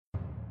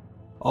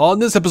On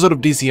this episode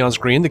of DC On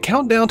Screen, the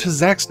countdown to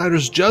Zack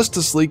Snyder's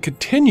Justice League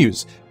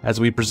continues as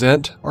we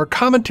present our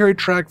commentary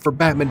track for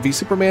Batman v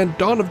Superman: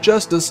 Dawn of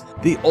Justice,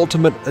 the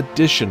Ultimate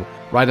Edition,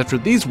 right after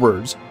these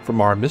words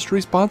from our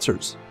mystery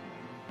sponsors.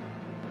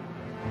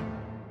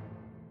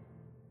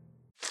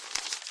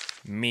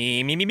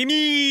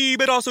 Me,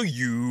 but also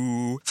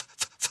you.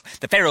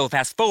 The Pharaoh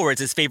fast forwards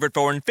his favorite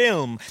foreign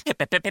film,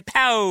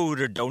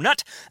 Powder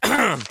Donut.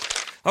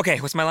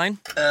 Okay, what's my line?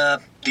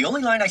 The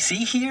only line I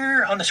see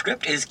here on the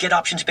script is get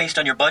options based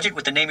on your budget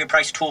with the Name Your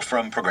Price tool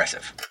from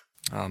Progressive.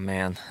 Oh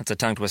man, that's a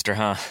tongue twister,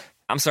 huh?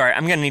 I'm sorry,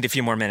 I'm gonna need a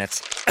few more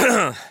minutes.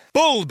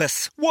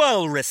 Bulbous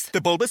Walrus,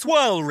 the Bulbous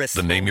Walrus.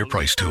 The Name Your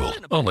Price tool,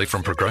 only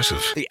from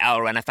Progressive. The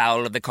owl ran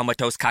afoul of the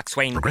comatose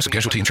coxswain. Progressive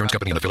Casualty Insurance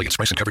Company and affiliates.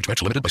 Price and coverage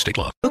match limited by state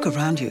law. Look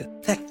around you.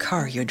 That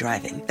car you're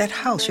driving, that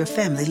house your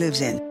family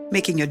lives in,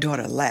 making your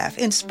daughter laugh,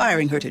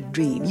 inspiring her to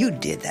dream. You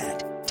did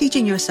that.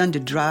 Teaching your son to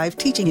drive,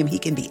 teaching him he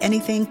can be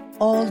anything,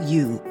 all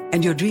you.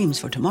 And your dreams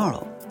for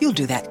tomorrow, you'll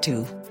do that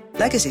too.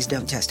 Legacies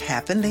don't just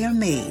happen, they are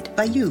made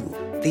by you.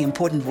 The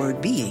important word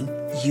being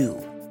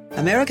you.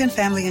 American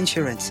Family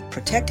Insurance,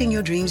 protecting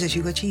your dreams as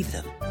you achieve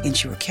them.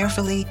 Insure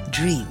carefully,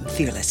 dream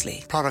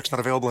fearlessly. Products not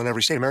available in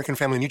every state. American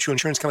Family Mutual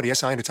Insurance Company,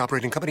 SI, and its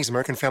operating companies.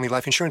 American Family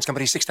Life Insurance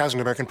Company, 6000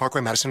 American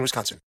Parkway, Madison,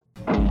 Wisconsin.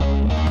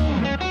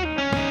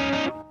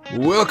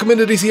 Welcome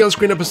into DC On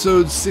Screen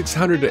episode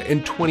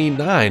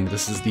 629.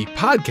 This is the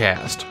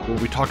podcast where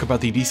we talk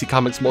about the DC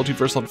Comics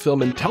multiverse on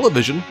film and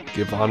television,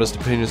 give honest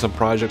opinions on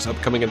projects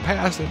upcoming and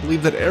past, and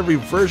believe that every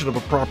version of a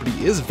property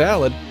is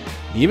valid,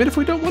 even if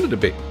we don't want it to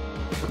be.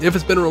 If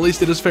it's been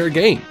released, it is fair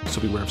game,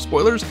 so beware of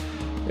spoilers.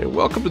 And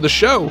welcome to the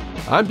show.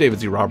 I'm David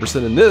Z.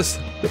 Robertson, and this,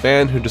 the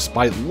man who,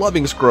 despite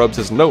loving Scrubs,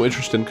 has no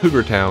interest in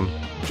Cougar Town,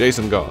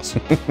 Jason Goss.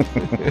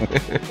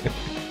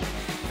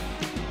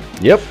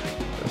 Yep.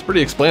 That's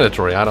pretty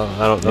explanatory. I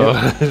don't know.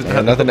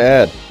 Yep. Nothing to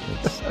add.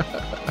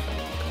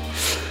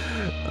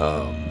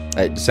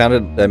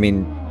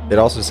 It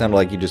also sounded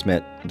like you just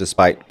meant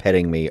despite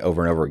petting me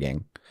over and over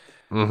again.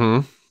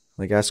 Mm-hmm.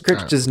 Like I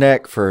scratched his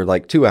neck for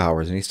like 2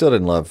 hours and he still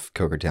didn't love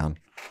Cougar Town.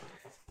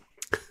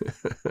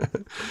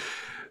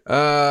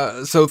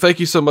 So thank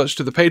you so much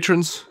to the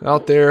patrons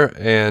out there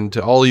and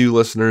to all you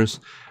listeners.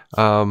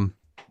 Over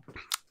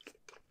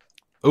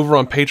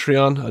on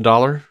Patreon,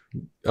 $1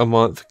 a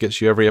month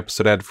gets you every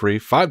episode ad free.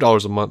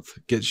 $5 a month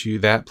gets you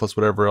that plus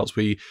whatever else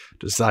we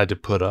decide to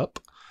put up.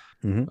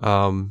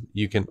 Mm-hmm.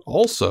 You can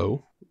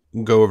also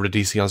go over to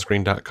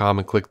DCOnscreen.com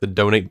and click the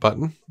donate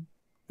button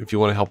if you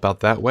want to help out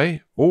that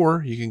way,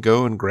 or you can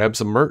go and grab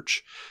some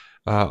merch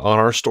on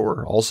our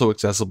store, also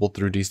accessible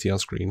through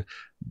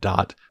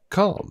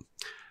DCOnscreen.com.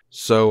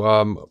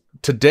 So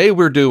today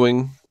we're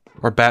doing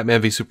our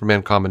Batman v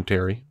Superman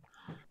commentary.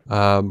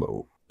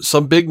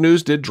 Some big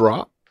news did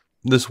drop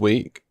this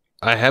week.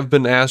 I have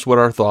been asked what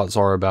our thoughts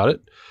are about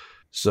it,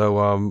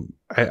 so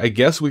I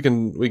guess we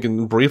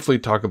can briefly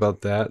talk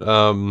about that.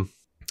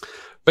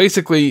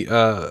 Basically,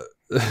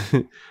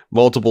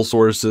 multiple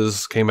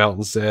sources came out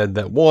and said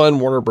that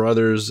Warner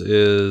Brothers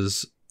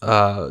is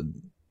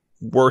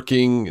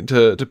working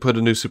to put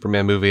a new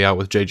Superman movie out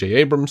with J.J.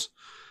 Abrams,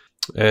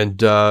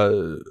 and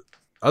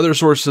other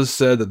sources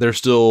said that they're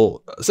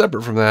still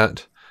separate from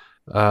that,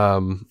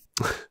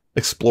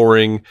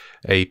 exploring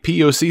a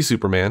POC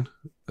Superman.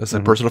 As a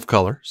person of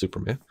color,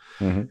 Superman.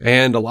 Mm-hmm.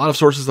 And a lot of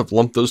sources have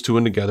lumped those two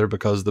in together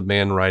because the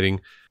man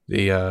writing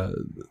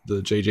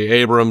the J.J.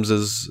 Abrams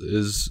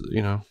is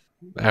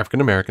African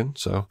American.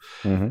 So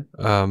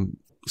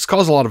it's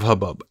caused a lot of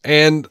hubbub.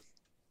 And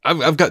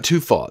I've got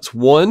two thoughts.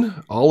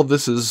 One, all of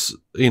this is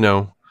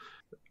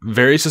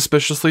very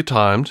suspiciously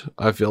timed.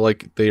 I feel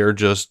like they are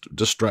just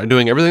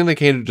doing everything they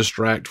can to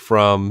distract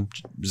from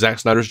Zack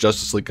Snyder's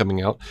Justice League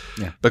coming out.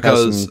 Yeah,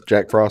 because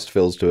Jack Frost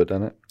feels to it,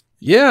 doesn't it?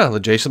 Yeah, the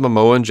Jason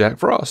Momoa and Jack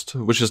Frost,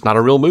 which is not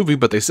a real movie,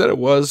 but they said it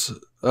was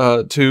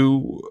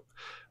to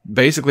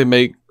basically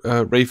make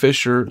Ray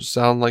Fisher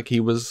sound like he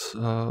was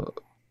a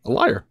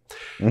liar.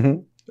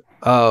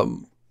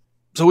 Mm-hmm.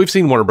 So we've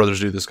seen Warner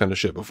Brothers do this kind of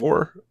shit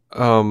before.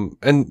 And,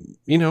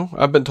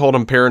 I've been told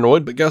I'm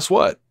paranoid, but guess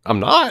what? I'm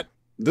not.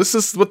 This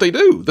is what they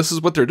do. This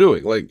is what they're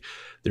doing. Like,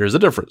 there's a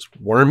difference.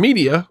 Warner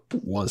Media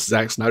wants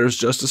Zack Snyder's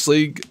Justice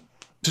League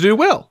to do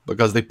well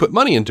because they put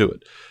money into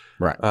it.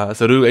 Right.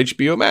 So do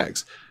HBO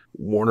Max.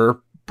 Warner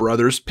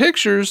Brothers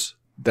Pictures,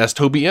 that's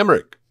Toby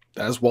Emmerich,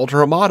 that's Walter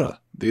Hamada,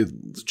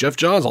 Jeff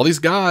Johns, all these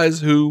guys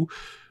who,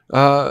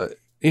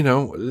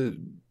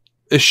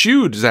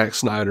 eschewed Zack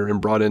Snyder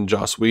and brought in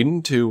Joss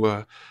Whedon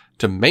to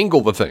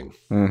mangle the thing.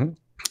 Mm-hmm.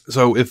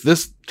 So if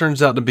this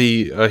turns out to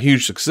be a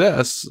huge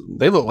success,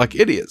 they look like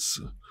idiots.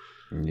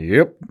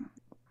 Yep.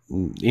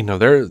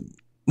 They're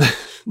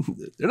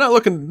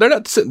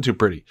not sitting too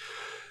pretty.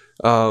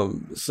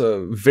 It's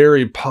a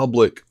very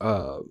public,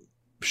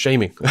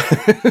 shaming.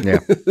 Yeah.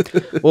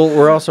 Well,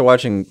 we're also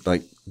watching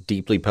like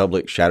deeply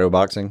public shadow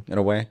boxing in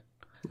a way.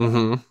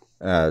 Mm-hmm.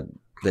 That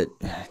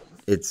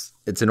it's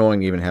annoying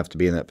to even have to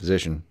be in that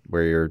position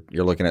where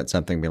you're looking at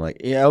something and being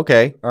like, yeah,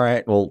 okay, all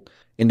right. Well,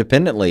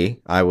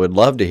 independently, I would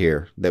love to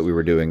hear that we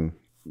were doing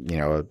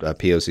a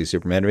POC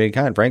Superman of any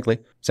kind, frankly.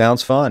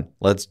 Sounds fun.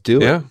 Let's do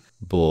it. Yeah.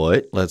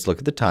 But let's look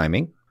at the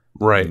timing.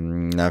 Right.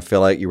 I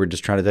feel like you were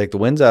just trying to take the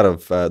wind out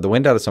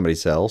of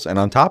somebody's sails. And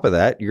on top of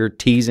that, you're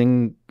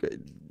teasing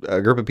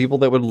a group of people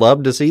that would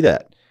love to see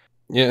that.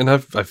 Yeah, and I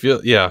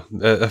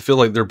feel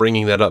like they're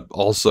bringing that up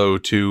also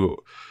to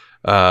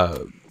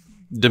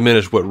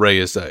diminish what Ray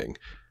is saying.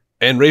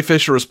 And Ray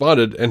Fisher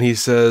responded, and he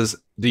says,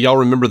 "Do y'all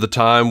remember the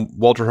time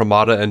Walter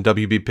Hamada and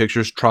WB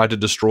Pictures tried to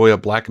destroy a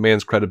black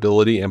man's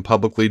credibility and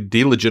publicly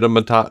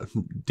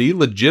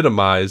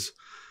delegitimize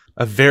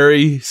a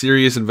very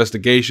serious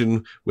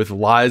investigation with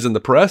lies in the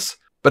press?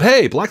 But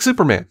hey, Black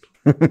Superman."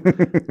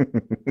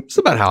 It's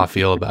about how I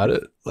feel about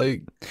it.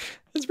 Like,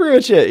 that's pretty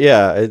much it.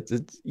 Yeah.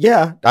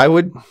 Yeah, I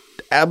would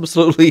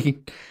absolutely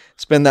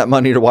spend that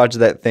money to watch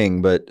that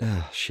thing. But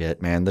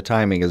shit, man, the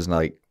timing is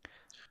like,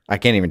 I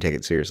can't even take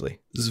it seriously.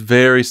 it's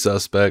very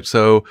suspect.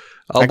 So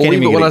I'll I can't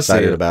believe even it when get I see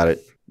excited it. about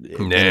it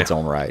in its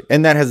own right.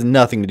 And that has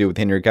nothing to do with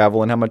Henry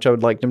Cavill and how much I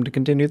would like him to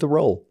continue the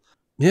role.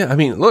 Yeah, I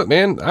mean, look,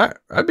 man,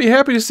 I'd be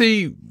happy to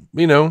see,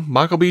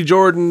 Michael B.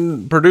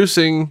 Jordan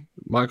producing,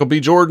 Michael B.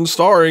 Jordan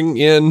starring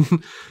in,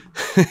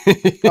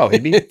 Oh,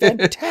 he'd be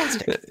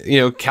fantastic.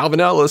 Calvin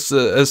Ellis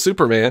as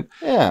Superman,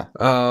 Yeah.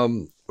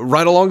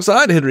 right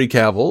alongside Henry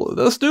Cavill.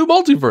 Let's do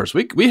multiverse.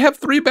 We have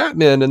 3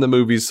 Batmen in the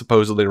movies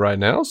supposedly right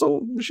now,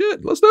 so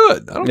shit, let's do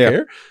it. I don't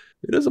care.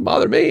 It doesn't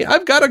bother me.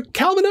 I've got a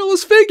Calvin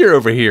Ellis figure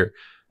over here.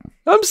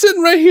 I'm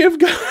sitting right here.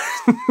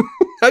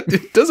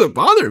 It doesn't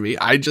bother me.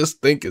 I just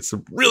think it's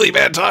really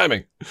bad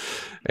timing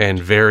and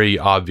very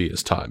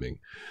obvious timing.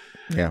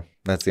 Yeah,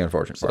 that's the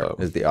unfortunate part,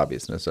 is the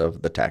obviousness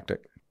of the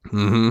tactic.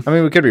 Mm-hmm. I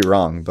mean, we could be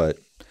wrong, but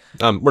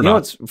we're you know not.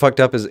 what's fucked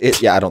up is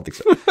it. Yeah, I don't think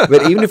so.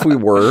 But even if we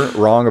were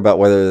wrong about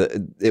whether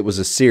it was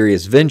a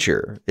serious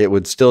venture, it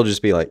would still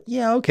just be like,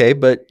 yeah, okay,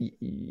 but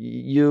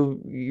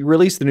you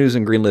released the news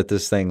and greenlit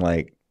this thing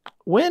like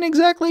when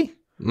exactly?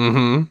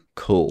 Mm-hmm.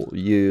 Cool.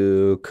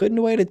 You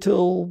couldn't wait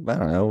until, I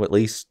don't know, at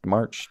least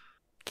March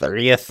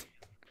 30th.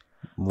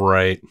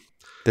 Right.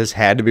 This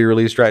had to be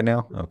released right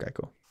now? Okay,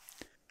 cool.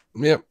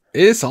 Yep.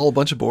 It's all a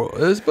bunch of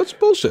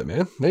bullshit,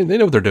 man. They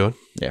know what they're doing.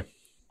 Yeah.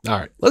 All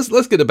right.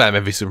 Let's get to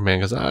Batman v Superman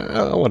because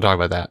I want to talk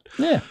about that.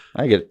 Yeah,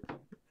 I get it.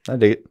 I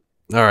dig it.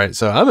 All right.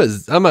 So I'm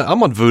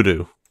on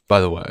Vudu,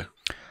 by the way.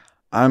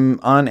 I'm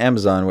on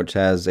Amazon, which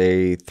has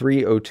a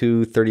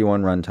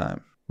 3:02:31 runtime.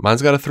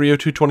 Mine's got a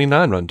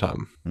 3:02:29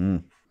 runtime.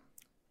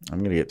 I'm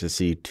going to get to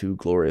see 2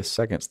 glorious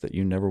seconds that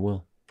you never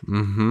will.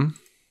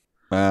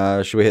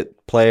 Mm-hmm. Should we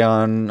hit play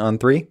on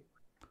 3?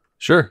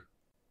 Sure.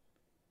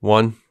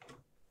 1,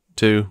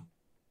 2,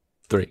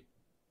 3.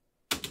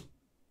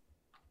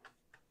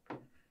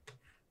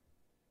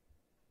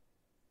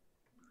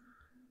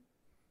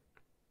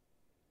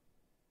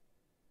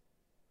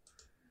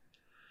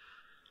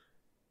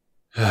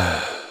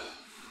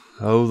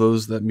 Oh,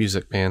 that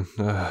music, man.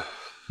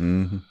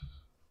 Mm-hmm.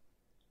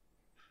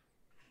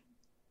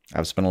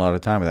 I've spent a lot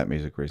of time with that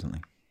music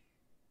recently.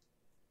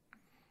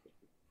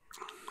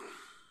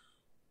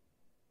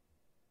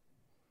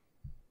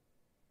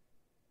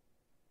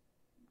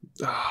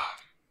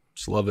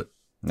 Just love it.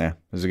 Yeah, it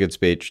was a good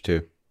speech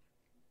too.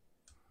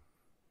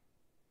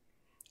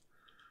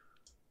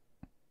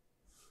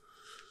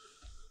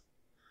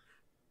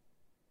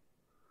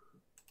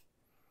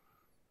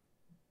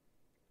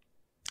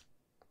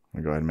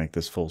 I'll go ahead and make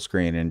this full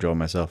screen and enjoy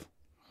myself.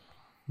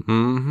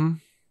 Mm-hmm.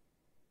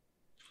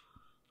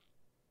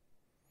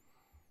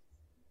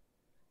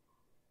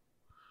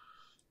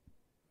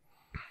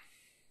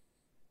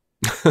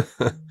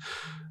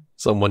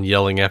 Someone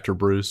yelling after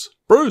Bruce.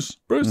 Bruce.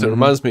 Mm-hmm. It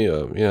reminds me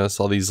of, I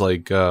saw these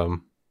like, I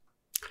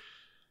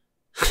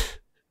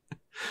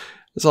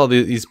saw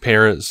these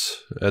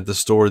parents at the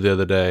store the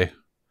other day,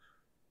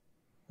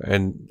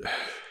 and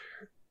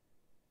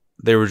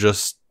they were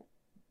just,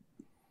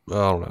 I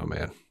don't know,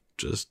 man.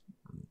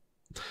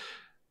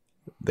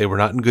 They were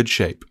not in good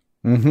shape.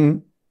 Mm-hmm.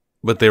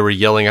 But they were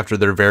yelling after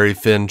their very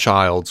thin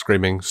child,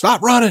 screaming,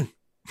 "Stop running!"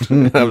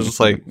 And I was just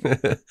like,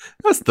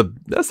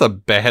 "That's a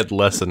bad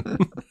lesson."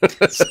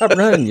 Stop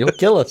running! You'll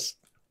kill us.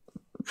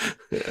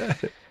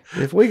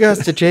 If we got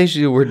to chase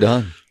you, we're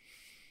done.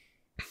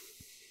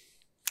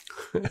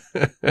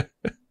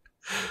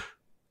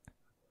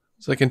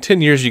 It's like in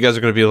 10 years, you guys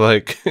are going to be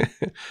like,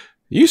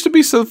 "You used to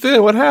be so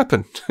thin. What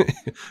happened?"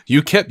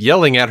 You kept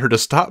yelling at her to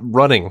stop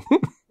running.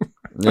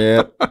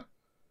 Yeah.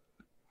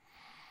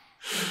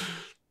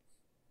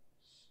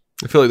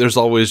 I feel like there's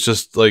always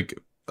just like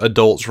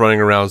adults running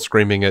around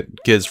screaming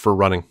at kids for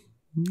running.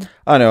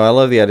 I know. I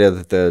love the idea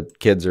that the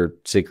kids are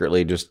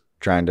secretly just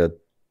trying to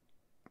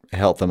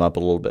help them up a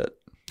little bit.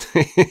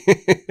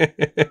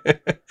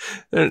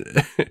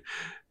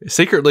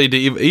 Secretly, to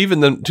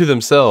even to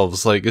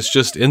themselves, like it's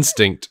just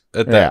instinct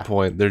at that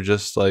point. They're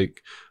just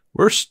like,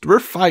 we're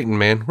fighting,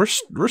 man.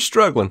 We're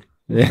struggling.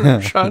 Yeah.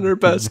 We're trying our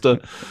best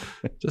to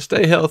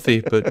stay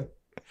healthy, but.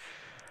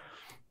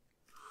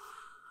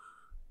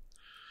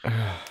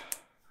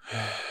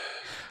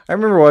 I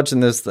remember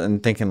watching this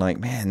and thinking like,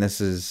 man, this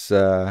is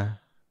probably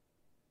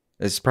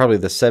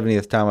the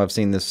 70th time I've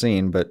seen this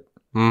scene, but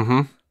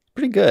Mm-hmm.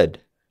 Pretty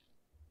good.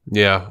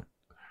 Yeah.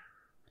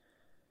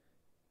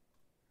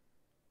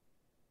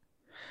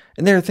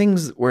 And there are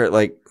things where,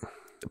 like,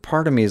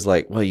 part of me is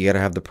like, well, you got to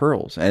have the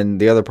pearls. And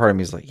the other part of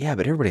me is like, yeah,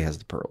 but everybody has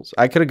the pearls.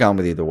 I could have gone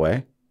with either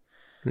way.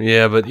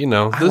 Yeah, but,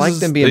 I like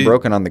them being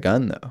broken on the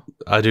gun, though.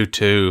 I do,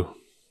 too.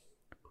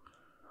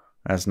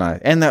 That's nice.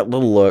 And that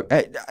little look.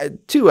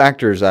 Two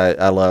actors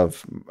I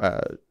love.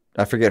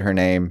 I forget her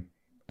name.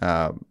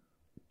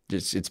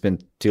 It's been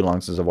too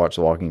long since I've watched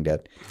The Walking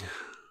Dead.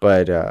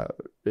 But,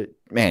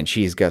 man,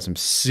 she's got some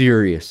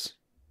serious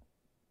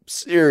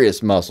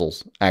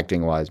muscles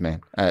acting-wise, man.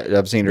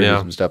 I've seen her do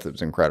some stuff that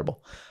was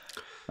incredible.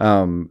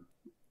 And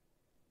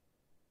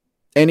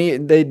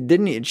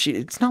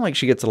it's not like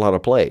she gets a lot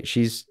of play.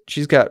 She's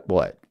got,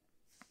 what,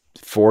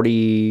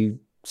 40,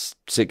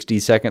 60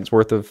 seconds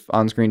worth of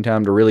on-screen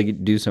time to really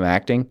do some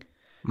acting.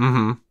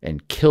 Mm-hmm.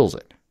 And kills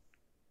it.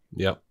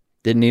 Yep.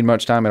 Didn't need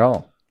much time at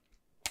all.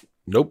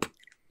 Nope.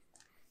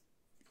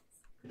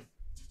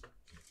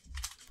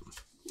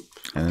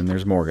 And then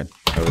there's Morgan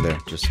over there,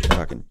 just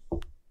fucking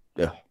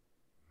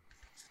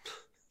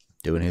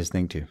doing his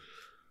thing too.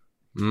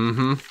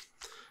 Mm-hmm.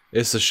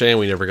 It's a shame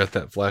we never got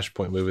that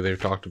Flashpoint movie they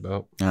talked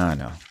about. I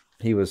know.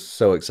 He was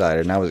so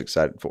excited, and I was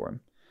excited for him.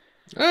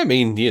 I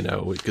mean,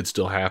 it could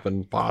still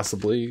happen,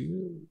 possibly.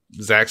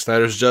 Zack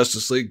Snyder's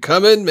Justice League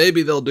coming.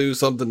 Maybe they'll do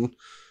something.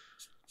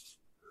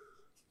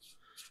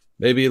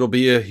 Maybe it'll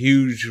be a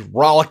huge,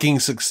 rollicking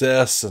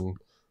success, and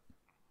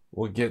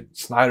we'll get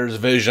Snyder's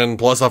vision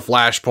plus a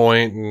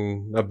Flashpoint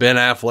and a Ben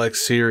Affleck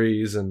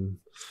series. And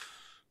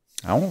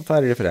I won't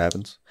fight it if it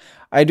happens.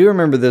 I do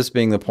remember this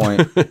being the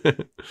point. All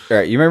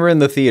right, you remember in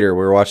the theater,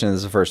 we were watching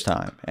this the first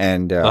time,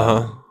 and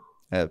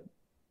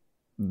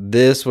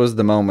this was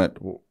the moment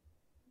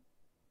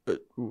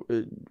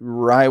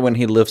right when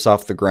he lifts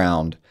off the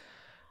ground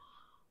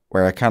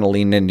where I kind of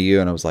leaned into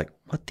you and I was like,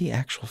 what the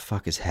actual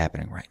fuck is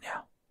happening right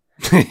now?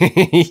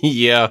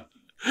 Yeah.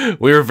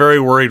 We were very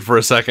worried for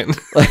a second.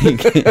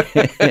 And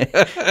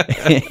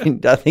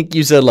I think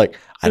you said, like,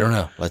 I don't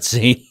know. Let's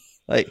see.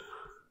 Like,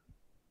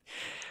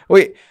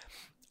 wait,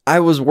 I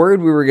was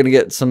worried we were going to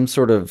get some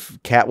sort of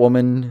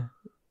Catwoman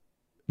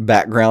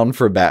background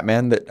for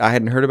Batman that I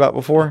hadn't heard about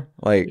before.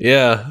 Like,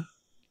 yeah.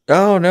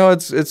 Oh, no,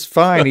 it's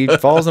fine. He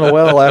falls in a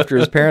well after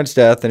his parents'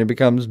 death and he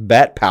becomes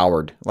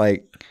bat-powered.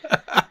 Like,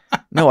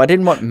 no, I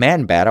didn't want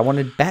Man-Bat. I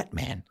wanted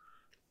Batman.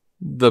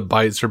 The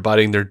bites are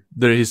biting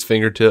his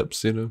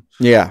fingertips,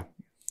 Yeah.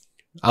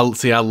 I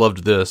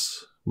loved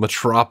this.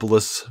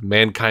 Metropolis,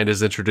 mankind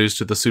is introduced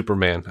to the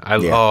Superman.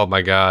 Oh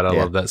my God, I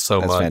love that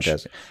so much.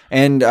 Fantastic.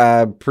 And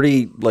a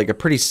pretty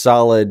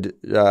solid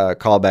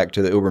callback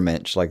to the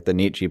Ubermensch, like the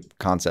Nietzsche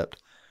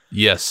concept.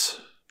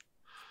 Yes.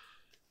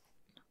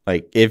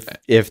 Like if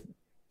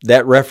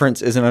that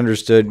reference isn't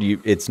understood,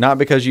 it's not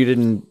because you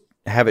didn't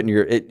have it in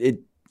your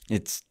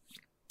it's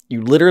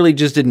you literally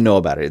just didn't know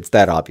about it. It's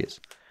that obvious.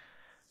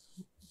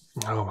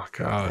 Oh my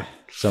God.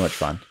 So much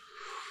fun.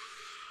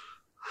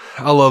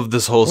 I love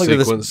this whole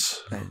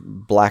sequence.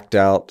 Blacked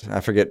out. I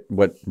forget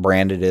what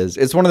brand it is.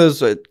 It's one of those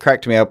that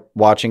cracked me up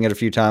watching it a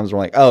few times. We're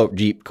like, oh,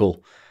 Jeep,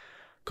 cool.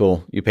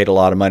 You paid a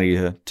lot of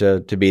money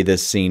to be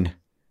this scene.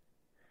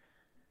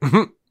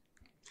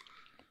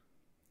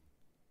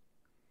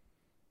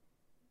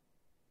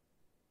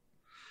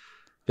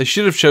 They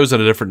should have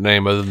chosen a different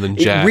name other than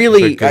Jack.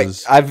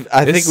 I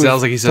think it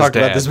sounds like he says talked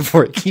Dad. about this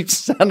before. It keeps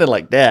sounding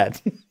like Dad.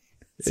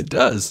 It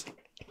does.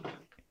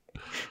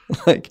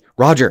 Like,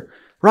 Roger,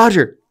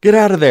 get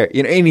out of there.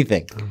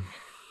 Anything.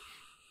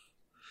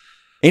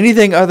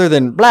 Anything other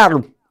than blah,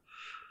 blah.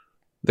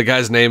 The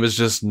guy's name is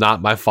just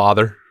Not My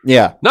Father.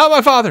 Yeah. Not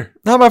my father.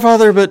 Not my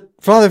father, but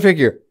father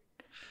figure.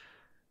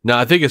 No,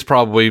 I think it's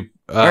probably...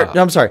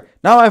 I'm sorry.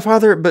 Not my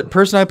father, but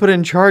person I put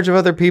in charge of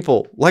other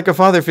people, like a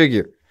father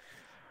figure.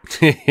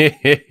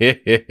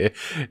 It's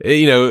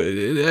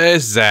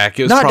Zack.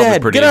 It was not probably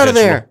Dad. pretty Get out of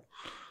intentional. there.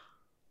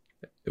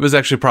 It was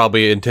actually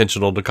probably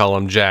intentional to call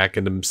him Jack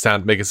and to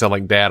make it sound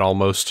like Dad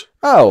almost.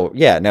 Oh,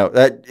 yeah. No,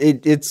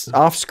 it's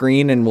off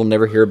screen and we'll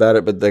never hear about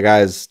it, but the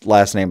guy's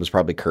last name was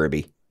probably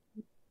Kirby.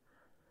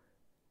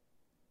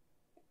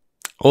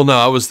 Well, no,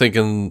 I was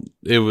thinking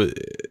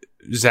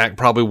Zack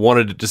probably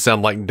wanted it to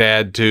sound like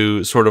Dad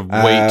to sort of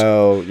weight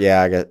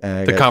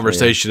the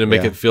conversation and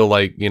make it feel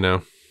like,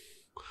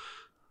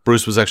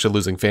 Bruce was actually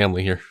losing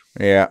family here.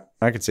 Yeah,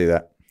 I could see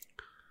that.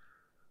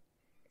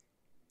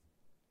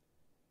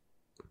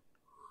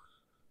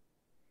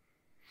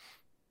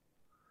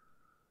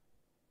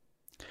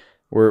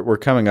 We're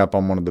coming up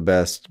on one of the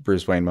best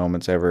Bruce Wayne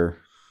moments ever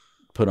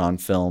put on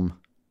film.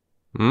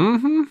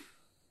 Mm-hmm.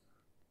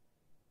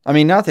 I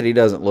mean, not that he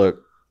doesn't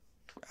look...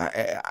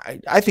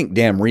 I think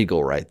damn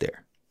regal right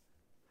there.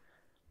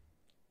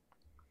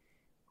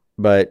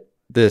 But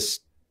this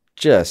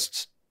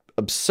just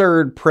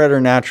absurd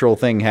preternatural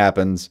thing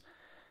happens.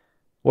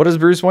 What does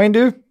Bruce Wayne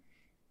do?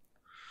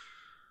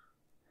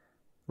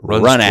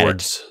 Run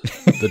towards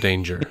the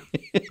danger.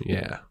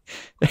 Yeah.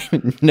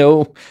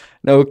 No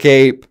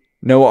cape,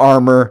 no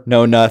armor,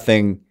 no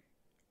nothing.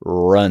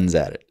 Runs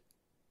at it.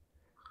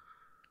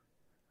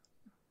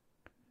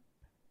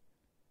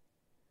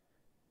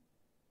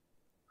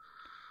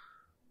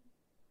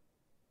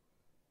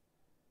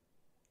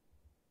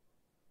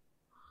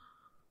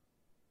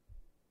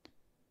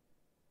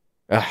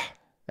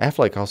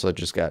 Affleck also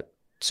just got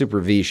super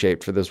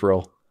V-shaped for this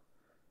role.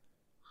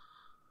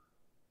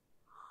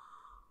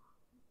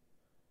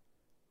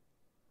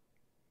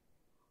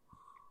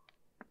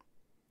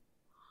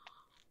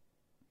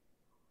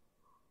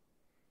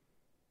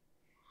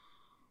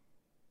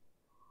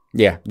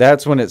 Yeah,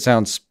 that's when it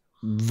sounds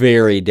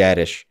very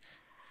daddish.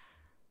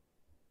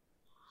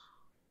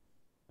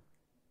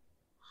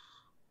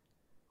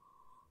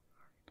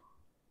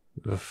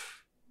 Ugh.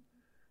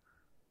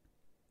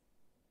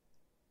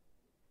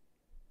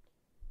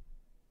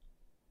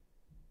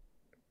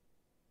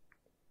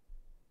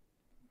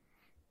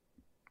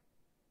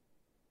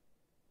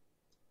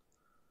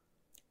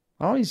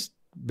 Always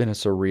been a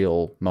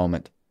surreal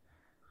moment.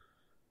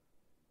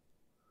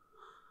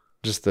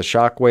 Just the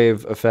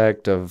shockwave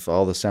effect of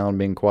all the sound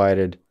being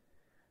quieted.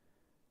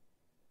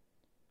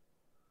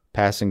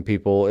 Passing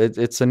people.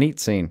 It's a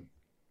neat scene.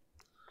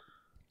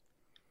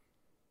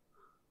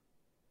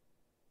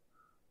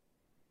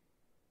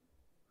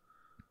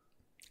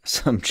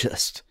 Some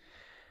just,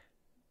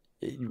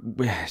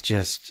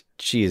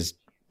 she is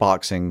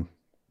boxing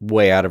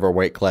way out of her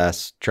weight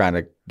class, trying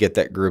to get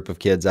that group of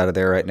kids out of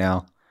there right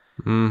now.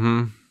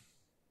 Mm-hmm.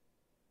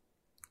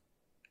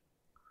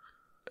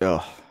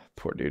 Oh,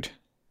 poor dude.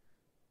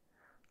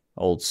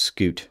 Old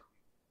Scoot.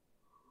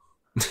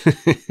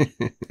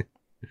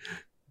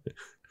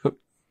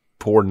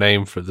 Poor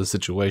name for the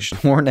situation.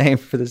 Poor name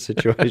for the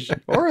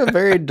situation. Or a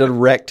very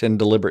direct and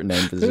deliberate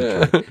name for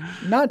the situation.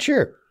 Not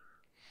sure.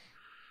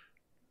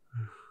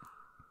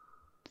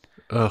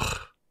 Ugh.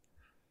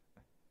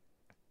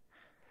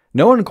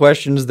 No one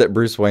questions that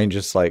Bruce Wayne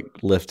just like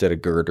lifted a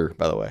girder,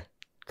 by the way.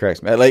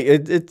 Correct me. Like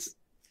it's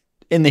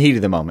in the heat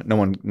of the moment. No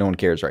one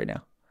cares right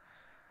now.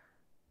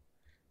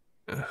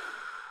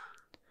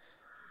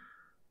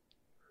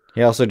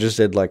 He also just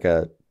did like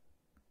a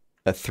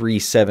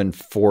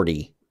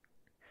 3-7-40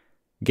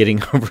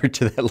 getting over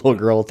to that little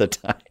girl at the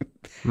time.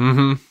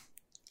 Mm-hmm.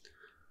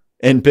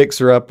 And picks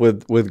her up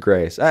with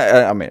grace.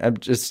 I mean,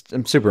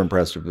 I'm super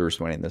impressed with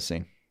Bruce Wayne in this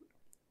scene.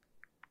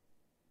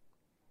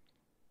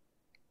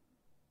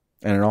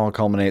 And it all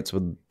culminates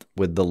with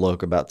the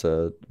look about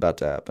to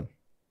happen.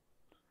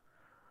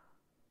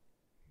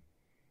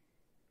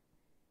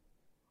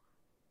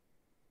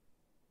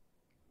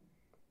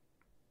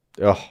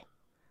 Oh.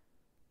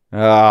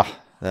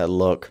 That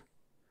look.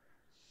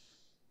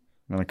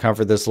 I'm going to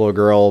comfort this little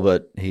girl,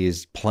 but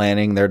he's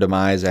planning their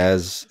demise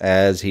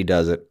as he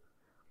does it.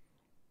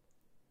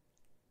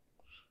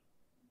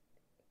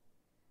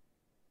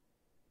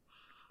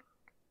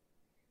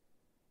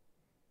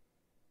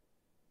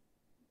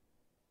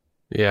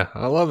 Yeah,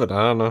 I love it.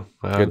 I don't know.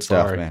 Good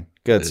stuff, man.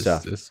 Good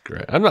stuff. It's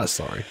great. I'm not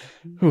sorry.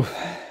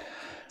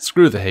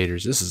 Screw the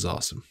haters. This is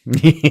awesome.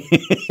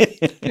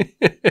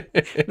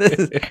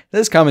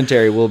 This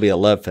commentary will be a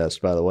love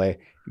fest, by the way,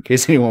 in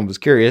case anyone was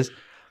curious.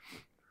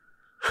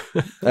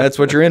 That's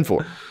what you're in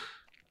for.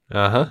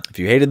 Uh-huh. If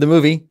you hated the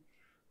movie,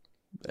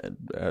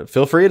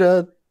 feel free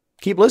to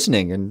keep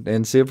listening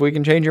and see if we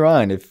can change your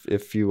mind.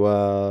 If you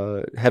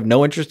have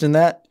no interest in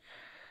that,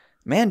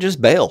 man, just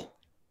bail.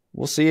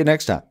 We'll see you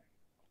next time.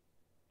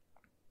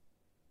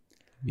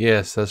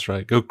 Yes, that's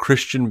right. Go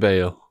Christian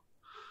Bale.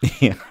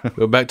 Yeah.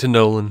 Go back to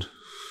Nolan.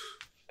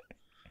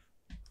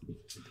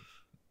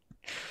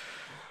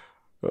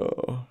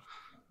 Oh.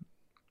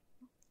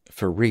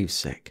 For Reeves'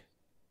 sake.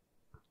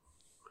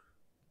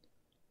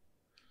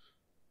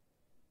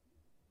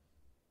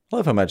 I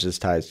love how much this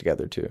ties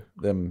together too.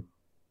 Them,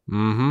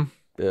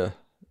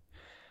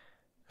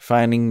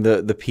 finding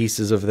the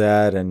pieces of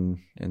that and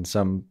in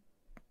some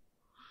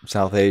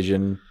South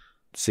Asian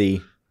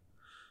sea.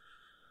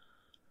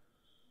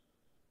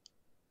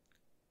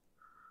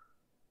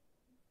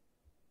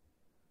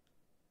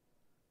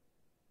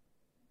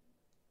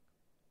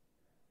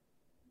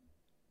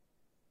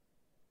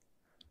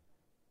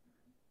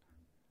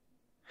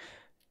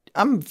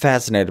 I'm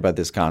fascinated by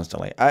this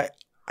constantly. I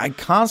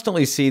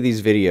constantly see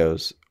these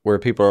videos where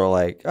people are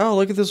like, "Oh,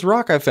 look at this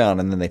rock I found,"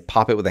 and then they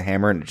pop it with a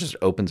hammer and it just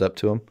opens up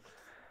to them.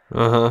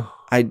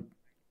 I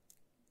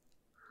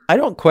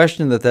don't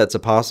question that that's a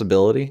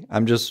possibility.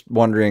 I'm just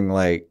wondering,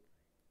 like,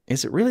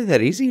 is it really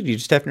that easy? Do you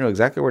just have to know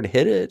exactly where to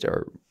hit it,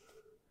 or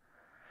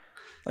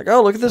like,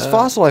 oh, look at this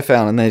fossil I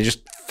found, and they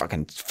just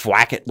fucking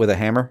thwack it with a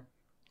hammer?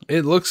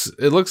 It looks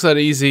that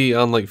easy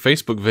on like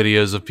Facebook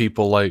videos of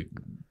people like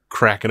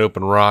cracking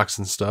open rocks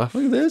and stuff.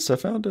 Look at this! I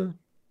found a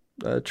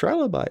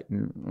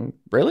trilobite.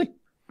 Really?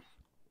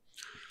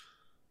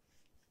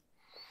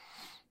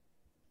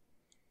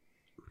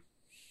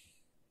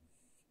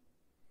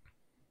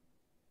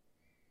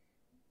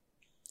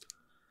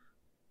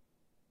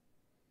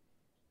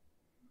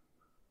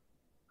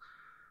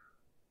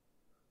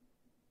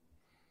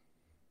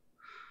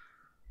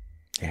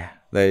 Yeah,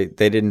 they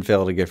didn't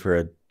fail to give her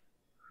a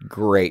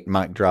great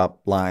mic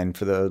drop line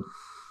for the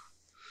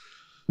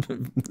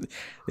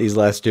these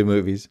last two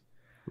movies.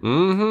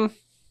 Mm-hmm.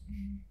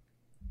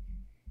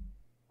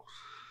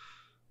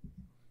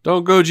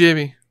 Don't go,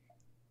 Jimmy.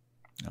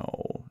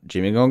 Oh,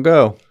 Jimmy gonna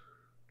go.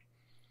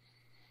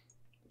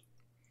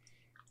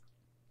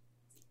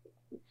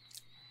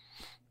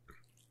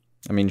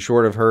 I mean,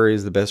 short of her,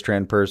 he's the best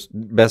trained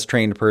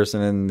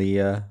person in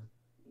the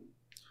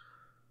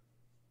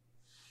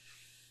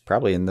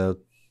probably in the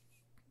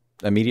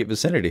immediate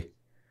vicinity.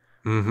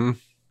 Mm-hmm.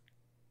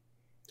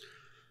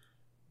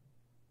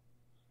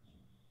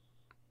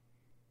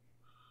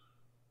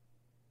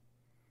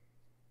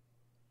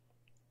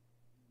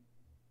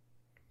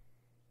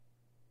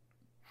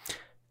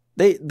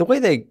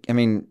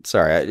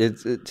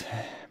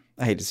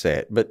 I hate to say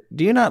it, but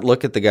do you not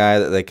look at the guy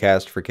that they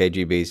cast for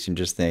KG Beast and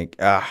just think,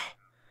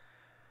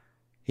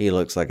 he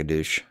looks like a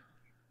douche?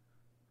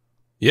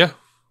 Yeah.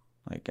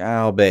 Like,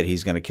 I'll bet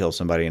he's going to kill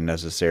somebody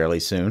unnecessarily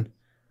soon.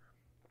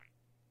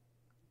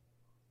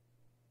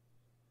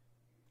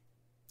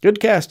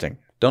 Good casting.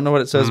 Don't know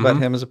what it says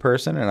about him as a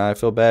person, and I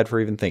feel bad for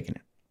even thinking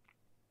it.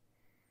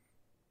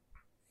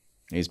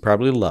 He's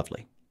probably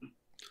lovely.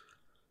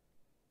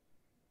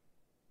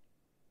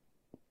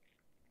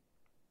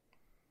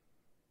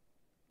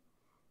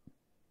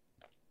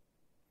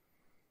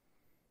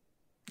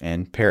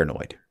 And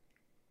paranoid.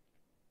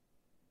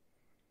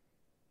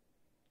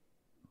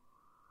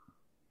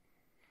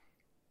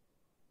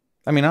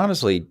 I mean,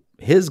 honestly,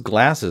 his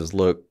glasses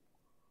look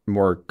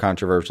more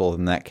controversial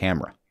than that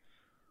camera.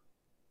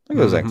 Look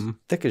at those things.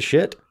 Thick as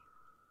shit.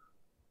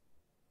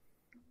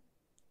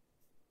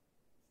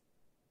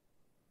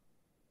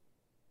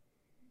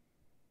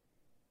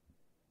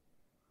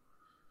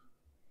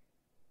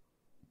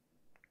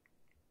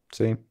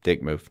 See?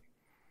 Dick move.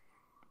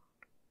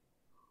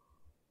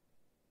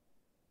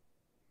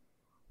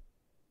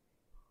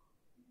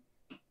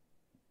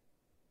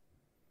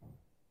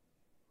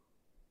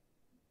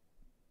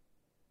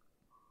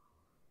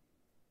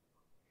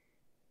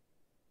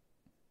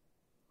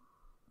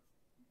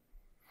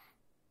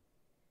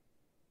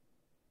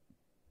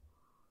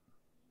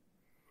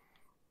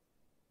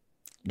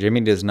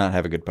 Jimmy does not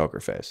have a good poker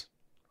face.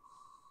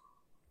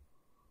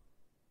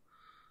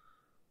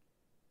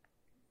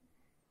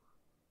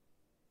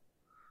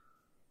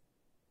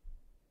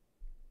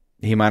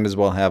 He might as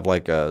well have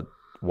like a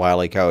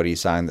Wile E. Coyote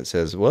sign that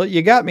says, "Well,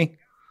 you got me."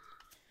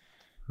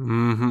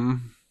 Mm-hmm.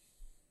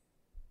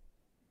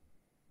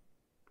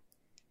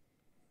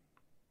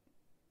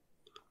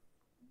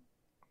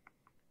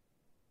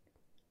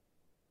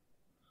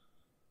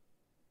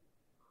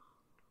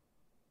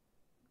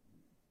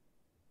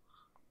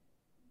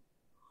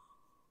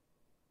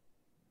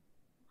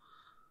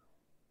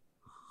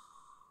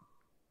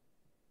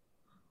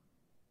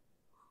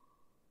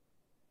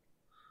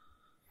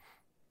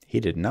 He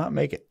did not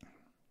make it.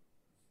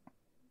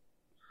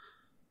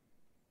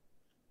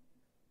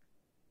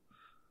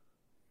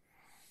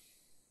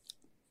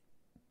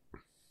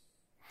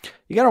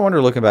 You got to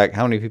wonder, looking back,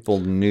 how many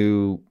people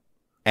knew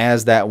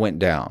as that went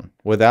down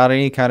without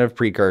any kind of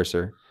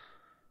precursor.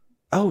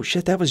 Oh,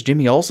 shit, that was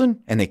Jimmy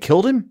Olsen? And they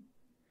killed him?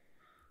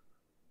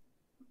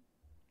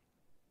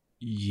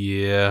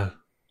 Yeah.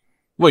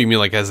 What, you mean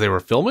like as they were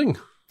filming?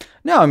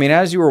 No, I mean,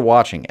 as you were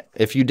watching it.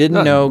 If you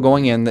didn't know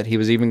going in that he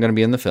was even going to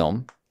be in the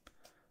film,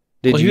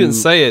 he didn't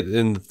say it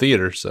in the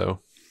theater,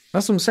 so.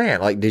 That's what I'm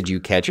saying. Like, did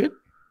you catch it?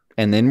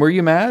 And then were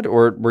you mad?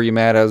 Or were you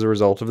mad as a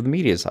result of the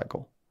media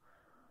cycle?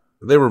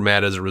 They were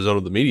mad as a result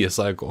of the media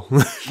cycle.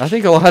 I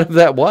think a lot of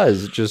that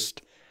was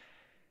just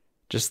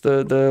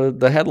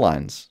the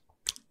headlines.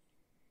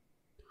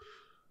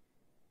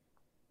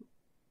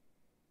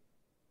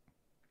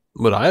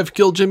 Would I have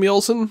killed Jimmy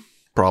Olsen?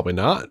 Probably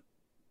not.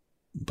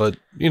 But,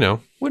 you know.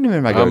 Wouldn't have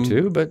been my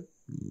go-to, but.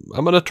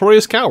 I'm a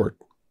notorious coward.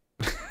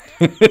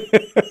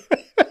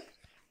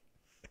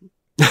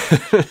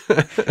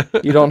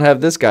 You don't have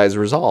this guy's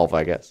resolve,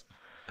 I guess.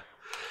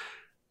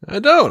 I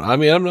don't. I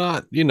mean, I'm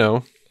not,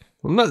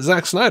 I'm not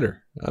Zack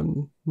Snyder.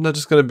 I'm not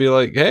just going to be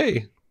like,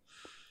 hey.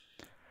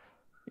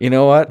 You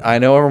know what? I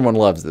know everyone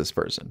loves this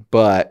person,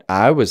 but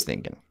I was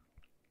thinking,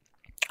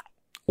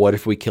 what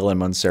if we kill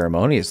him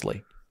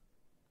unceremoniously?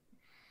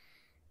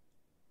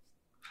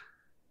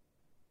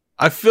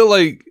 I feel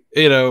like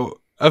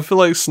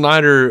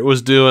Snyder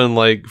was doing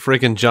like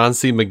freaking John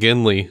C.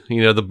 McGinley,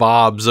 the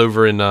Bobs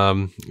over in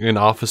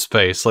Office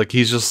Space. Like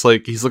he's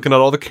looking at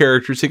all the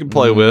characters he can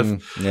play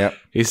with. Yeah.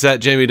 He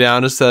sat Jamie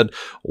down and said,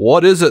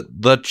 "What is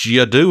it that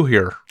you do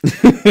here?"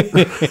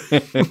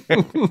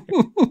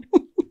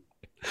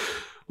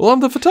 Well,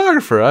 I'm the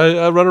photographer.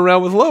 I run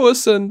around with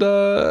Lois and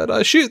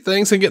I shoot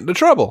things and get into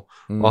trouble.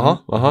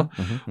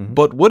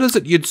 But what is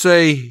it you'd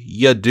say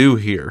you do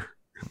here?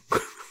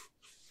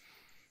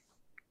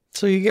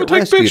 So you get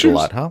rescued a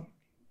lot, huh?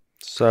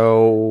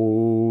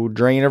 So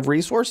drain of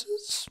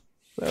resources?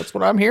 That's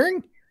what I'm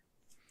hearing.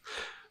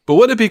 But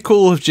wouldn't it be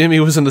cool if Jimmy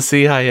was in the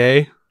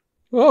CIA?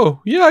 Oh,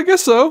 yeah, I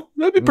guess so.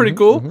 That'd be pretty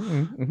cool.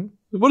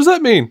 What does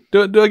that mean?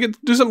 Do I get to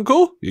do something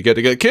cool? You get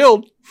to get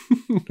killed.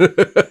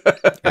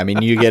 I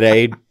mean, you get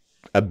a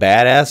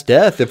badass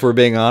death, if we're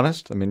being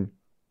honest. I mean,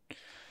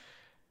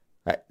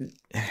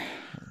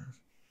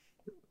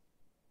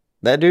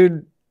 that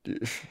dude...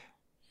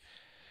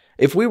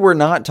 If we were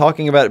not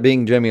talking about it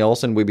being Jimmy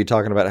Olsen, we'd be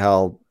talking about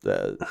how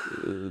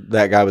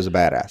that guy was a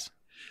badass.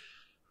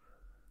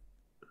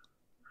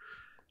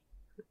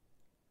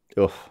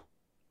 Ugh.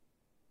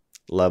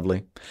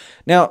 Lovely.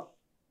 Now,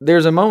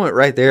 there's a moment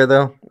right there,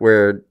 though,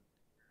 where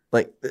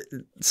like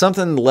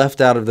something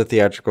left out of the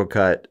theatrical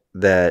cut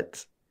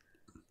that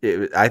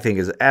I think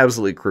is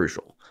absolutely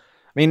crucial.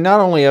 I mean, not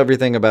only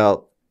everything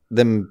about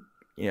them,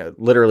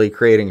 literally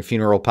creating a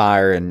funeral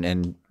pyre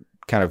and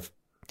kind of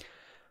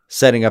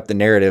setting up the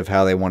narrative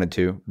how they wanted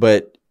to,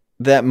 but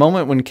that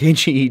moment when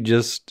KG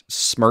just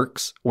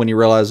smirks when he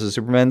realizes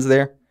Superman's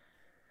there.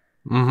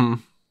 Mm-hmm.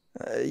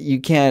 You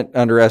can't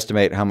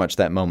underestimate how much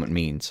that moment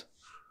means.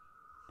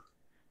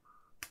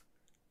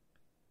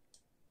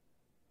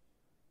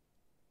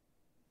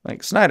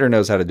 Like, Snyder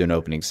knows how to do an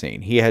opening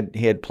scene. He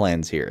had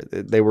plans here.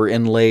 They were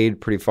inlaid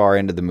pretty far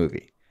into the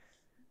movie.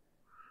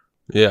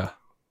 Yeah.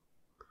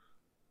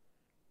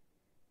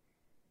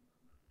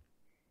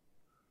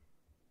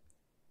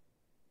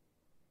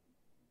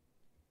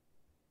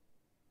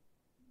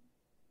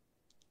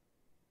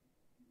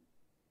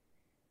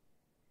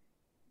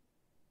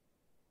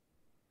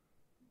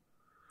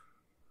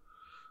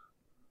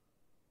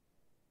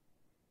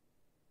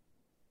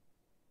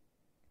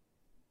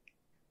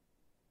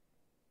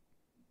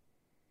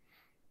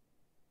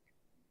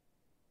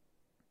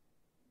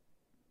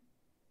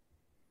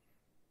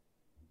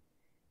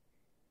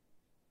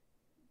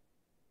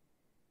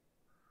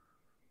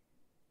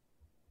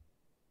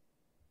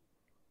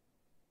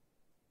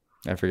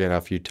 I forget how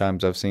few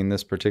times I've seen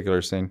this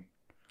particular scene.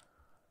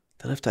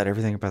 They left out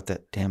everything about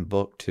that damn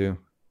book, too.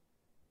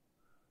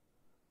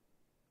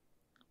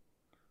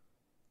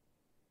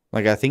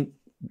 Like, I think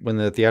when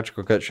the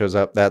theatrical cut shows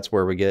up, that's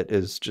where we get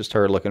is just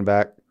her looking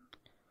back.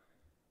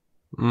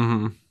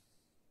 Mm-hmm.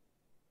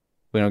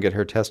 We don't get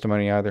her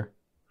testimony either.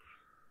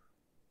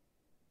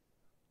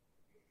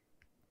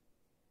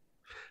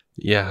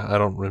 Yeah, I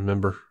don't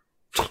remember.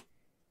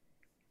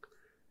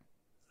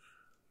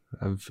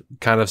 I've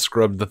kind of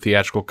scrubbed the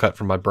theatrical cut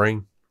from my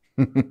brain.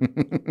 A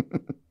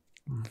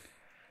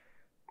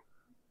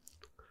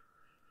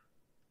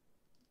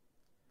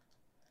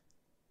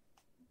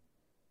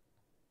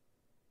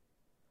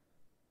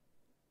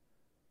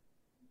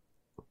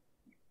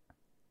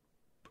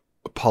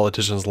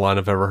politician's line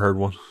I've ever heard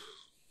one.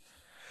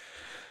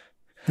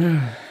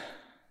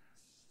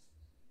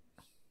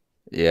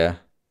 Yeah.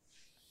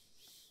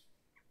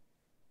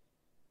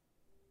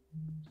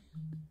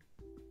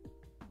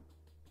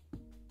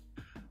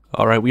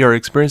 All right, we are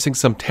experiencing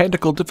some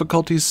technical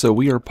difficulties, so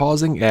we are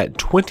pausing at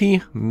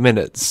 20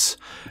 minutes.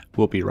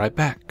 We'll be right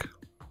back.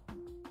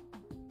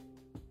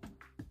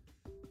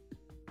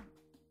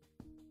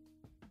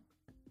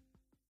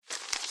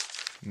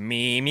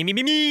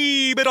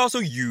 Me, but also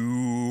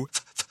you.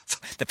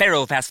 The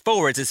Pharaoh fast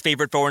forwards his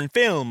favorite foreign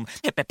film,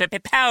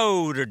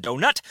 Powder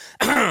Donut.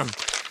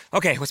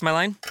 Okay, what's my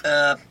line?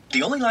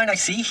 The only line I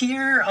see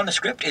here on the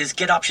script is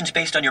get options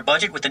based on your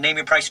budget with the name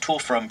your price tool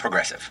from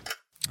Progressive.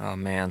 Oh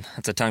man,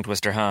 that's a tongue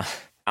twister, huh?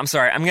 I'm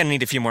sorry, I'm gonna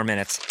need a few more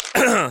minutes.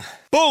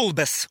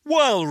 Bulbous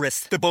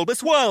Walrus, the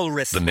Bulbous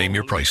Walrus. The Name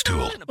Your Price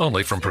tool.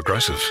 Only from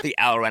Progressive. The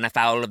owl ran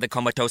afoul of the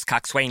comatose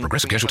coxswain.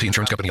 Progressive Casualty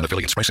Insurance Company and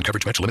affiliates. Price and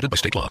coverage match limited by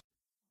state law.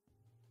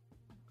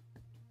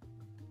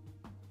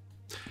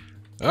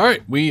 All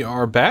right, we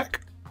are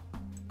back.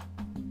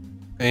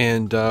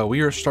 And we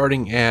are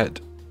starting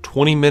at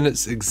 20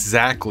 minutes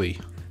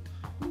exactly.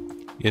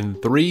 In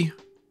 3,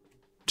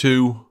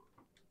 2,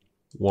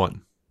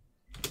 1.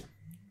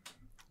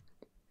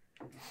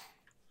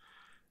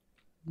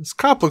 This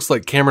cop looks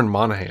like Cameron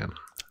Monaghan.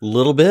 A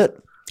little bit.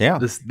 Yeah.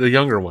 The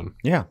younger one.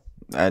 Yeah.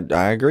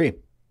 I agree.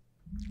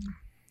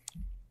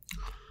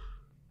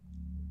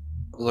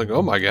 I was like,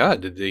 oh my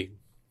God, did he?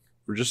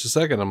 For just a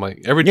second, I'm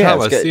like, every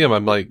time I see him,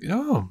 I'm like,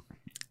 oh.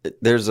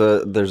 There's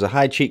a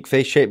high cheek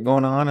face shape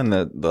going on, and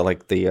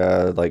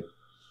the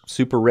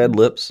super red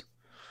lips.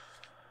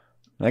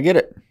 I get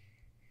it.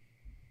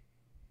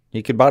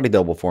 He could body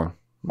double for him.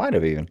 Might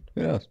have even.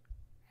 Who knows?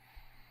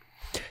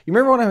 You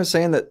remember when I was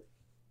saying that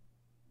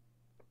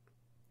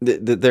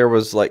there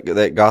was like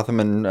that Gotham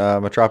and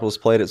Metropolis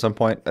played at some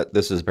point?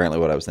 This is apparently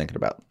what I was thinking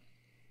about.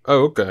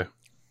 Oh, okay.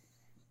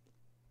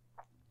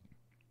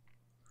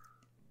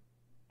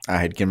 I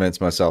had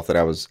convinced myself that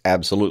I was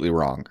absolutely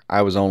wrong.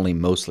 I was only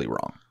mostly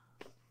wrong.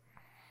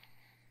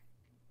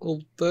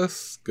 Well,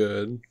 that's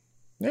good.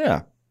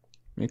 Yeah.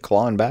 Me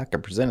clawing back, I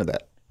presented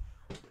that.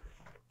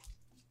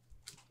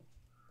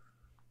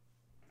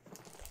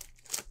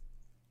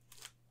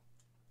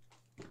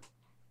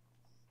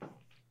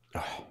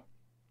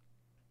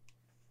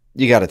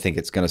 You got to think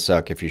it's going to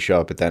suck if you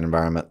show up at that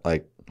environment.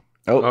 Like,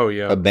 oh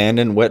yeah,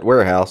 abandoned wet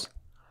warehouse.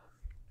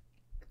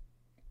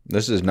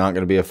 This is not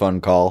going to be a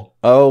fun call.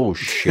 Oh,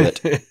 shit.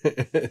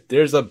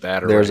 There's a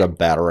batarang. There's a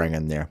batarang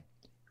in there.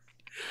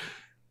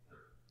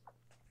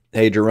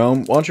 Hey,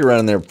 Jerome, why don't you run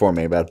in there for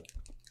me, bud?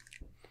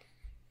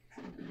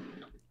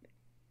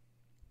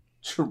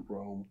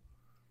 Jerome.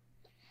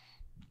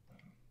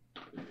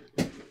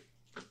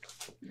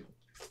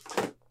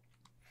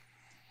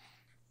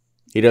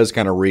 He does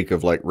kind of reek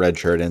of like red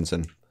shirt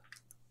ensign.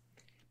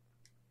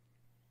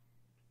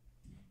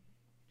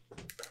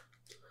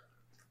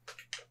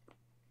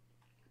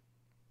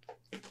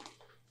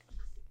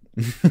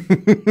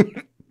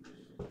 It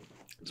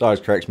always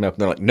cracks me up.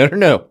 And they're like,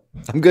 no,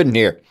 I'm good in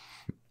here.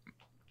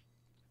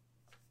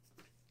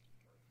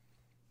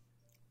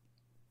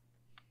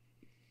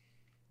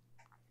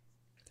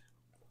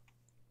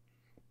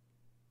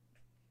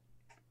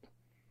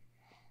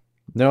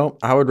 No,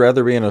 I would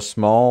rather be in a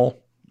small,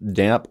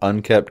 damp,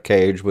 unkept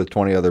cage with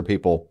 20 other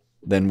people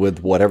than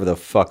with whatever the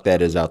fuck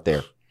that is out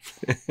there.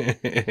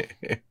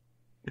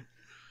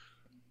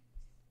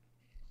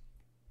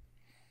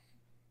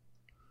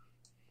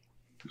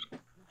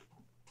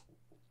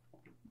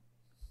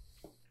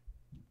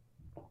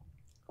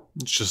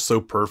 It's just so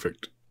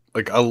perfect.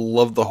 Like, I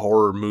love the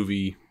horror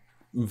movie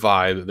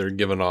vibe that they're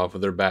giving off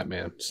with their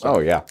Batman stuff. Oh,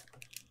 yeah.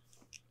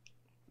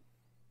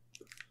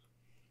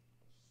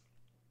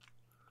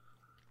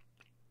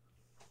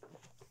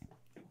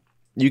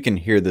 You can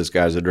hear this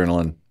guy's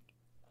adrenaline.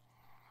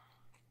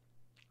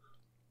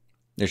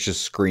 It's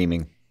just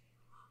screaming.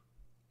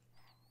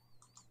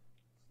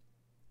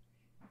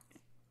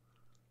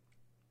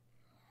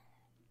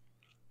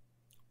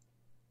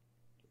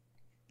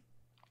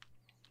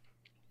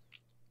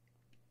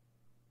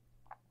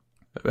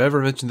 Have I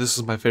ever mentioned this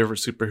is my favorite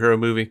superhero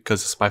movie?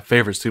 Because it's my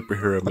favorite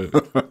superhero movie.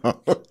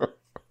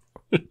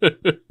 I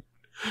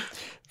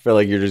feel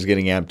like you're just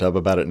getting amped up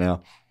about it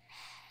now.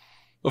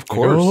 Of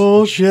course. Like,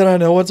 oh, shit, I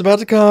know what's about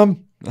to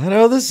come. I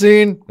know the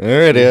scene.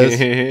 There it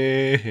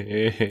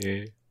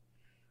is.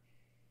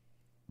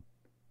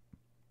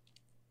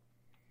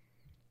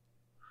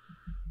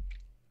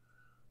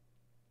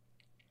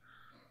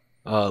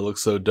 Oh, it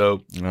looks so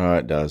dope. Oh,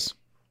 it does.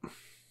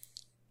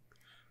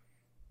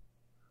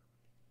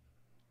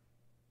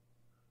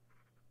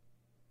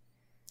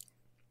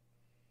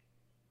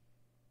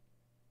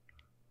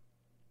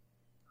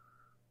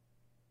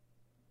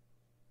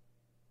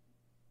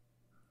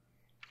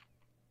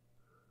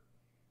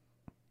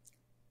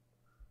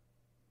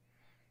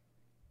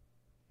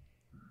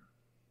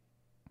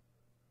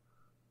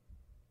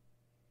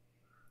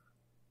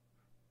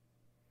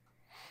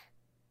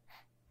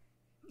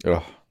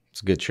 Oh,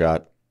 it's a good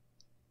shot.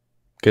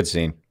 Good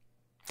scene.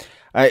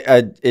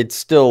 It's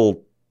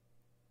still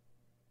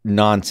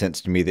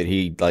nonsense to me that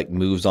he like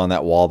moves on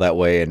that wall that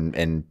way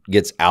and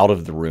gets out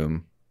of the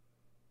room.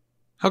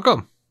 How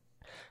come?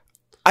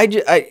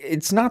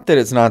 It's not that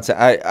it's nonsense.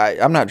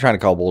 I'm not trying to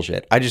call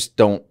bullshit. I just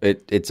don't.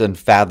 It's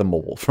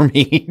unfathomable for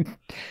me.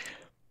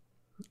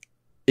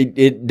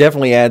 It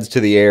definitely adds to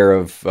the air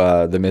of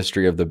the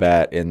mystery of the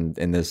bat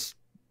in this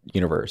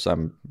universe.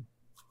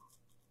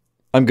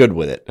 I'm good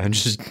with it. I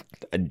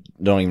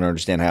don't even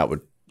understand how it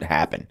would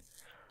happen.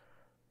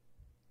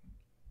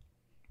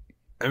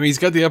 I mean, he's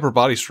got the upper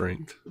body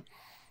strength.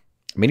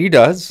 I mean, he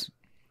does.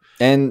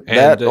 And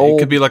it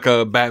could be like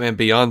a Batman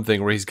Beyond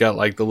thing where he's got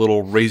like the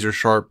little razor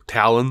sharp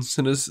talons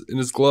in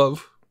his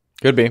glove.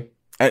 Could be.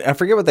 I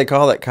forget what they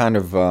call that kind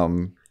of.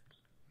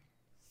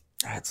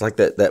 It's like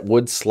that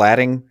wood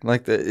slatting.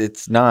 Like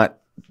it's not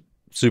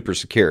super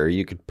secure.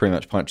 You could pretty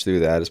much punch through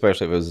that,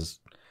 especially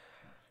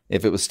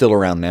if it was still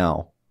around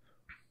now.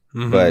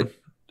 Mm-hmm.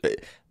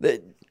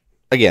 But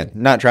again,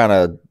 not trying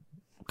to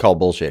call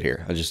bullshit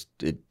here. It's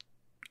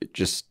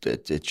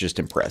just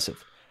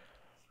impressive.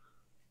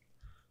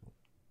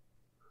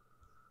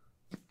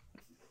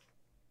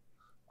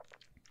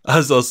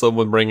 I saw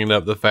someone bringing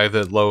up the fact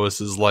that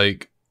Lois is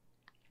like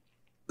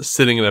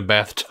sitting in a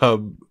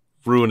bathtub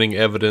ruining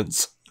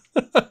evidence.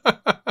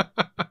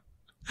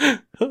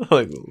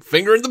 Like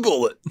finger in the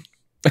bullet.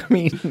 I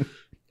mean,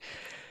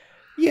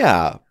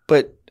 yeah,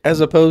 but as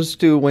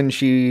opposed to when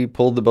she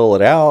pulled the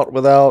bullet out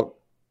without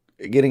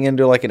getting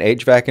into like an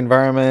HVAC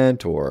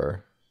environment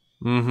or...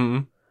 Mm-hmm.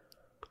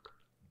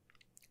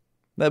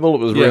 That bullet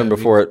was ruined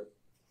before it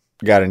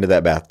got into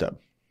that bathtub.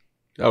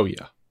 Oh,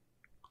 yeah.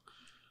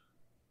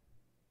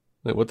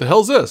 Like, what the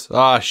hell's this?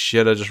 Ah,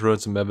 shit, I just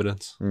ruined some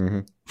evidence.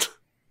 Mm-hmm.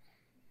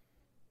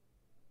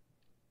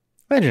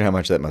 Imagine how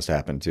much that must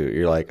happen, too.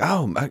 You're like,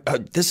 oh,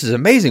 this is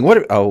amazing.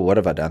 What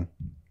have I done?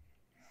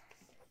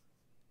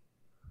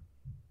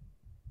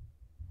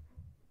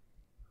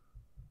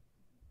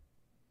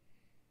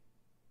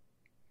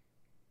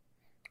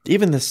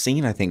 Even the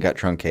scene, I think, got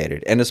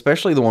truncated. And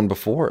especially the one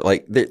before.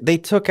 Like, they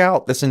took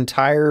out this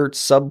entire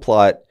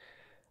subplot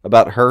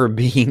about her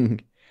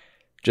being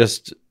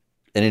just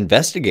an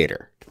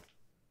investigator.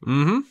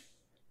 Mm-hmm.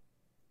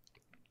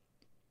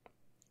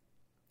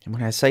 And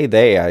when I say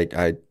they,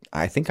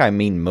 I think I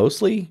mean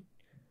mostly.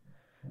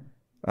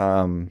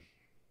 Do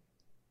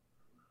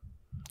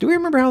we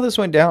remember how this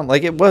went down?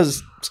 Like, it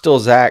was still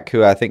Zack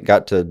who I think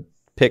got to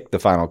pick the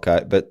final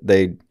cut, but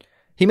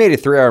he made a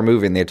 3-hour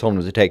movie and they told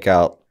him to take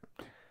out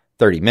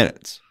 30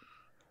 minutes.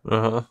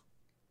 Uh-huh.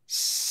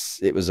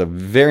 It was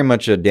very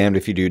much a damned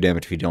if you do,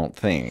 damned if you don't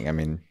thing. I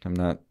mean, I'm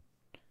not...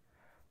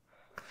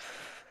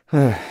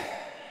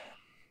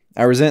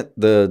 I resent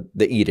the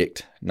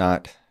edict,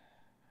 not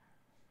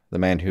the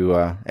man who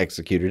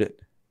executed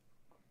it.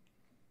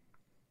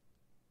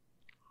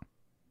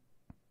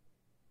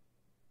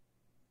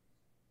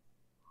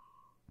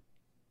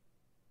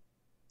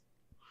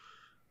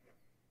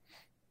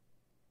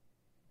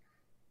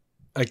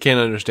 I can't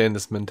understand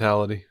this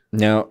mentality.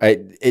 No,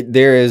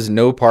 there is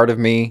no part of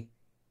me.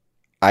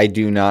 I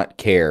do not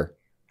care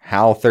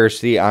how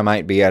thirsty I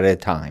might be at a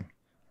time.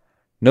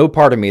 No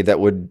part of me that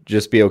would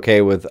just be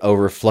okay with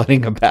over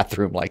flooding a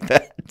bathroom like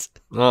that.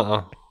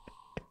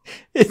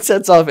 It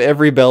sets off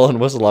every bell and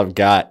whistle I've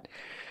got.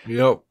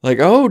 Yep. Like,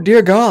 oh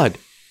dear God,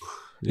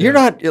 you're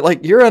not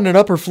like you're on an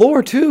upper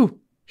floor too.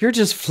 You're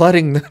just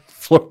flooding the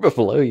floor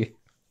below you.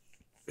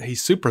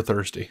 He's super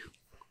thirsty.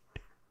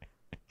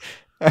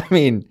 I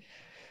mean,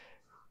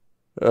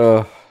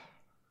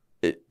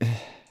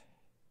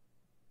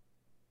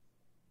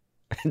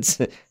 it's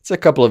a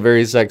couple of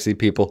very sexy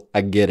people.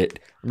 I get it.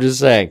 I'm just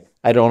saying,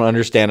 I don't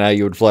understand how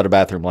you would flood a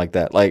bathroom like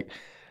that. Like,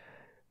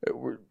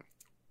 we're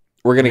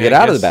going to get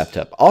out of the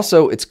bathtub.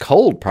 Also, it's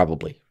cold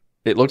probably.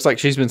 It looks like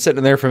she's been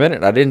sitting there for a minute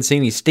and I didn't see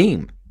any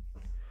steam.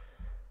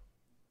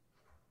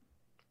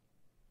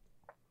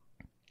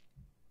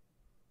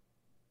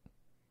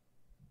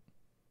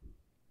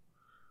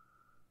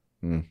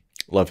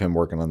 Love him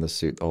working on this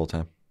suit the whole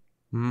time.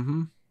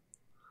 Mm-hmm.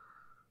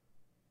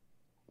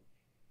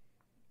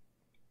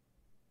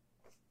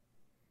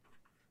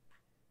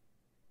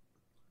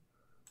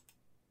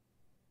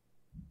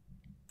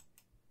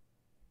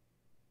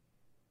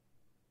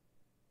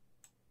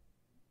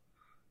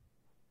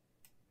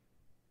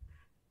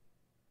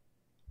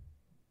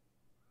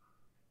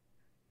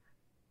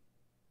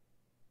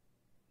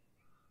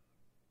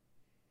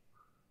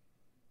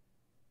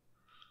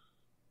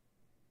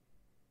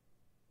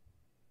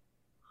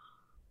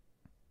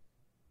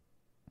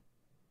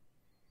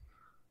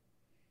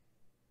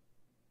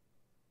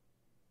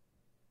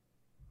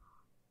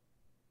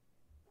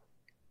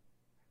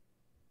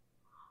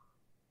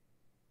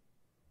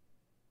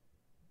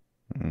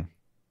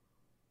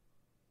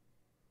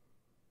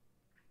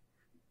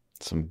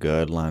 Some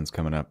good lines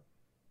coming up.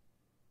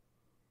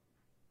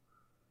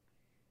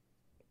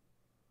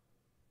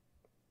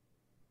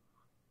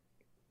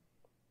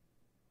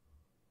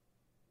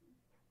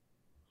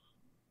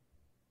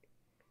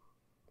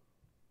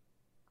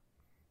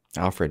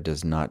 Alfred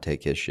does not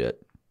take his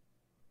shit.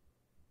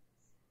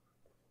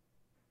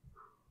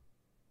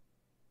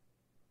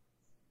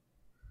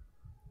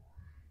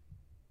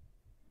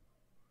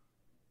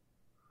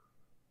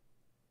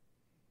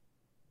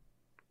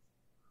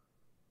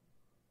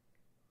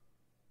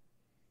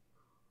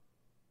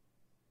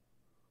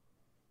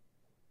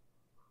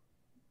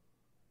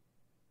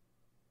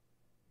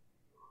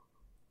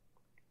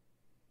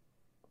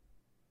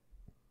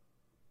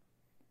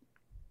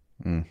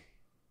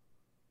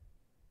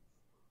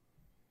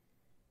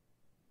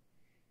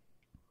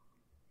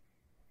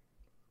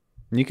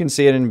 You can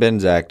see it in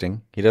Ben's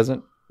acting. He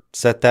doesn't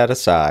set that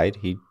aside.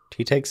 He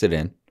takes it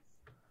in.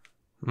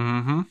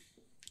 Mm-hmm.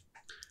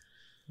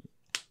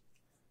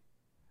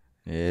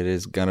 It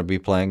is going to be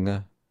playing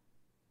a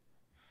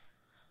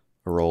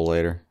role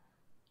later.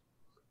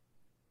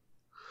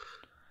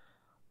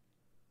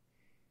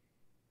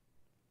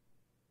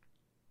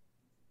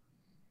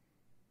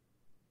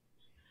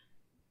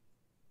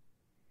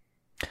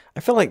 I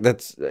feel like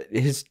that's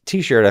his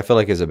t-shirt. I feel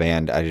like is a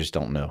band. I just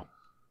don't know.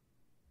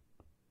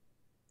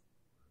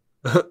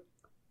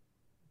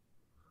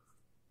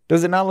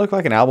 Does it not look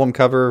like an album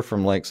cover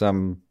from like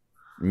some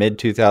mid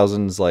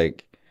 2000s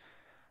like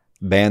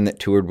band that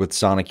toured with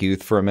Sonic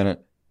Youth for a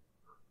minute?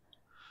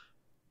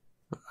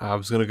 I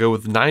was going to go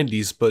with the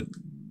 90s, but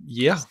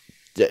yeah.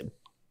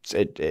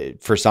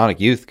 It for Sonic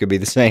Youth could be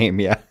the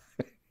same, yeah.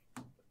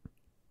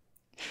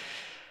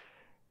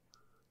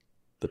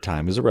 The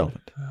time is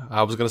irrelevant.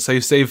 I was going to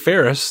say Save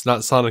Ferris,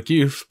 not Sonic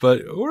Youth,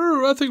 but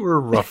I think we're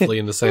roughly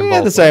in the same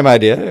ballpark. The same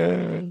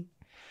idea.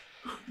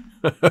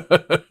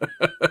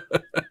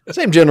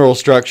 Same general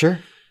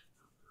structure.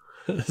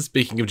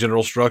 Speaking of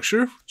general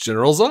structure,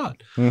 General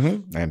Zod.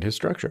 Mm-hmm. And his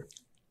structure.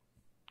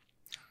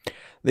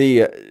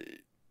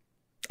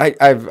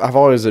 I've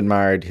always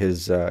admired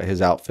his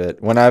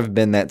outfit. When I've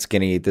been that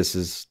skinny, this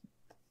is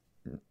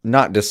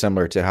not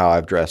dissimilar to how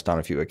I've dressed on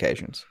a few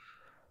occasions.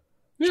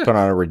 Just put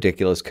on a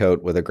ridiculous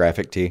coat with a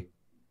graphic tee.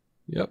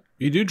 Yep.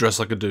 You do dress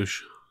like a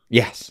douche.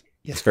 Yes.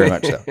 Yes, very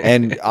much so.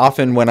 And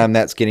often when I'm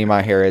that skinny,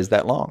 my hair is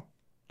that long.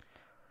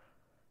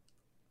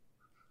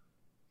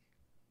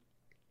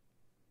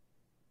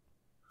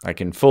 I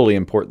can fully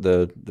import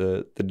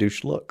the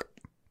douche look.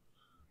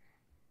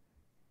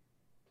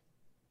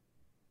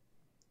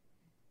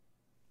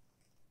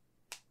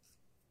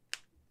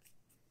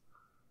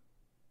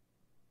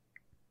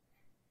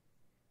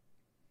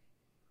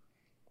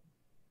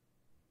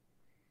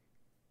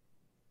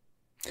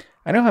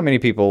 I know how many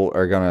people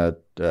are going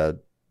to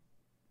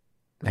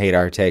hate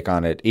our take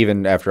on it,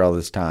 even after all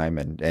this time,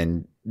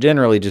 and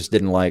generally just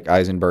didn't like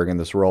Eisenberg in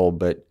this role.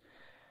 But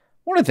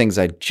one of the things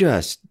I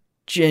just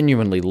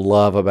genuinely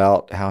love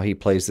about how he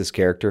plays this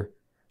character,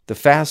 the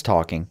fast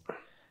talking,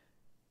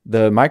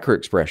 the micro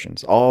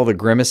expressions, all the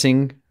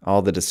grimacing,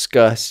 all the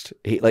disgust.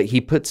 He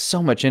puts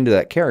so much into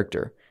that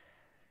character.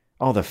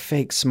 All the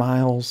fake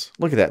smiles.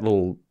 Look at that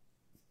little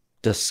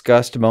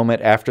disgust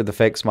moment after the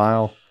fake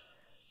smile.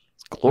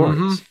 It's glorious.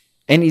 Mm-hmm.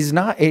 And he's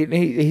not.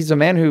 He's a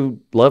man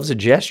who loves a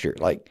gesture,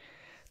 like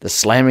the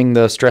slamming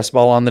the stress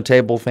ball on the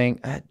table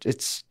thing.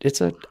 It's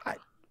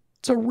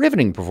a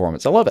riveting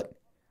performance. I love it.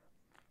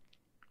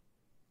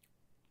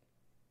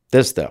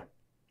 This though,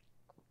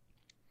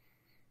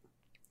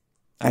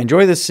 I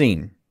enjoy this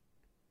scene.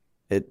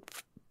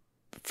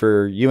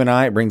 For you and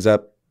I, it brings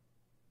up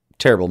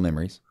terrible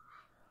memories.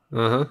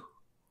 Uh-huh.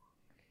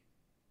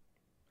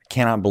 I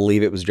cannot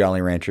believe it was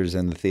Jolly Ranchers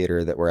in the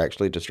theater that were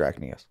actually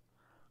distracting us.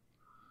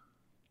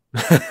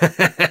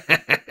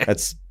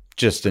 That's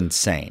just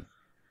insane.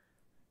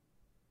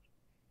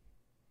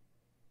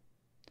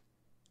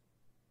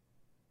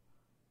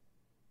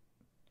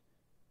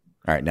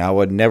 All right, now I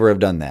would never have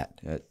done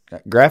that.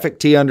 Graphic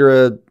tee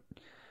under a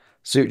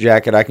suit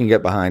jacket, I can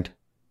get behind.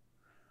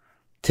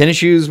 Tennis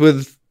shoes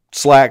with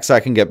slacks, I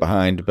can get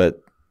behind,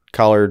 but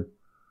collared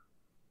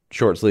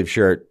short sleeve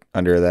shirt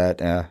under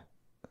that,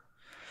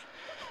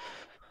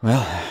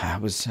 well, I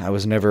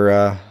was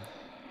never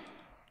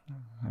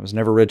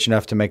rich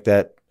enough to make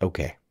that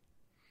okay.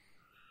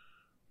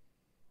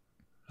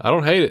 I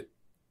don't hate it.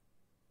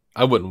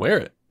 I wouldn't wear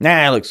it.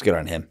 Nah, it looks good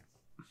on him.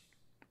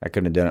 I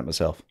couldn't have done it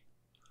myself.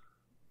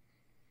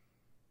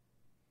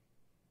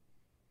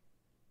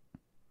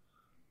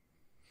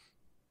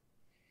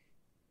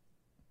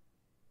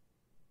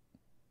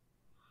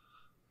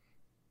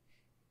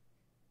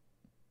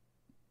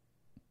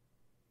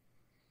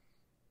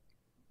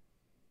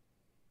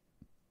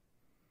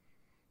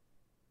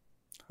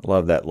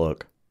 Love that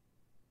look.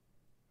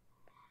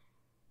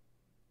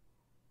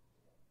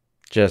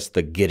 Just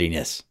the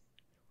giddiness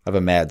of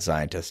a mad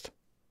scientist.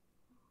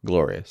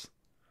 Glorious.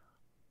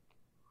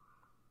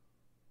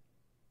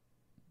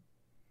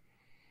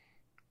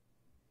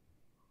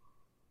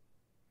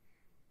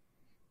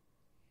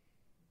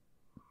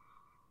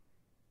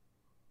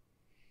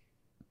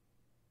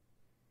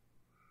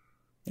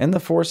 And the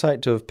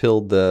foresight to have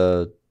peeled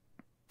the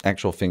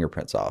actual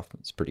fingerprints off.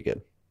 It's pretty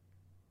good.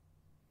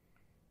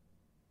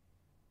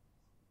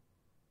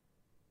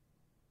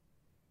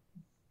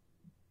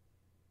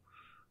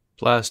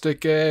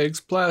 Plastic eggs,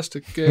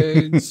 plastic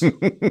eggs.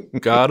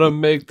 Gotta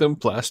make them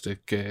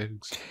plastic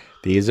eggs.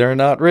 These are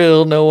not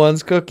real. No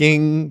one's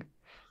cooking.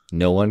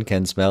 No one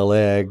can smell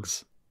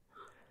eggs.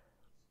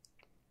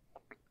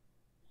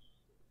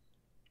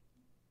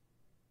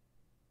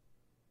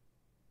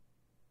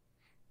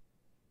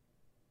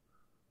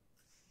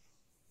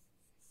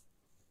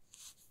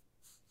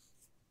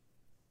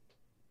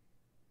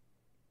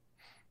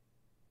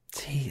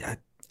 See,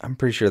 I'm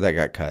pretty sure that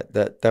got cut.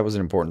 That was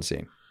an important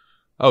scene.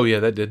 Oh,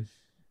 yeah, that did.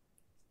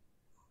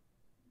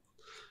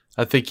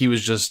 I think he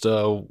was just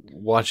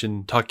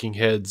watching talking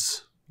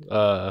heads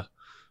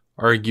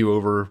argue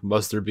over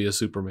must there be a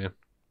Superman.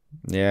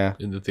 Yeah.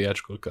 In the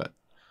theatrical cut.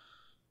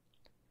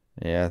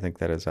 Yeah, I think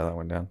that is how that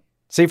went down.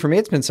 See, for me,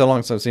 it's been so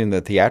long since I've seen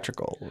the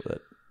theatrical.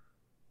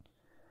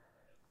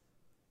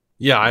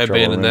 Yeah, I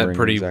abandoned that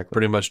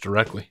pretty much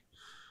directly.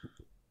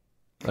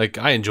 Like,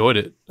 I enjoyed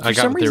it. I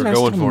got what they were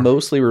going for. I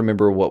mostly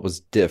remember what was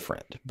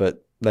different,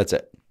 but that's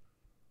it.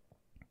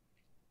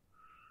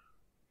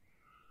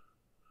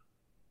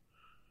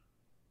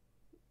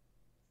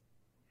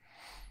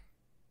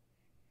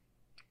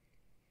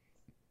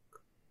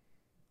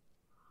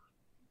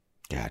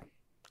 God.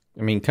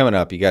 I mean, coming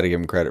up, you got to give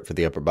him credit for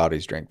the upper body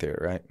strength here,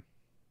 right?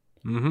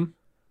 Mm-hmm.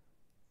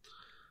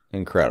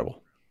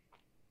 Incredible.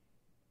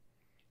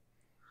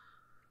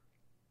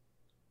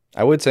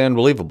 I would say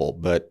unbelievable,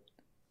 but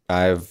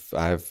I've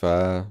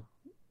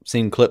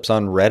seen clips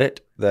on Reddit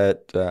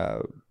that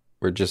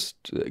were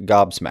just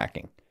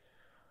gobsmacking.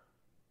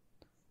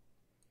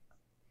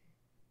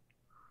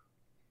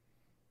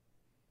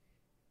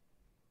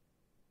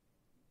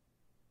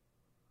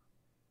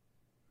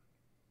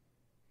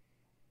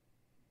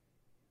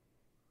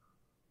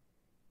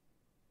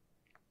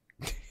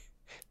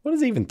 What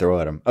does he even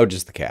throw at him? Oh,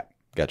 just the cap.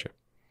 Gotcha.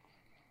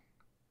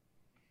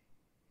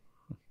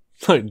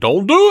 Like,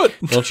 don't do it.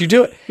 Don't you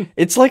do it.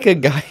 It's like a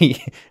guy. You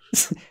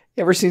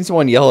ever seen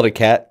someone yell at a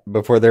cat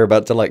before they're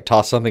about to like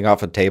toss something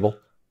off a table?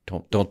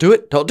 Don't do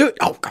it. Don't do it.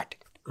 Oh, God.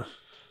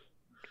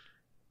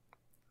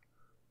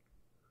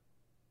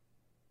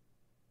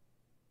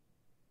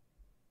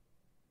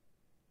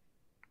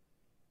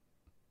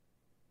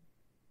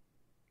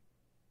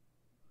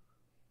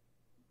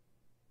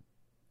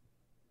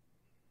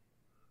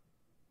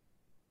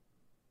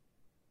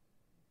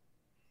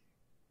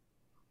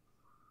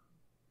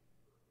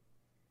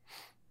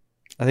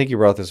 I think you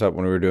brought this up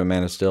when we were doing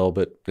Man of Steel,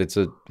 but it's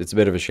a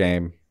bit of a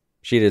shame.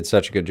 She did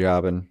such a good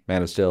job in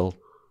Man of Steel.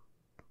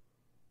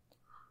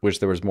 Wish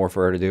there was more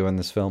for her to do in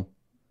this film.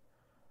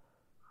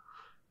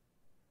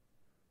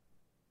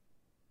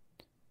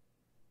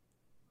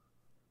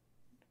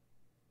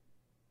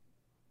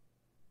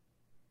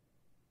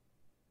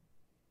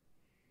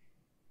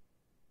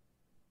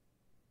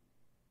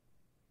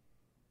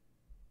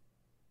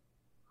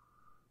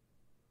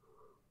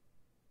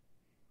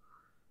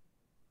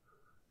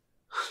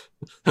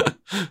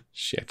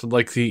 She acted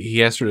like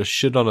he asked her to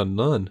shit on a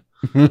nun.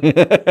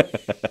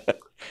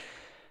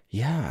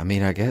 Yeah, I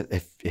mean, I guess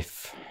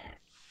if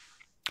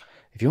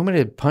If you want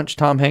me to punch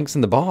Tom Hanks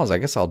in the balls, I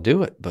guess I'll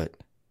do it, but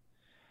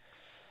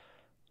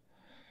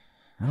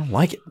I don't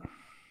like it.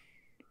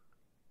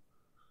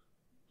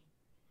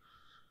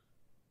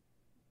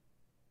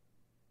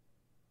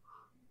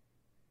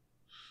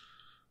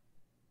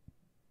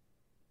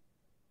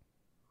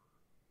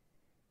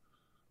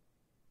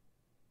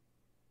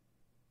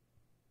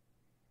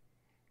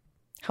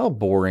 How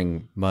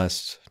boring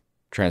must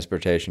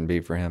transportation be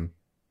for him?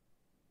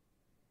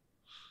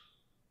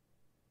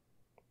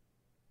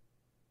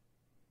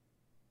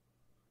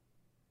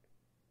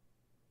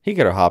 He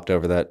could have hopped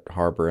over that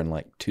harbor in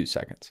like 2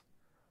 seconds.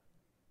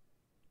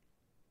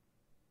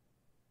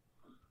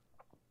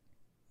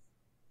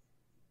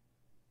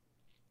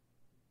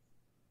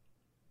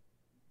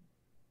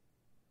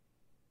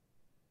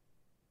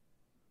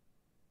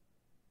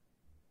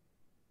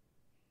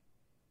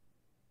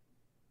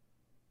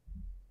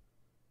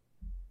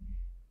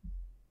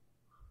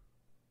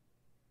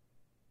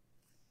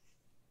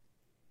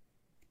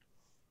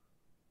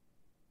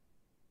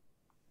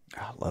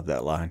 I love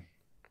that line.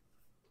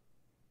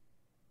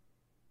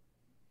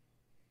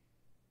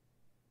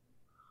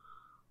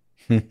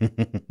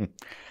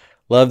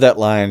 Love that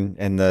line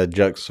and the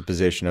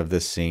juxtaposition of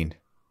this scene.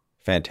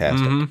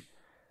 Fantastic. Mm-hmm.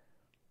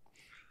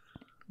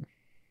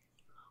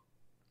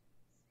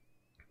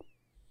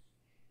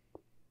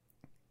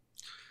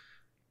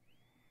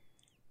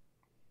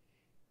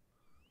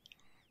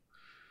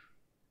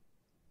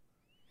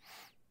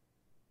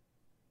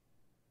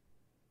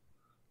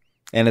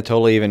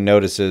 Anatoly even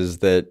notices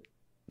that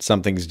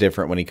something's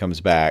different when he comes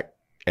back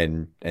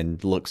and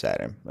looks at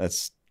him.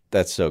 That's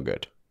so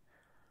good.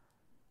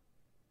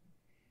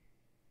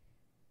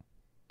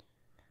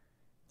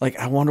 Like,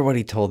 I wonder what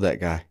he told that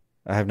guy.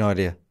 I have no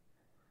idea.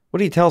 What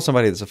do you tell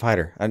somebody that's a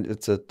fighter?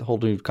 It's a whole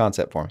new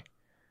concept for me.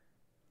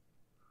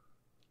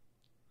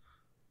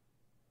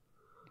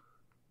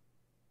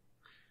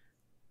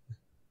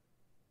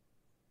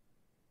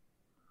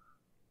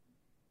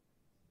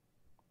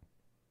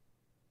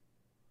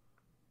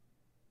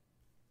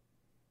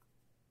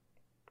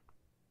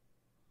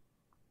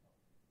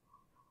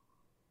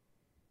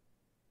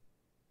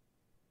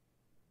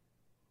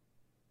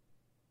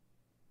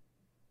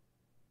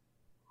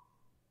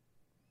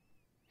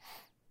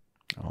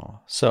 Oh,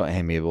 so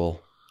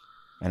amiable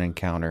an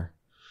encounter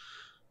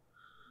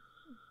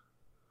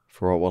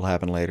for what will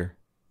happen later.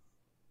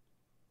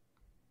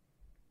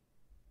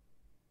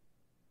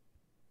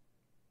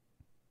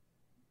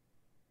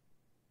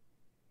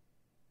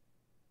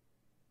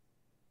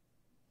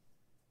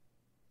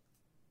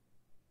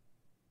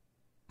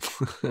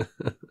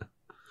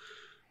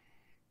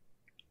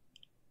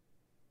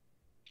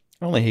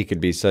 Only he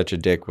could be such a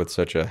dick with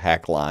such a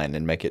hack line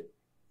and make it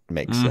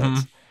make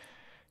sense.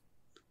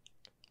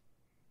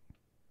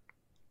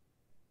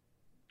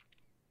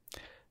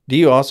 Do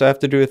you also have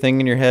to do a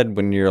thing in your head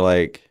when you're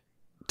like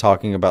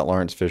talking about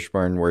Lawrence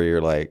Fishburne where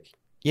you're like,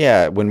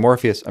 yeah, when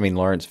Lawrence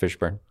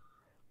Fishburne.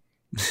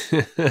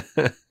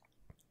 A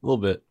little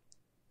bit.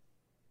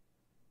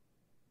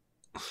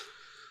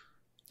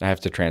 I have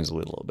to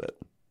translate a little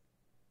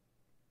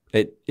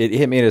bit. It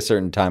hit me at a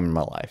certain time in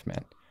my life,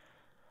 man.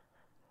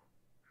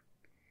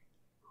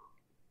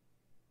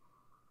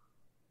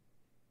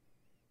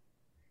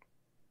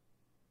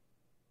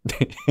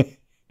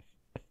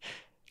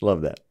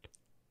 Love that.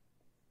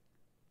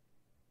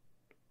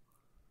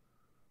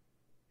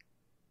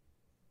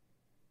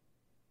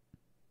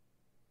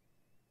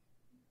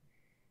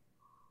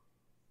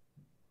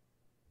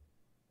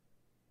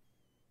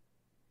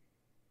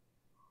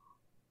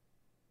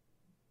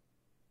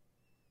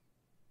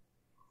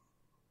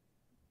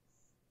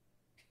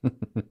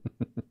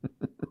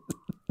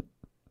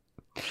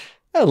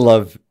 I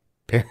love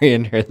Perry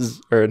and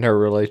her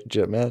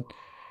relationship, man.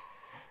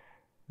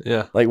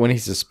 Yeah, like when he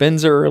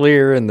suspends her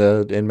earlier in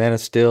Man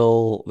of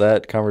Steel,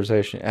 that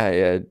conversation.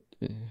 I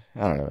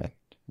don't know,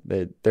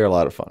 man. They're a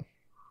lot of fun.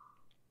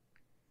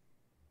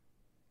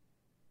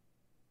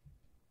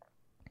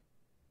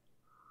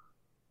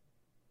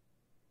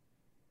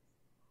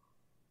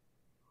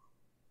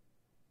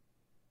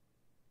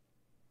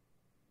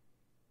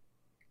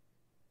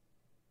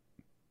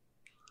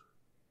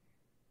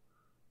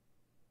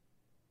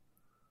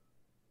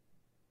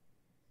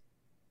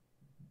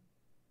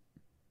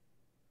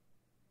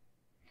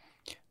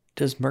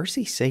 Does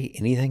Mercy say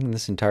anything in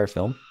this entire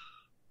film?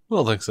 I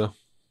don't think so.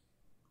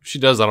 If she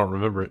does, I don't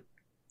remember it.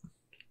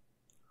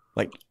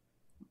 Like,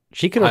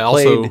 she could have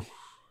played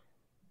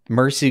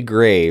Mercy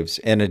Graves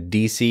in a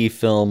DC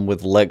film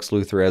with Lex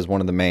Luthor as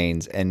one of the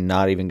mains and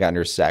not even gotten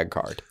her SAG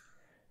card.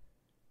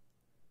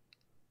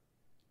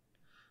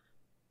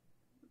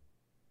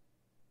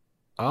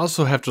 I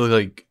also have to,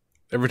 like,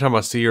 every time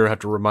I see her, I have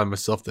to remind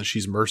myself that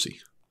she's Mercy.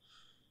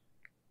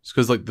 It's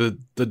because, like, the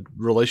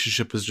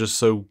relationship is just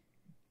so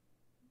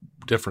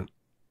different.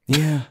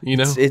 Yeah. You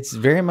know? It's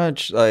very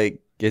much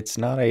like, it's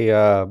not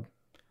a...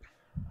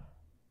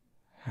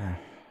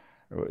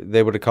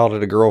 they would have called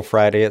it a Girl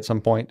Friday at some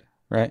point,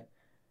 right?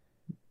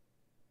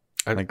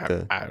 I don't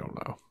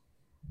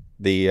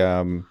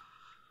know.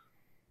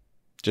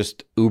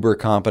 Just uber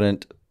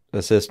competent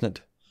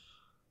assistant.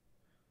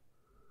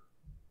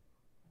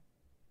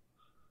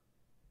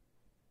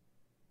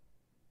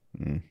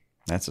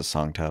 That's a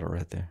song title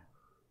right there.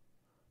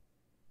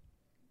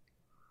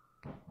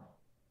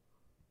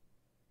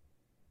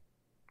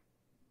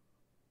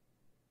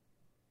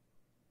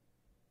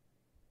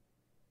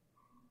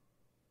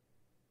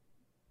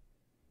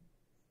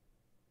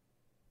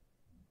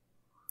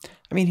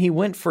 I mean, he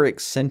went for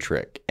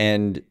eccentric,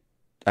 and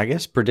I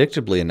guess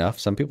predictably enough,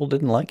 some people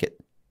didn't like it.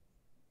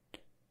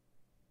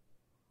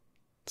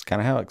 It's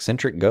kind of how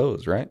eccentric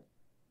goes, right?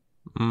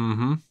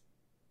 Mm-hmm.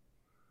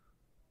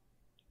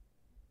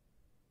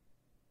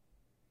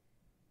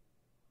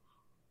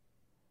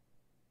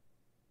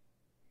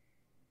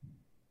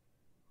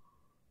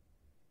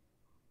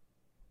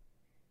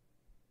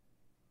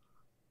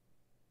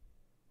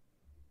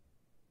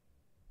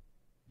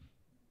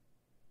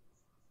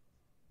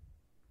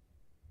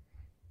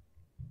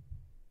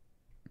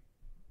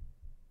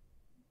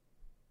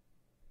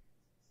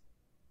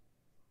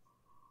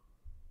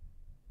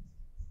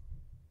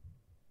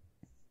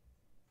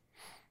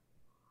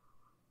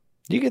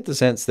 Do you get the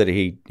sense that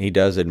he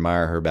does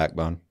admire her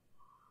backbone?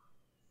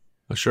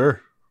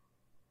 Sure.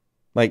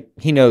 Like,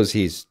 he knows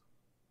he's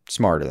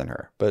smarter than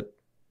her, but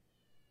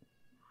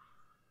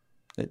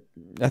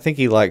I think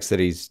he likes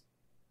that he's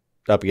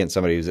up against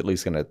somebody who's at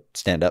least going to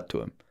stand up to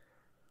him.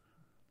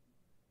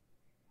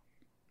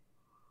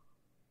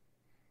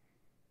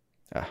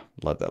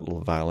 Love that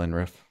little violin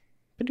riff.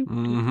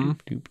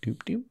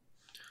 Mm-hmm.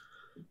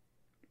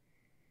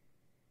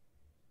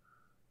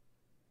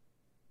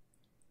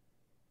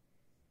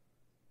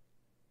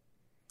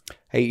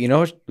 Hey, you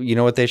know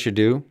what they should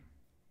do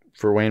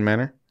for Wayne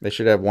Manor? They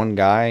should have one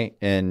guy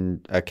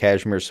in a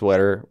cashmere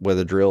sweater with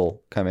a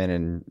drill come in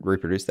and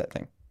reproduce that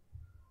thing.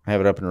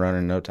 Have it up and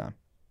running in no time.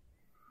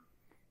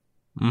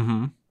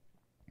 Mm-hmm.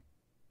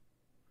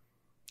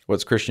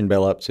 What's Christian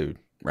Bale up to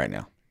right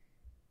now?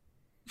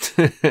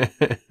 I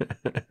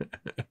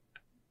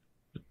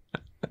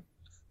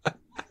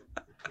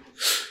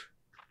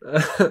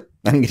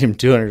can get him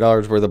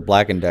 $200 worth of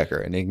Black & Decker,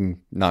 and he can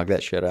knock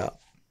that shit out.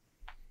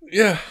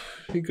 Yeah,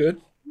 he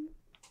could.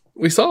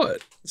 We saw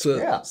it. So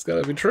Yeah. It's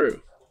got to be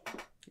true.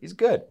 He's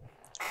good.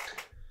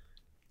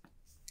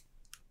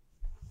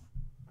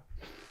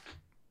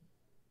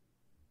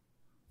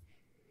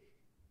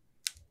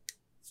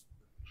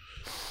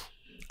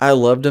 I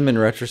loved him in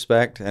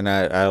retrospect, and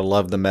I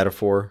love the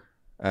metaphor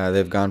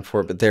they've gone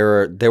for it. But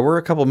there were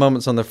a couple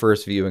moments on the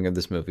first viewing of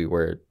this movie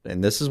where,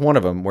 and this is one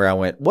of them, where I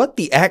went, "What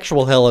the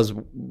actual hell is?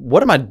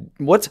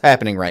 What's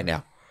happening right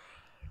now?"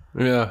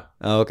 Yeah.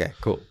 Oh, okay,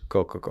 cool.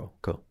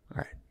 All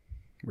right,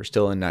 we're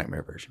still in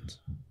nightmare versions.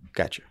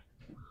 Gotcha.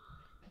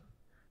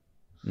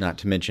 Not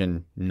to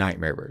mention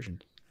nightmare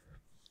versions.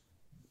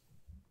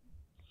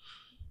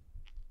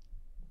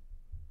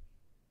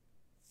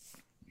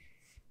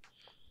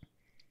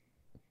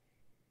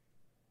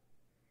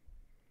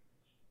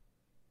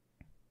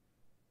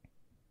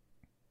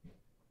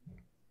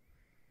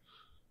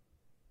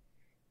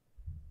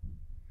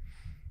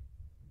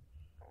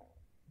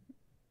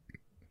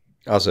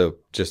 Also,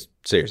 just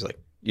seriously,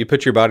 you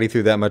put your body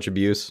through that much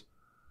abuse,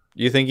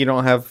 you think you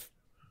don't have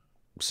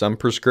some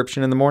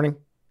prescription in the morning?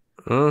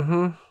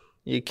 Uh-huh.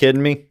 You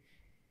kidding me?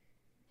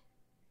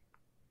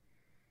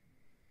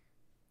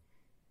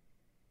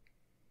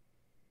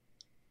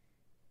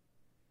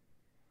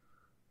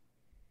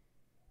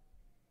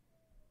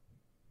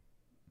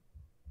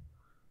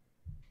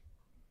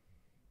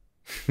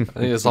 I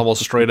think it's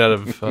almost straight out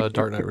of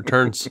Dark Knight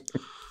Returns.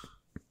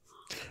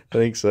 I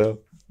think so.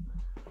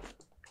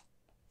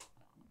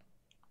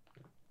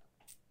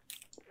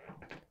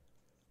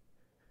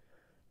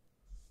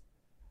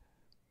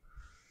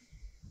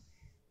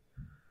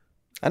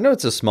 I know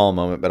it's a small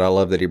moment, but I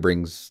love that he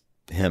brings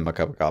him a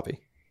cup of coffee.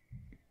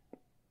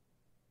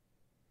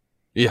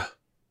 Yeah.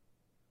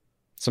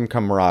 Some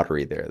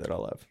camaraderie there that I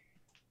love.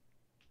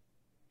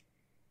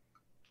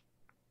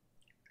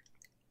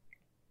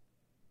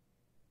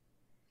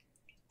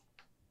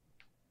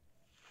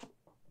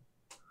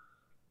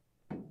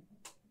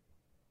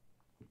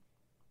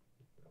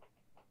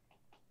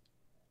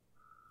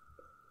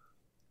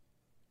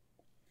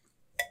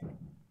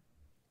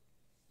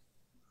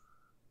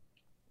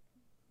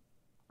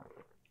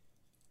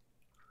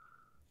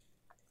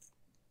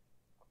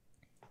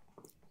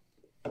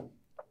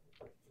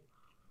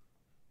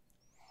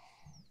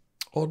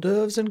 Hors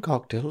d'oeuvres and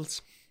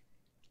cocktails.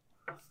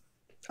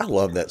 I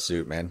love that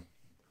suit, man.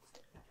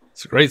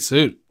 It's a great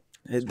suit.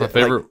 It's my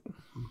favorite.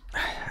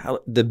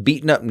 The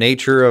beaten up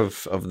nature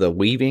of the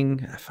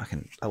weaving,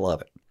 I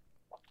love it.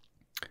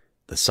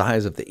 The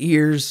size of the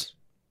ears.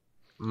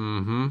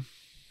 Mm-hmm.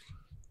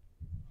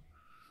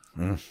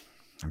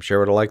 I'm sure I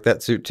would have liked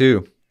that suit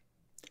too.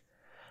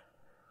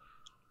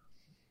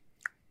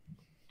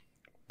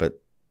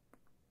 But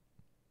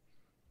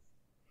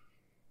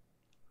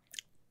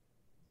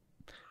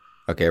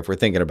okay, if we're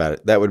thinking about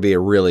it, that would be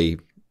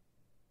a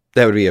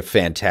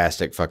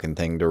fantastic fucking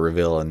thing to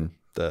reveal in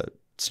the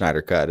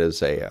Snyder cut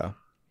as a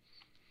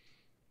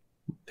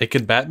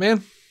Naked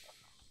Batman?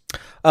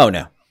 Oh,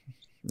 no.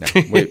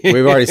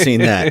 We've already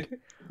seen that.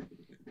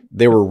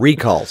 There were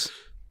recalls.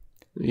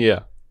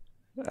 Yeah.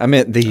 I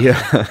meant They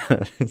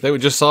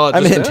just saw it.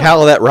 I meant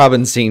how that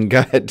Robin scene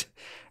got,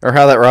 or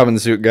how that Robin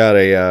suit got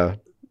a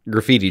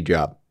graffiti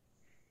job.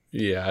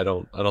 Yeah, I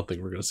don't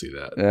think we're gonna see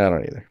that. I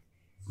don't either.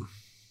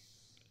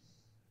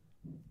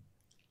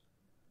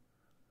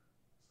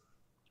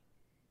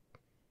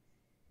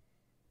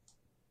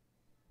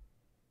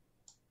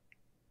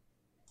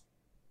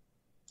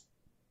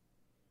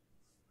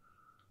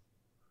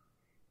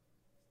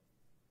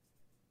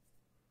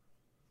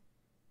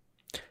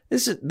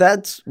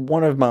 That's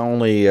one of my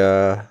only.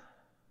 I've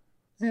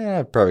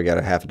probably got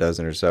a half a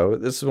dozen or so.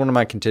 This is one of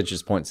my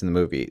contentious points in the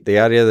movie. The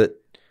idea that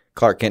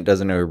Clark Kent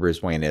doesn't know who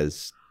Bruce Wayne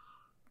is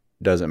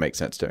doesn't make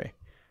sense to me.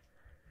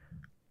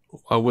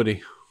 Why would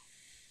he?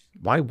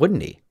 Why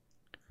wouldn't he?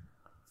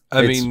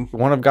 I It's mean,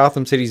 one of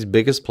Gotham City's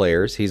biggest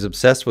players. He's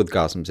obsessed with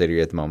Gotham City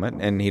at the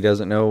moment, and he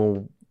doesn't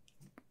know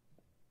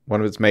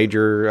one of its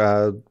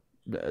major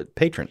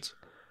patrons.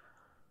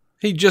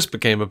 he just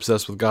became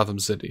obsessed with Gotham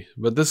City.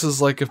 But this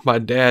is like if my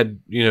dad,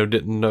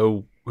 didn't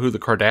know who the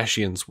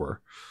Kardashians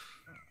were.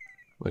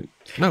 Like,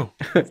 no,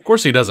 of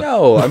course he doesn't.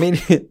 No, I mean,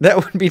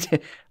 that would be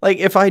like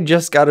if I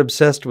just got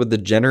obsessed with the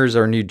Jenners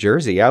or New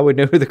Jersey, I would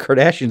know who the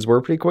Kardashians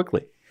were pretty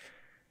quickly.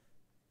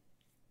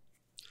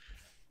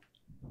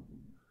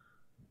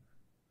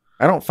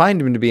 I don't find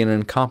him to be an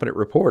incompetent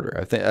reporter.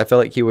 I feel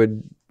like he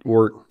would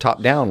work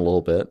top down a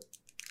little bit.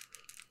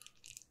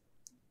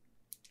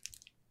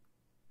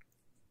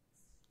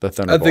 The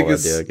Thunderball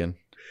idea again.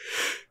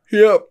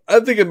 Yep, I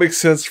think it makes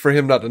sense for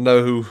him not to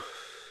know who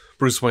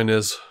Bruce Wayne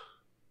is.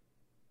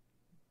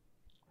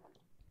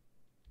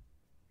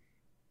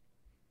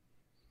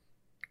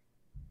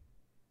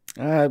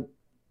 I'm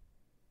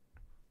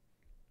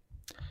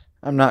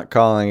not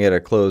calling it a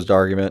closed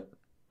argument.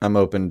 I'm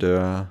open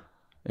to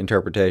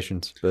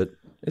interpretations, but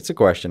it's a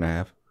question I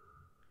have.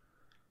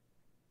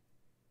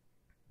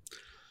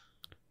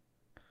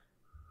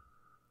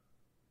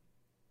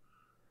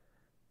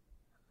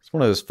 It's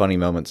one of those funny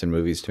moments in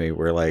movies to me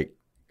where like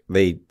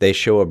they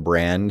show a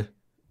brand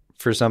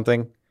for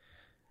something,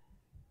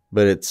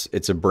 but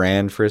it's a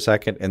brand for a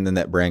second, and then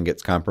that brand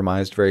gets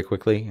compromised very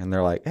quickly, and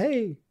they're like,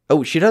 "Hey,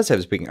 oh, she does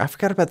have speaking. I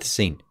forgot about the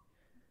scene."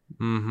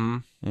 Mm-hmm.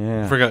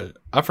 Yeah,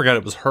 I forgot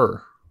it was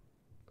her.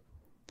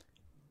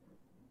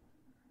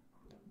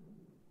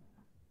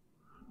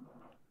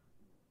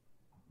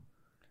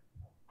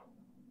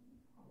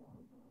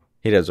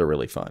 he does a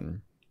really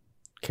fun,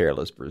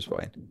 careless Bruce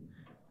Wayne.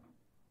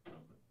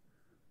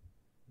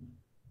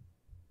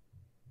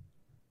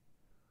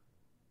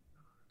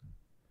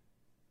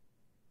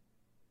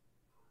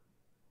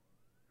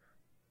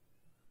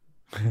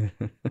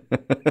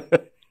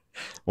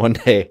 One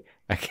day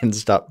I can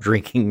stop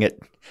drinking at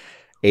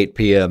 8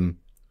 p.m.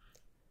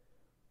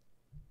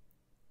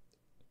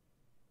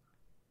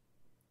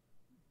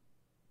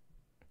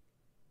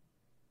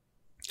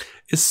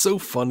 It's so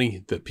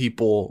funny that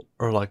people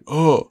are like,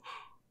 "Oh,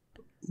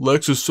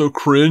 Lex is so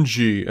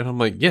cringy," and I'm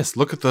like, "Yes,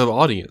 look at the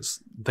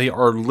audience; they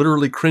are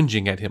literally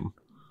cringing at him."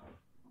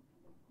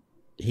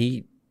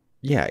 He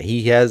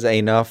has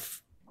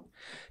enough.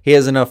 He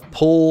has enough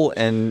pull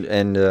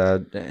and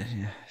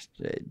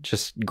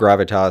just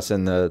gravitas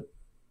in the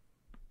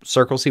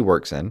circles he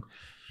works in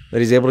that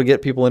he's able to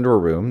get people into a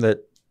room that,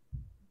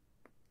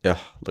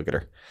 look at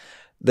her,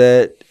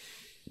 that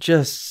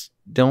just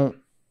don't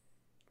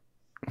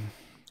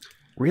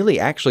really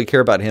actually care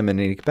about him in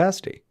any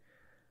capacity.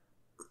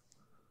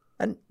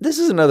 And this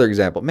is another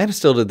example. Man of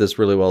Steel did this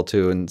really well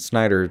too, and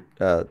Snyder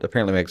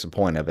apparently makes a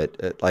point of it,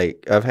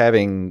 of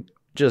having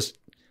just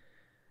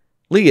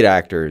lead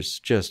actors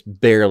just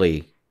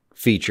barely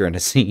feature in a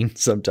scene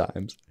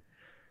sometimes.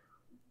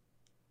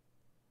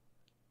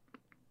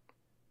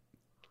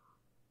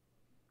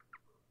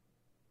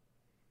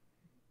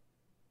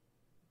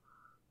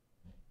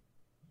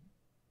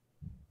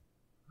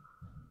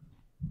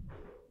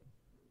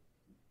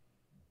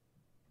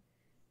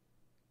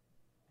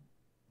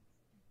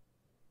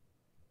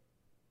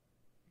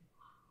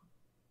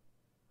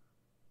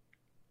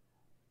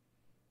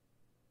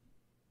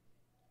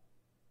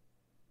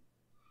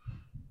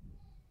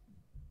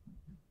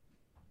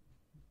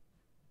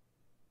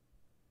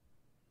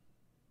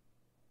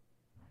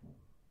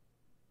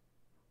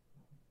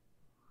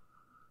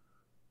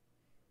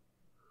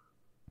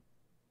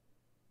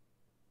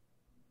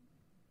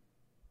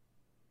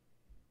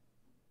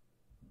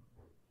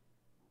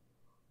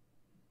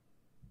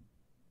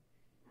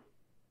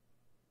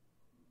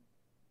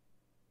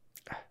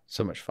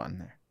 So much fun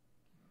there.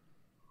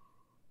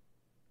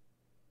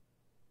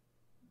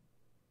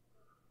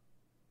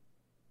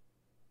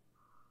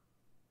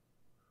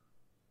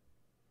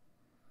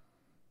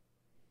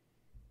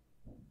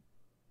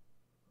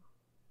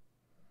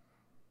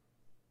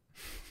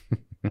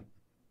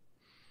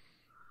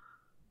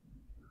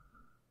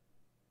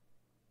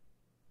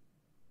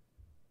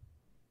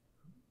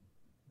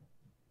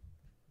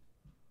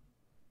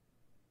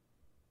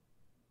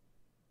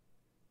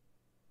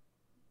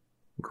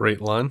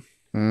 Great line.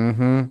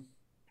 Mm-hmm.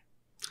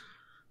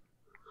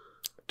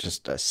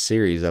 Just a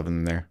series of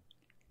them there.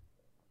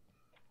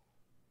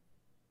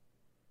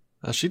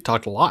 She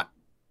talked a lot.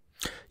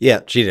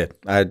 Yeah, she did.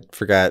 I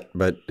forgot,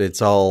 but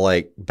it's all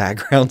like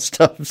background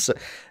stuff. So,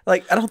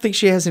 like, I don't think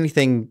she has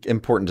anything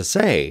important to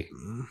say.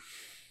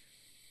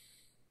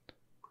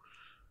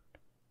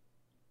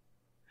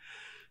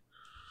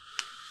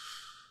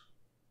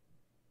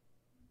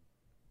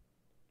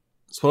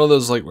 It's one of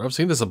those, like, I've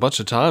seen this a bunch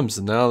of times,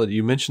 and now that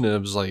you mention it, I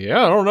was like,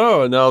 yeah, I don't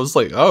know. And now I was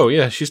like, oh,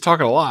 yeah, she's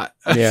talking a lot.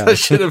 Yeah. I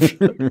should have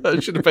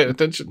paid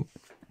attention.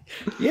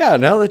 Yeah,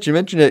 now that you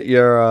mention it,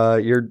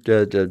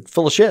 you're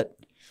full of shit.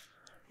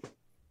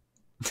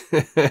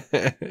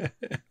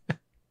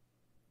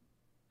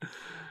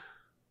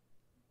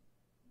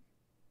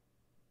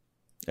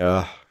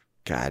 Oh,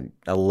 God.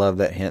 I love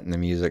that hint in the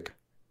music.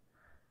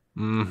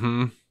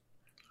 Mm-hmm.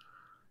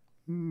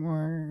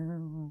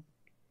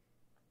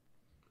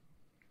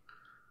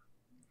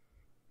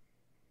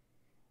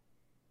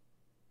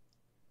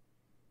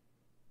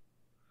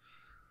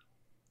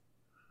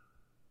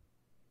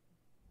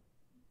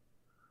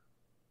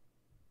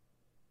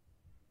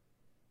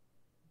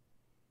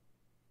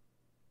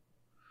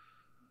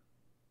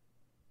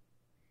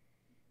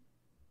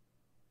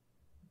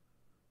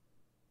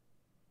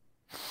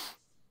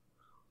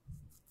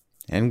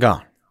 And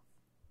gone.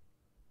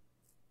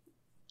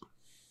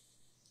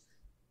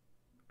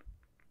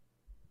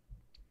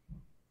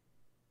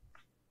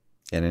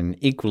 And an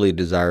equally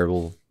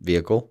desirable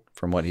vehicle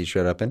from what he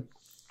showed up in.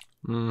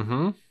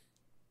 Mm-hmm.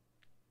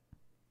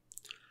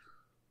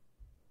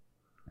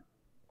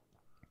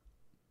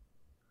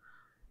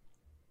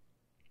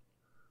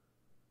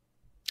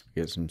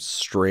 Get some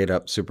straight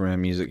up Superman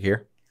music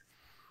here.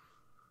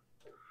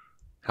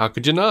 How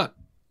could you not?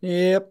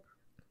 Yep.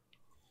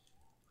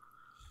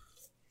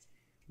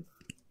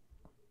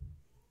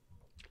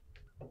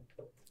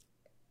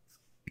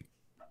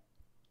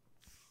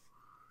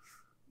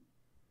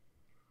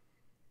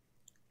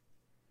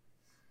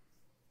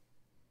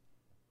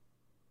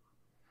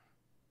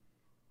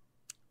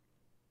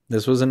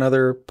 This was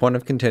another point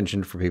of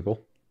contention for people.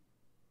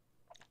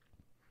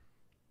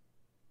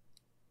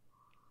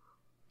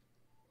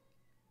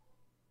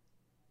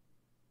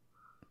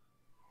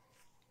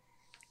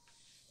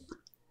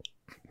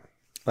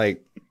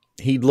 Like,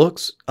 he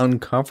looks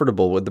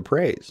uncomfortable with the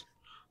praise.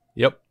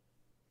 Yep.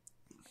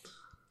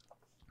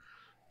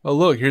 Oh,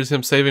 look, here's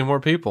him saving more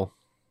people.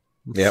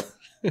 Yep.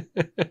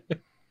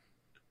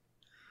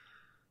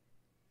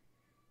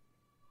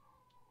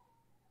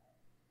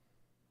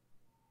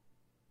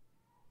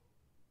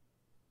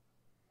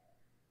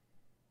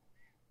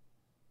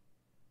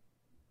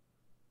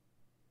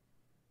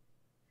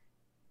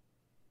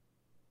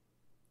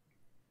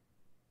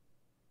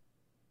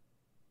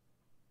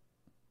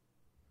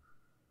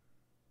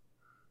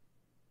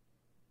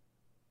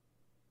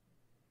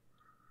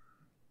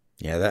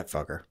 Yeah, that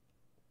fucker.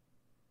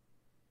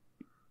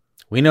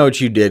 We know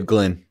what you did,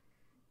 Glenn.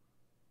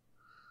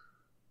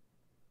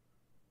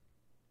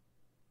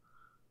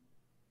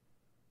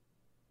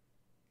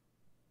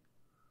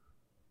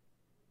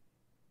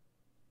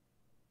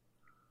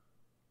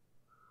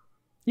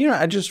 You know,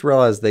 I just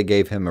realized they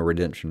gave him a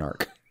redemption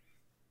arc.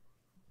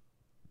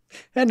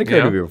 Hadn't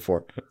occurred to me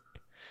before.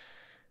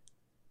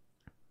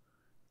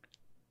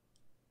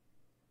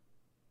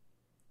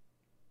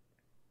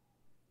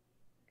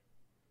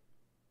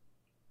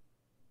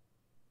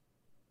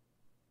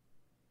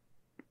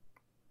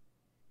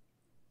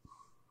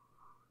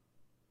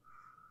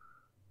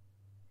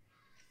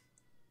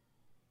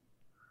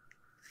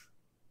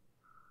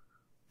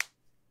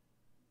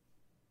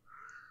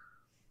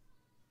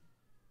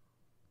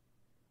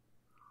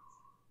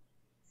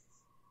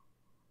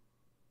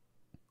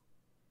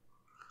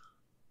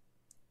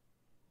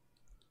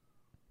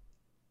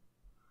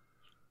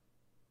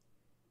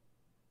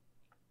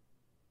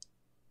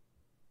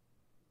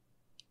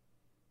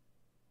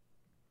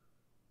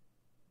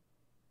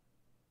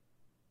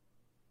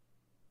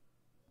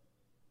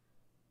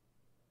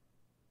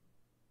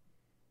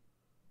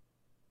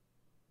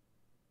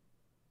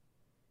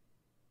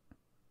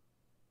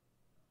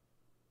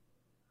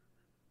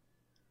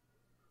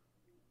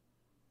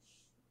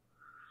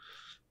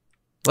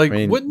 Like, I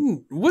mean,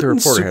 wouldn't the reporter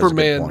has a good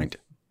Superman point.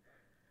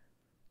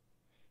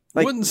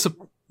 Like,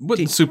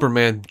 wouldn't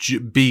Superman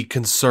be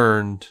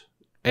concerned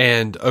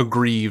and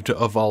aggrieved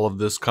of all of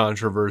this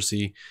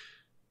controversy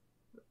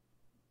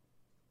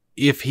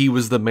if he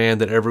was the man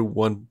that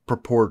everyone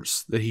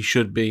purports that he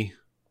should be?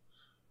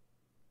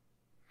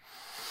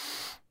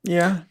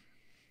 Yeah.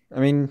 I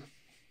mean,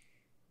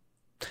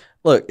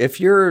 look, if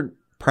your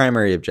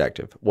primary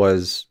objective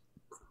was,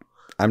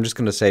 I'm just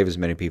going to save as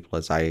many people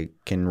as I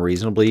can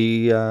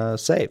reasonably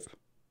save.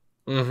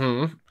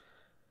 Mm-hmm.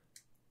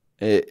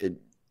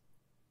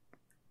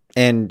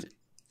 And,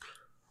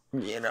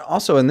 you know,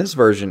 also in this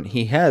version,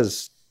 he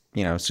has,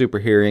 you know, super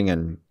hearing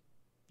and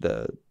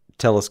the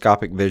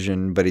telescopic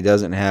vision, but he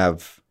doesn't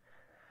have,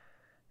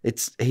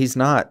 he's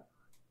not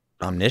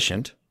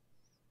omniscient.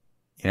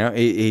 You know,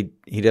 he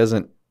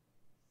doesn't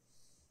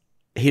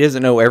he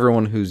doesn't know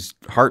everyone whose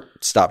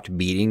heart stopped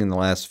beating in the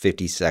last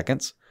 50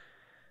 seconds.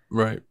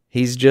 Right.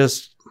 He's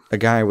just a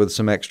guy with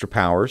some extra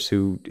powers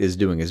who is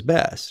doing his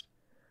best.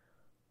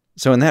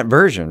 So in that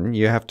version,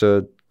 you have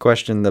to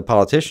question the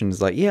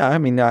politicians. Like, yeah, I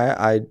mean,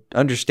 I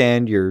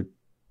understand your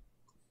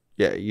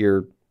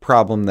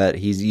problem that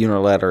he's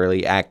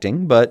unilaterally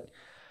acting, but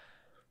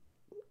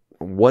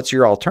what's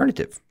your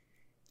alternative?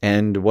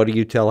 And what do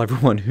you tell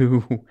everyone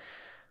who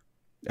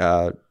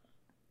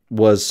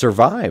was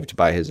survived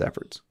by his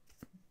efforts?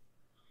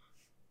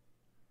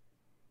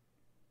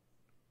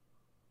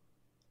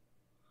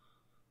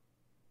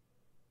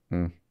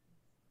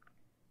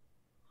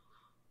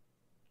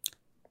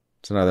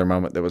 It's another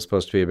moment that was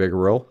supposed to be a bigger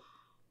role.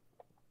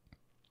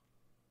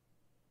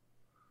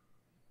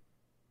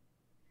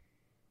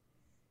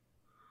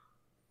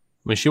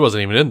 I mean, she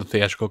wasn't even in the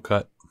theatrical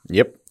cut.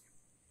 Yep.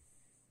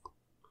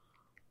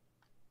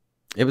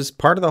 It was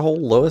part of the whole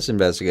Lois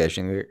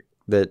investigation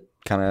that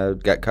kind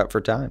of got cut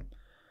for time.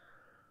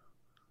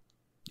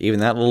 Even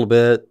that little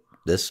bit,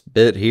 this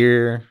bit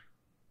here,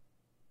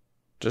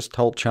 just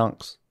whole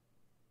chunks.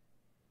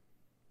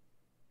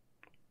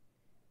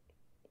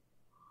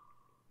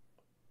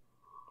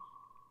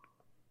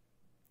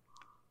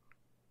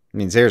 I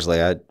mean, seriously,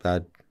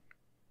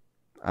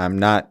 I'm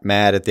not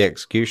mad at the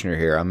executioner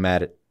here. I'm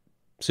mad at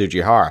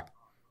Sujihara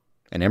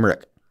and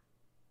Emmerich.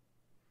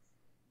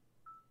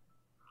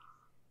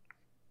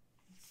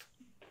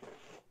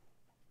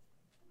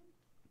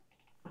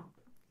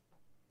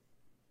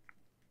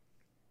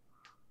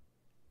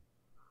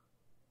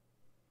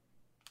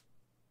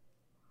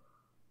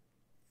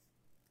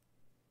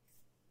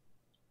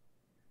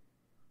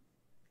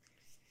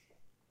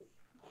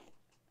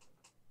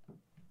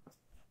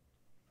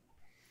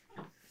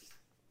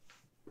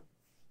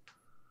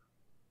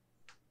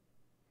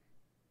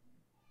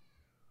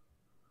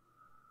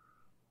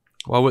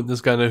 Why wouldn't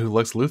this guy know who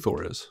Lex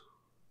Luthor is?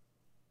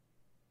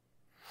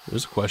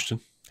 There's a question.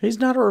 He's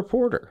not a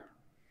reporter.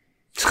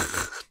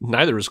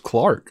 Neither is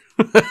Clark.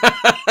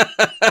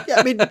 Yeah,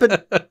 I mean,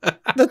 but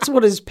that's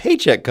what his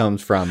paycheck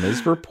comes from,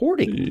 is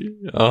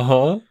reporting.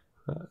 Uh-huh.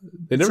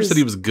 They never said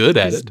he was good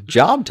at it.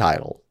 Job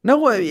title.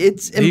 No,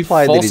 it's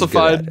implied that he's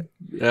good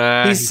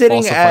at it. He's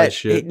sitting at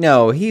shit.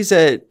 No, he's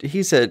at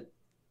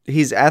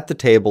the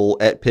table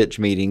at pitch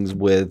meetings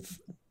with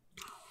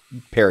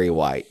Perry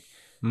White.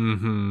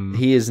 Mm-hmm.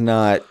 He is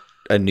not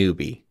a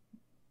newbie.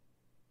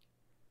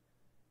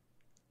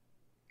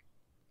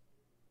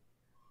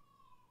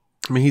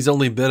 I mean, he's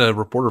only been a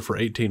reporter for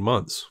 18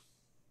 months.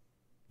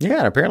 Yeah,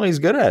 and apparently he's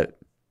good at it.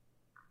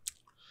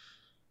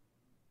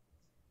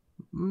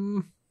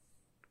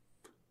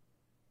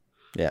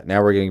 Yeah,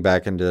 now we're getting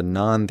back into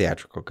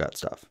non-theatrical cut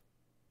stuff.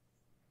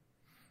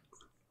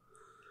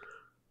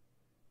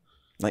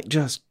 Like,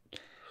 just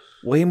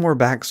way more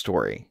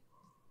backstory.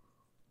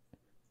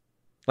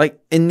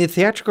 Like, in the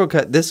theatrical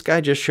cut, this guy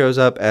just shows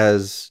up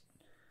as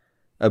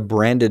a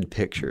branded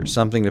picture,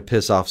 something to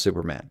piss off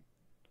Superman.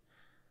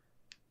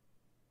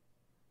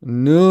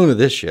 None of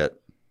this shit.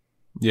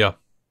 Yeah.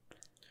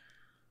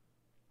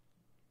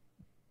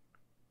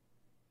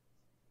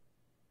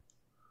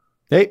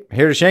 Hey,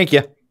 here to shank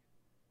you.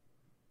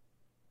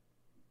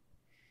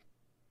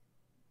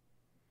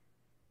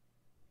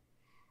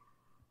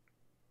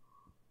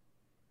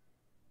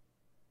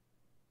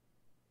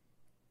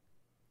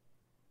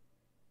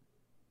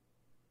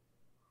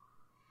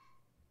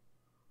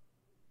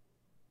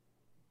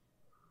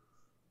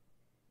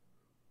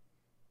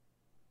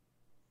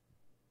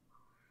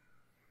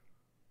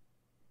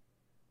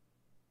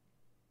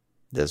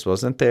 This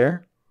wasn't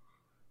there.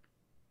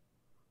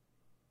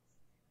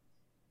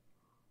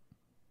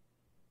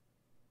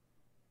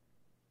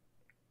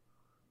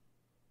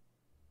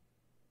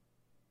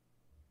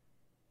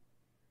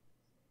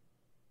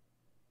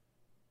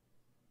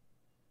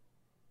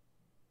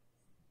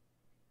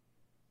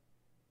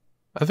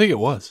 I think it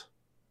was.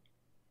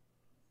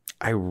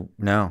 I don't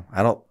know.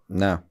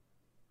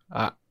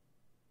 I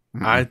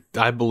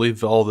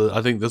believe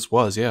I think this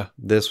was, yeah.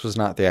 This was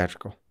not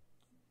theatrical.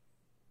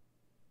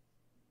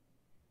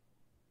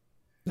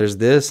 There's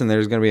this, and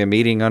there's going to be a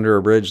meeting under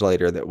a bridge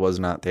later that was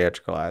not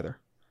theatrical either.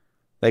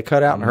 They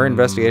cut out her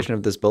investigation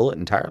of this bullet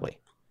entirely.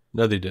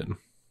 No, they didn't.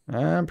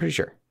 I'm pretty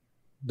sure.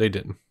 They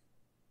didn't.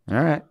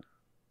 All right.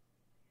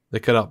 They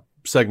cut out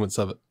segments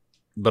of it.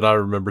 But I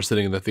remember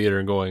sitting in the theater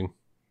and going,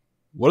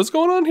 what is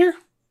going on here?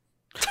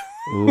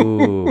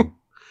 Ooh. All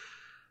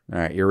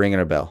right, you're ringing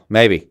a bell.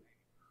 Maybe.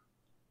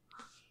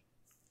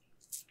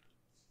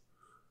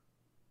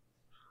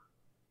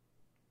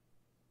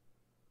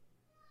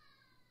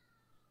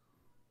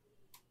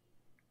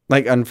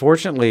 Like,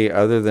 unfortunately,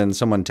 other than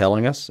someone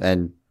telling us,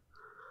 and,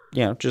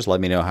 just let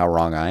me know how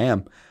wrong I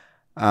am,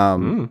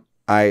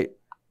 I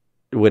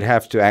would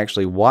have to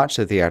actually watch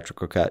the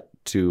theatrical cut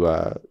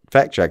to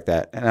fact check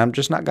that, and I'm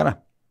just not gonna.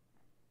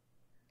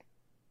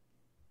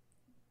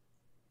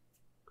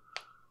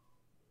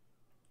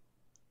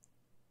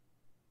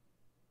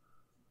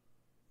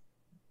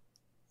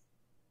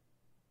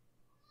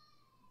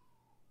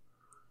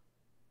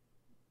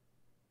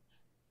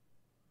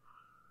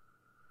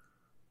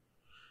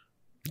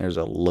 There's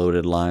a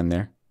loaded line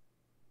there.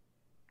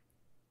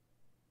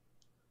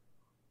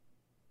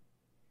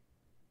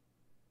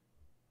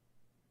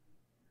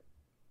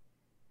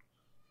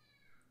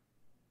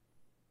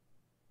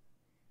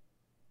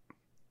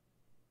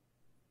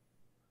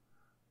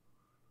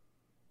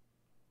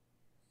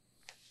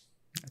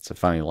 It's a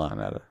funny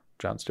line out of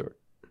Jon Stewart.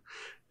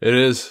 It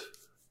is.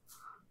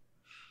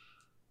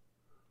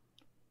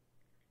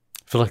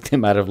 I feel like they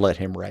might have let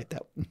him write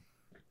that one.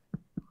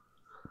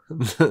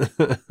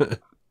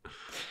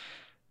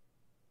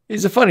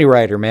 He's a funny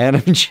writer, man.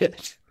 I mean,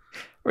 shit.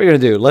 What are you going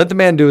to do? Let the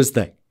man do his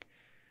thing.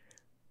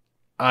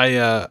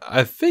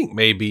 I think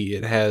maybe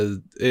it has.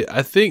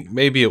 I think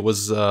maybe it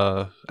was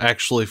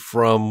actually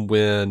from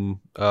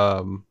when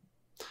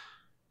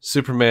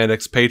Superman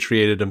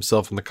expatriated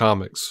himself in the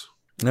comics.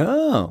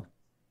 Oh.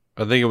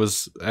 I think it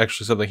was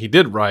actually something he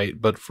did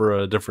write, but for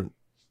a different,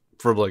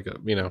 for like a,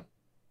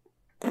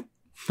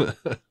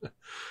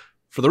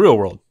 for the real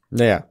world.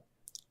 Yeah.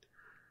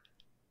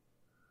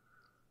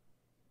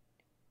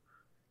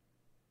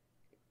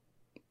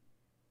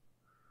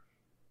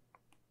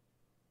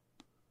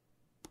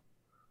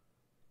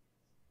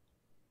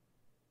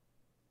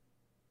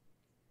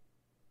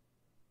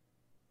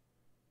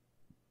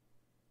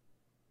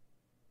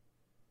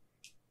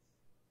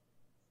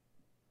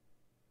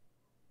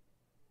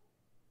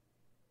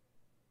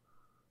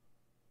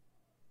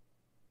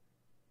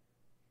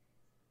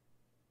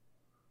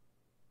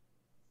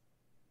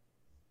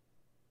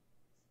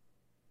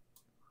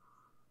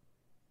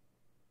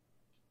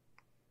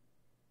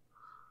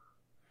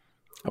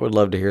 I would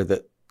love to hear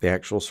that the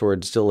actual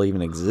sword still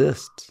even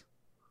exists.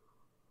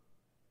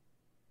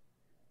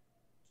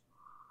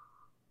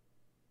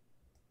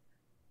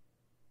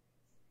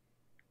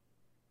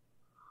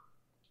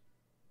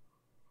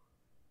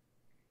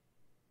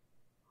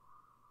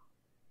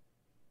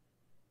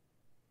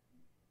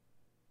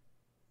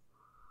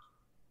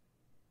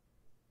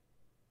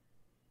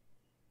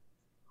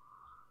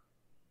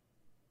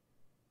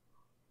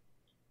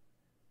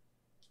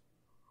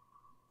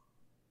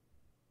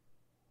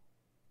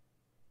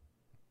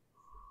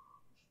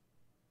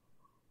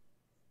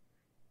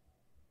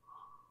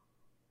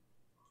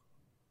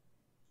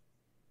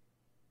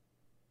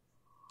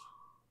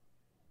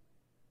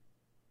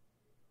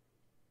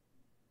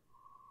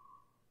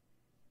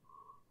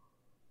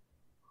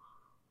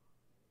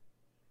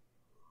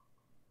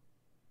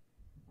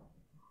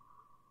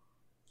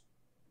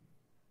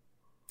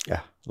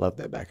 Yeah, love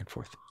that back and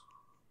forth.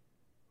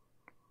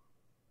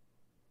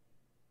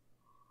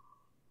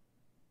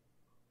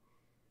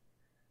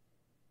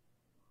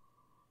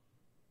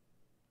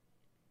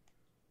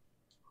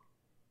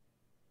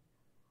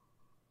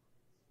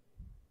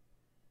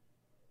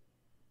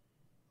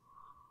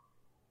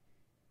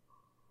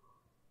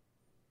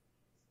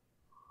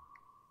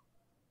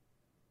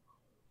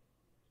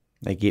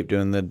 They keep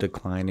doing the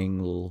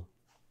declining little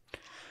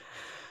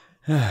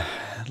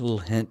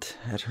hint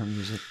at her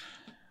music.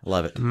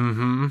 Love it.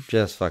 Mm-hmm.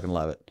 Just fucking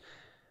love it.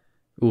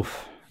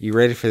 Oof. You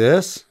ready for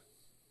this?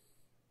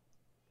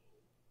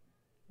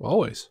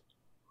 Always.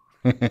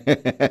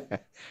 I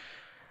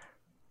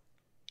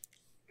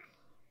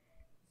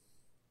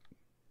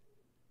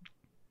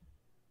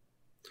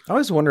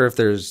always wonder if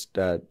there's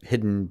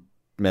hidden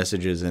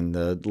messages in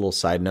the little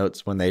side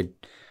notes when they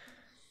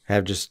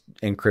have just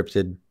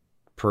encrypted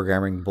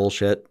programming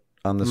bullshit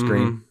on the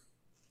screen.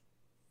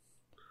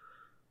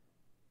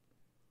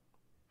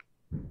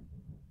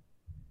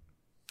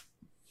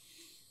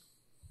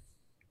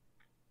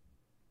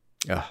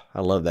 Oh, I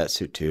love that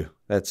suit too.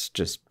 That's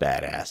just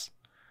badass.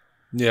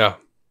 Yeah.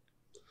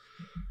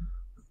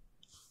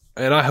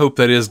 And I hope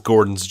that is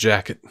Gordon's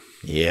jacket.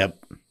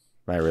 Yep.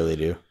 I really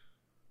do.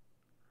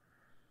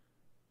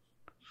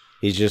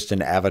 He's just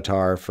an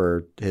avatar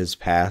for his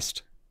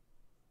past.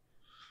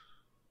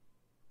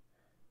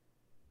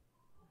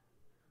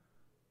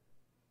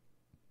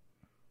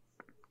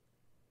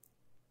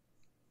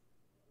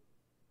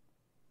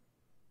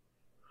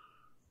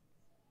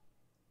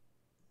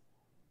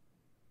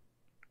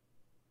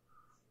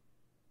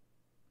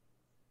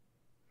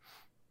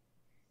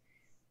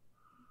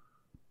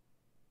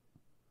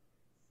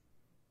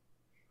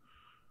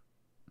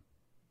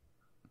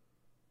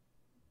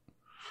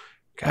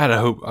 God,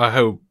 I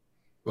hope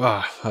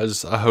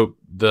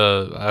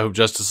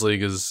Justice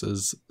League is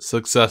as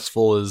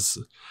successful as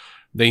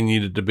they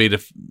needed to be to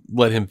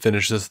let him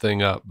finish this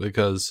thing up,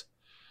 because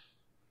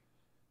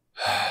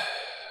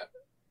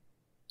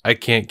I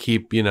can't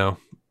keep, you know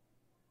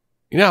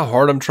how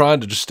hard I'm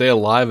trying to just stay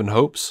alive in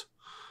hopes.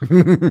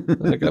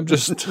 Like I'm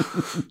just,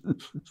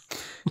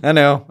 I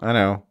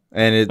know.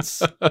 And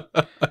it's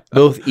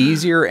both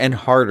easier and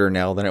harder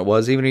now than it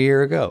was even a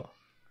year ago.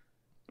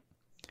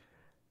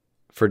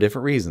 For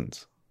different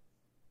reasons.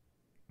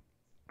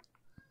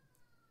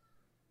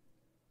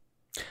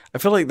 I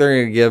feel like they're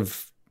going to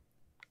give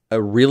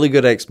a really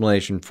good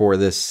explanation for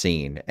this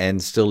scene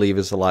and still leave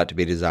us a lot to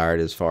be desired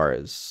as far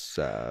as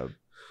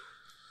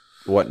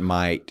what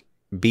might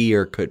be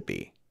or could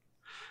be.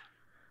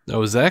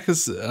 Oh, Zack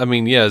is. I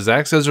mean, yeah,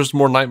 Zack says there's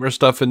more nightmare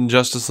stuff in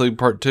Justice League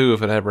Part 2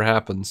 if it ever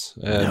happens.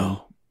 And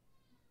No.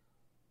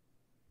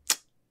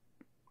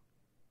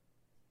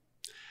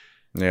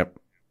 Yep.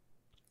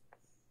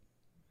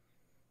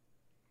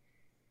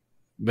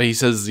 But he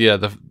says, yeah,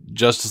 the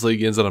Justice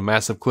League ends on a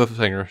massive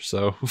cliffhanger.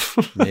 So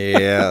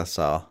Yeah, I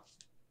saw.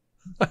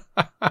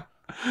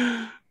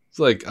 It's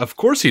like, of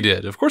course he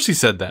did. Of course he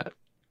said that.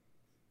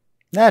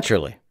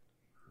 Naturally.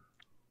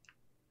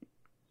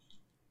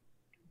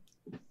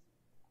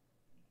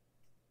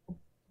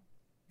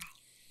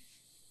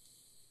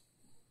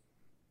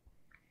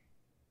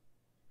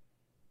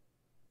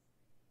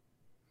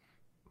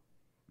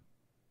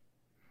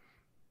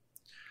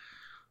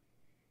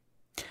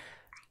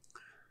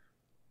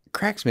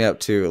 Cracks me up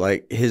too.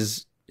 Like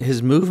his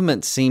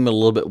movements seem a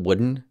little bit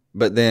wooden,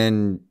 but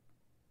then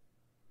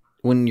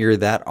when you're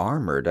that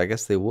armored, I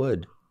guess they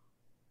would.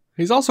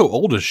 He's also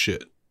old as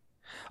shit.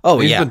 Oh,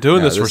 He's yeah. been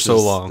doing this for so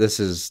long.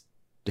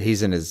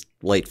 He's in his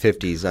late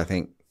 50s, I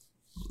think,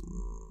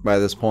 by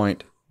this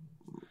point.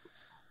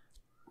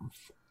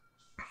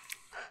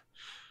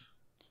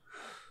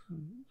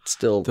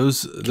 Still,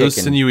 those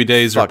sinewy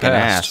days are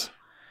past.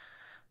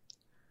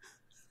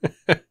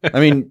 I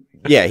mean,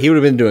 yeah, he would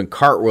have been doing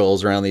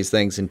cartwheels around these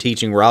things and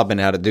teaching Robin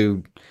how to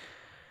do,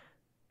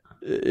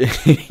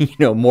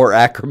 more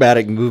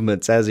acrobatic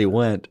movements as he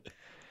went.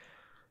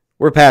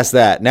 We're past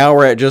that. Now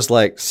we're at just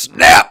like,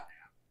 snap!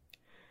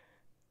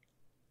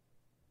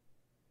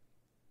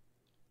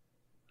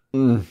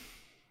 Oh,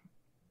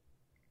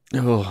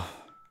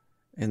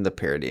 and the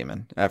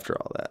parademon. After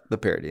all that, the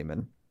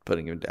parademon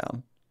putting him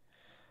down.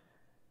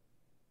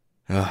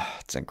 Oh,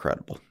 it's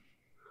incredible.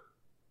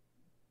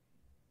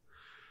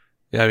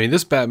 Yeah, I mean,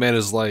 this Batman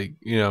is like,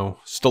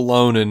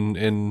 Stallone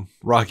in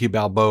Rocky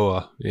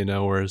Balboa,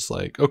 where it's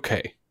like,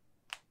 okay,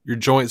 your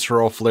joints are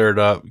all flared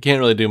up. You can't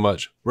really do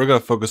much. We're going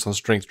to focus on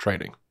strength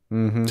training.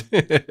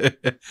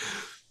 Mm-hmm.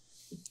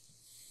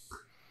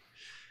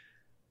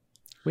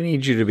 We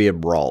need you to be a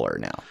brawler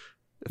now.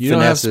 You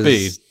don't have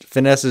speed.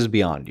 Finesse is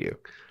beyond you.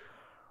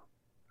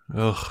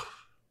 Ugh.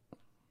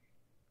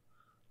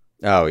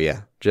 Oh,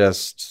 yeah.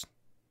 Just...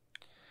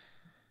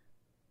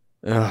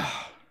 Ugh.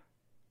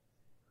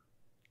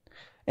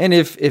 And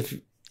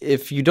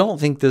if you don't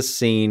think this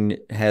scene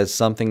has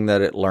something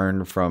that it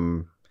learned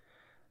from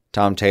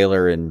Tom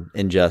Taylor in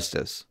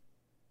Injustice,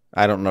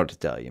 I don't know what to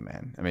tell you,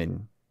 man. I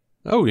mean...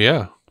 Oh,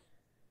 yeah.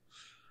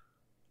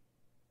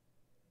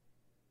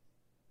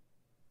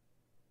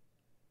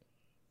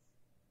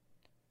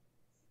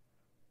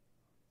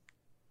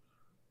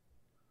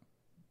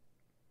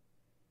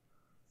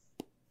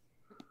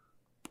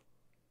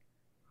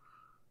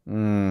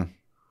 Mm.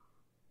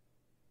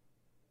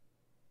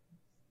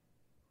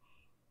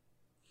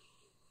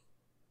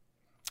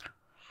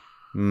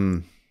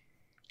 Mm.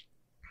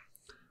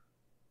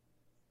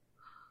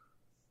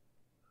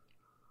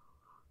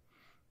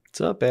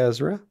 What's up,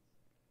 Ezra?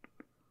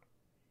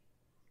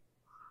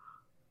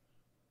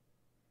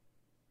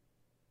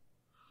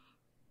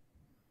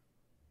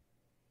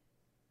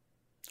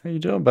 How you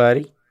doing,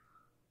 buddy?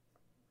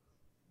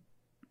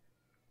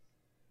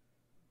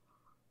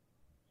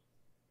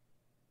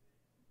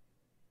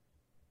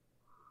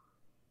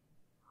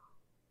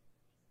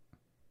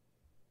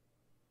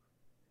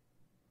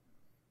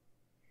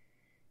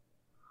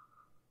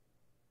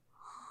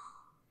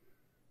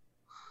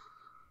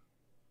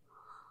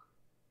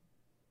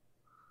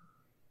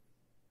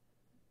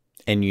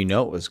 And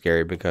it was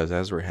scary because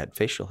Ezra had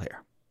facial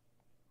hair.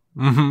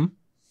 Mm-hmm.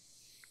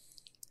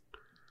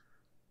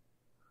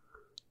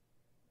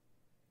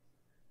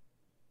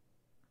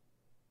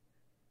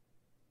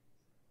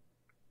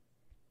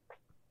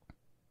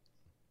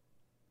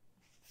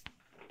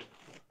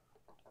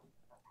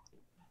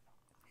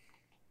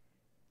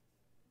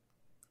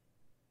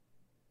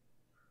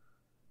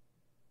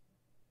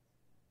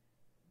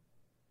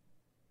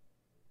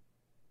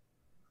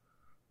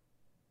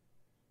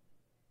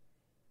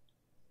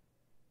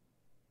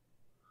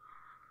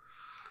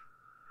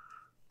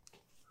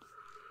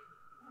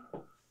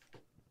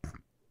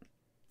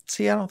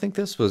 See, I don't think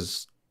this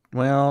was...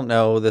 Well,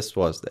 no, this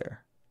was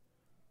there.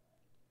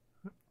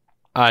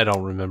 I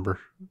don't remember,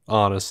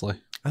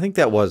 honestly. I think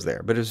that was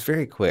there, but it was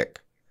very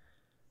quick.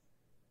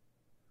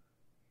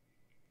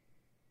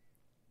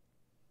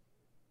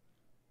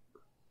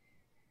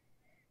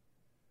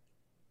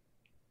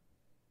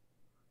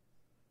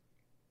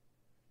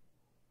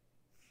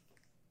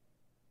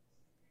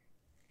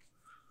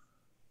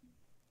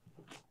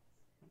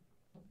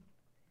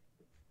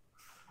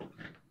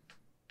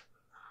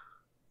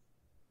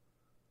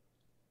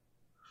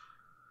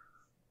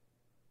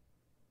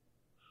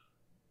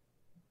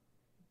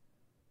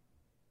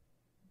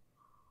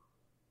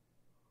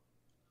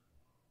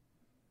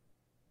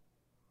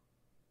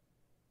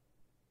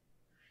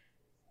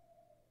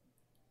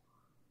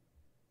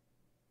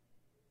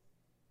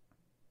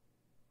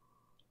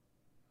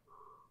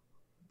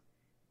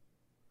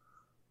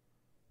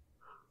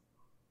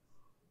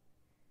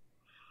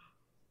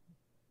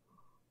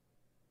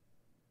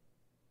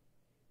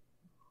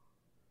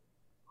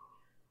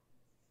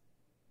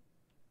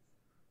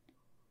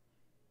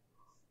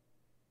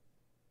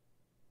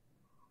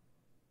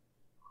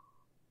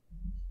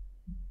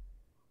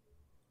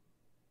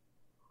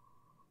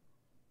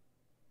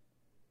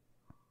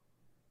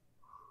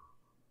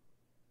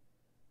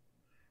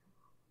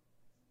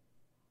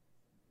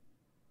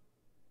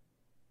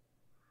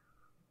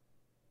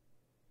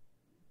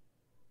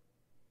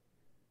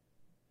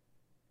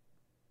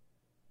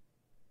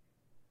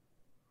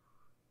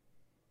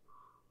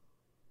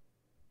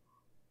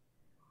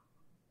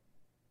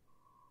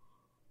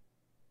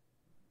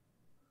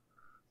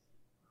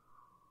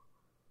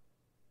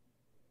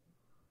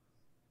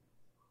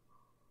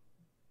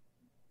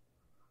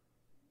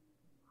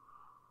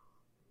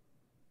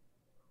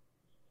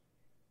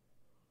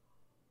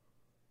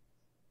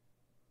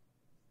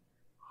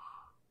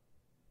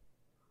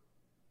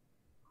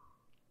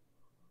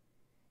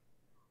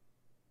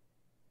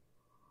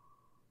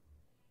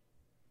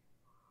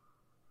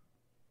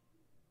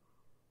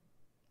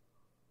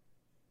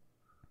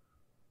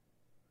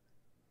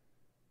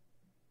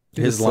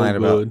 His line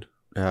about,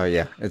 oh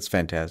yeah, it's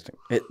fantastic.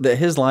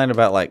 His line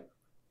about like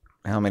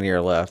how many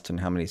are left and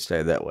how many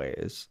stay that way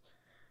is,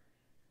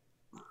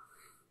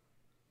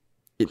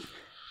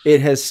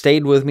 it has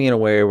stayed with me in a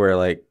way where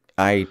like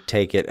I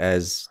take it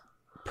as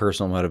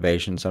personal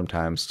motivation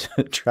sometimes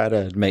to try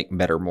to make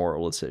better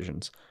moral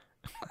decisions.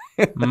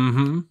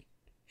 Mm-hmm.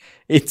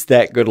 It's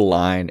that good a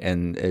line,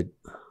 and I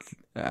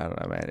don't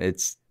know, man.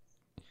 It's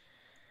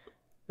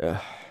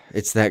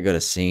that good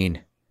a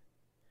scene.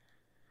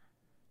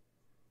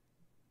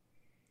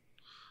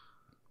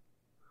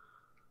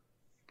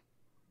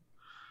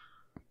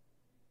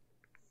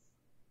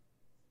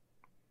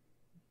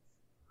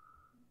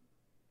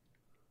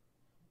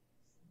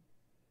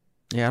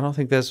 Yeah, I don't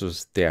think this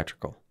was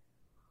theatrical.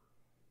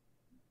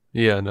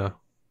 Yeah, no.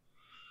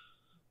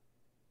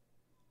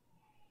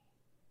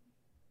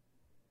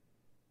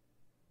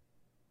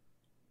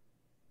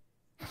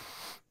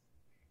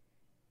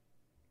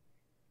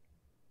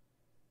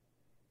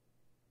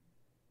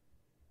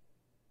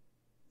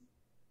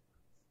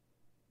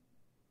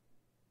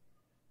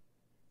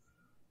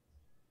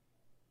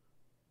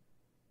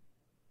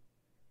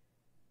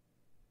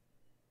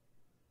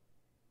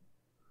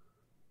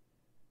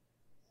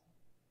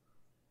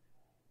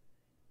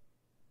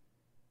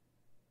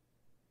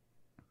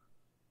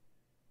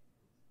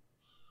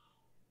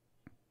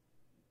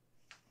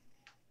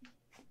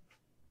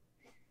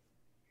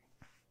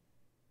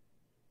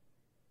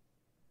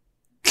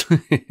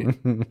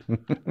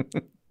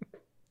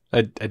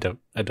 I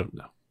don't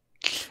know.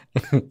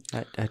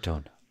 I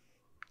don't know.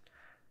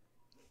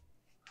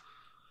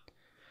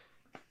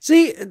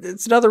 See,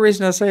 it's another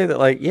reason I say that,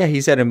 like, yeah,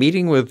 he's had a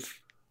meeting with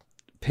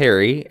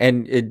Perry,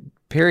 and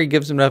Perry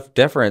gives him enough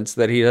deference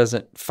that he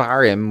doesn't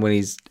fire him when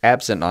he's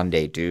absent on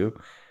day 2.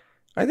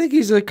 I think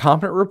he's a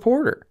competent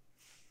reporter.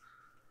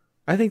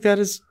 I think that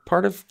is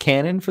part of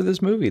canon for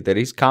this movie, that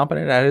he's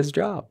competent at his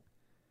job.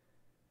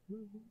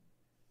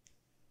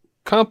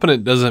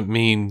 Competent doesn't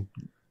mean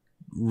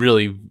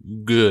really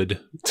good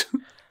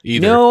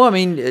either. No, I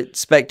mean, it's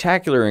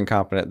spectacular and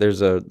competent.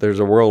 There's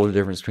a world of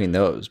difference between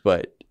those,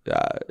 but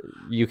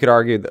you could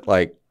argue that,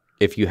 like,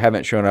 if you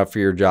haven't shown up for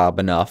your job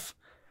enough,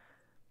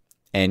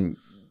 and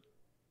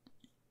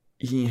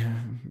you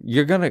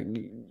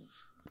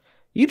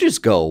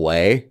just go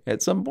away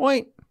at some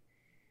point.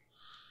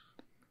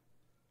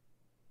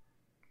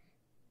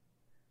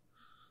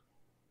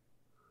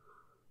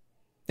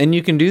 And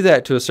you can do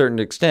that to a certain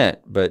extent,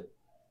 but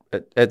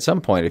at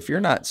some point, if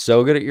you're not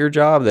so good at your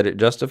job that it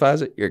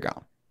justifies it, you're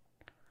gone.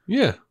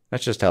 Yeah.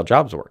 That's just how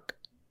jobs work.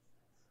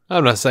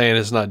 I'm not saying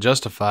it's not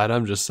justified.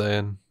 I'm just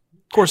saying,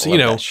 of course, you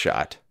know,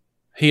 shot.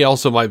 He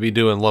also might be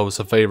doing Lois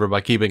a favor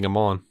by keeping him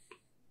on.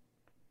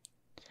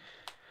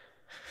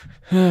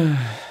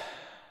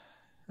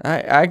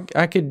 I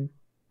could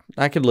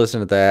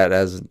listen to that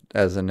as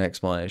an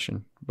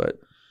explanation, but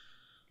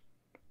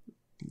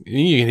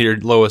you can hear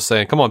Lois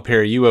saying, "Come on,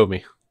 Perry, you owe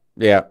me."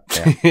 Yeah.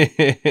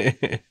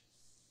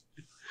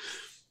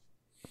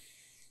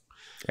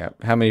 Yeah.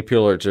 How many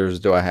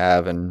Pulitzers do I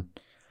have, and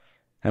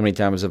how many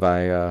times have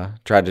I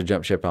tried to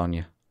jump ship on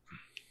you?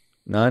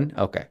 None?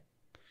 Okay.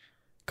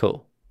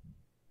 Cool.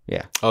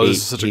 Yeah. Oh, this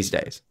is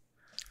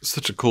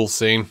such a cool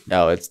scene.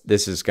 No,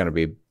 this is going to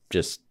be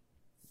just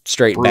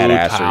straight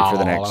badassery for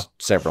the next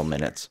several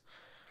minutes.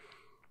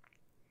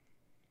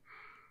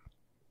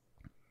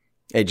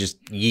 It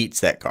just yeets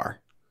that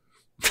car.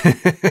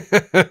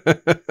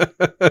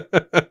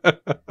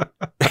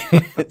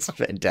 It's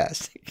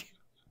fantastic.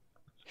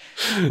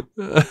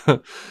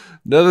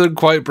 Nothing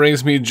quite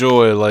brings me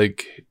joy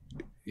like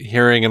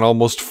hearing an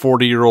almost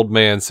 40-year-old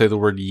man say the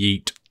word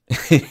yeet.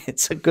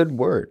 It's a good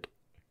word.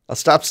 I'll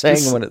stop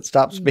saying when it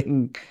stops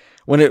being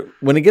when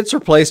it gets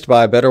replaced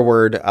by a better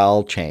word,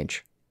 I'll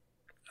change.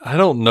 I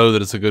don't know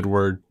that it's a good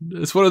word.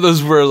 It's one of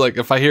those where, like,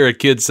 if I hear a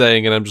kid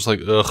saying it, I'm just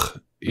like,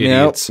 ugh,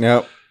 idiots.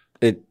 Nope.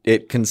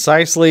 It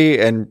concisely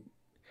and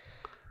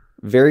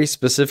very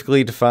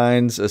specifically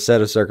defines a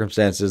set of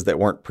circumstances that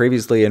weren't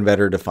previously and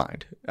better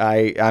defined.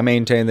 I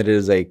maintain that it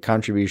is a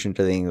contribution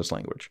to the English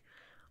language.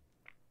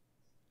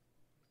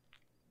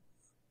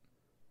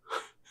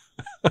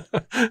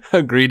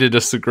 Agree to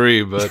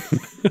disagree, but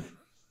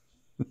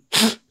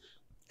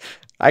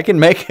I can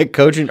make a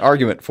cogent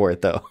argument for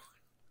it, though.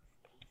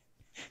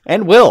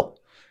 And will.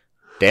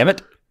 Damn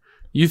it.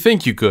 You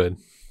think you could.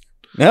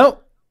 No.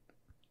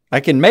 I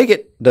can make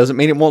it. Doesn't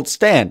mean it won't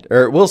stand,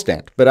 or it will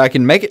stand, but I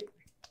can make it.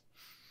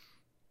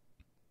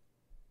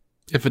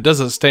 If it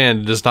doesn't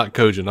stand, it is not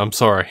cogent. I'm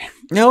sorry.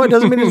 No, it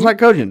doesn't mean it's not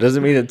cogent. It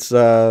doesn't mean it's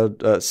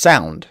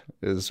sound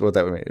is what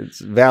that would mean. It's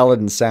valid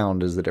and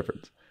sound is the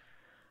difference.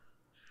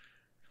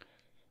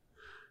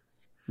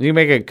 You can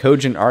make a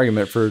cogent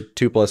argument for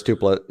 2 +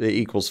 2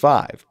 equals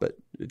 5, but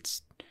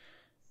it's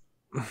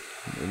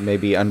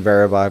maybe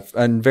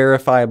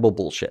unverifiable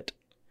bullshit.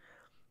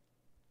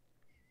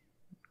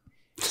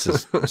 This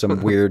is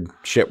some weird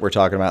shit we're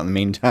talking about in the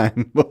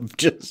meantime of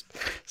just.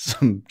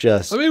 I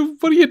mean,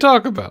 what do you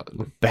talk about?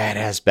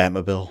 Badass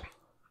Batmobile.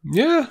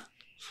 Yeah.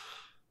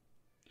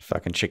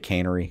 Fucking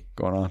chicanery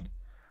going on.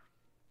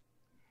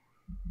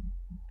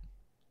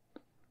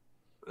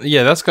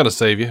 Yeah, that's gonna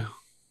save you.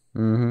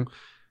 Mm-hmm.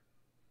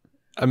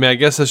 I mean, I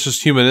guess that's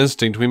just human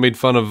instinct. We made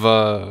fun of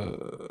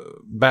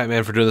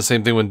Batman for doing the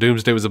same thing when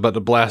Doomsday was about to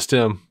blast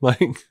him.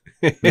 Like,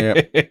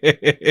 Yep.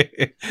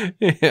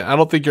 I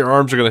don't think your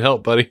arms are gonna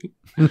help, buddy.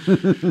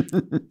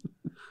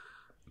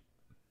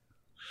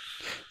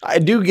 I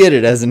do get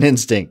it as an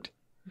instinct.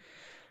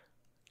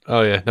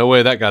 Oh yeah, no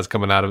way that guy's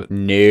coming out of it.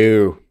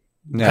 No,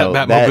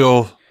 That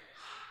Batmobile.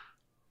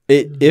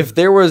 If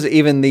there was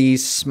even the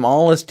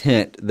smallest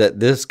hint that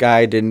this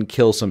guy didn't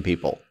kill some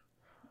people,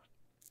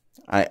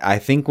 I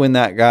think when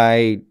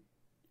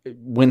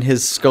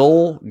his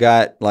skull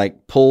got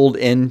like pulled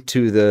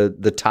into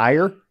the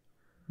tire,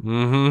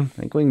 I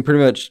think we can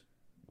pretty much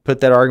put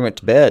that argument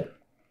to bed.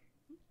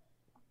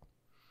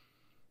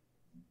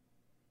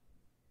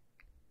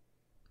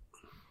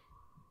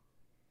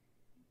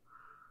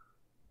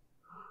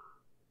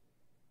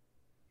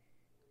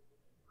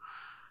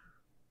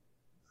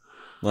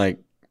 Like,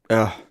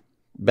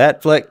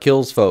 Batfleck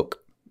kills folk.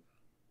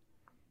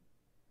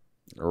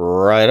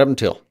 Right up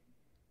until.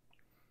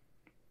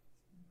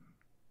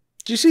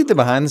 Did you see the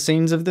behind the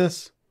scenes of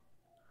this?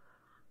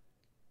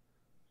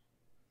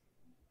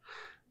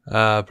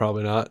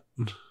 Probably not.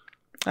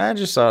 I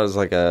just saw it as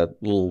like a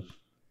little.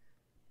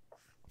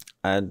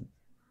 I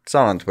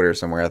saw it on Twitter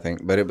somewhere, I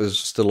think, but it was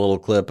just a little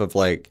clip of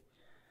like.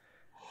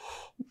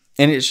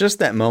 And it's just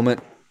that moment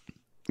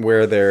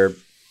where they're.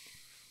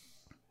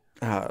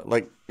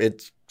 Like,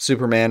 it's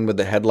Superman with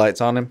the headlights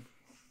on him.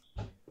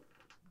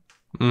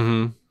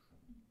 Mm-hmm.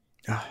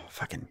 Oh,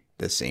 fucking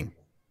this scene.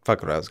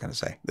 Fuck what I was going to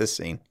say. This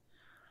scene.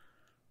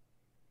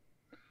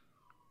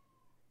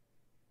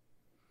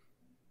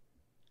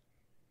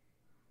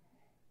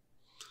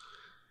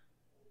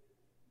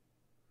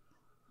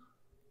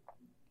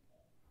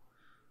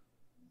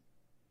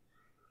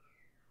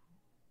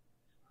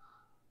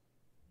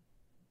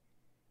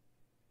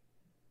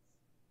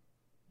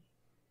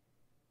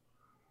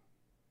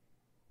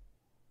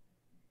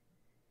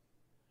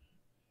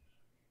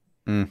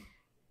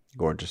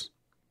 Gorgeous.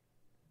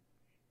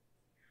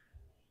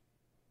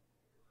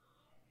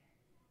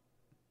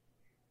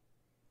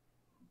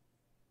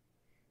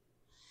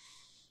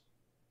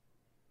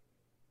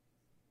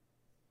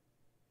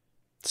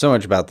 So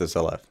much about this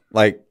I love.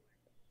 Like,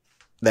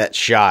 that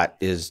shot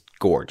is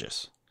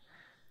gorgeous.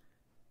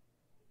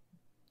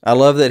 I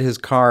love that his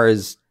car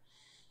is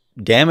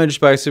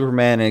damaged by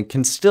Superman and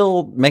can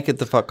still make it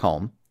the fuck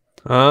home.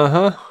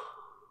 Uh-huh.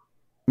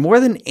 More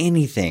than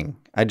anything,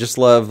 I just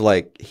love,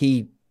 like,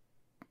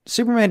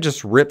 Superman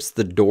just rips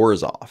the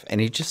doors off and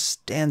he just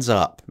stands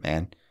up,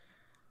 man.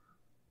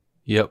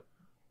 Yep.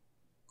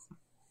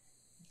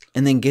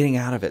 And then getting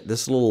out of it,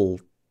 this little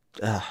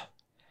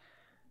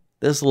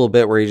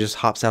bit where he just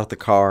hops out the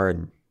car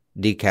and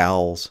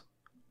decals.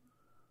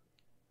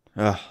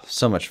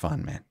 So much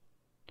fun, man.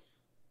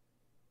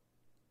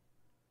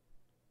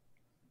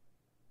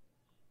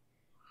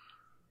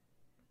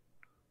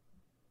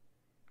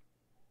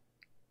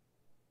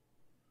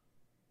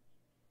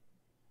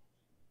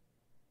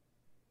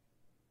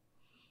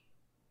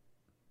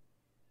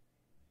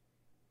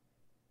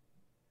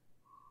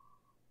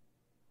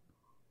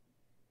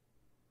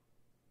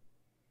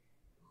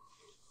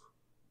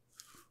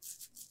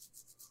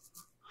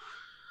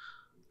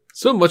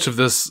 So much of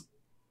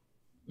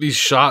these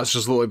shots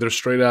just look like they're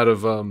straight out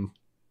of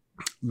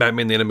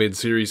Batman the Animated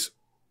Series.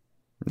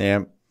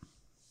 Yeah.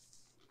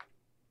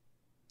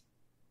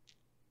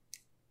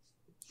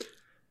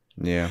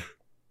 Yeah.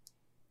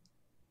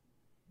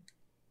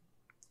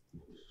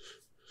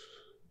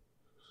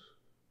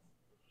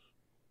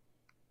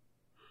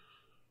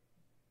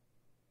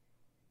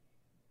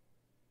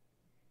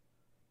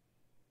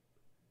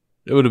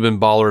 It would have been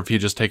baller if he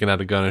just taken out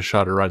a gun and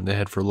shot her right in the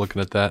head for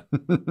looking at that.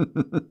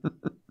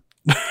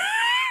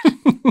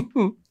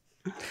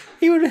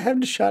 He would have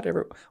had to shot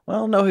everyone.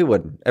 Well, no, he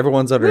wouldn't.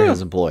 Everyone's under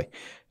his employ.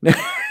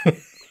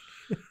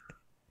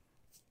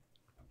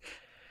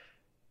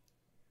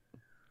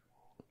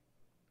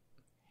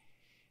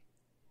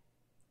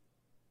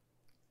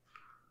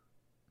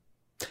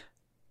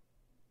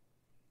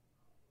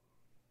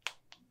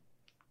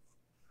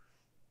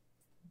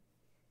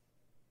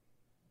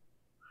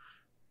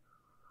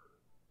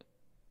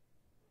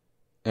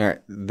 All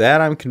right,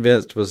 that I'm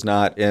convinced was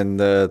not in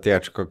the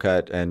theatrical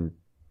cut, and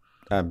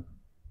I'm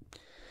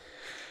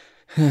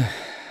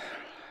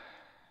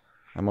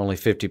only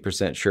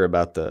 50% sure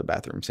about the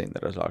bathroom scene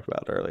that I talked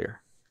about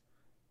earlier.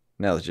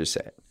 Now let's just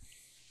say it.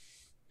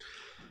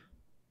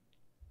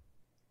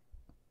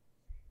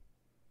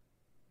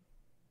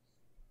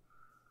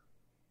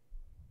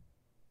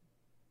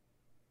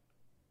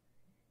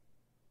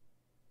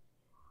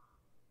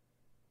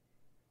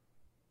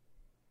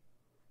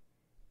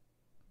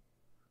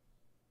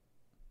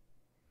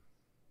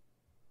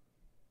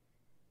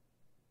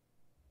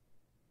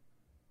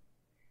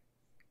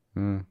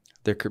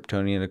 Their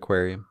Kryptonian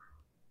aquarium.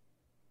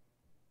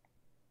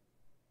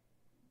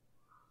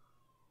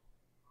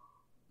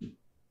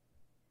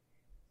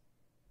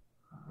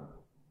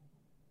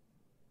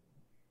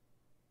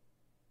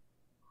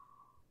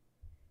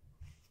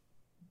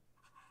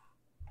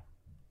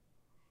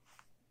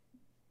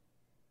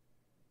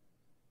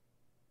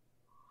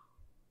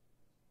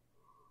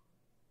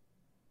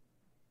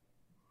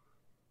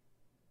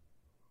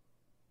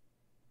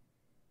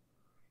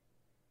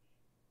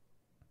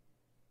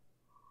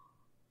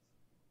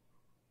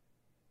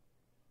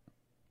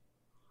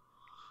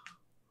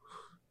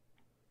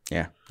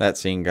 Yeah, that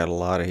scene got a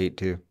lot of heat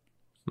too.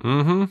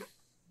 Mm-hmm.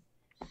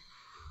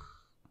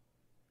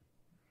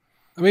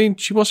 I mean,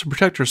 she wants to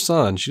protect her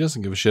son. She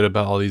doesn't give a shit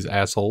about all these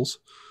assholes.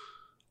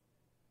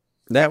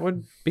 That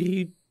would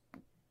be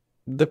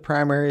the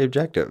primary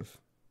objective.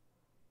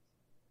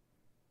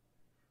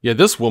 Yeah,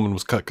 this woman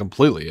was cut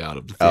completely out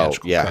of the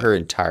theatrical cut. Her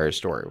entire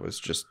story was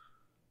just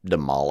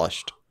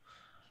demolished.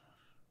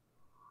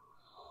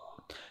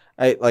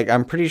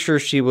 I'm pretty sure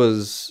she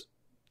was...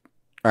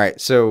 All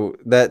right, so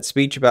that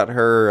speech about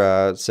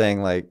her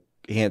saying, like,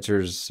 he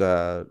answers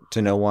to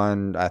no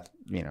one, how'd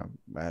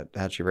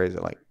she phrase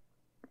it? Like,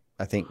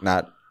 I think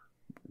not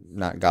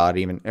God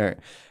even.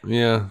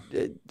 Yeah.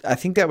 I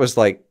think that was,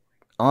 like,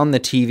 on the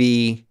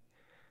TV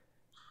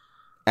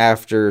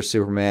after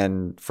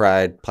Superman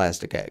fried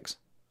plastic eggs.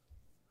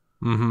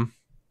 Mm-hmm.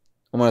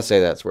 I want to say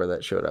that's where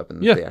that showed up in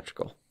the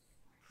theatrical.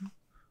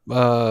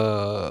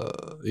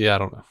 Yeah, I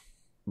don't know.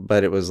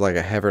 But it was like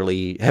a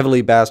heavily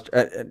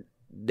bastardized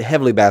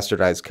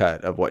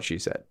cut of what she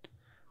said.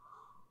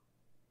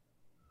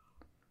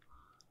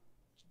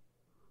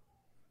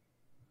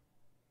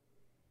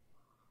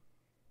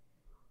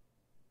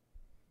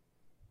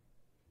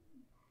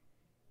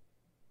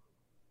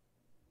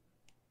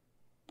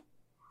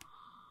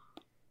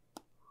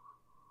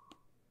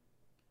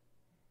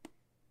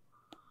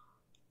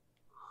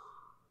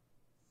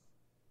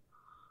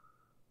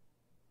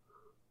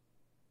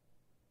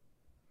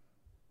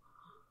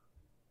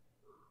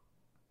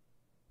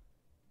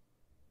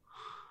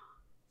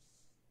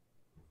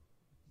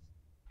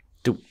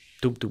 Doop,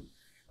 doop, doop.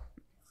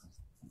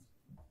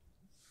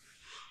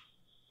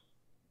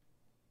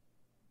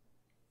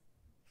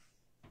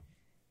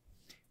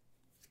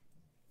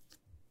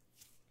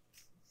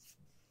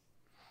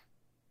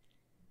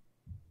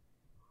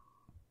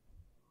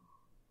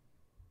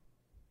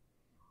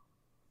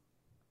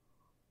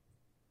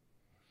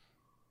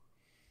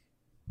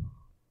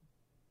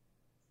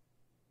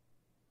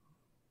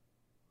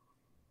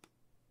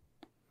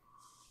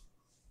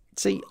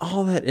 See,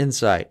 all that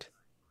insight.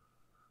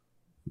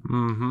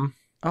 Mm-hmm.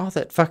 All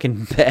that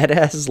fucking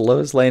badass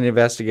Lois Lane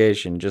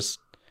investigation. Just...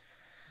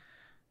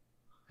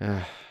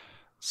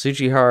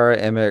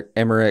 Tsujihara,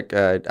 Emmerich,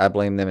 I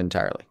blame them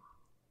entirely.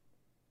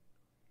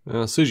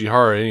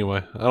 Tsujihara,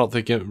 anyway. I don't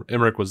think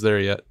Emmerich was there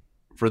yet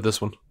for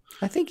this one.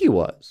 I think he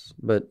was,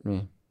 but...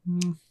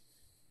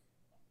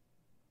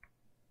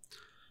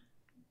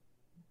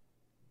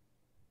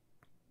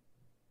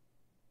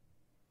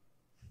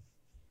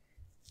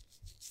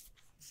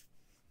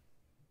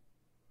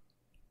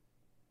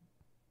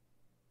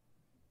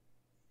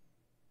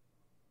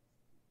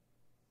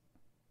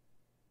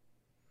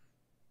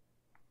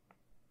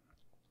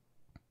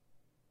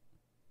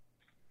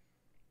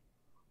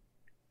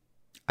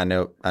 I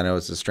know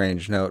it's a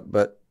strange note,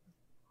 but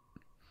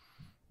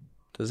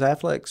does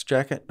Affleck's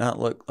jacket not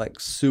look like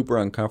super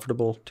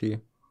uncomfortable to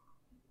you?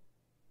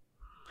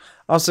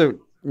 Also,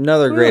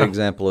 another great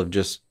example of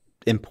just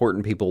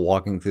important people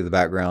walking through the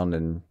background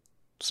and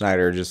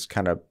Snyder just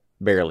kind of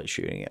barely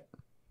shooting it.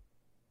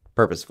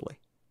 Purposefully.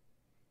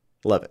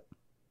 Love it.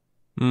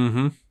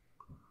 Mm-hmm.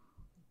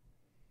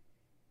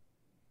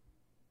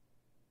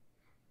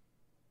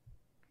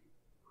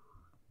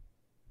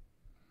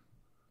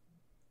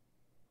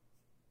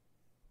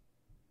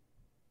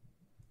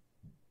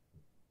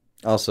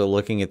 Also,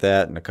 looking at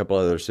that and a couple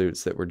other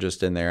suits that were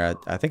just in there,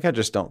 I think I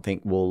just don't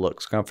think wool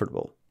looks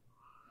comfortable.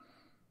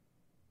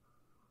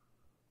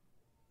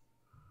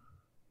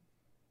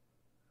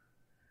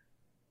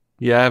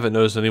 Yeah, I haven't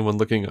noticed anyone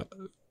looking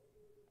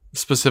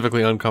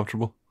specifically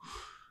uncomfortable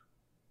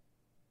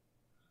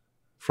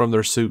from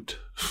their suit.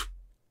 I'm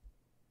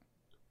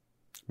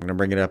going to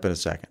bring it up in a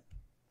second.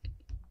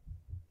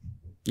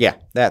 Yeah,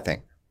 that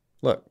thing.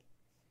 Look.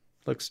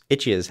 Looks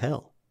itchy as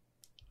hell.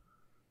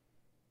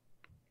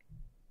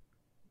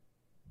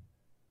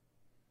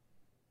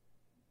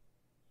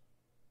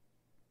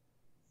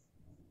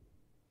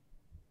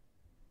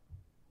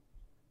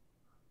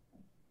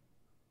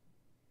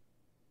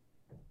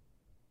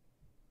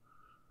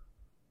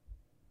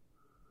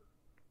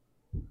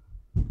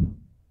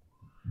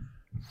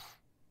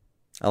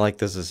 I like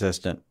this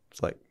assistant.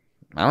 It's like,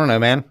 I don't know,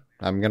 man.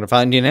 I'm gonna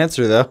find you an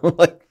answer though.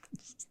 Like,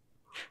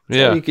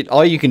 yeah,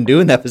 all you can do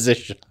in that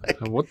position. Like,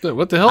 what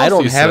the hell? I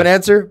don't have an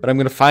answer, but I'm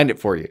gonna find it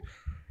for you.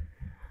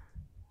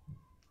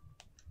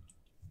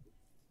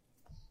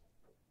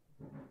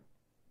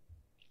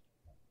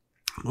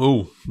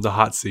 Oh, the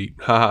hot seat.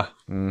 Haha.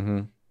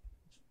 Mm-hmm.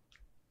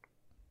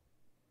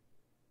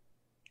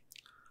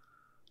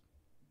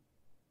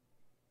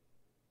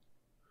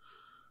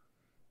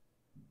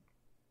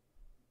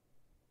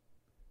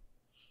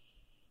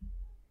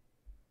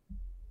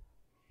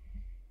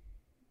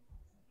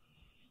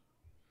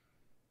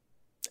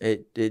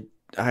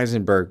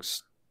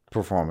 Heisenberg's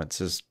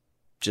performance is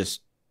just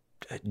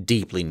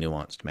deeply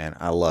nuanced, man.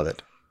 I love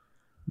it.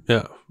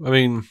 Yeah, I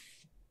mean,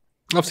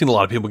 I've seen a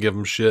lot of people give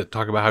him shit,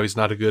 talk about how he's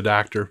not a good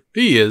actor.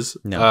 He is.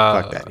 No,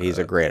 fuck that. He's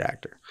a great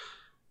actor.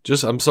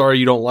 Just, I'm sorry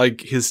you don't like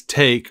his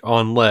take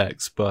on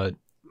Lex, but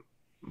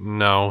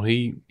no,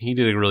 he did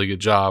a really good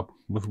job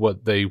with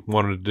what they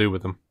wanted to do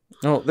with him.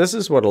 No, this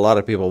is what a lot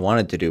of people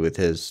wanted to do with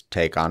his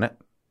take on it.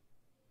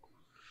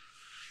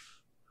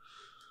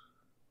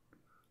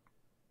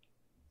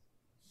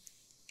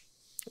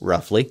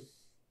 Roughly.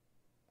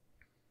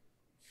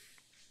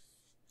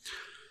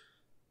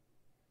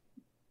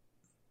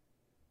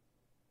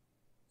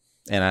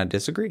 And I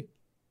disagree.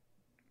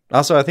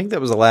 Also, I think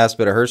that was the last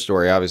bit of her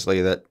story,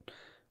 obviously, that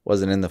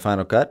wasn't in the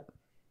final cut.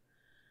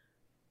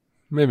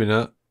 Maybe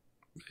not.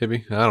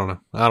 Maybe. I don't know.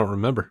 I don't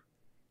remember.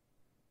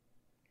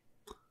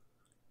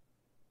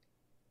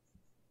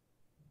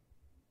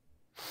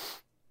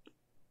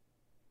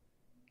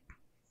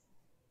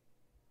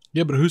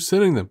 Yeah, but who's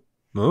sending them?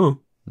 Oh.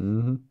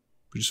 Mm-hmm.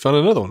 We just found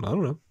another one. I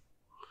don't know.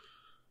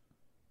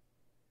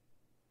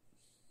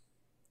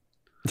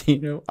 You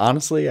know,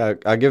 honestly, I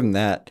give him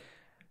that.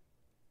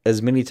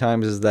 As many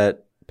times as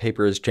that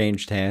paper has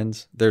changed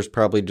hands, there's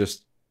probably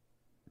just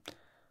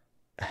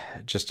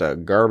a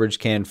garbage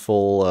can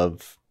full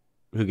of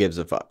who gives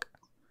a fuck.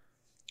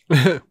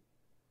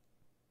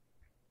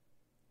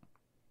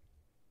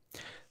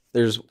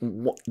 There's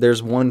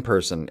one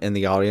person in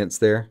the audience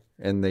there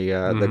in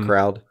the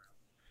crowd,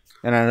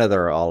 and I know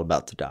they're all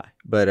about to die,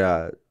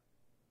 but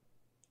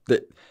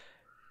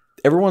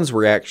everyone's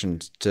reaction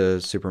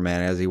to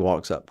Superman as he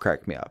walks up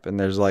cracked me up. And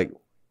there's like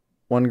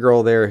one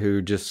girl there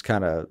who just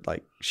kind of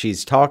like,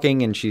 she's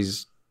talking and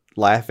she's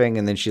laughing,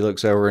 and then she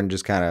looks over and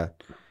just kind of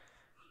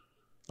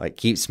like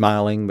keeps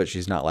smiling, but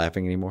she's not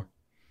laughing anymore.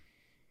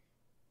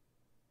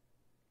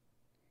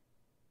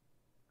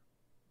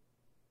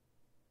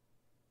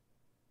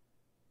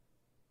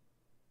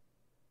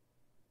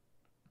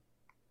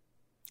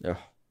 Ugh.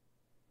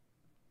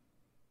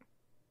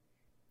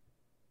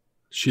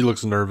 She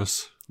looks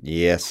nervous.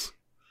 Yes,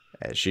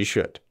 as she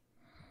should.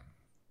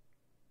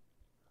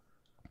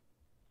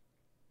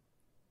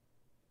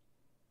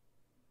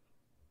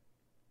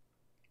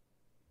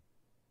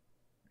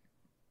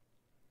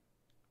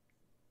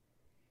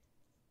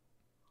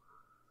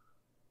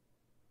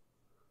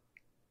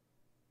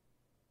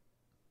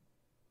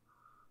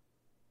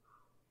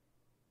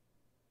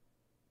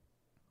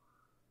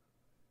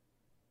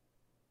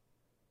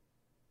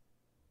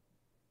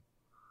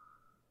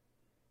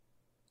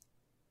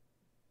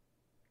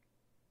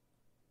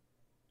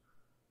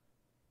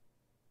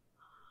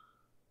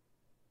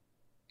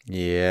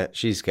 Yeah,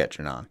 she's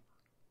catching on.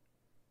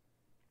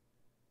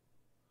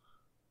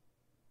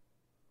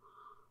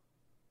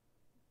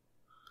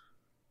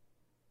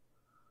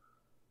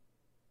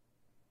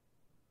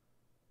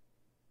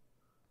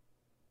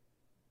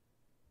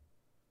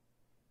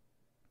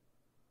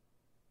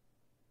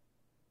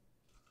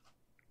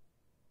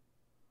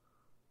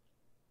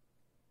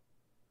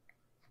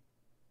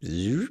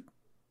 Zoop.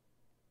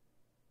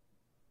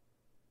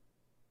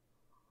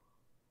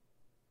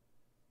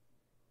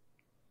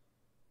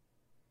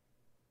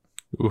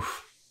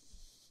 Oof.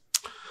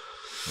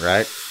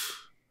 Right?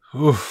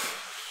 Oof.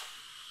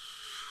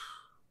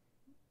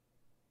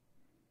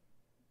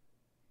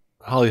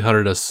 Holly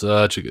Hunter does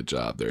such a good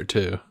job there,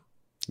 too.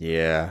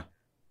 Yeah.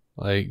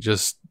 Like,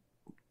 just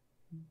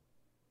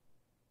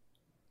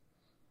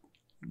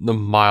the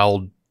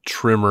mild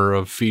tremor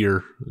of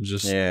fear.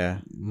 Just,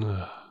 yeah.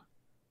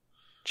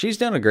 She's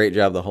done a great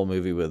job the whole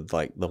movie with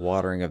like the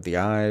watering of the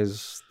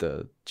eyes,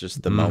 the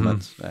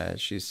moments.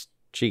 She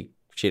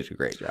did a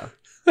great job.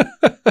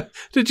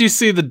 Did you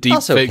see the deep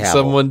Also fake Cavill,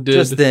 someone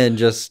did?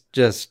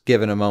 Just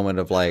giving a moment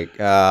of like,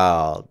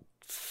 oh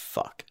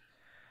fuck.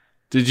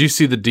 Did you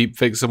see the deep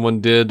fake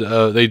someone did?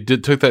 They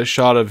took that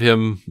shot of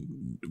him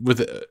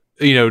with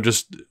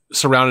just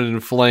surrounded in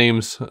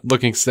flames,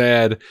 looking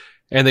sad,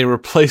 and they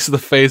replaced the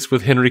face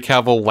with Henry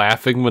Cavill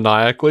laughing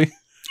maniacally.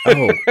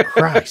 Oh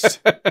Christ!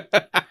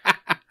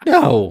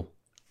 No.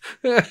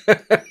 It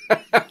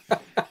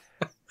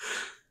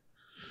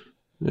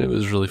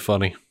was really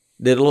funny.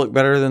 Did it look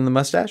better than the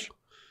mustache?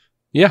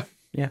 Yeah.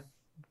 Yeah.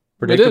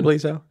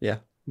 Predictably so? Yeah.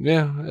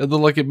 Yeah. It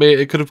looked like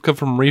it could have come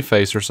from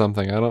Reface or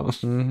something. I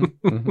don't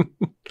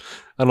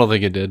I don't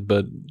think it did,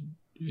 but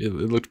it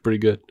looked pretty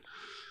good.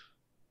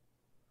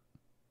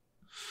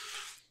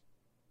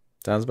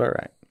 Sounds about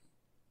right.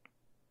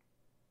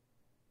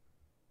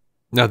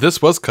 Now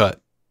this was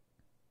cut.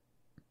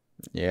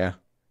 Yeah.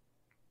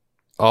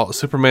 All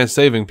Superman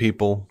saving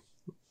people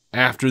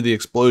after the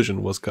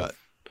explosion was cut.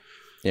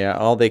 Yeah,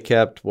 all they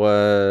kept was...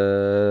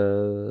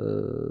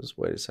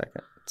 Wait a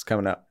second. It's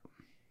coming up.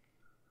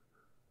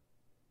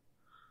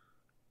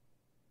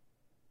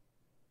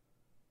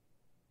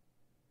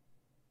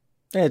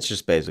 It's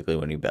just basically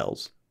when he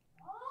bells.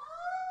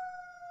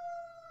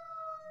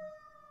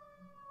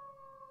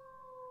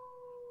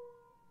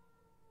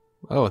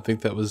 Oh, I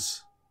think that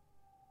was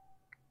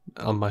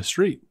on my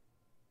street.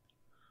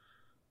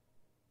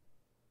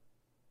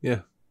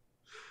 Yeah.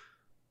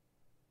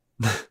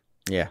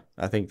 Yeah,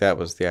 I think that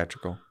was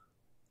theatrical.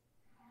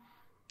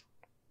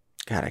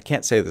 God, I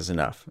can't say this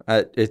enough.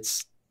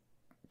 It's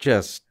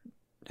just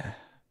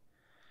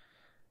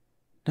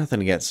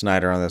nothing against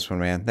Snyder on this one,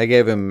 man. They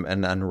gave him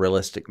an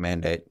unrealistic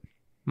mandate.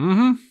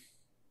 Mm-hmm.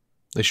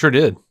 They sure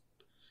did.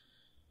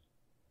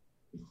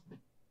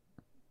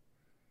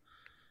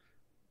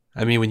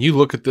 I mean, when you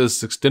look at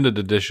this extended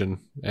edition,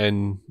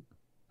 and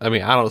I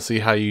mean, I don't see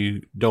how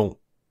you don't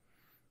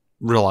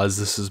realize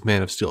this is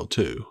Man of Steel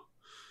 2.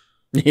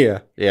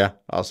 Yeah,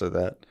 also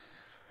that.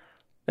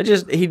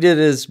 He did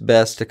his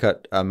best to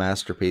cut a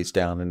masterpiece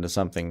down into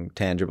something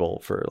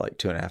tangible for like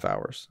 2.5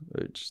 hours.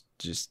 It's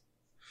just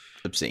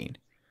obscene.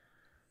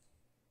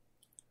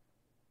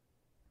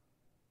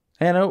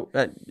 And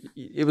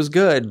it was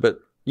good, but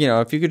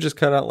if you could just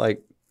cut out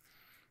like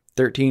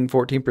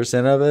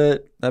 13-14% of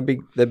it,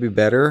 that'd be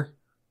better.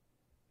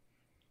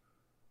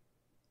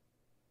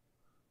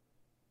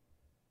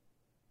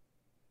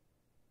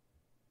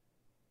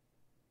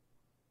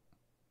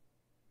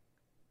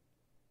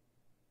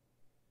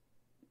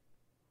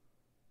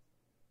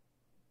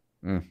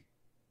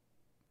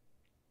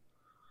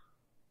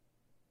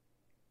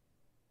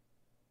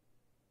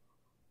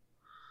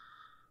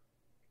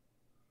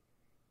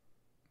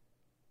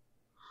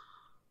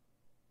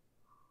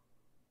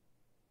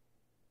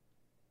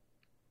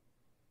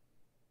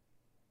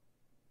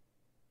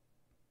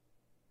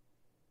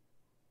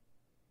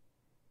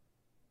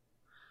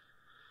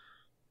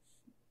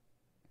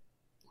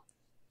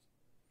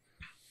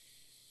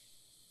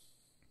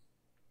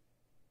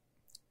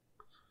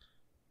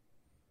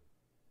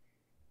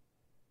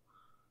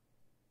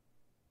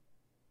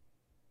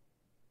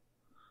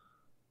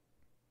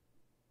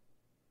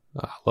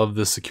 I love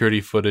this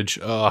security footage.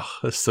 Oh,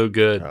 it's so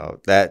good.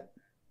 Oh, that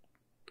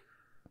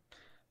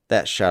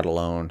shot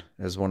alone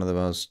is one of the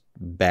most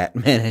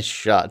Batmanish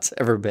shots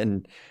ever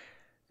been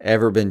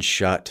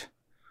shot.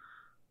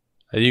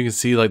 And you can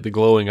see like the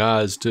glowing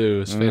eyes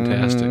too. It's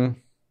fantastic.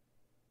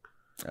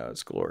 Oh,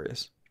 it's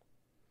glorious.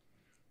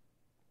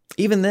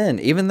 Even then,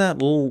 even that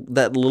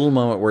little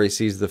moment where he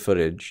sees the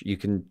footage, you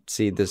can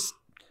see this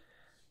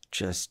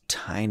just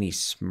tiny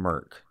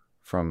smirk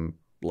from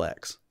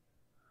Lex.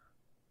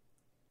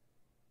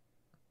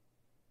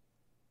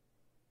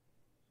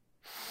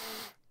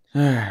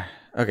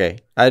 Okay,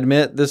 I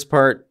admit that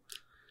part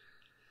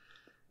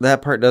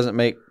doesn't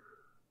make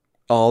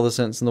all the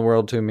sense in the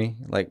world to me.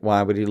 Like,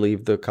 why would he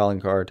leave the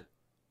calling card?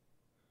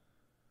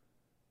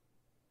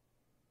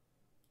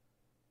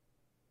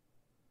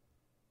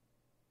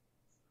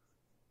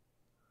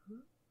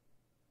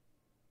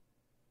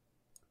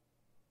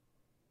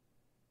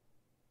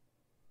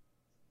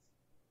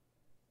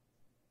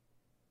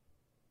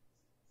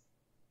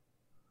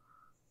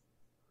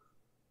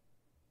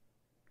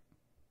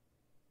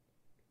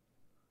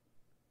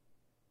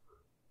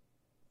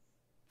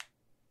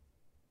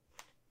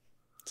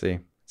 See,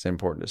 it's an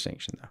important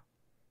distinction, though.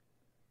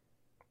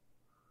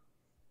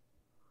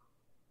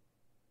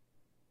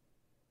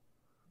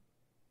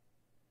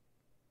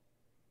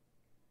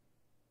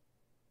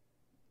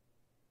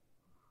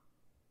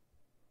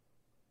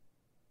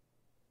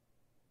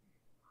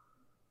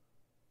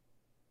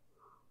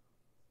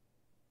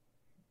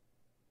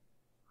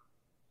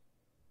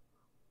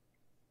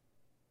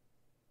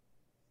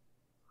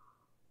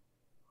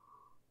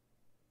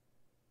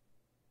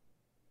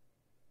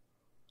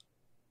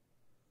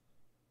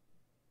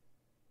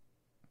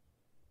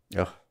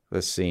 Oh,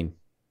 this scene.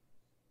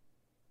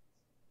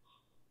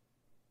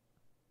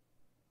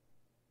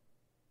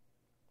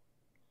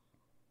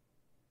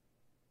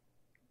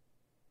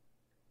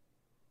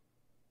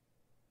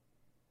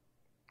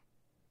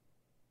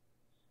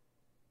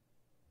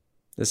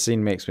 This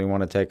scene makes me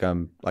want to take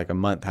a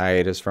month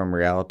hiatus from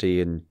reality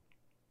and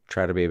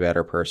try to be a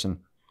better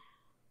person.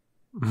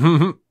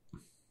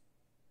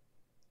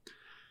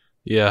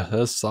 Yeah,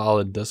 that's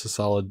solid. That's a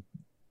solid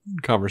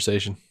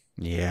conversation.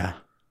 Yeah.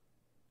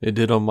 It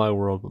did on my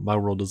world, but my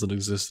world doesn't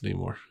exist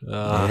anymore.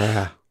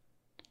 Yeah.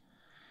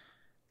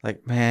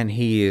 Like, man,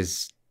 he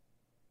is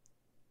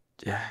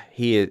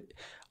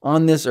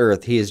on this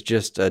earth. He is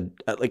just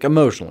like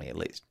emotionally, at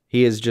least,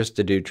 he is just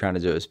a dude trying to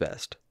do his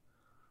best,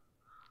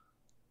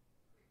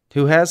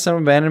 who has some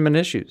abandonment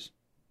issues.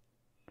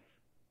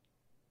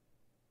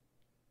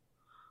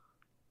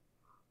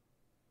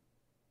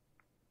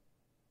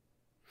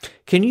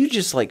 Can you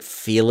just like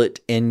feel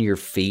it in your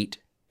feet,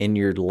 in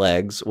your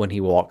legs when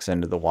he walks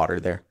into the water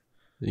there?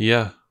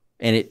 Yeah.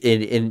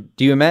 And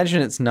do you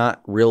imagine it's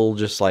not real,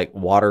 just like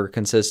water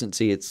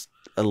consistency? It's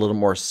a little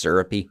more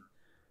syrupy.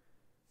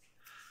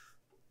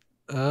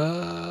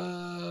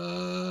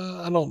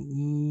 I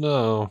don't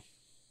know.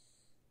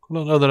 I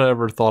don't know that I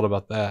ever thought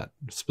about that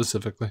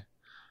specifically.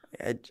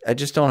 I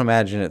just don't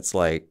imagine it's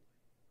like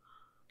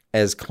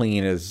as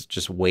clean as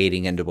just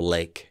wading into a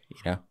lake, you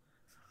know?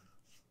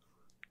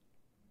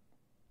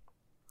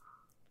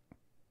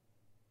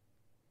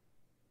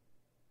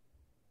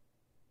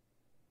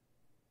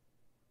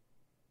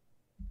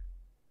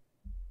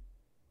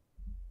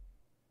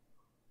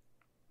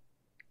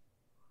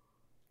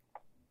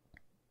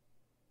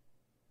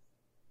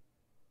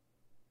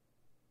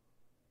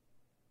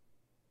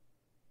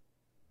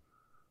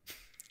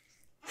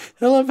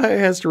 I love how he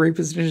has to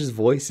reposition his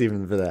voice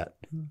even for that.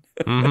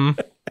 Mm-hmm.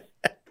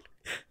 I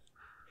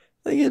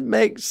think it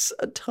makes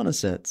a ton of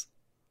sense.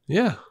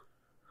 Yeah.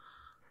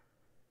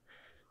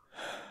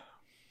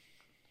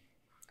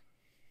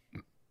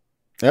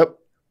 Yep.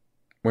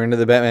 We're into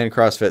the Batman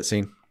CrossFit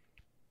scene.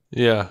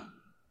 Yeah.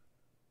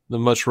 The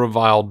much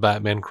reviled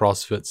Batman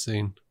CrossFit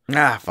scene.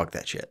 Ah, fuck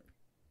that shit.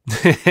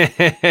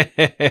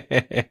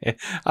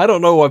 I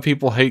don't know why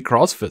people hate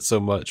CrossFit so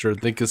much or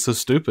think it's so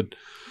stupid.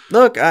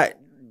 Look, I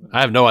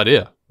have no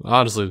idea,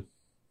 honestly.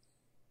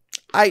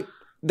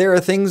 There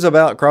are things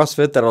about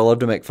CrossFit that I love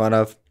to make fun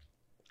of.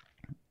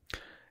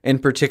 In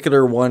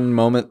particular, one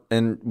moment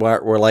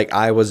where like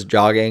I was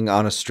jogging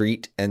on a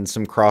street and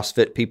some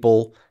CrossFit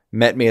people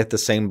met me at the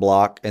same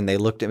block and they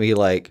looked at me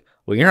like,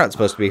 well, you're not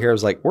supposed to be here. I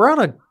was like, we're on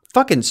a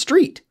fucking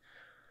street.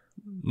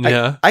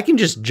 Yeah. I can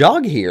just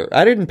jog here.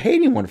 I didn't pay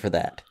anyone for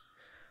that.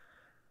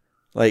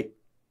 Like,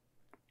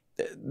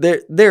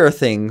 there are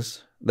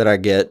things that I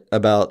get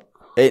about,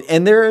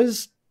 and there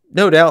is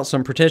no doubt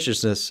some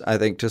pretentiousness, I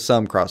think, to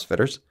some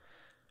CrossFitters.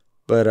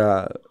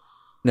 But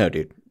no,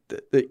 dude,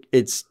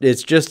 it's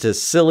just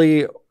as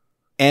silly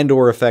and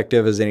or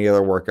effective as any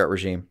other workout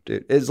regime.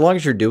 Dude, as long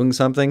as you're doing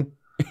something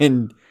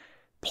and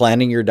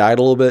planning your diet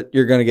a little bit,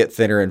 you're going to get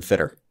thinner and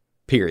fitter.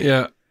 Period.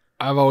 Yeah.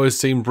 I've always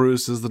seen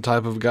Bruce as the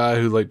type of guy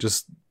who like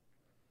just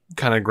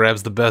kind of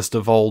grabs the best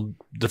of all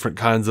different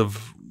kinds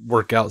of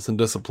workouts and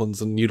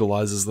disciplines and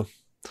utilizes them.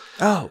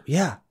 Oh,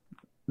 yeah.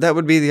 That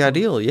would be the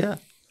ideal, yeah.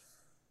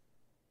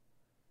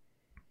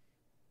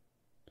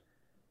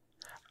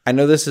 I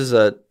know this is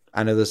a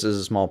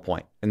small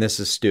point, and this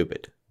is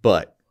stupid,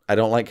 but I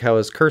don't like how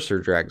his cursor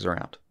drags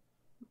around.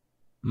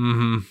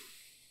 Mm-hmm.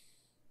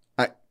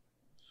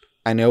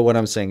 I know what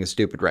I'm saying is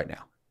stupid right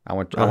now. I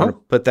want to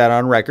put that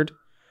on record.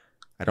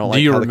 I don't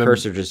like how the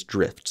cursor just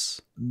drifts.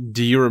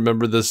 Do you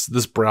remember this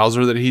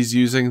browser that he's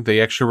using?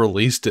 They actually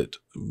released it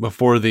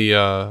before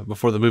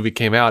the movie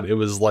came out. It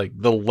was like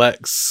the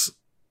Lex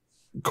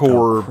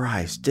Core. Oh,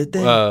 Christ, did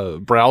they?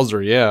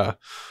 Browser, yeah.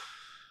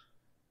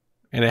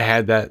 And it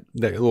had that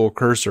little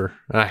cursor.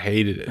 And I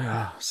hated it.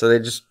 So they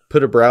just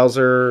put a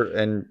browser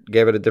and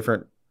gave it a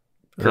different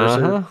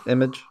cursor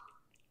image?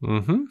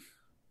 Mm-hmm.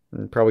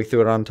 And probably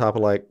threw it on top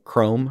of like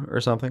Chrome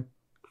or something?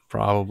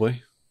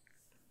 Probably.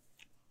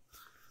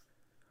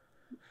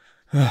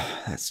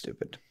 That's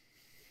stupid.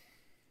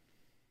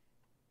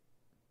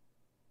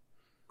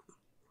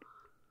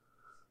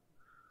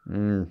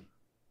 We're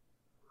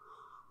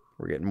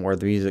getting more of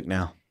the music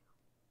now.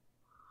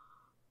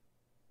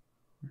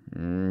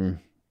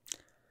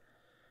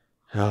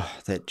 Oh,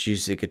 that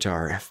juicy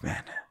guitar riff,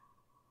 man.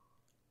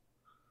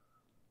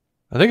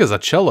 I think it's a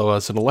cello.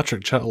 It's an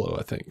electric cello,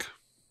 I think.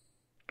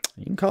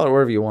 You can call it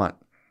whatever you want.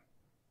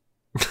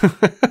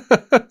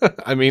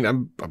 I mean,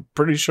 I'm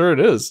pretty sure it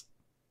is.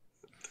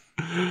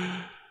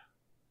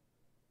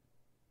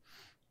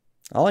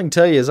 All I can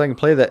tell you is I can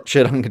play that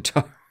shit on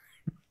guitar.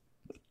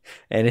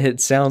 And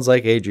it sounds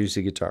like a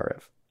juicy guitar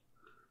riff.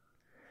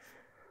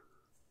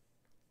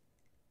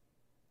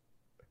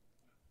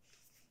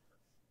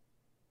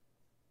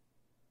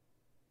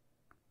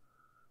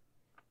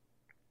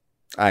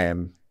 I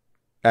am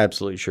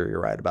absolutely sure you're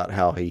right about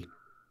how he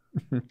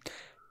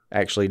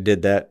actually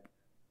did that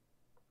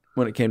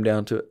when it came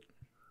down to it.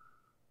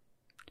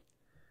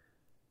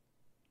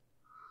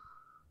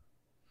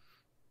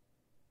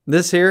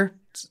 This here,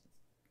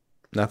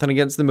 nothing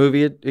against the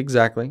movie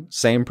exactly.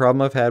 Same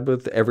problem I've had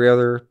with every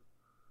other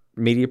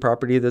media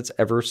property that's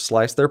ever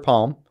sliced their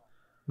palm.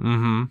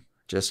 Mm-hmm.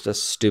 Just a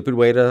stupid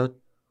way to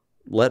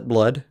let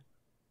blood.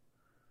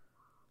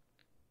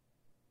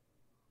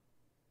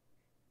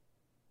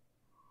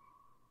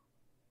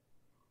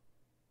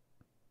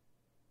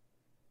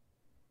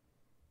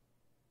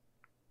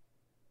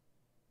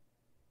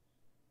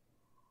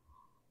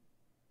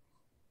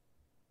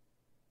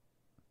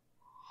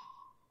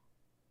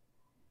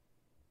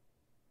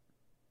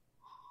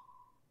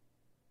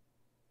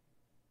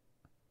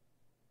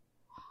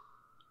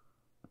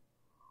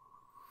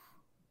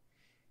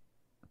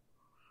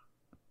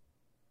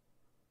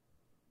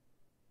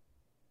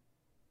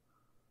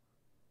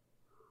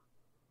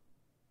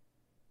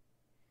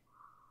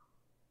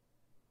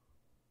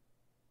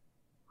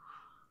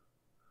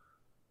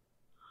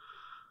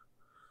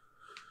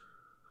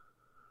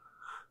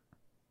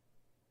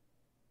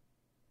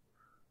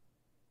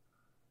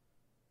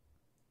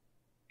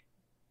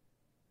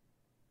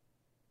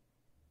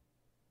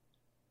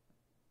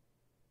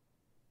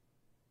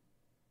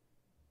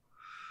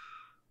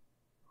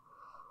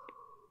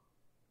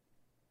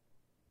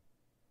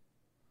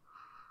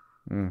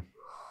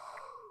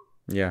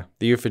 Yeah,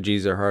 the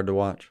eulogies are hard to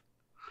watch.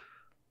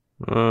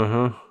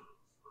 Uh-huh.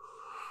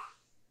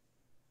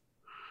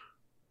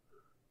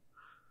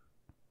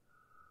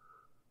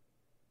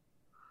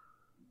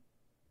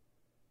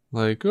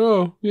 Like,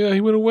 oh, yeah, he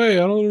went away.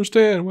 I don't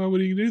understand. Why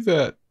would he do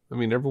that? I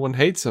mean, everyone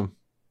hates him.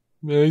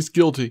 Yeah, he's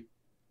guilty.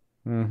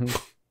 Mm-hmm.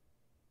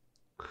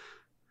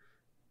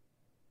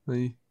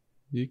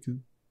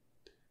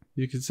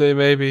 You could say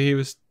maybe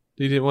he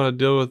didn't want to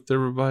deal with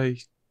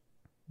everybody,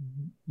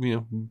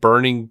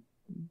 burning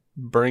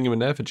him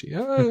in effigy.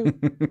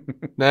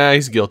 Nah,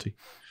 he's guilty.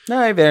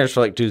 Nah, he vanished for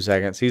like 2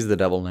 seconds. He's the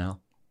devil now.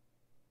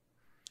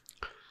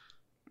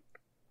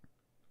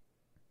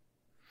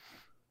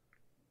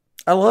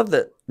 I love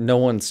that no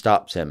one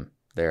stops him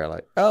they're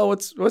like, "Oh,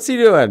 what's he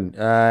doing?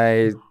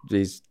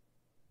 He's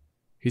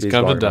come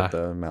to walking die. up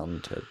the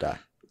mountain to die."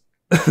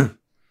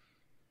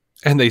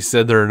 And they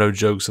said there are no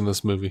jokes in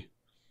this movie.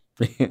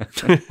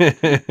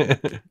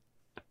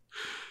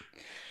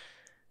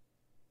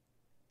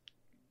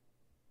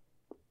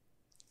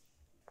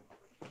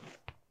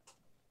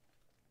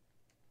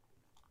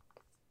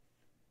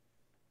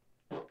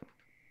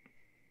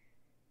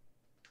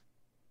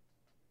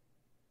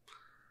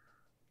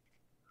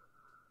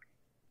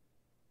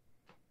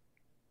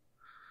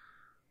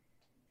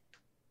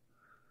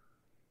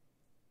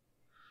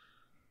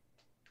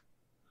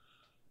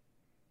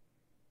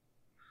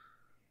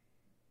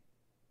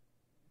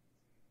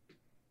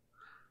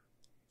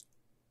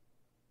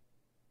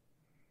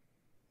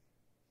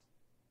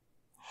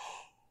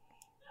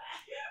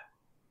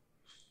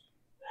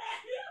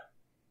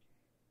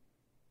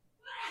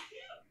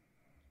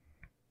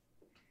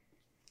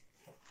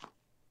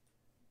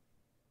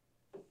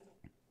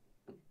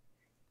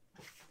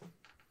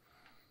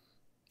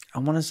 I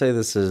want to say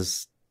this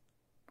is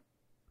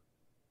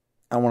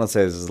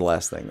the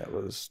last thing that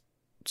was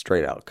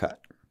straight out cut.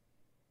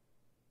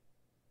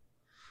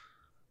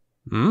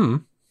 I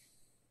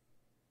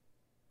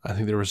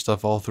think there was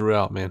stuff all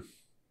throughout, man.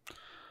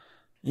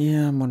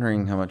 Yeah, I'm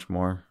wondering how much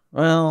more.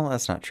 Well,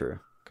 that's not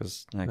true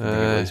because I can think of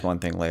at least one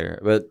thing later.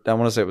 But I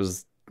want to say it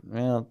was,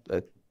 all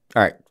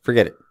right,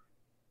 forget it.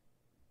 I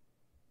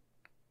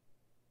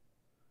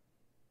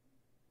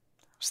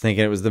was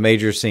thinking it was the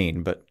major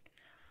scene, but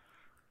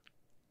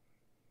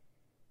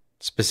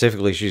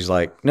specifically she's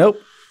like, nope,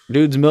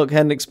 dude's milk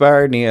hadn't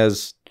expired and he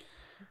has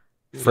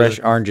fresh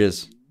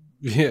oranges.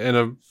 Yeah, and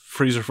a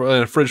fridge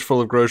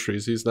full of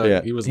groceries. He's not.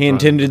 Yeah, He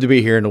intended to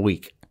be here in a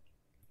week.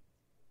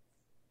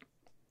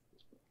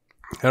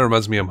 That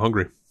reminds me, I'm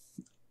hungry.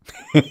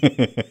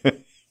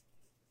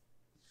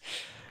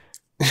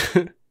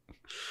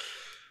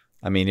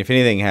 I mean, if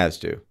anything it has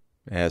to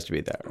be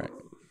that, right?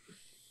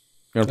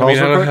 You want to pause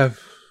real quick?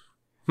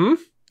 You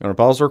want to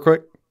pause real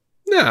quick?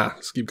 Nah,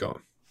 let's keep going.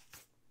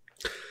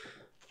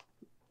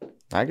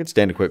 I could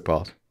stand a quick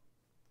pause.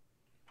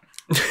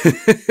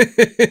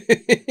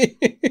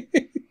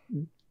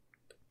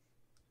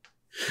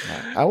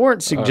 I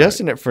weren't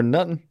suggesting it for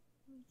nothing.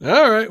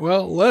 All right.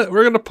 Well,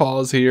 we're going to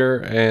pause here,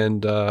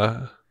 and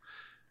I'm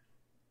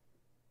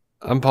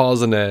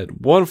pausing at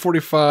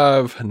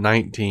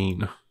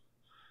 1:45:19.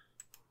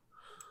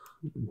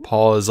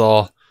 Paul is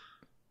all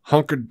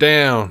hunkered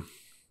down,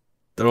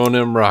 throwing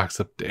them rocks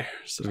up there.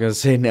 So. I was going to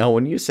say, now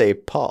when you say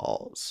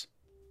pause.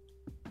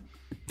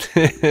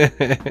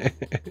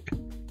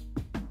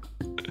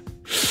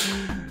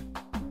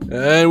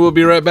 And we'll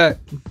be right back.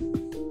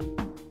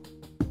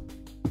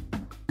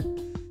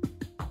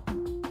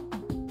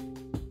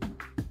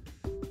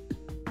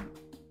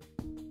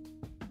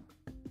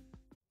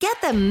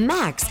 Get the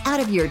max out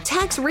of your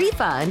tax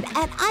refund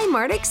at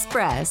iMart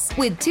Express.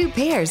 With 2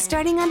 pairs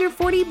starting under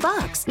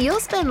 $40,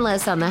 you'll spend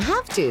less on the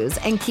have-tos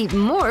and keep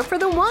more for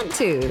the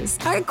want-tos.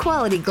 Our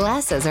quality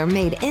glasses are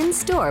made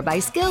in-store by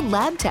skilled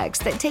lab techs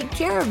that take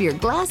care of your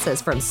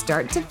glasses from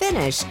start to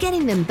finish,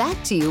 getting them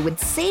back to you with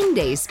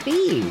same-day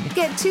speed.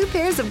 Get 2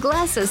 pairs of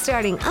glasses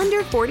starting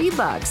under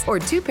 $40 or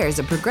 2 pairs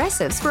of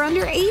progressives for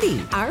under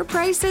 $80. Our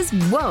prices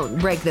won't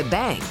break the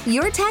bank.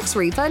 Your tax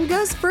refund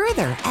goes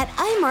further at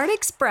iMart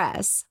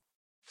Express.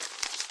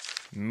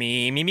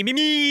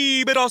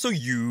 Me, but also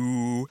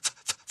you.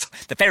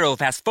 The Pharaoh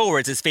fast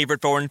forwards his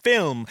favorite foreign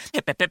film,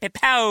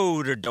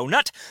 Powder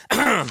Donut.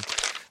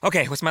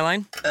 Okay, what's my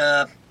line?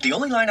 The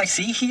only line I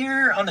see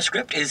here on the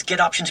script is get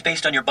options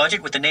based on your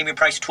budget with the name your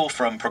price tool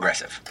from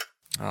Progressive.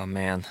 Oh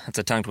man, that's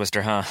a tongue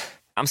twister, huh?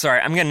 I'm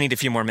sorry, I'm gonna need a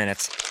few more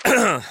minutes.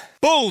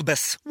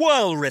 Bulbous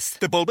Walrus,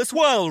 the Bulbous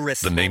Walrus.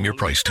 The Name Your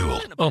Price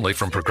tool, only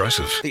from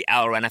Progressive. The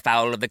owl ran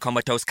afoul of the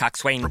comatose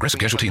coxswain. Progressive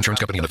Casualty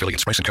Insurance Company and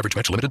affiliates. Price and coverage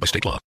match limited by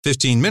state law.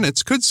 15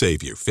 minutes could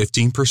save you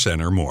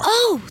 15% or more.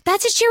 Oh,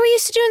 that's a cheer we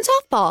used to do in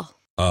softball.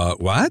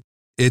 What?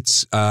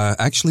 It's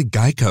actually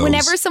Geico's.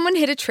 Whenever someone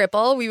hit a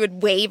triple, we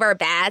would wave our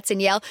bats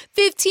and yell,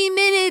 15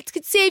 minutes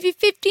could save you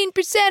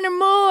 15% or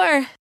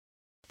more.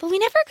 But we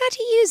never got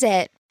to use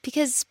it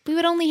because we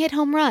would only hit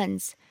home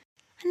runs.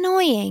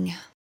 Annoying.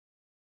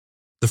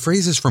 The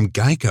phrase is from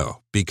Geico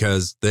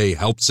because they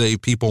help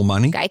save people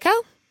money. Geico?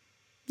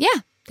 Yeah,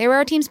 they were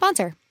our team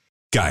sponsor.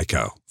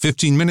 Geico.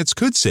 15 minutes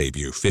could save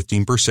you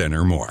 15%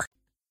 or more.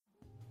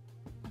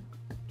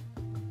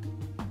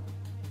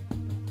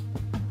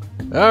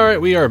 All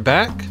right, we are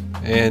back,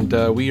 and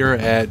we are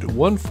at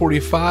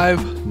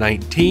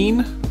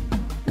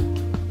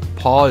 1:45:19.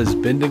 Paul is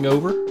bending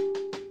over,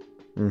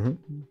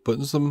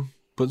 putting some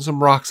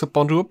rocks up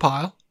onto a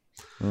pile.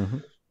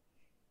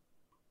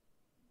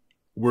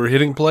 We're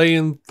hitting play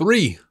in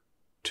 3,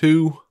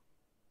 2,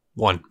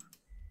 1.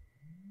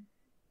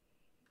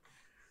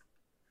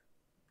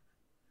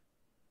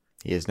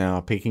 He is now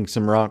picking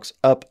some rocks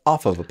up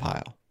off of a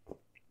pile.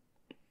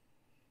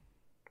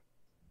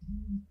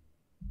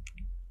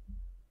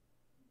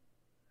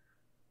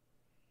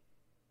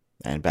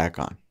 And back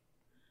on.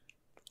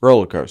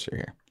 Roller coaster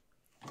here.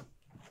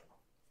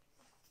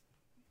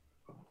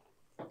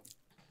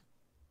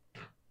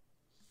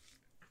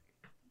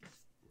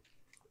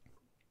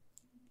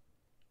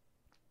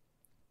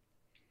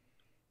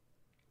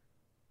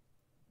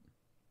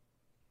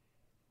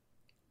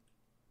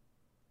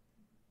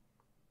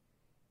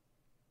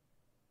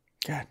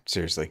 God,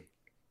 seriously.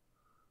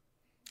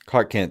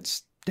 Clark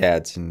Kent's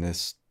dads in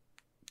this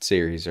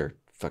series are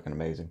fucking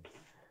amazing.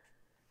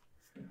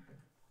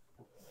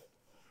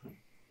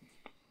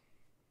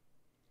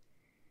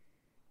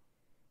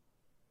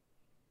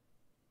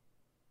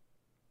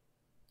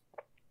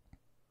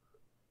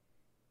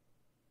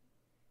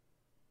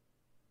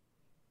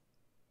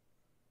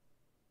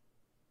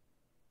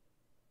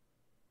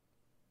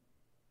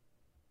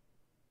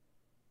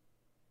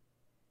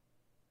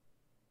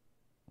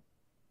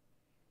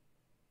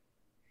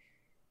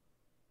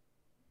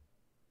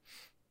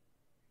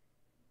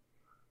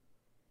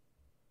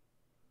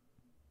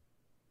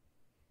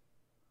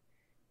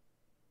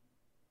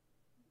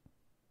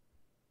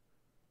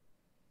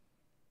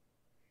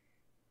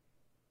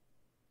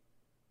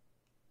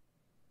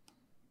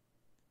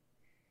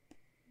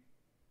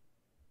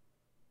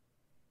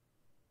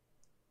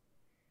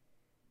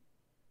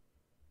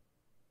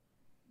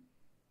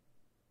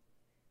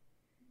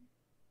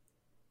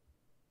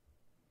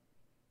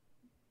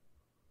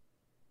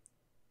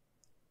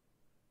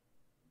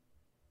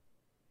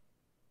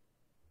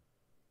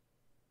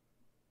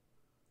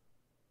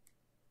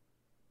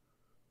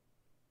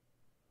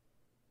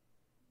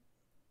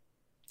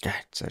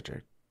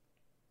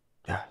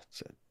 God,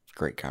 it's a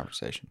great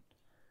conversation.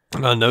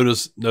 And I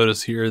notice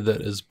here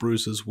that as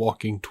Bruce is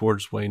walking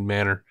towards Wayne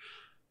Manor,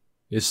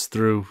 it's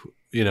through,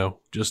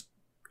 just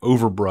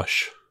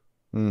overbrush.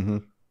 Mm-hmm.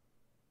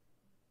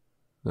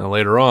 Now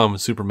later on, when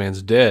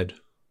Superman's dead,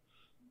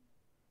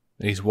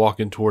 and he's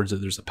walking towards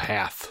it, there's a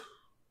path.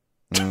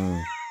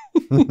 Mm.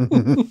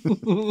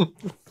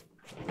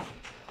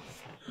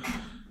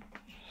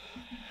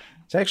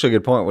 It's actually a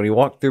good point. When he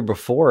walked through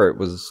before, it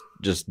was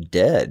just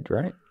dead,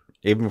 right?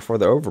 Even before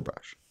the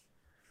overbrush.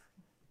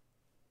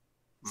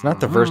 It's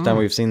not the first time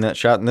we've seen that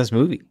shot in this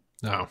movie.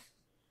 No.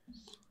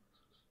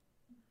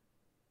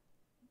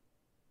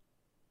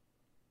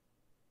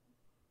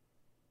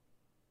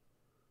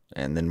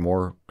 And then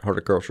more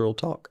horticultural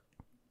talk.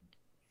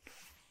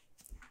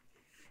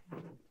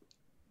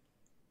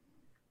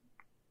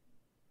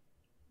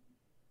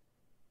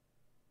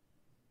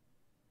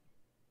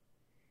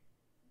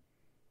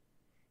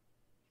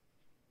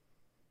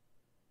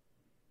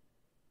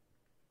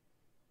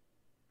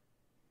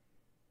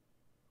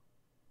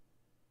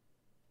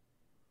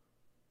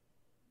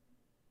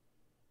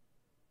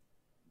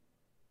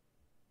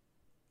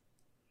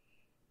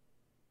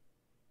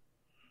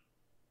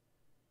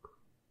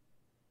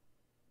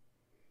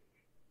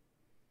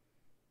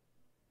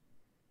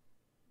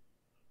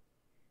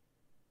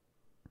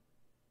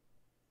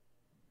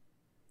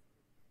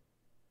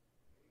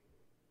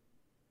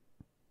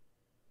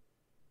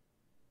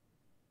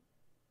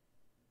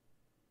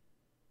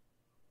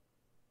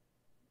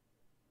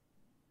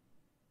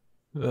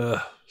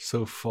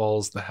 So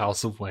falls the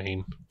House of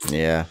Wayne.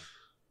 Yeah.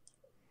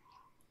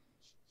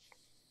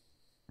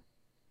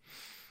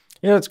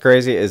 You know what's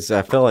crazy is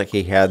I feel like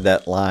he had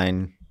that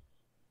line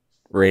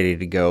ready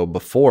to go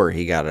before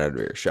he got out of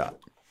earshot.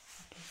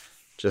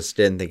 Just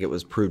didn't think it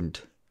was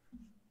prudent.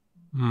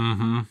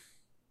 Mm-hmm.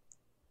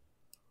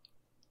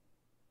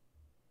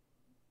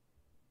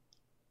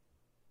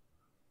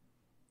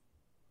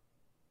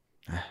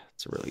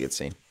 It's a really good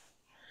scene.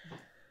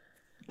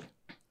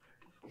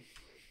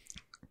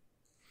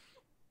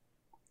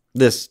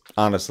 This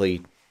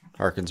honestly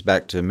harkens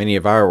back to many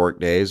of our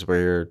work days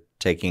where you're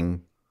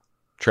taking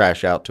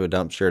trash out to a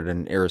dumpster at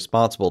an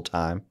irresponsible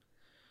time.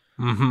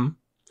 Mm-hmm.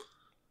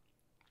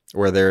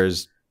 Where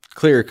there's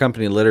clear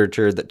company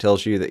literature that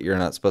tells you that you're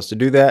not supposed to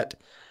do that.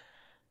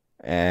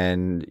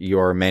 And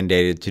you're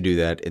mandated to do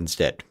that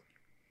instead.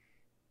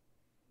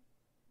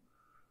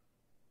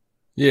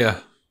 Yeah.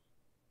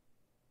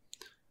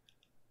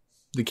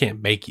 They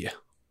can't make you.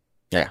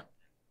 Yeah.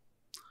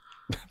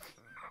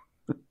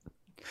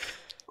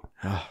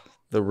 Oh,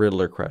 the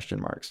Riddler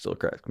question mark still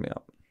cracks me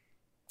up.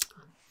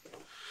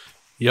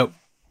 Yep.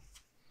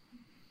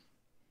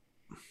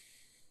 Do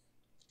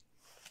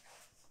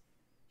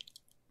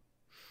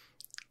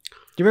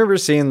you remember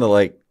seeing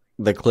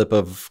the clip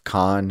of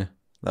Khan,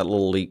 that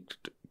little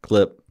leaked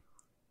clip?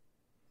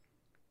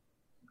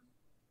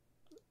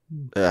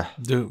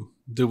 Do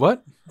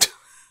what?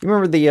 You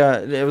remember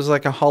it was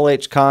like a Hall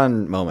H.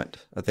 Khan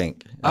moment, I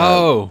think.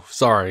 Oh,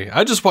 sorry.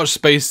 I just watched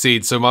Space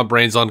Seed, so my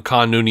brain's on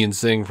Khan Noonien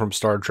Singh from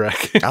Star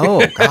Trek.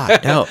 Oh,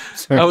 God, no.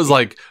 I was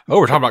like, oh,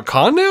 we're talking about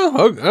Khan now?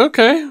 Oh,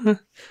 okay.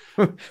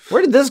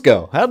 Where did this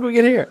go? How did we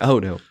get here? Oh,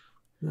 no.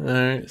 All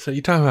right. So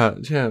you talking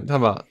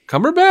about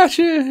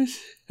Cumberbatch?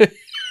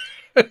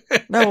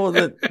 No,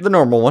 the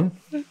normal one.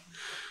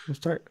 Let's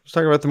talk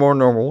about the more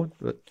normal one.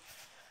 But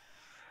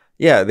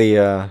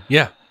yeah,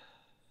 yeah.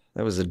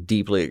 That was a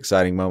deeply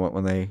exciting moment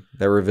when they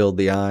revealed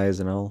the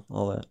eyes and all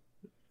that.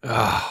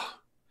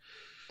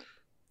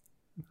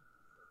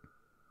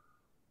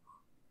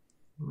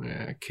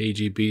 Yeah,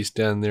 KGB's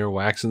down there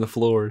waxing the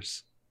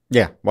floors.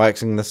 Yeah,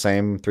 waxing the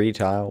same 3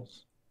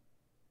 tiles.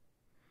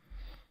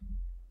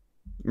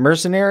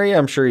 Mercenary,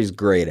 I'm sure he's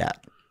great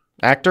at.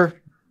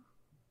 Actor?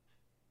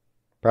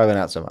 Probably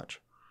not so much.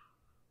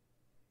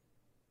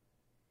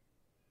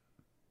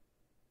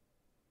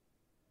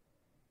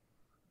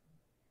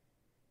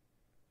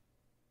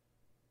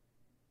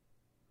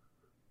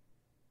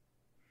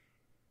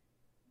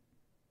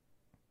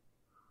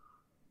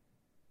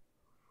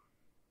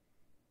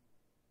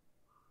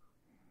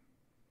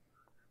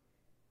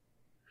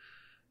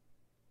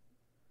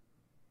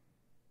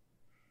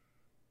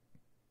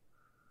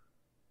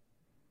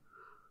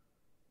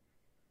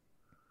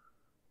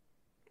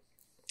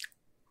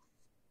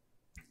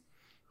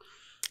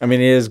 I mean,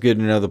 it is good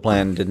to know the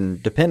plan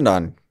didn't depend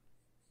on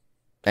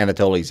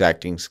Anatoly's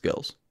acting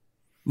skills.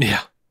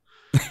 Yeah.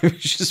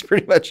 Just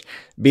pretty much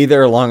be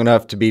there long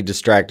enough to be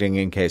distracting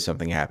in case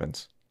something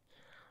happens.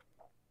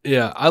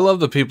 Yeah, I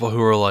love the people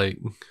who are like,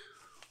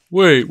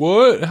 wait,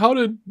 what? How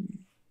did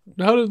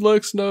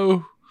Lex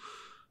know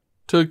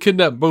to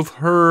kidnap both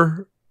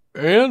her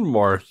and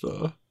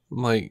Martha?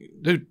 I'm like,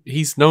 dude,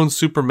 he's known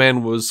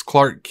Superman was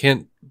Clark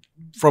Kent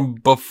from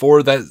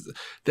before that.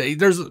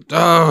 There's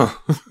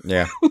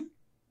Yeah.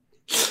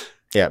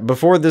 Yeah,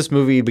 before this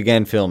movie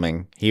began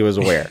filming, he was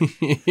aware.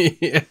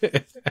 Yeah.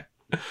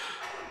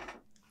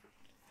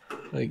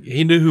 Like,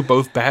 he knew who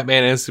both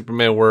Batman and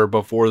Superman were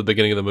before the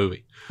beginning of the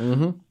movie.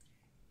 Mm-hmm.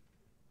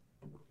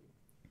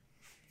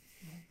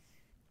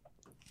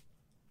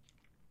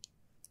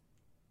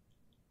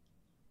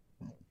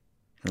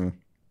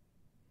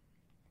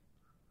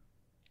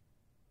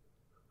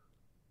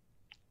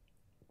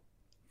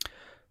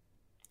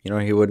 You know,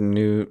 he wouldn't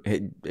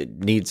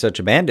need such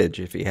a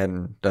bandage if he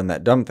hadn't done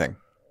that dumb thing.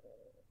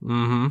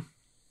 Mm-hmm.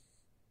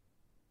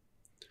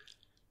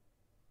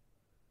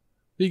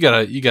 You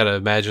gotta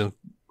imagine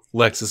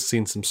Lex has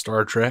seen some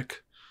Star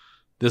Trek.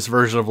 This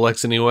version of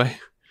Lex, anyway.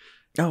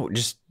 Oh,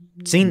 just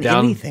seen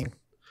anything.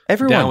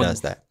 Everyone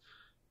does that.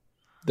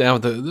 I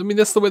mean,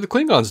 that's the way the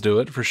Klingons do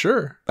it, for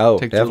sure. Oh,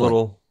 take definitely. their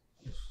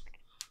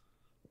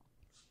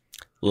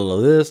little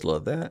of this, little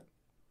of that.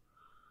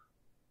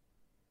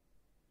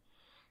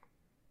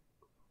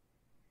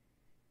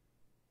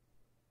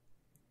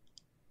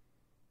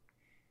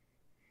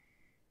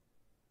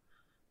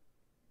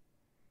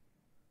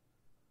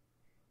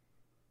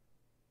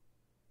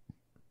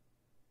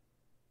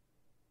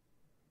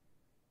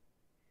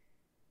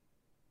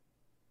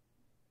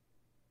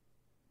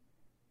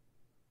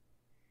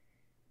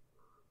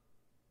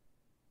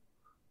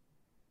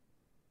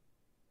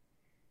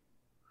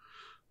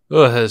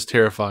 Oh, that is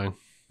terrifying.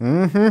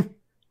 Mm-hmm.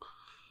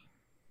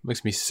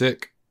 Makes me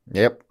sick.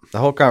 Yep. The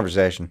whole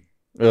conversation.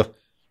 Ugh.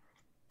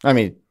 I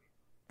mean,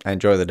 I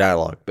enjoy the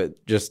dialogue,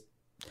 but just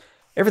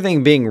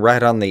everything being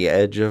right on the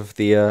edge of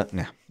the,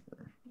 nah.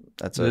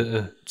 That's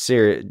a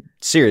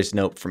serious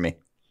note for me.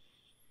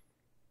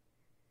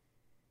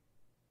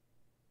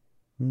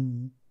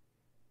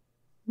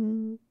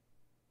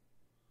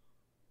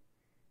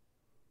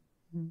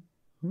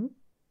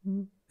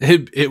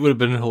 It would have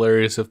been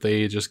hilarious if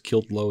they just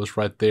killed Lois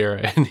right there,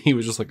 and he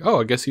was just like, "Oh,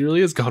 I guess he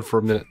really is gone for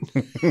a minute."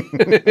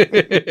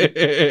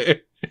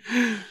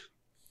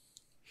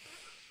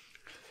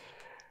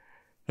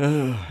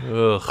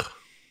 Ugh.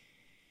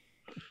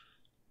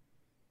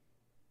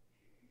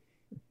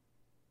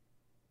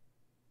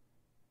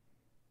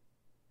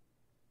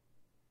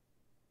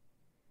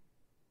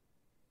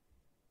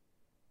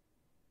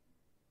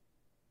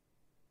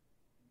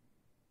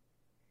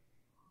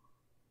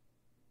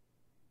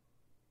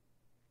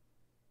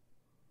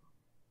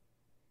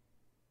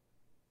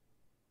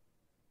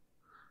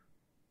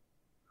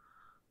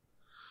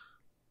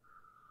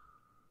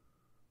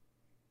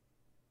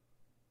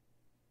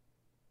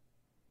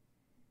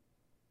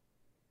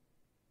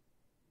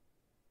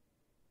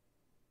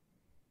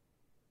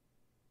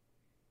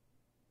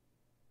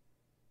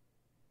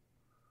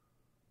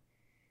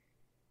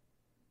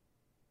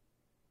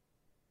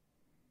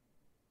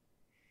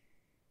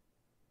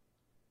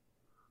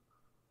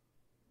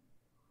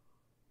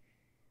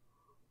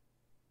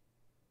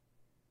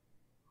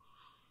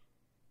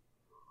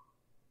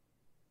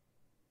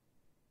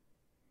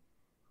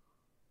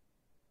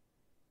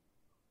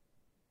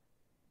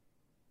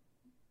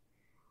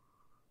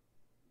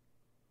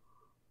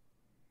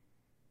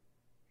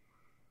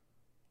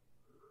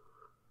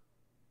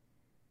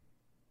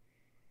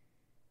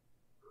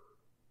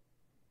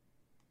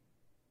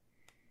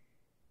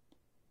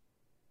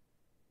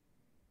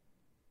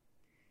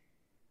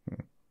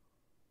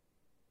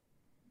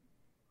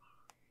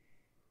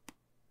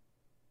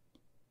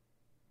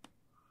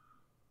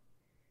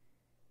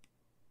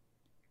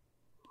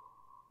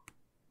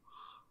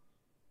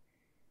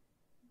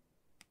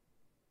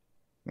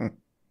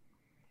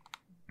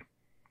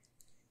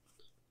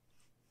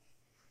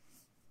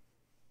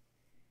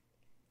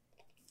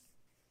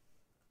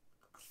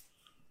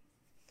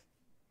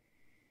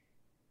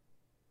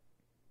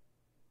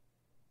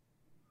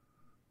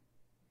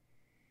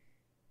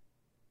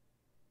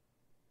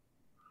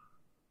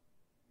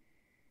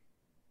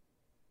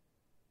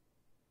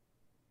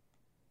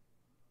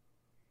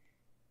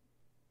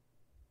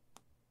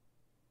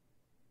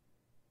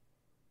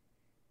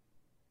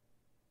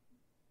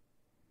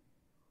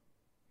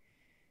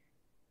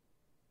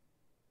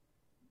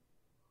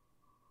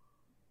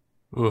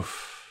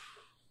 Oof.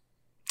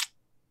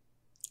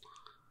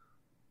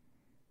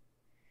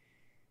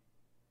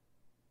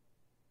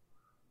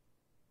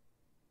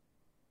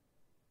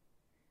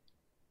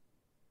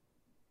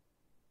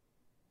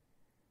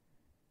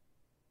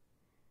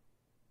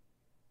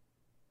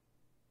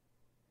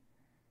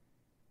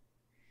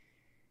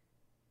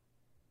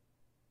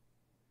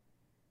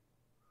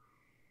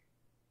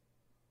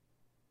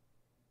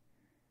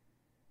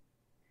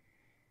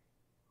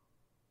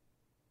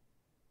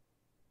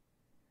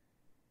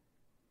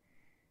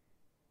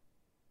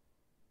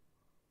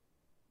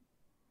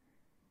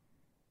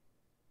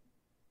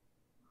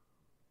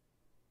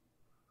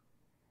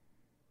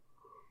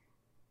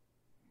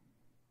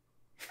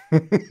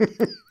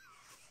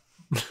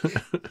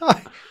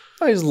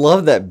 I just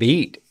love that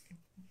beat.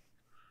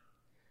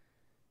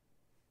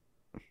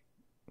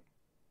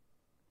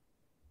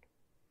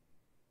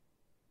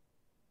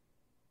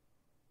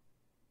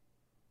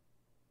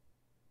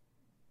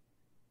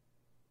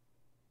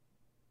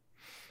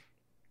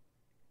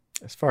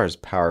 As far as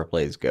power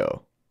plays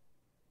go,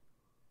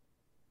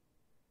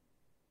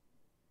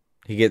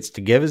 he gets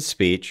to give his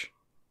speech.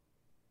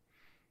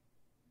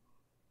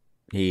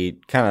 He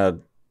kind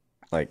of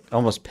like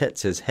almost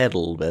pets his head a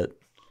little bit.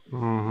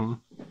 Mm-hmm.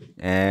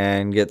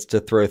 And gets to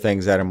throw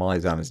things at him while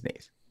he's on his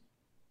knees.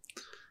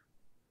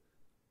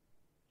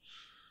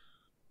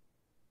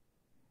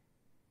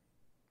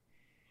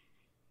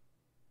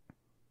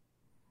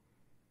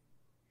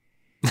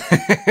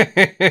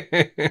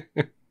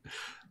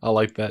 I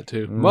like that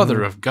too.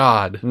 Mother of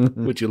God,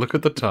 would you look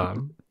at the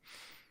time?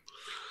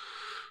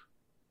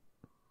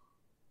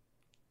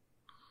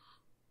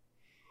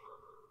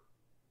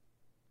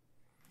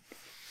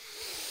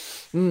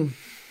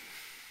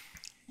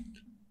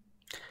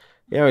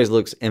 He always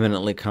looks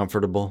eminently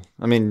comfortable.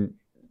 I mean,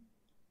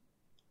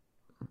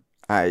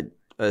 I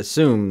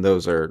assume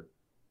those are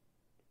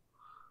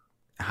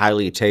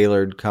highly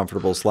tailored,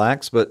 comfortable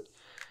slacks, but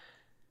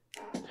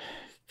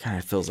kind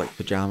of feels like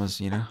pajamas,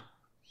 you know?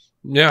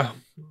 Yeah.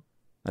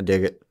 I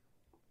dig it.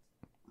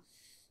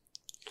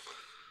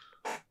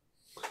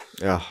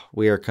 Yeah,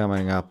 we are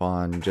coming up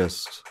on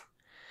just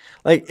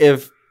like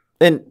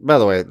and by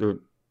the way,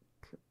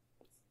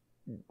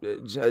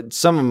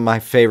 some of my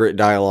favorite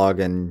dialogue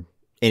in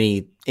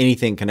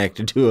anything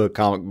connected to a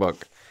comic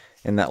book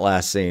in that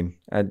last scene.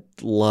 I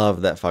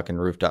love that fucking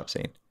rooftop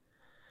scene.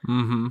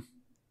 Mm-hmm.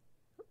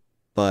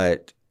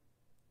 But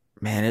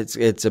man,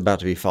 it's about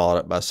to be followed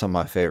up by some of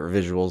my favorite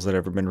visuals that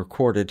ever been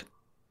recorded.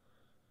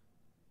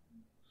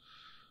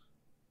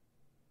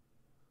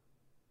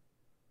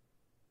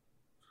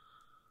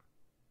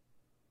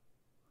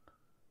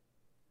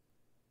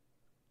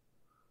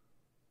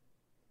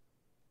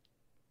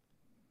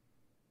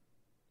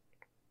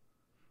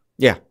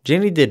 Yeah,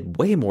 Jenny did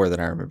way more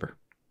than I remember.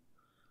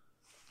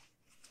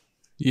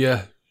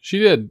 Yeah, she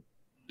did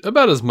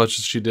about as much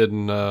as she did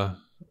in,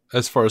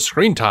 as far as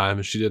screen time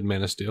as she did in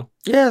Man of Steel.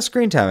 Yeah,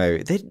 screen time,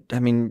 maybe.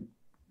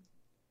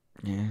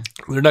 Yeah.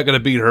 They're not going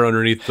to beat her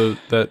underneath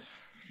that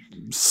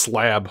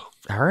slab.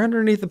 Her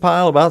underneath the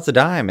pile about to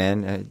die,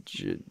 man.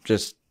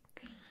 Just,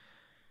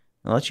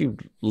 I'll let you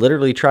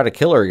literally try to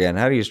kill her again.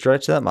 How do you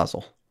stretch that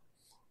muscle?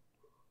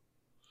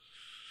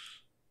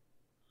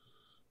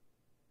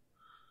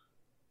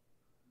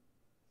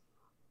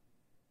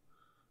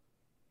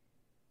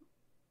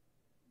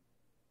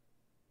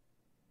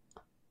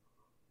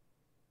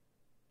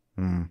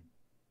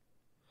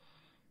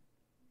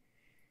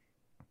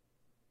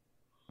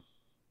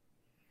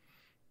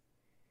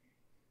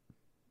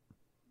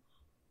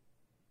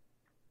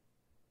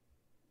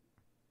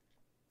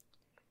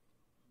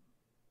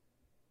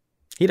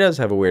 He does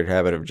have a weird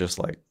habit of just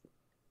like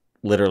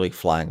literally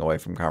flying away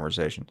from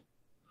conversation.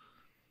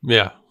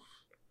 Yeah.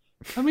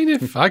 I mean,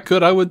 if I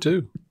could, I would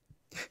too.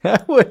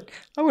 I would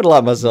a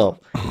lot myself.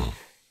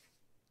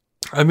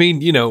 I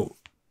mean,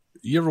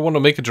 you ever want to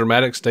make a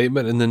dramatic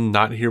statement and then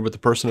not hear what the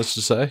person has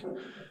to say?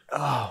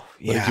 Oh,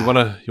 yeah.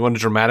 Like you want to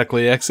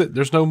dramatically exit?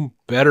 There's no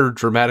better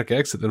dramatic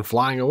exit than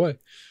flying away.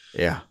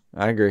 Yeah,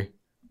 I agree.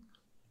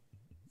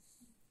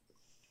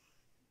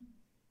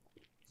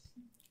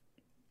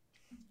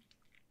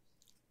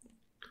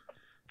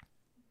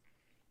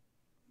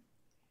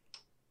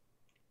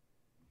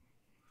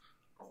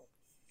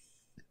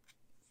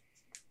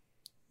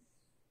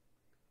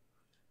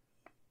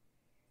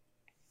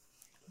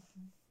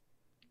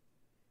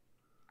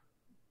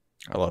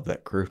 I love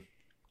that crew.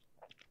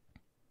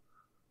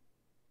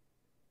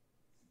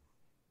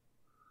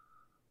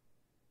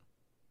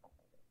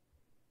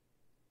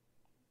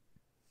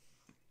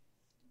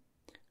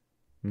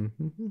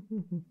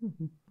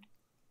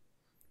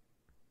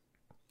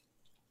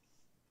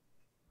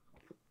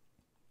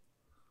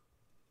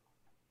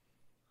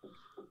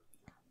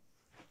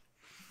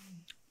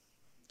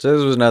 So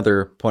this was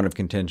another point of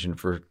contention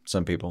for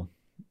some people.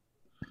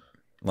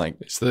 Like,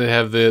 so they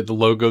have the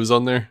logos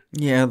on there?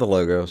 Yeah, the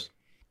logos.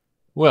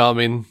 Well, I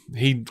mean,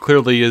 he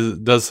clearly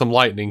does some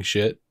lightning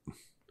shit.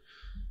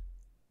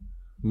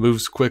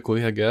 Moves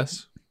quickly, I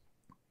guess.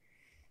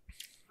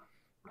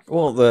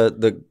 Well,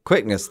 the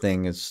quickness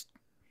thing is,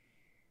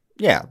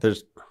 yeah,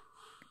 there's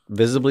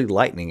visibly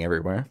lightning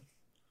everywhere.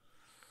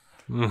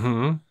 Mm-hmm.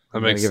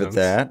 I'm gonna give it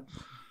that.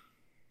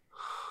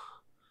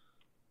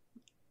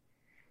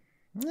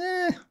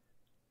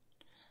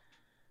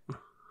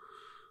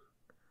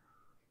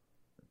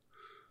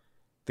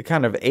 The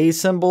kind of A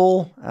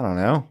symbol, I don't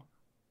know.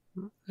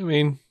 I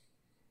mean,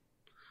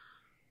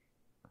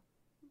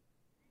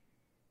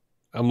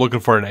 I'm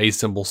looking for an A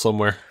symbol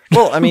somewhere.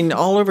 Well, I mean,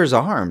 all over his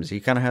arms, he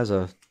kind of has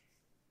a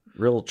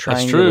real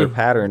triangular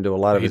pattern to a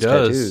lot of his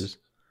tattoos.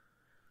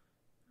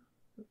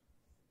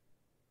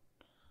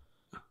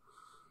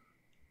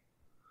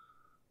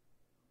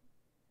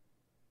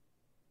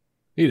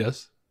 He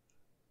does.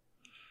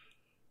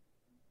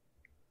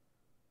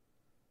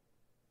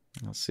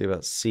 Let's see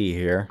about C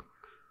here.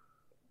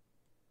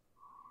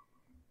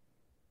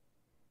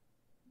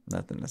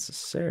 Nothing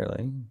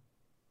necessarily.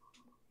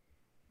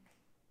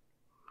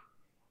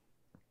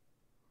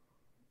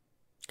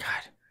 God.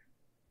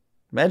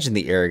 Imagine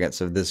the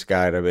arrogance of this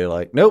guy to be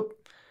like, nope.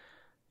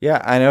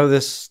 Yeah, I know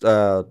this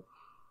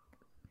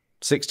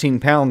 16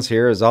 pounds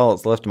here is all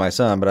that's left of my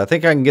son, but I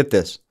think I can get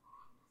this.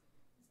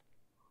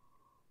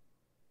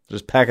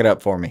 Just pack it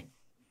up for me.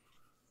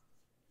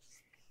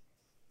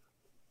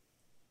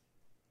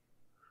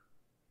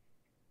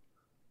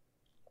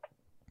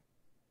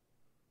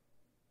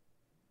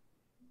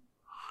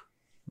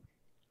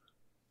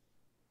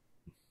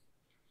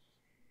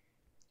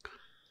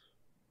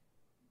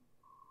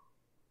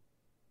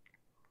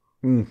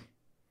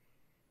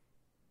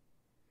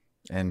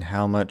 And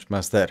how much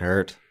must that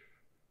hurt?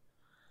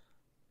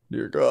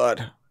 Dear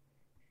God.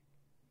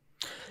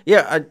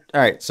 Yeah, all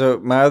right. So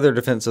my other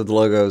defense of the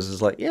logos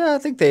is like, yeah, I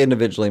think they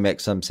individually make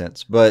some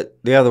sense. But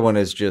the other one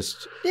is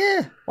just,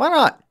 yeah, why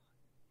not?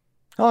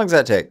 How long does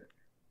that take?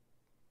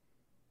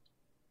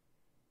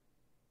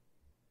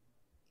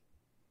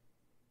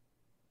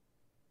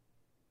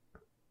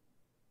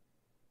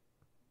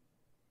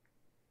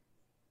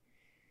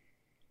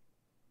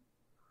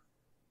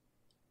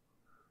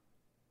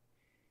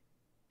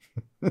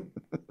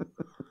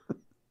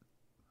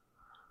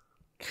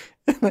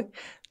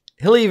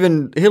 He'll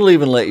even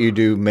let you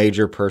do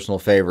major personal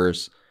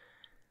favors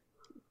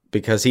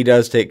because he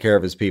does take care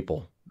of his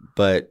people.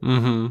 But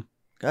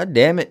God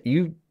damn it,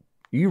 you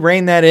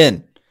rein that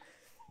in.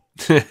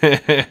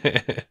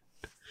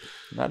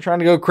 Not trying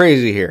to go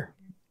crazy here.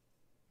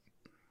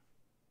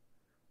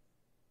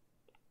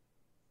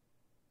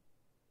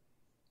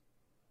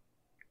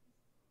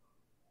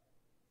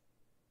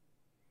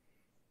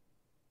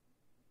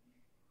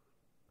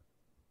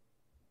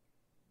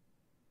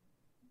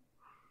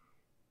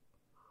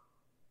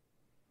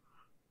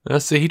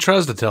 Let's see. He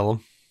tries to tell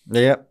him.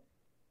 Yep.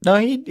 No,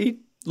 he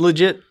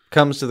legit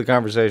comes to the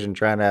conversation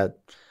trying to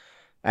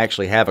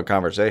actually have a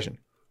conversation.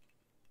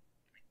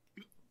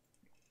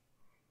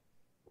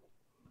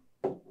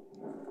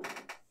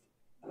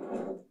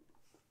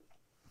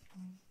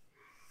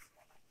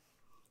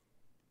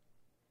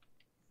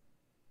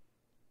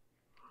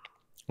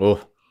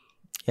 Oh,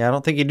 yeah, I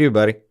don't think you do,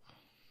 buddy.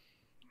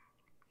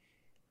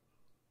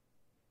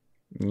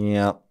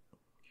 Yeah.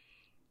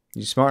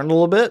 You smarting a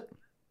little bit?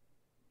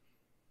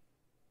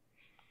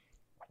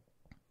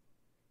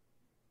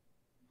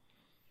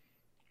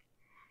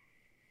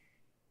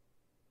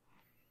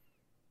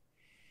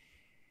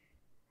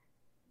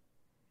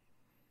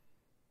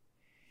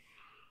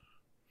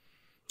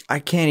 I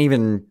can't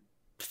even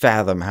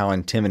fathom how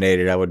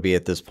intimidated I would be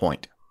at this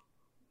point.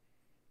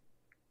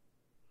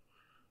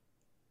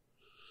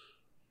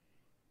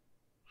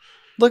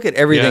 Look at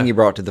everything you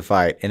brought to the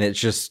fight, and it's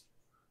just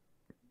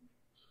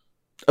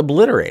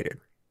obliterated.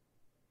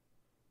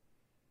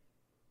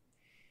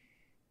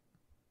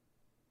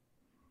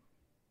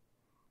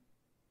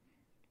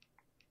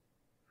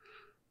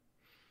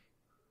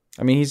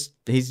 I mean,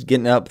 he's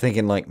getting up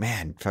thinking like,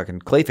 man, fucking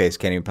Clayface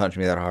can't even punch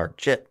me that hard.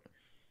 Shit.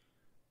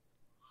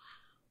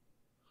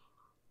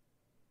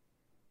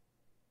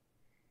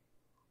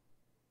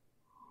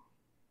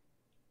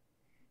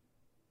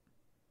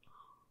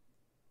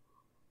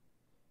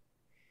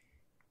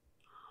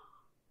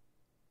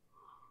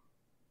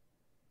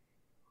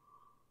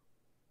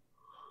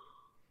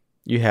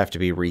 You have to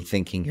be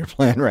rethinking your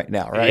plan right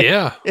now, right?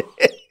 Yeah.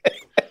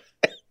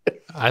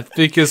 I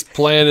think his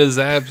plan is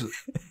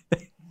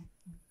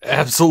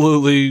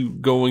absolutely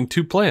going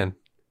to plan.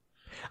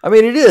 I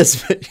mean, it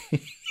is, but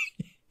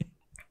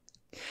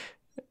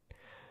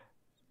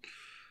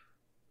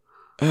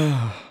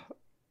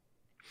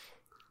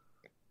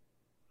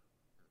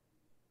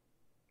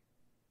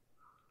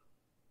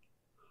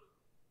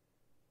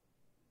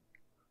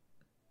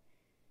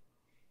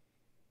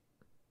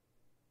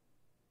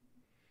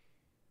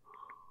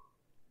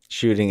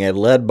shooting a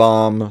lead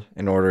bomb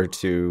in order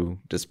to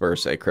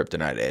disperse a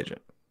kryptonite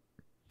agent.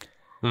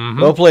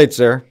 Mm-hmm. Well played,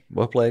 sir.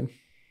 Well played.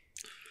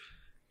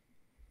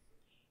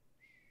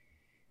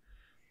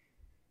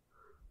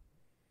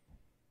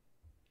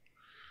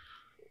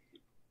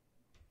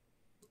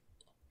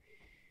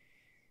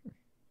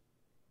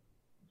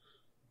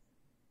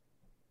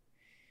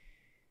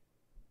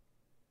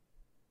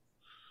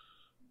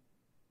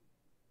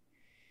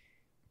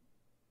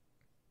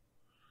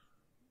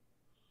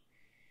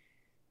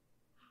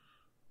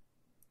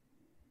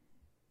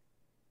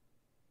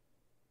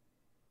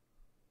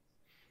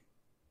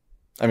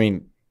 I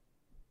mean,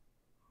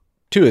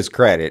 to his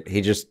credit,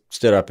 he just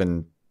stood up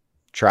and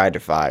tried to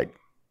fight.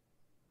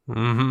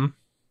 Mm-hmm.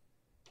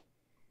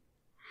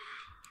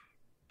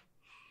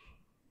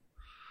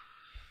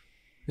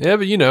 Yeah,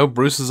 but you know,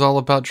 Bruce is all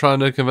about trying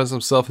to convince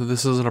himself that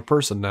this isn't a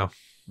person now.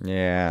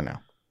 Yeah, I know.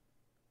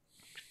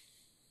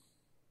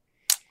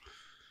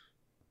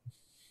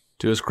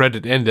 To his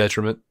credit and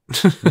detriment.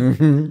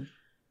 Mm-hmm.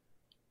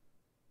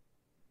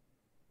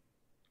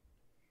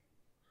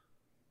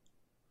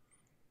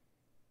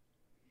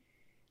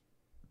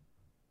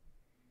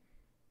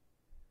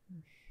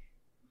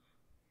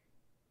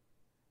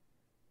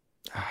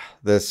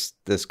 this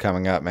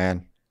coming up,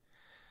 man.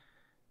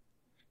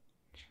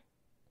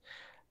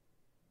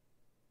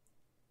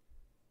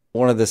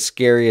 One of the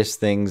scariest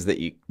things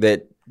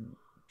that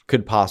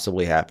could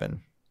possibly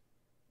happen.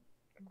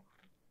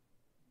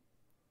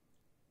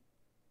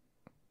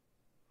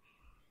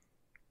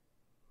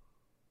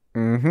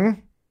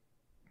 Mm-hmm.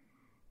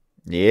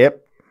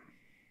 Yep.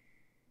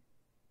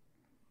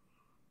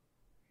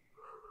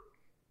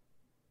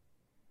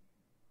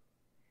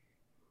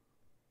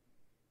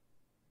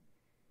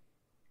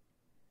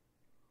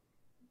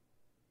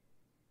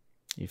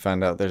 You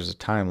find out there's a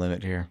time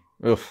limit here.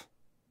 Oof.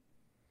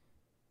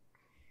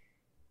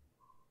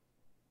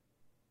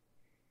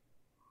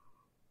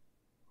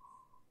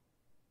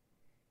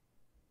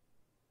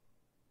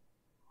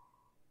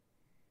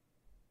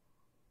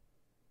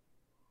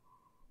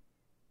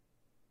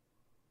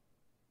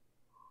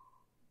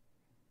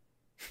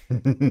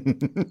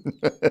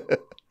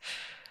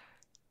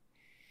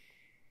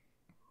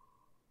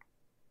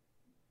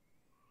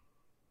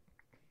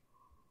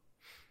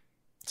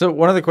 So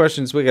one of the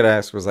questions we got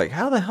asked was like,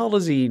 how the hell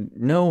does he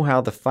know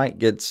how the fight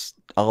gets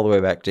all the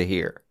way back to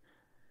here?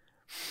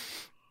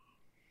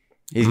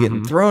 He's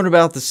getting thrown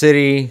about the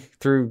city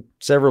through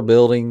several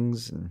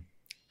buildings. And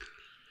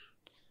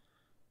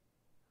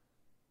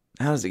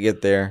how does it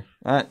get there?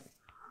 I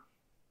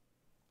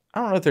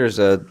don't know if there's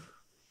a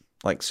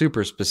like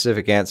super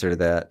specific answer to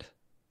that.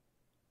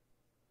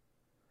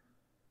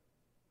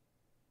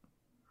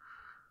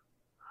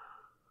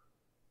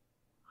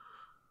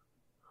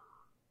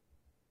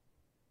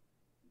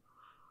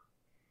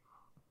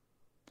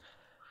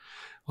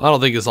 I don't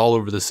think it's all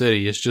over the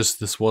city. It's just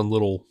this one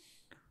little...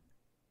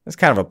 It's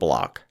kind of a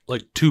block.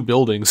 Like 2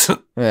 buildings.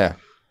 Yeah.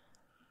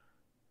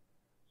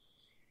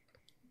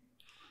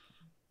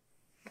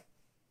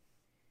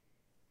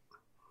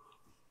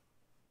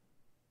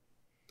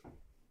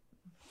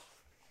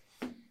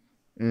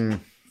 Mm.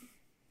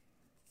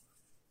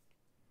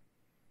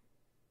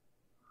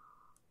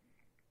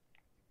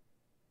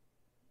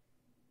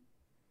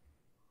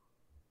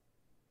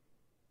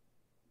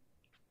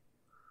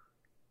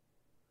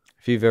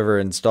 If you've ever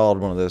installed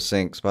one of those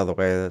sinks, by the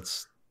way,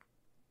 that's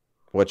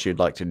what you'd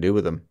like to do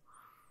with them.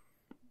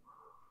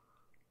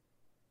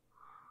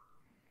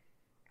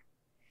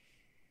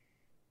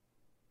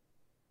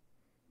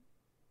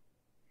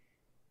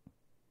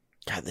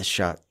 God, this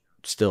shot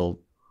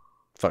still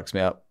fucks me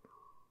up.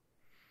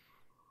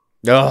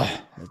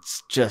 Oh,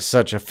 it's just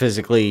such a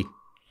physically...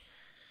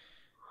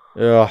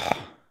 Ugh.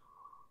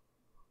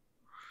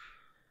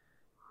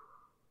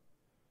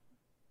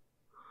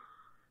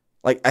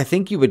 Like, I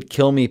think you would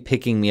kill me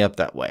picking me up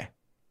that way.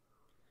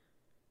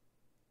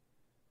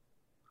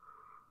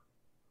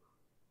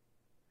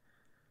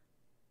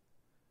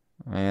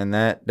 And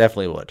that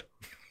definitely would.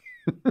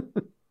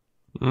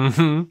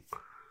 Mm-hmm.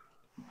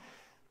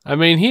 I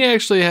mean, he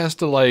actually has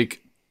to,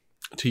 like,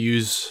 to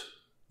use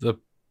the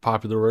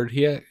popular word,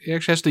 he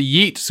actually has to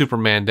yeet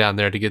Superman down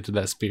there to get to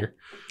that spear.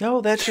 No,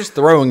 that's just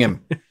throwing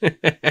him.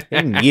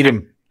 Yeet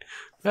him.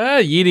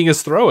 Yeeting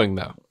is throwing,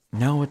 though.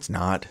 No, it's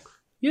not.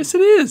 Yes,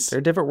 it is.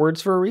 They're different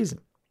words for a reason.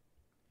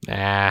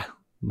 Nah,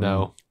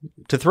 no.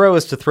 To throw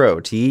is to throw.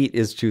 To eat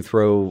is to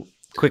throw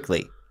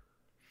quickly.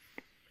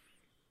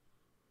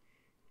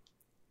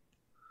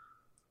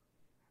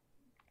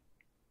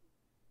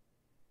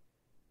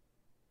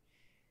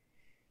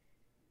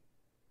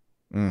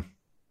 Mm.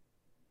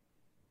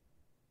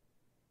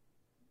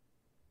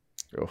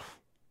 Oh.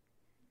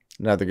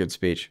 Another good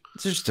speech.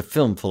 It's just a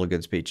film full of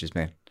good speeches,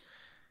 man.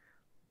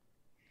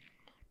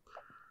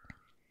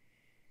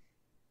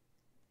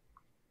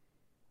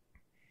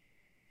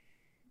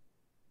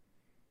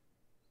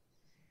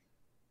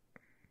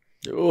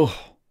 Oh.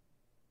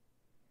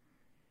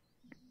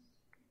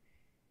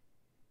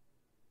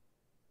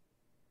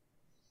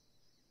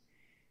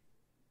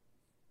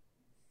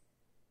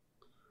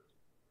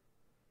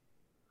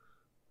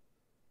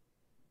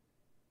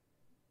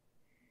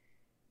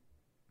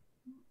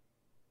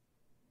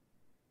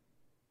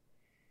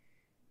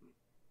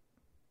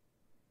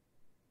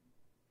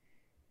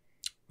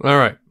 All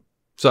right.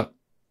 So.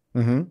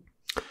 Mm-hmm.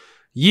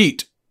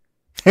 Yeet.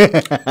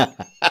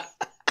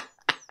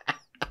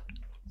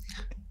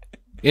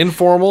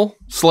 Informal,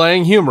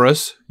 slang,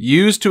 humorous,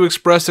 used to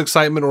express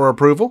excitement or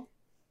approval.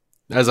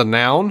 As a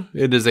noun,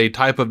 it is a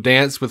type of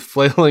dance with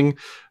flailing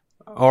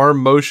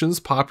arm motions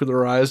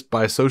popularized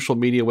by social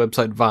media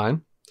website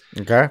Vine.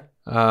 Okay.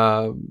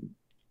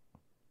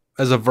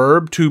 As a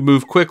verb, to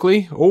move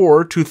quickly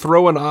or to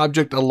throw an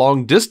object a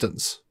long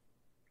distance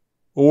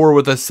or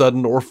with a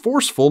sudden or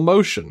forceful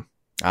motion.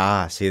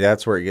 Ah, see,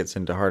 that's where it gets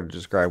into hard to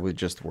describe with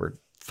just the word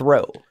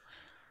throw.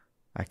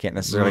 I can't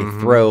necessarily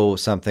throw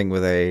something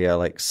with a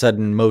like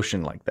sudden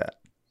motion like that.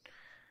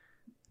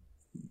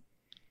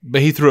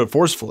 But he threw it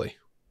forcefully.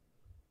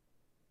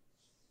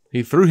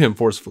 He threw him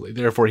forcefully.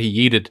 Therefore,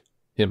 he yeeted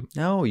him.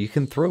 No, you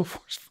can throw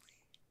forcefully.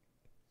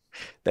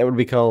 That would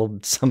be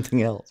called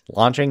something else.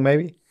 Launching,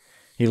 maybe?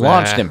 He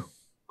launched him.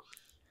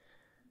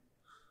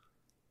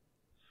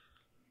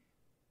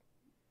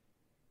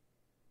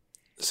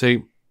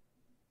 See,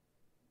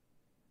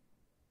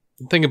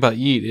 thing about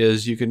yeet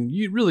is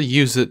you really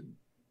use it.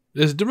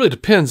 It really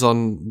depends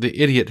on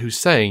the idiot who's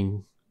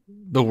saying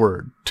the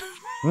word.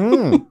 I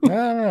don't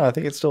know. I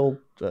think it still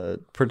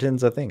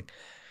pretends a thing.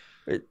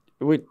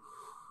 All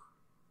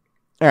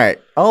right.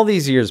 All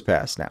these years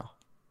pass now.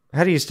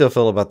 How do you still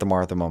feel about the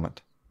Martha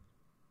moment?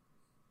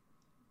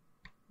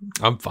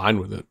 I'm fine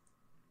with it.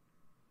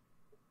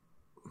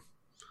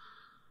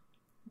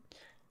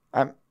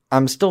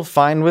 I'm still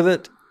fine with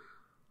it.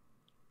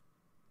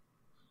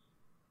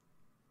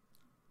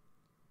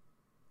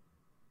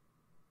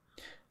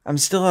 I'm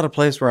still at a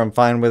place where I'm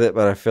fine with it,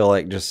 but I feel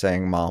like just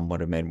saying mom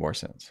would have made more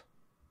sense.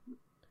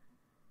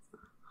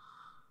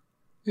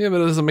 Yeah,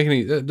 but it doesn't make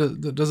any.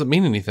 That doesn't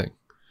mean anything.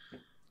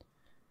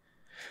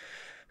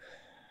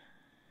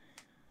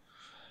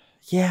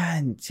 Yeah,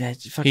 and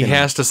he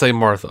has to say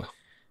Martha.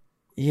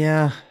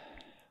 Yeah,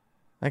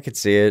 I could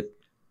see it.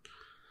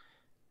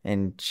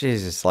 And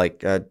Jesus,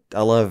 like I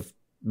love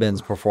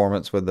Ben's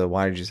performance with the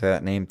 "Why did you say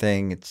that name"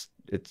 thing. It's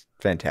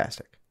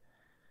fantastic.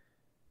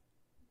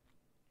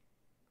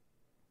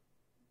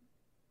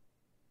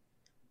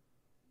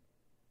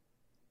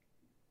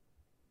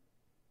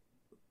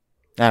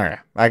 I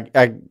don't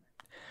know.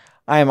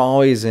 I am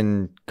always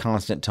in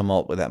constant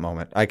tumult with that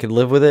moment. I could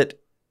live with it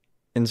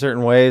in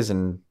certain ways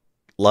and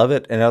love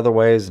it in other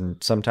ways,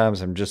 and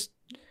sometimes I'm just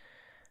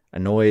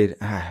annoyed.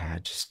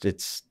 I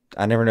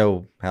never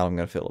know how I'm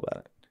going to feel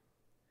about it.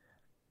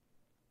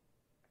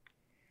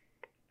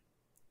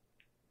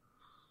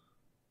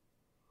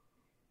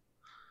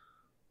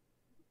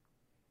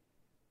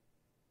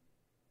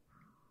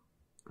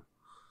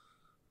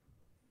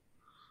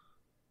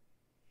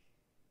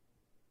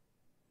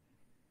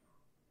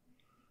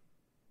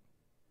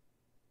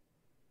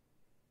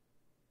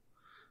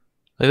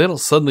 Like, they don't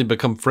suddenly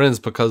become friends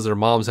because their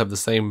moms have the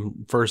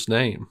same first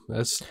name.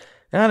 That's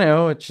I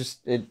know. It's just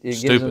it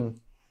gives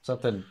them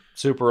something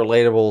super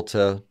relatable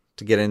to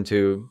get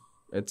into.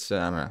 It's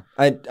I don't know.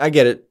 I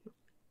get it.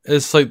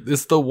 It's like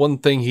it's the one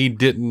thing he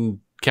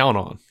didn't count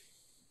on.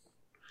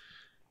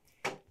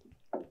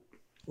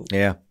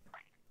 Yeah.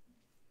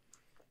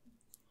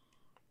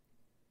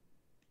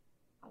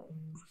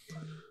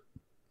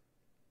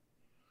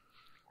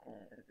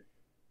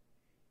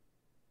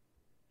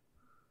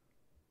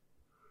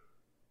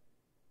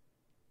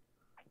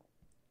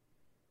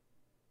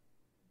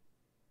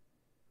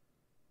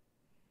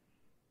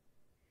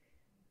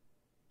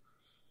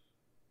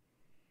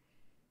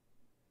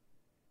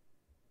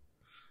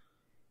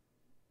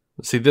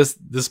 See,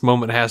 this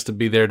moment has to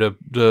be there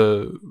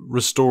to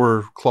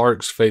restore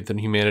Clark's faith in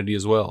humanity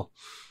as well.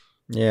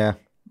 Yeah.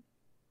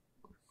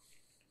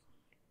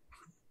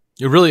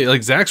 It really,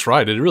 like Zach's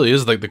right. It really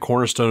is like the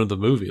cornerstone of the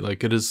movie.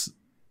 Like it is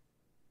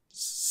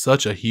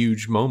such a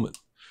huge moment.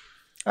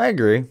 I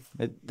agree.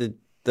 The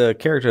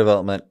character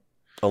development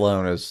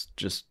alone is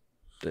just,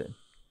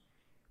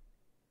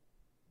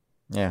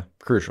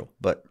 crucial.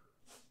 But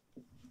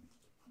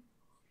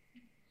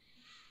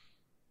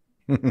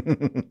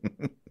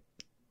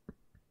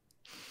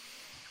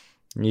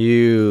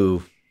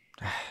you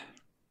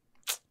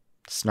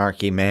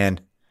snarky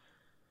man.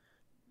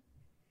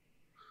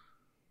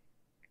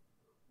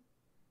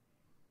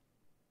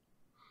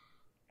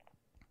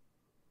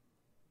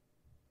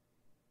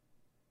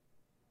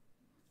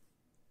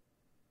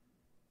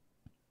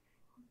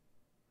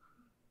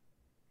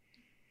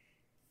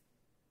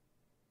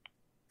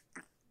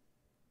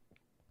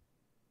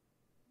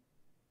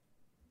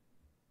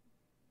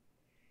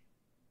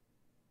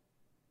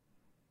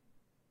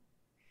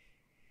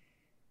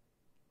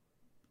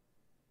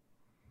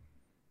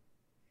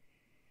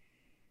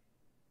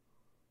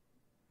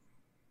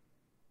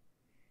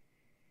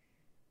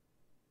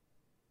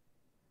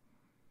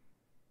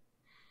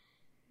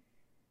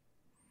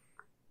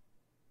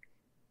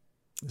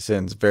 This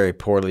ends very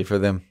poorly for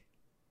them.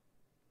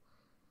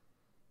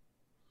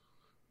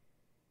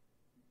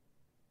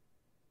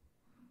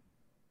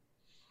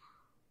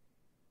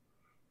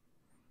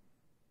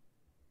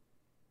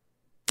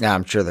 Yeah,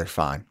 I'm sure they're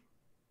fine.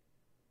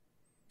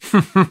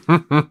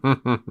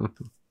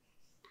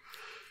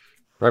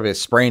 Probably a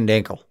sprained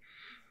ankle.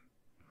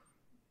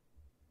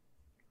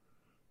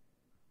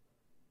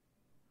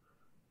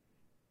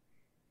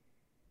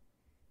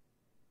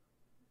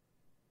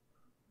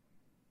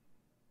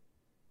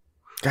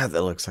 God,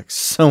 that looks like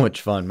so much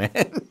fun,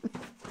 man.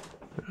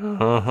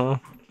 Uh-huh.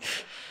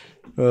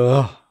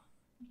 Ugh.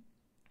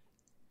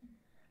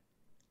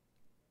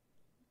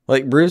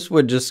 Like Bruce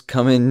would just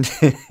come in.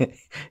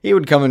 He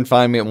would come and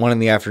find me at 1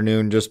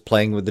 PM just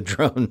playing with the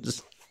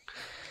drones.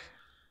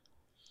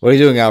 What are you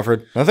doing,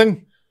 Alfred?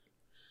 Nothing?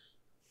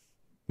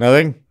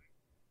 Nothing?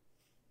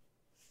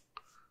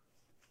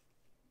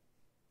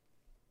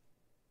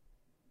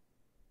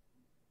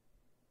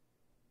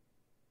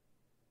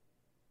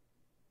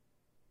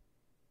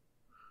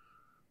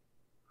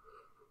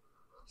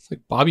 It's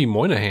like Bobby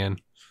Moynihan.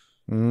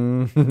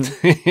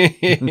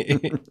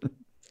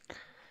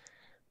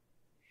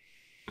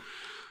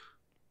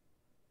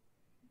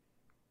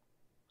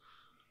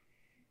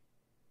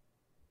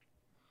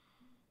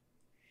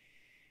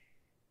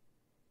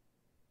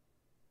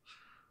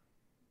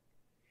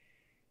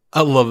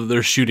 I love that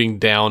they're shooting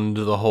down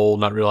into the hole,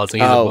 not realizing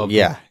he's above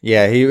them.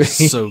 Yeah, he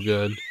was So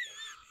good.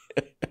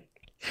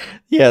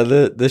 Yeah,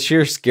 the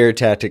sheer scare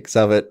tactics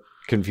of it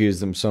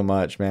confused them so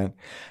much, man.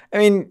 I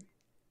mean,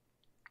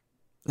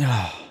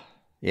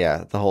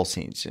 yeah, the whole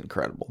scene's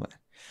incredible,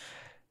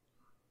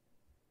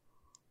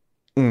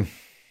 man.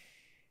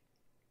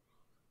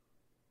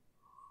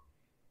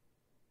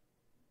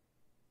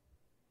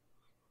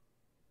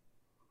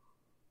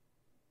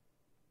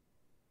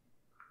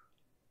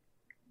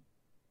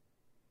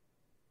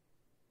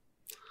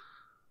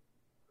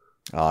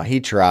 Oh, he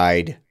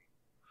tried.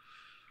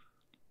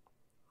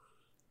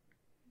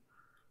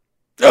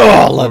 Oh,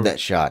 I love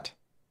that shot.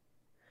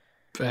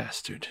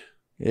 Bastard.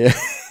 Yeah.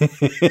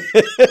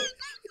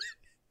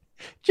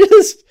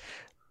 Just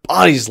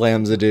body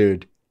slams a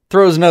dude.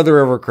 Throws another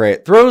over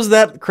crate. Throws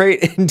that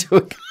crate into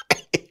a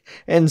guy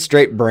and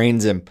straight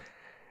brains him.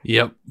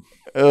 Yep.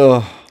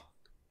 Oh.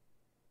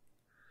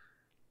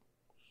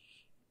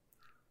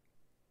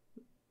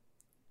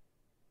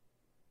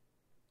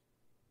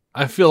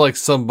 I feel like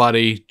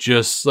somebody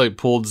just like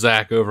pulled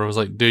Zack over and was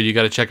like, dude, you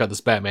got to check out this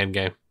Batman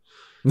game.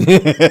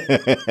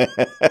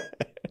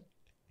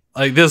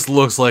 Like, this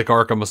looks like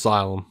Arkham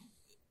Asylum.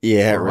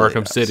 Yeah, or really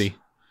Arkham City.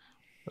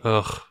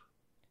 Ugh.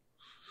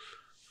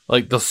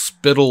 Like the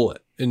spittle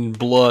and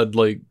blood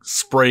like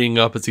spraying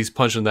up as he's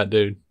punching that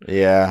dude.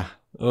 Yeah.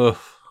 Ugh.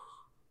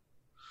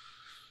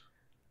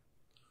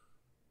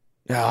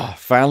 Oh,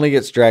 finally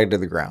gets dragged to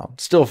the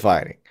ground. Still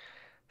fighting.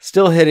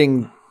 Still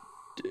hitting.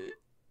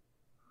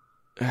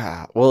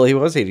 Well, he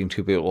was hitting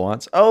two people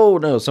once. Oh,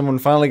 no. Someone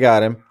finally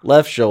got him.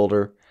 Left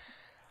shoulder.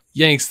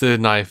 Yanks the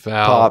knife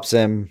out. Pops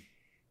him.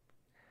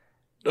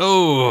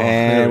 Oh.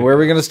 And where are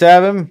we going to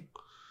stab him?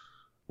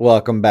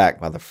 Welcome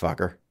back,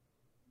 motherfucker.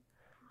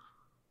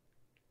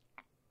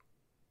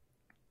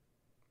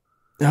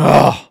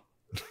 Oh.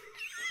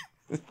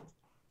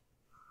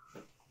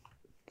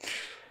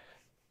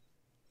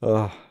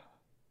 Oh.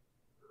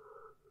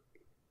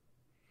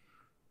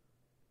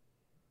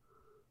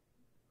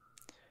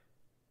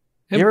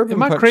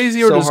 Am I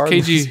crazy or does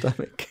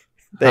KG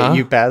that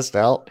you passed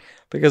out?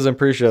 Because I'm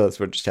pretty sure that's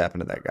what just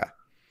happened to that guy.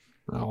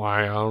 Oh,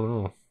 I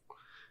don't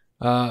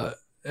know.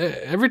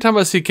 Every time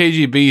I see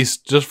KG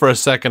Beast, just for a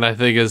second, I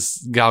think is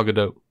Gal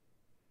Gadot.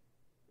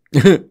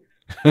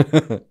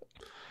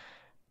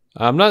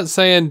 I'm not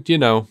saying,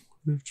 I'm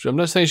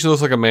not saying she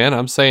looks like a man.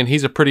 I'm saying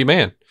he's a pretty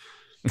man.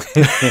 Got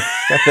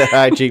that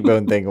high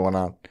cheekbone thing going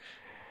on.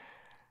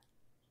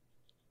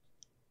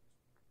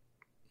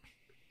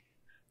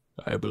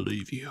 I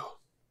believe you.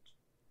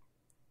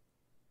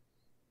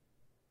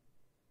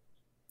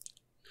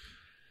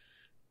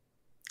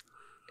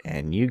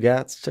 And you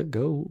got to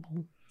go.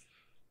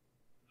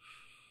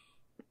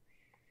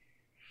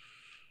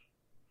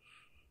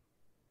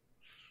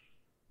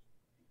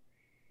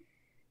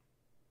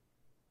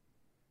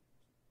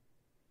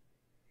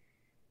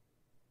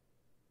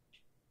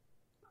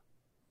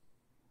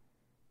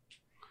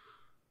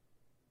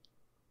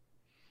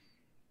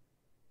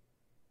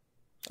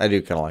 I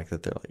do kind of like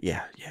that they're like,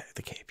 yeah,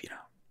 the cape,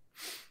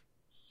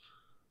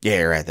 Yeah,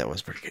 you're right. That was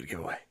a pretty good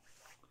giveaway.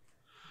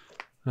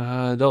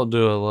 Don't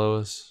do it,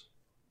 Lois.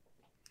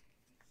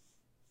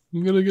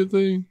 I'm gonna get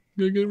rid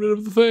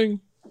of the thing.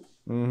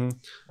 Mm-hmm.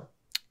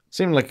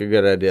 Seemed like a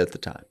good idea at the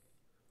time.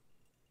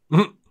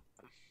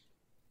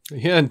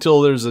 Yeah,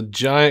 until there's a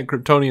giant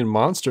Kryptonian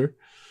monster.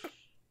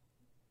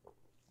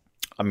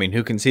 I mean,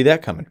 who can see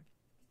that coming?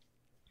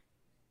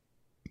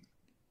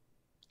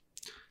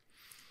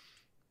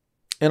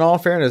 In all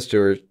fairness to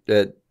her,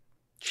 that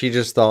she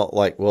just thought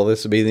like, well,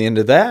 this would be the end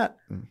of that.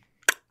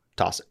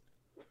 Toss it.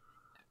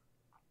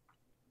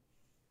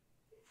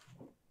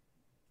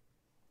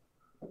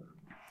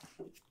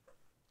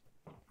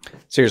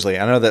 Seriously,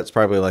 I know that's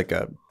probably like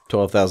a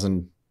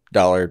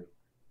 $12,000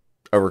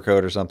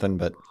 overcoat or something,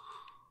 but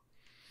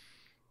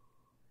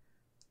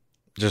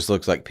just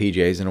looks like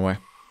PJs in a way.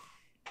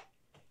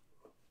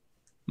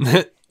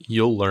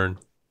 You'll learn.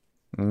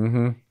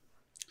 Mm-hmm.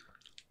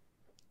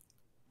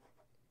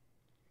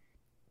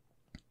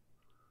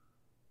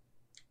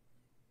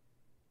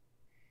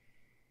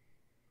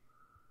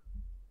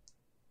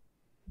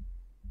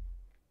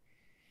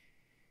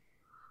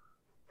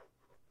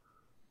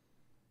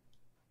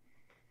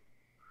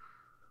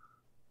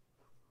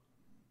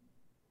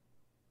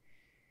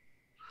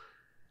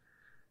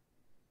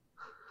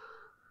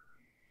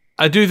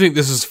 I do think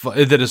this is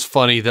that is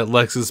funny that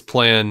Lex's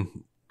plan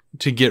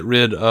to get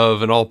rid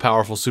of an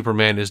all-powerful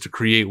Superman is to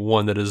create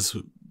one that is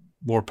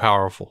more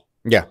powerful.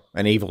 Yeah,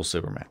 an evil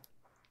Superman.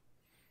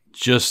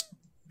 Just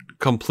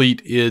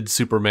complete id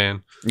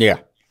Superman. Yeah.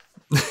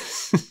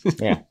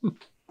 Yeah.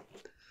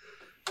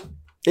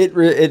 It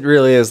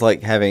really is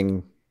like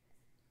having,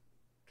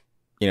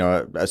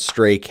 a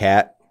stray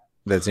cat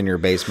that's in your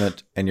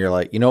basement, and you're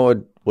like,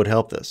 what would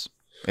help this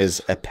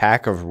is a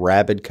pack of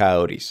rabid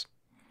coyotes.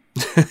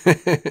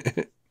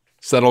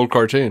 It's that old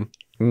cartoon.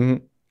 Mm-hmm.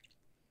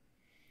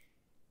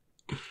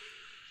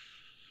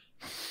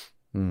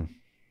 Mm.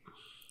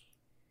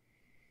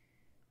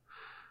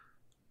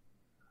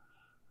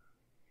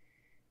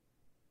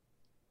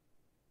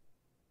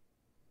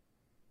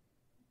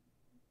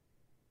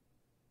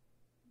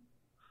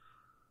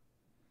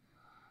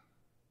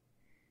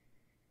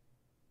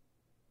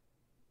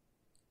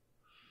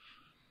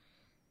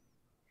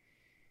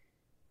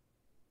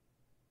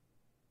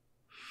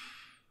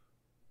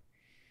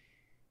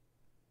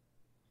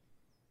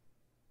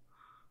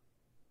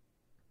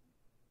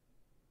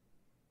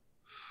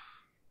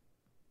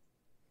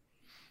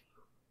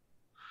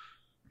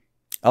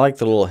 I like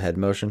the little head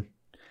motion.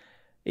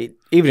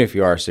 Even if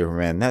you are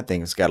Superman, that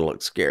thing's got to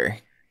look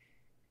scary.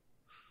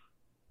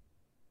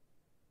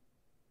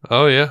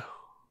 Oh, yeah.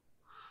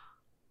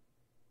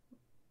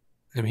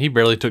 I mean, he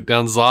barely took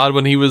down Zod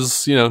when he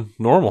was,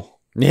 normal.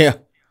 Yeah.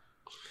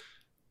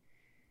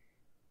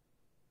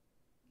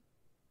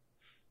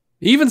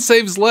 He even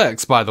saves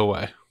Lex, by the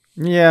way.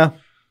 Yeah.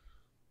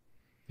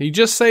 He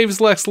just saves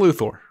Lex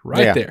Luthor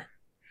right there.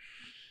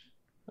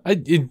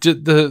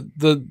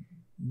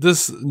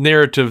 This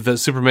narrative that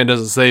Superman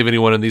doesn't save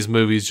anyone in these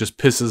movies just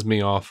pisses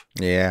me off.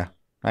 Yeah,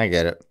 I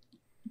get it.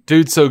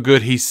 Dude's so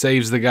good, he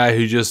saves the guy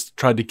who just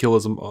tried to kill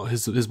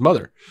his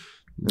mother.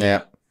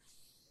 Yeah.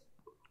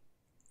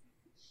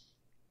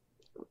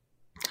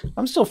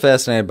 I'm still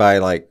fascinated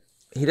by,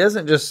 he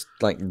doesn't just,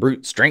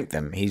 brute strength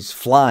him. He's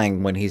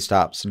flying when he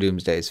stops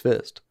Doomsday's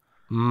fist.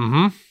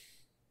 Mm-hmm.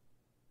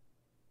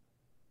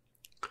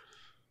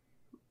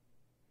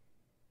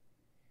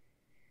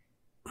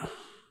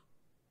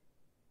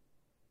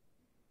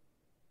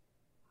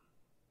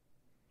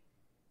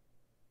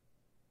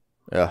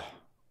 Ugh.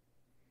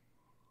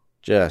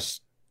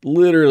 Just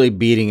literally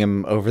beating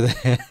him over the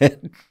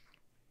head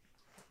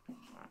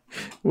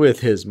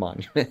with his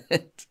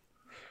monument.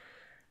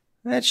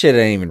 That shit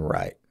ain't even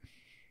right.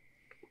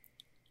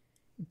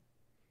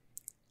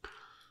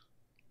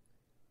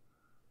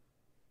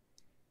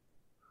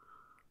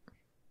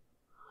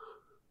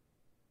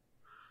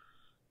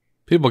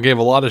 People gave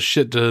a lot of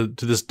shit to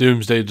this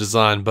Doomsday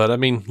design, but I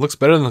mean, looks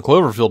better than the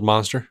Cloverfield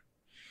monster.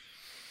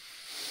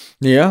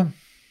 Yeah.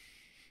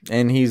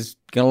 And he's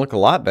going to look a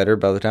lot better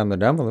by the time they're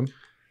done with him.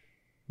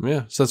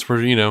 Yeah, so that's where,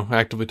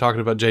 actively talking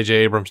about J.J.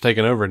 Abrams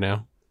taking over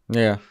now.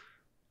 Yeah.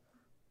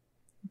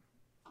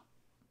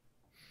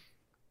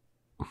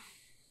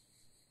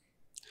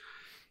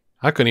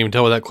 I couldn't even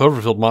tell what that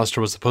Cloverfield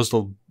monster was supposed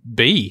to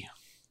be.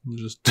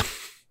 Just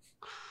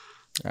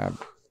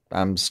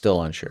I'm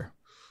still unsure.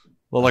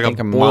 Well, like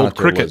a boiled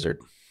cricket. Lizard.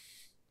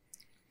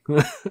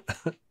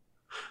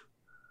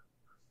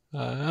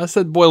 I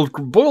said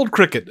boiled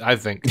cricket, I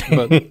think.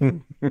 But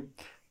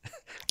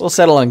we'll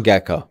settle on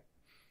gecko.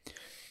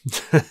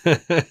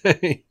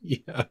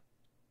 Yeah.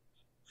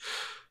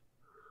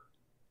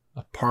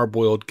 A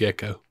parboiled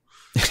gecko.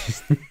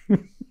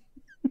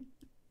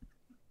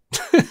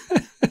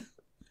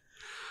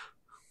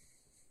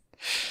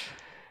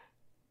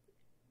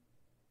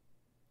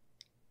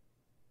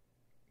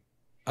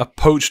 A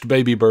poached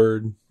baby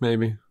bird,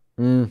 maybe.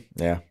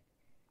 Yeah.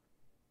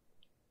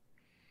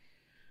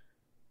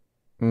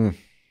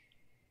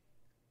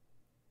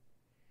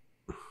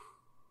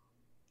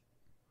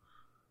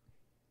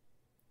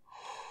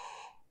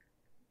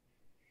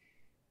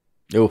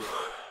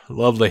 Oof.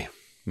 Lovely.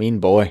 Mean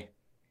boy.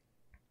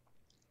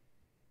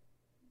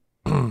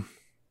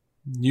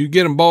 You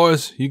get him,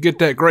 boys. You get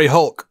that gray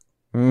Hulk.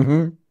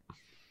 Mm-hmm.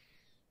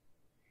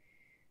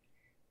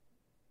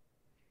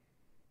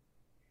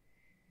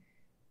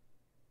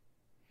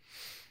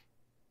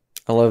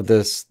 I love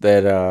this,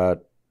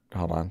 that,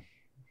 hold on.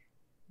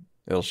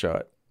 It'll show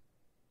it.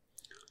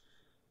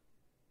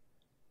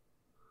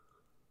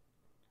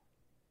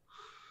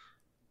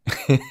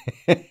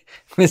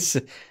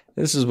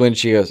 This is when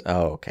she goes,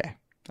 oh, okay.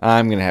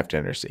 I'm going to have to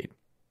intercede.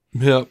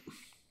 Yep.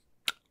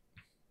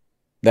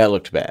 That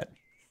looked bad.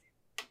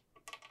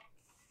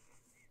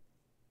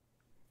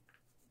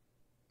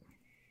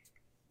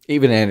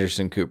 Even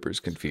Anderson Cooper's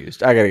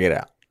confused. I got to get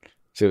out.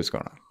 See what's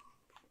going on.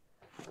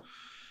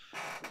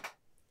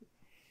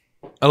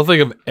 I don't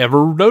think I've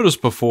ever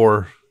noticed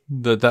before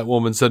that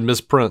woman said Miss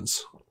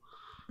Prince.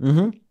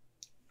 Mm-hmm.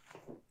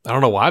 I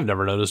don't know why I've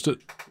never noticed it.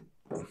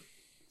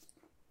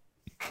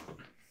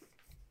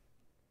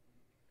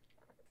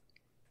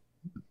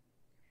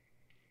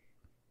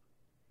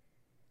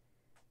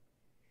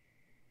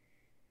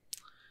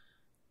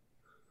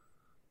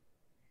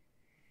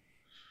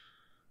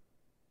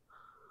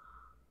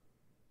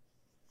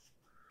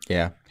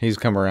 Yeah, he's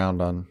come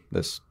around on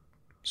this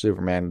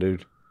Superman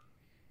dude.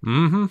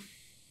 Mm-hmm.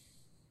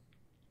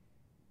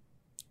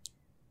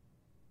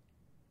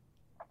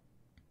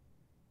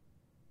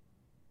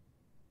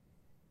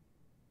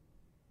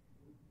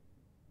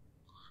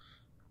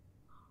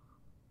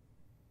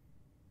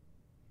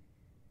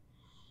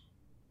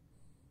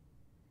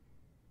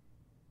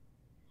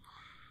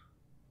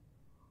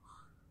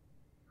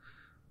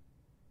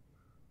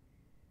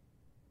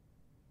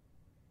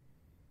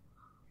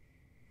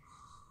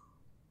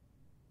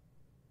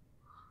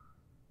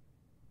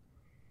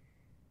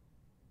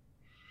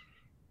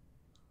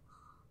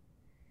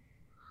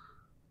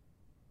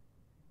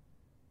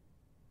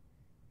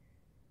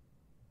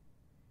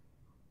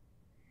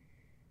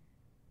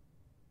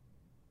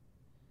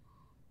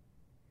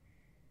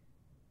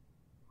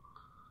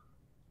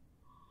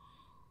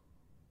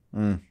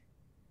 Mm.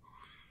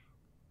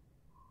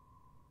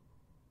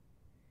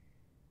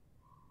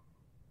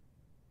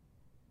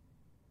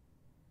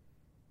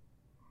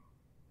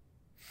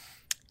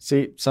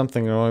 See,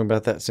 something wrong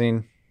about that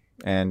scene,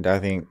 and I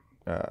think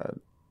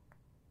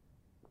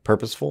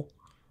purposeful.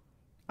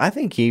 I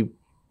think he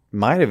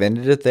might have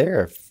ended it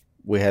there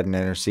we hadn't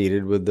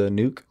interceded with the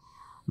nuke.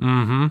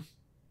 Mm-hmm.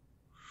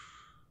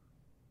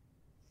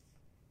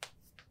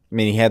 I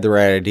mean, he had the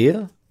right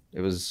idea.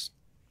 It was...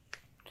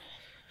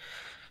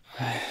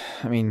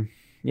 I mean,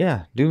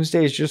 yeah,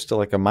 Doomsday is just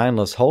like a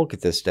mindless Hulk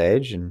at this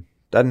stage and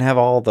doesn't have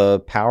all the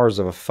powers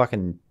of a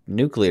fucking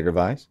nuclear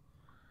device.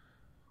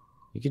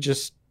 You could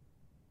just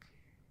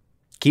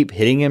keep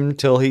hitting him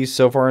till he's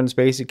so far in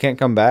space he can't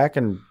come back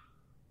and,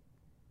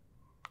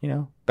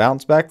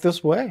 bounce back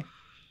this way.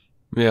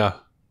 Yeah.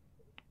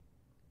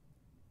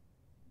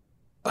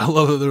 I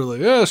love that they're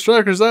like, yeah,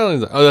 Stryker's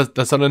Island. Oh,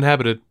 that's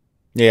uninhabited.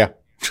 Yeah.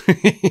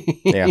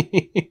 Yeah.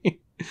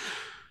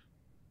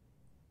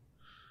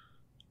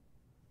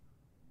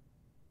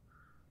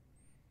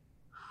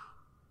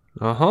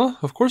 Uh-huh.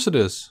 Of course it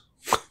is.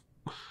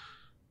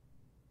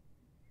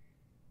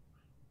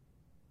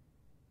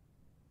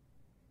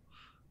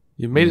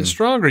 You made it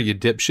stronger, you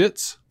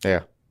dipshits.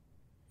 Yeah.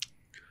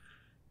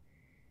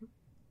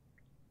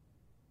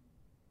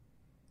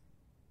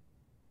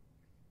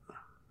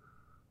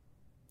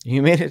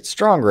 You made it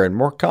stronger and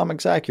more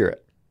comics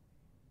accurate.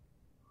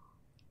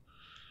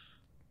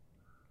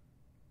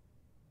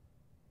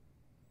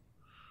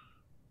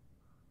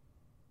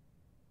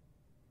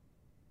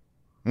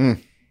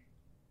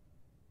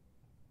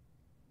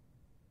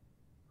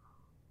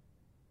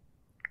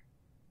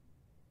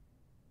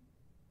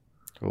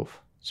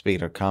 Oof.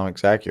 Speaking of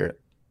comics accurate.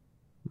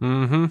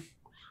 Mm-hmm.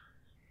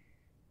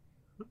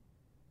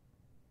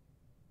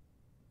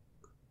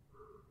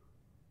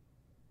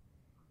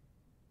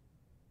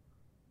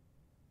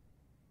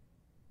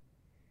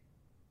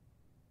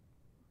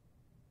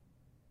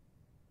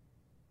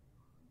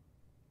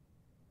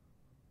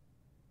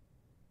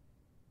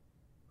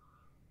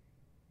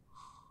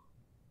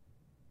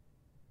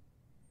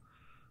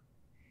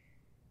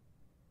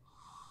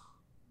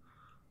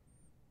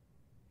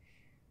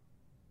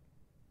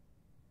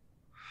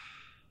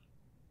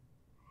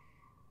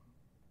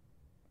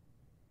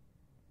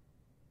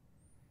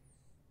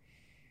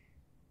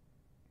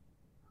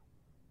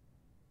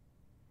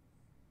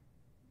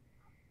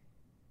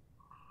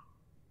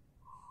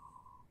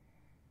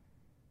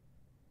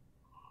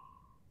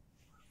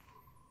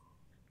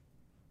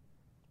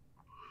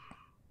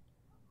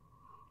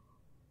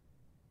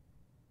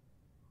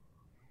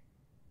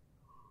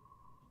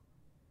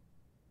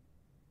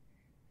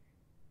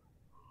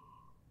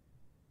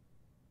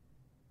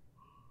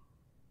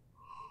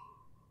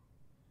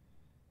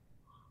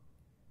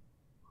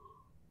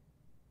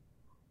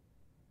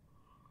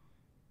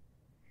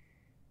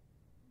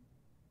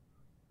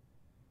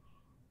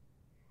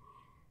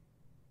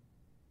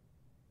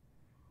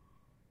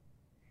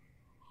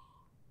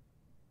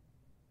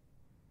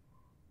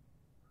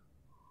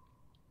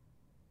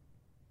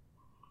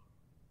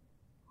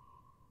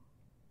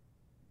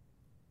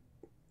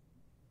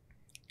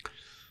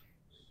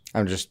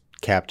 I'm just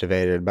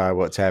captivated by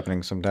what's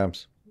happening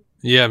sometimes.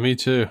 Yeah, me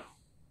too.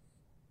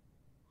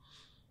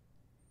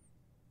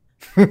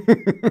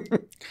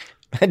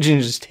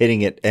 Imagine just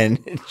hitting it and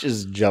it's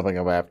just jumping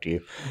up after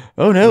you.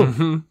 Oh no.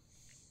 Mm-hmm.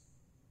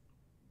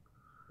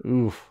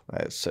 Oof,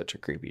 that's such a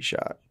creepy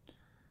shot.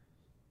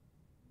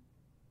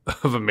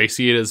 Of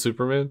emaciated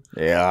Superman?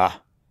 Yeah.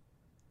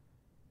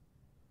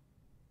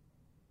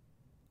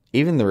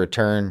 Even the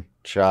return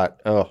shot.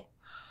 Oh.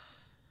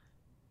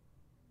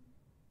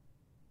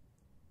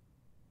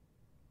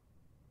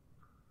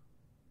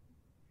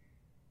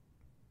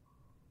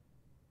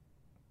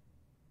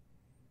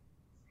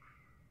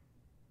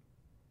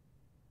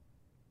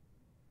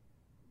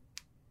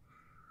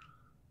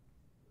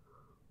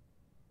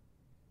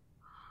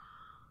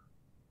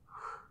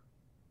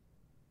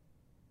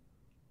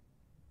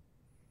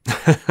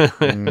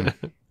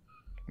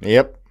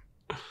 Yep.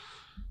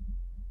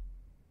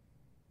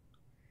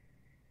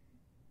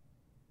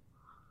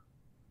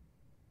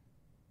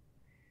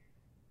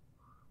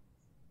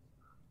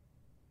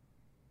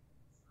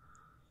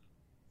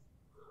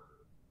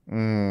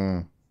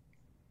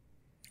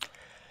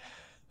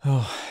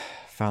 Oh,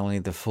 finally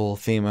the full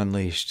theme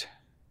unleashed.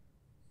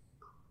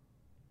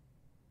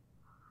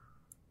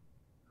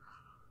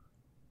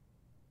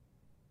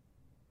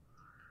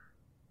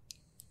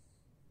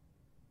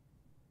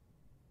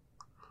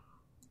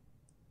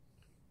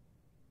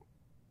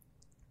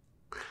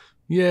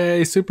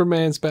 Yay,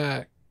 Superman's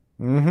back.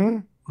 Mm-hmm.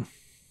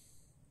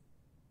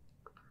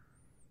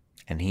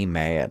 And he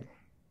mad.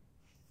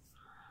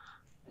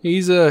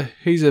 He's a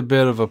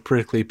bit of a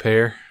prickly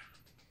pear.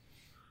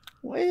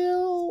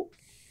 Well,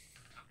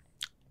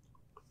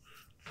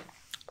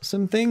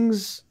 some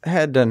things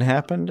had done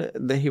happened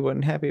that he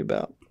wasn't happy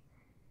about.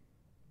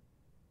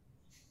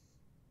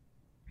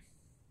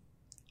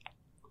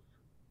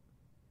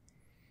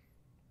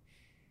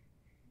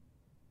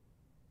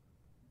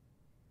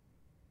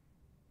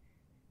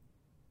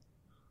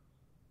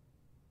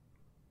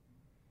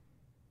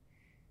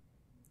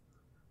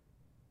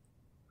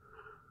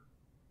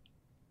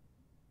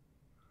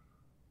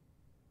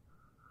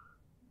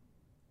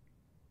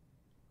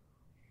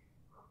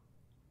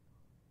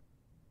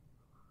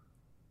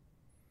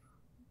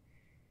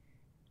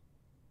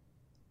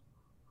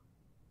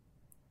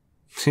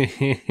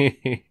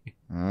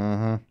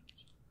 Mm-hmm.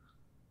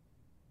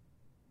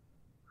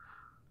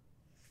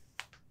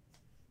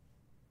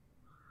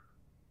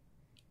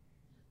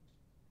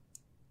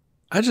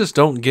 I just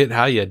don't get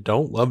how you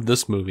don't love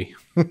this movie.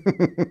 I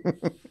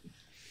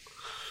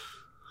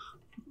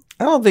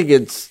don't think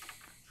it's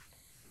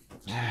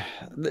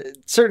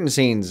certain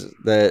scenes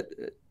that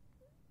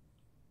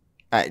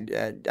I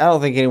don't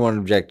think anyone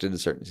objected to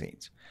certain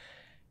scenes.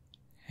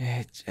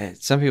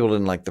 Some people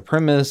didn't like the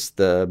premise,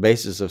 the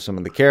basis of some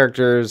of the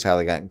characters, how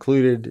they got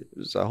included. It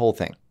was a whole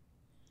thing.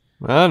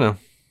 I know.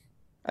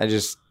 I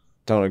just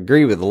don't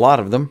agree with a lot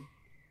of them.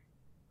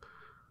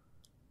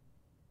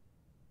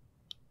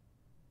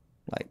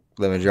 Like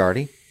the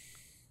majority.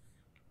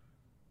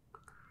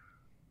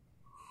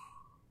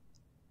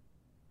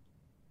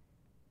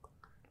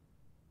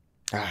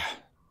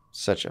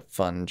 Such a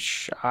fun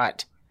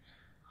shot.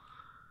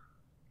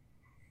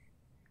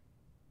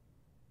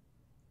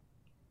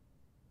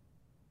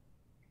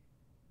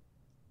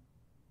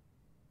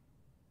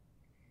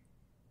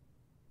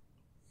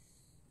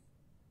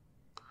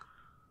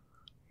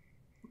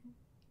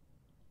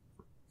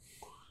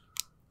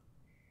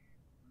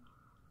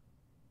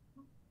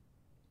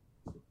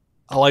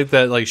 I like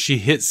that. Like she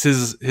hits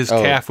his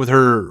calf with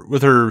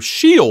her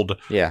shield.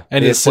 Yeah,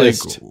 and it's like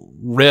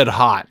red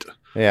hot.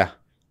 Yeah.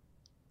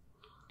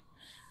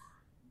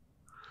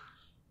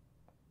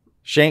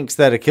 Shanks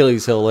that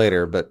Achilles heel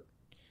later, but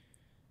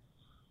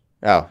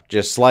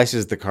just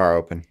slices the car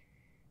open.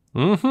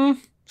 Mm-hmm.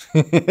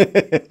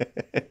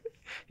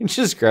 He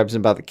just grabs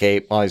him by the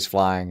cape while he's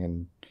flying,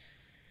 and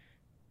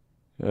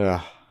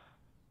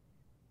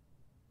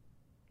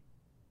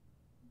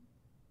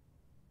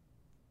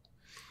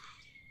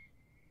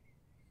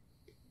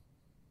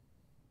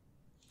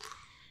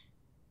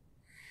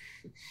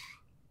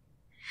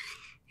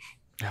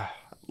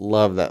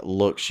love that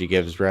look she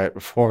gives right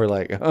before,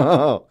 like,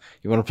 oh,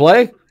 you want to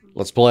play?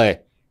 Let's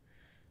play.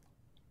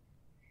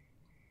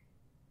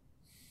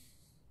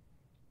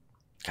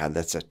 God,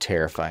 that's a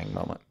terrifying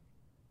moment.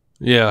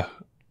 Yeah.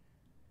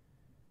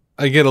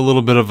 I get a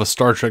little bit of a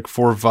Star Trek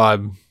 4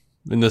 vibe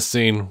in this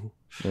scene.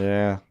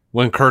 Yeah.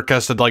 When Kirk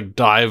has to like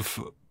dive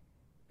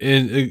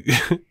in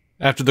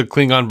after the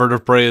Klingon bird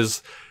of prey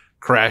is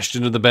crashed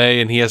into the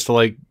bay and he has to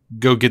like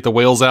go get the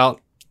whales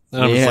out.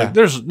 And I'm just like,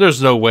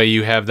 there's no way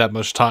you have that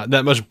much time,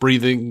 that much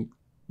breathing,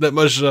 that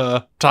much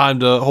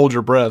time to hold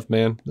your breath,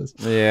 man.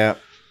 Yeah.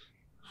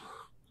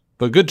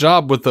 But good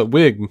job with the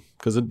wig,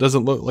 because it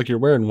doesn't look like you're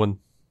wearing one.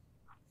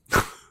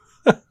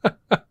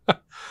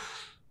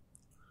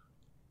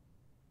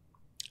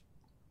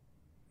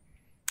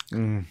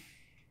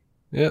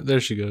 Yeah, there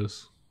she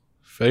goes.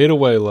 Fade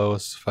away,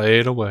 Lois.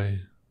 Fade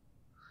away.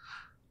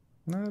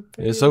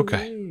 It's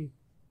okay.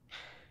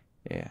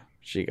 Yeah,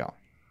 she gone.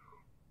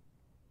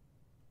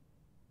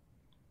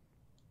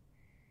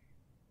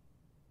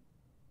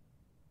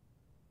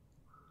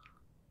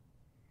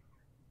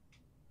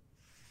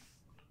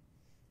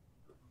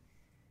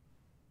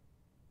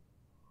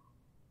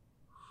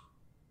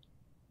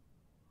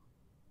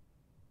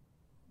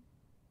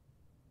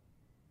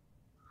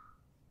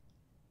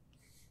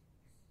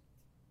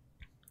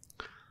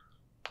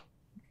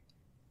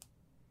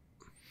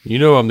 You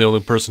know I'm the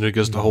only person who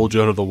gets to hold you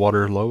under the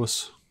water,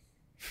 Lois.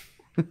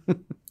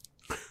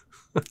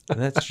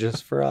 That's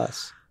just for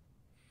us.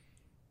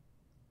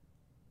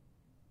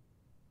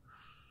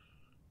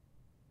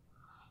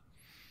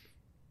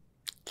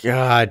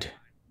 God.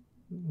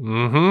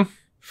 Mm-hmm.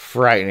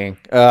 Frightening.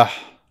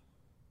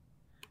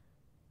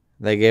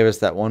 They gave us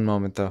that one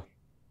moment, though.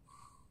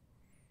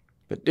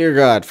 But dear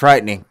God,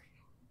 frightening.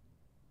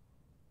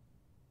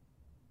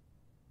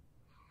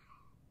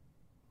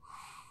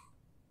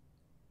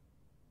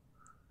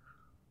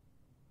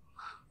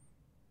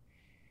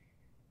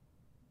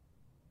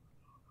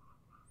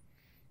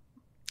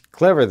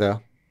 Clever,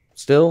 though.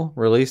 Still,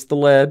 release the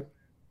lead.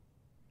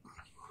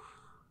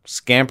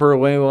 Scamper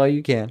away while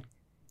you can.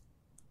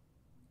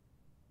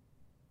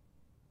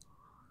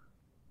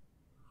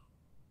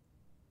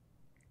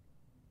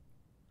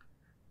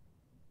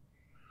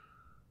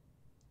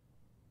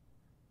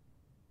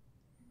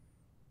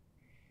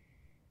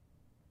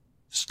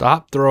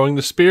 Stop throwing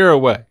the spear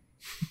away.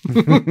 You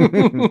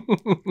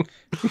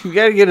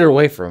gotta get it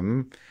away from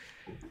him.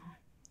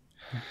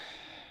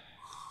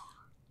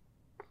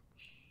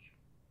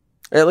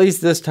 At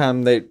least this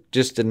time they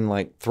just didn't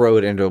like throw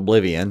it into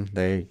oblivion.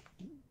 They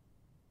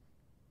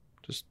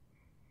just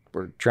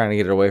were trying to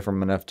get it away from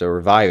him enough to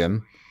revive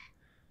him.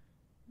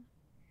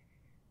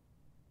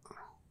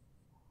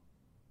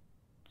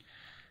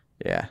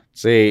 Yeah.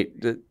 See,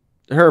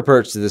 her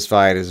approach to this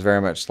fight is very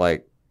much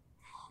like,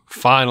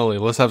 finally,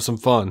 let's have some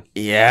fun.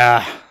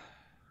 Yeah.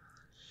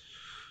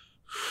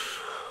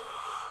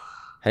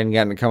 Hadn't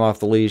gotten to come off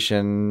the leash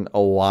in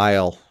a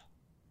while.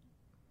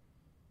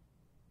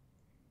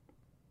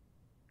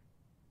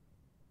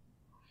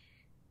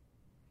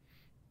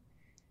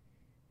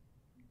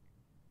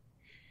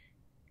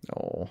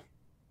 Oh.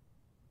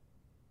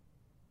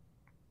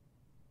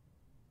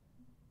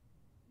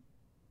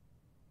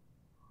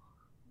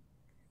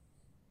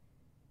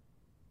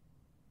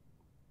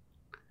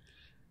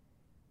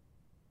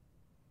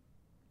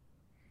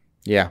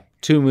 Yeah,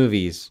 2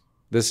 movies.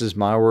 This Is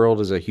My World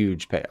is a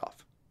huge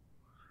payoff.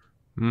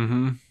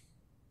 Mm-hmm.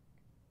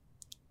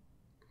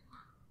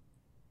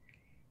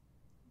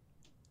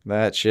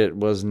 That shit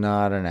was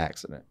not an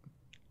accident.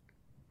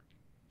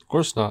 Of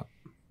course not.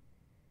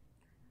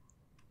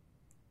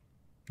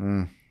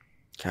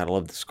 Gotta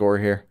love the score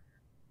here.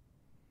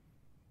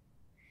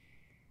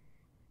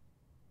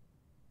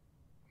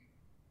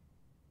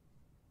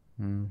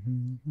 I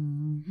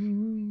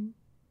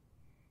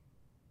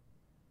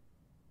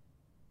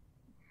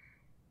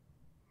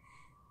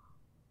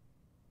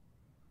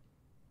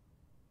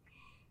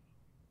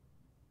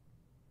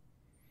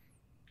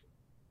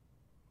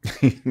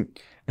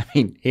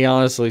mean, he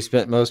honestly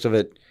spent most of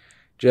it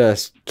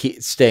just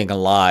staying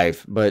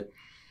alive, but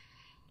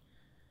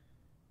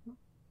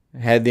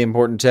had the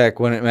important tech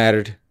when it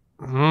mattered.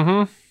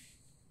 Mm-hmm.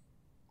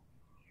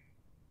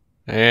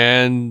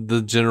 And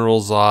the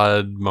General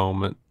Zod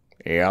moment.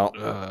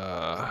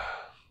 Yeah.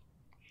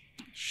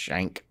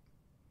 Shank.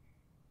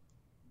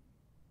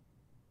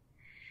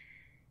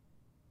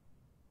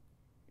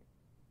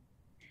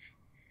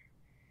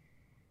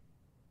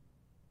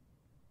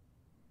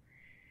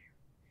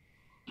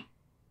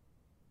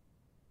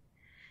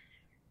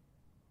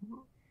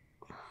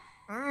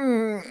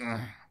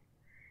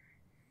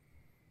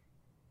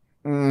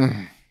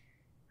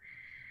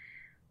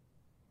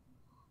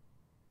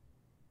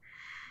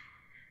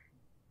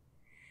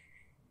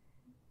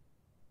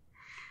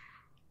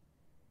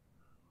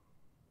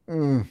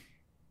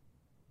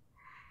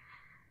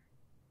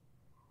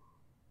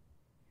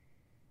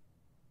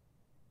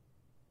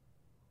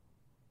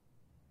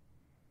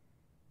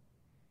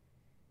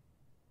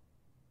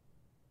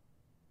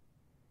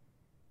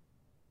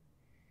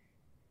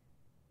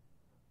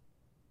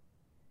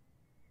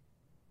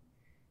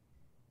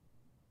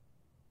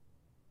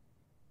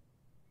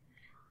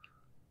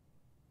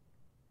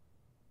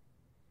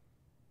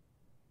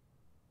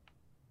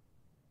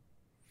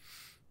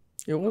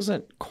 It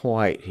wasn't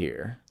quite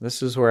here.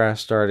 This is where I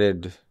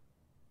started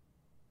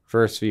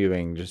first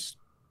viewing. It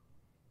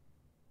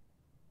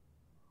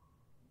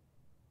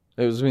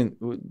was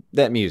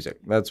that music.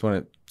 That's when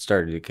it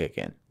started to kick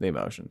in, the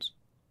emotions.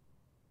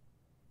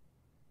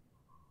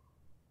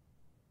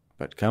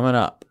 But coming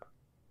up,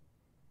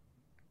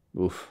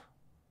 oof,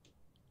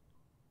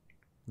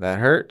 that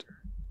hurt.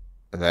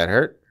 That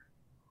hurt.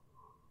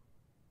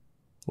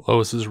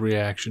 Lois's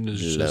reaction is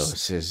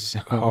just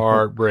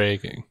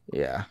heartbreaking.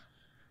 Yeah.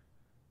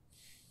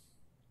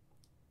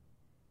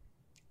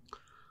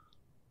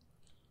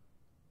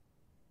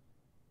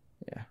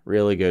 Yeah,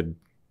 really good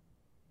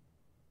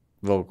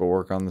vocal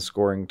work on the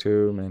scoring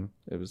too, man.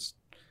 It was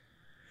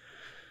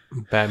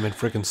Batman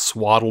freaking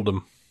swaddled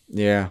him.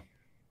 Yeah.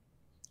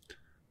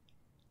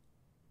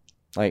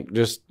 Like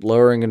just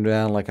lowering him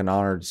down like an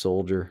honored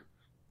soldier.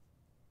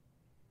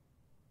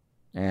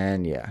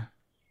 And yeah.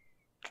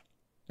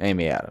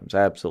 Amy Adams,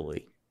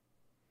 absolutely.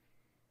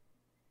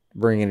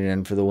 Bringing it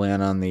in for the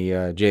win on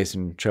the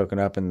Jason choking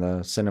up in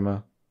the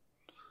cinema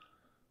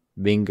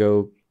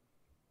bingo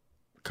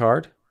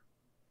card.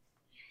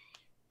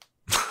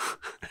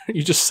 Are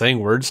you just saying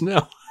words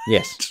now?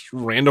 Yes. Just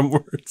random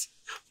words.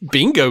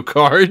 Bingo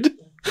card.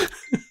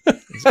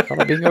 Is it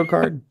called a bingo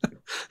card?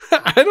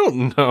 I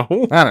don't know.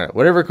 I don't know.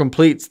 Whatever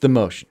completes the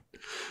motion.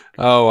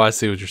 Oh, I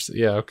see what you're saying.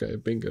 Yeah, okay.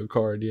 Bingo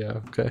card. Yeah,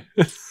 okay.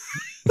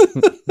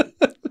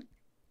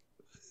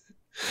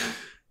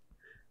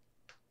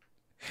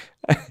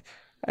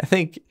 I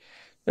think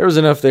there was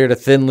enough there to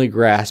thinly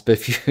grasp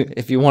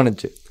if you wanted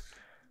to.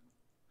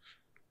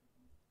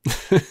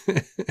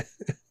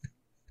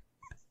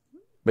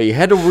 But you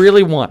had to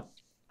really want.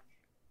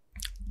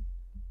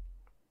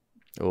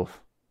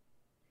 Oof.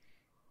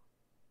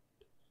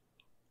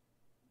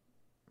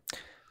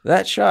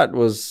 That shot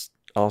was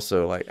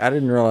also like, I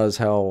didn't realize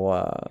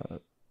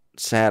how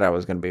sad I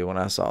was going to be when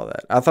I saw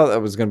that. I thought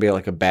that was going to be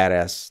like a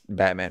badass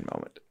Batman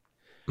moment.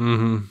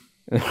 Mm-hmm.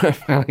 When I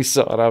finally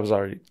saw it, I was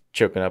already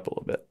choking up a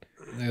little bit.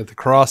 They had the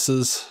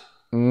crosses.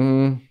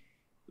 Mm-hmm.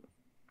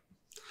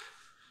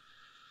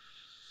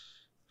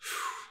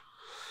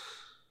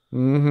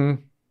 Mm-hmm.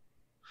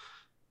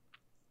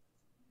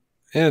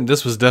 And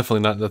this was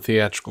definitely not the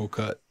theatrical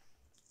cut.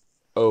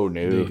 Oh,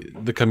 no.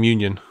 The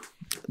communion.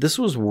 This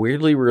was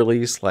weirdly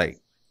released, like,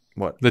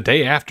 what? The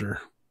day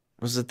after.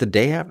 Was it the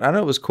day after? I know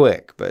it was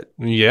quick, but...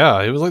 Yeah,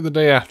 it was like the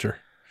day after.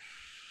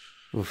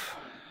 Oof.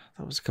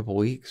 That was a couple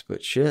weeks,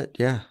 but shit,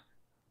 yeah.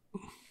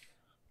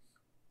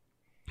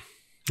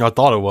 I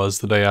thought it was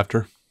the day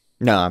after.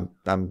 No,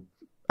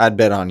 I'd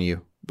bet on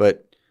you,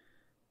 but...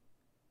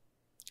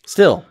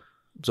 Still,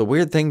 it's a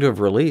weird thing to have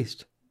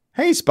released.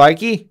 Hey,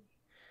 Spikey!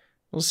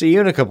 We'll see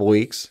you in a couple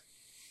weeks.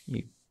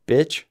 You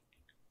bitch.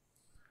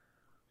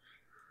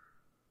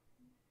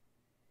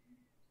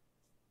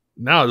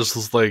 Now it just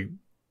looks like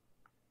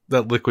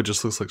that liquid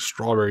just looks like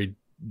strawberry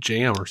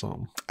jam or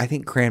something. I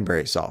think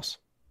cranberry sauce.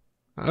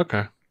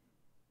 Okay.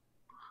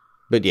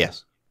 But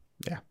yes.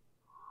 Yeah.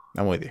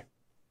 I'm with you.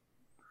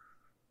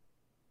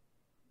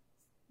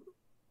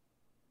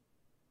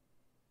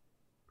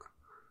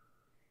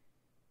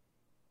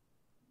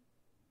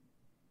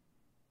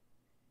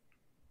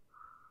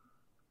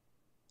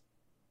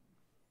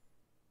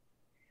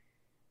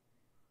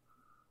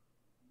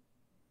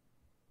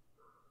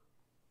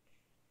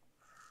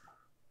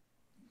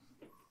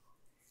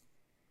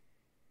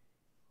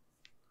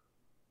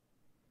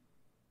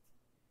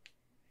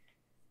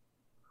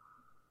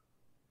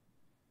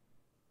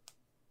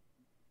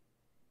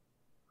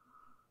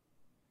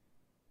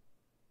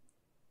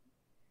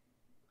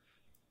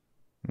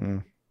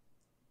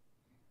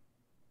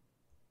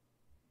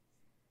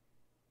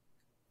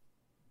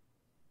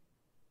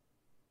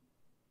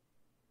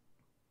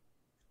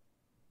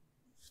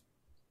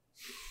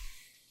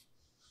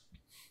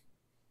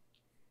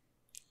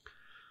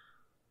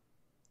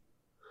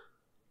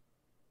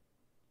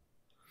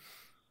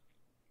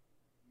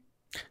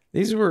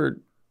 These were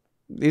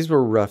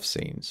rough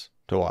scenes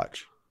to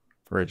watch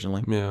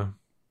originally. Yeah.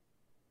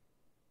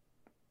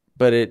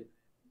 But it,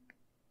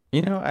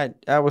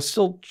 I was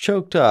still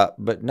choked up,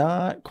 but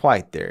not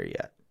quite there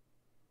yet.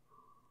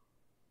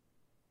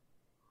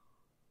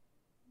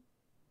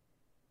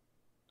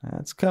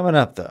 That's coming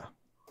up, though.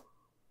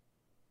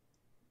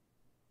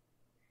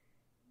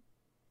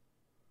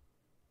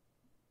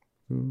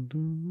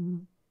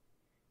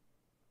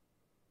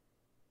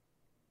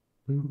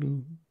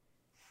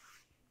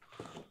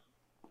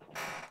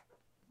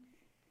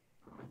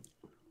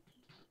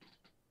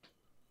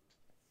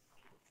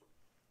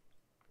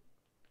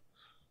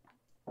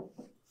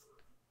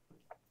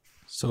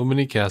 So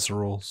many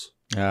casseroles.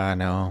 I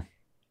know.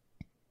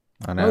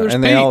 Oh, there's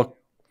and Pete. they all,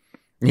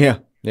 yeah.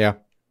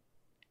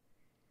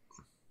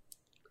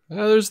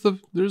 Oh, there's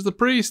the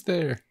priest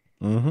there.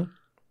 Mm-hmm.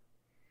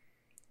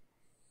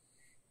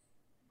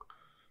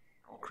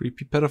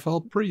 Creepy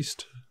pedophile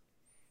priest.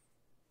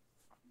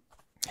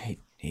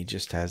 He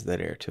just has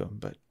that air to him,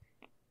 but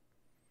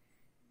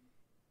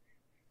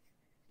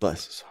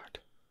bless his heart.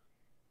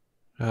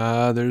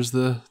 There's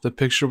the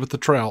picture with the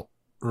trout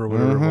or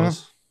whatever it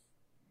was.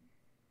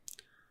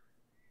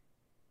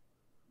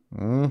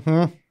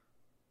 Mm-hmm.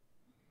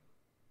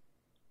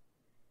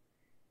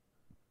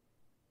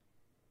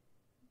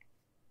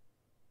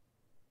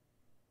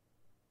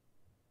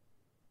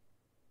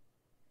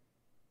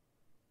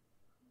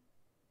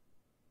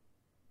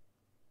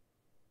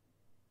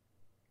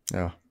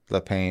 Oh, the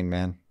pain,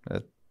 man.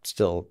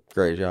 Still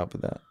great job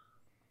with that.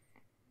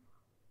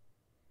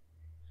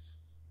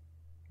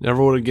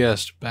 Never would have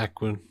guessed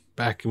back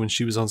when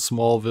she was on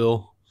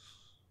Smallville,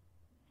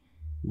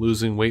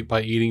 losing weight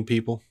by eating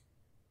people.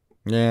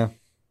 Yeah.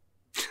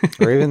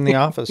 Or even The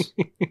Office.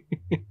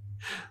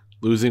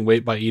 Losing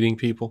weight by eating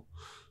people.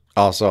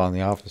 Also on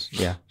The Office.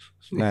 Yeah.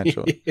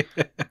 Naturally.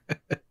 Yeah.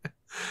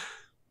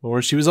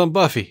 Or she was on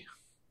Buffy.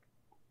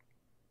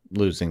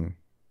 Losing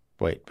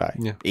weight by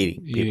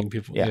eating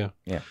people. Yeah.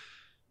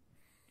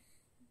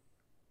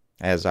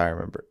 As I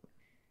remember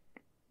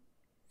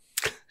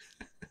it.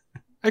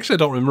 Actually, I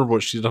don't remember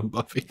what she did on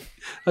Buffy.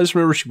 I just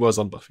remember she was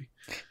on Buffy.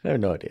 I have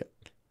no idea.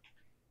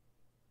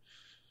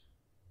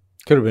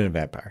 Could have been a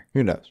vampire.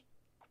 Who knows?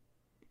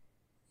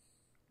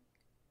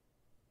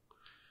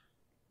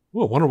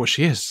 Well, I wonder what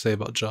she has to say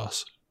about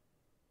Joss.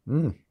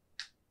 Mm.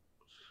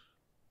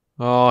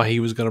 Oh, he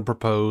was going to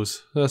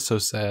propose. That's so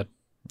sad.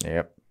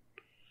 Yep.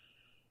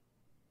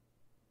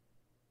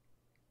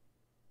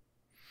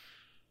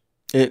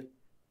 It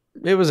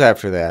was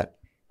after that.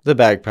 The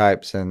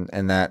bagpipes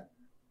and that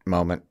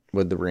moment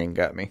with the ring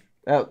got me.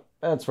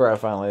 That's where I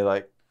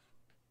finally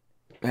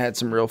had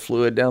some real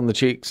fluid down the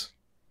cheeks.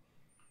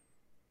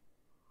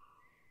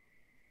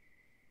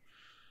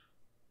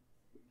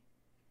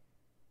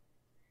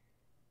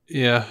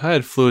 Yeah, I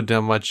had fluid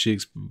down my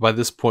cheeks. But by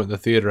this point in the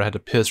theater, I had to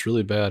piss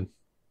really bad.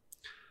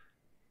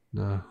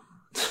 No.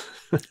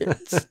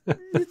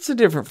 It's a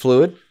different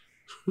fluid.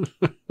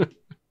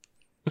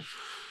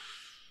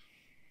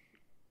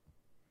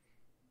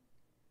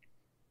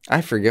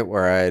 I forget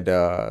where I'd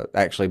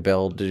actually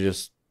bailed to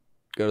just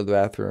go to the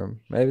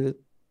bathroom. Maybe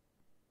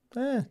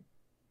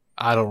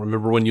I don't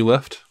remember when you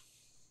left.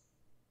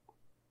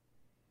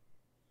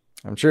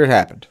 I'm sure it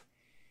happened.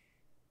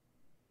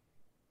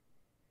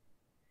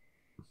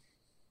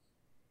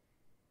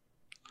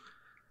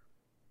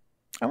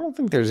 I don't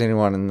think there's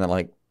anyone in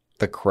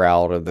the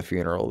crowd of the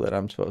funeral that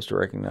I'm supposed to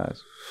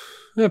recognize.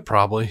 Yeah,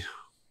 probably.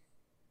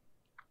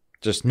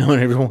 Just knowing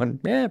everyone.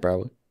 Yeah,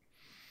 probably.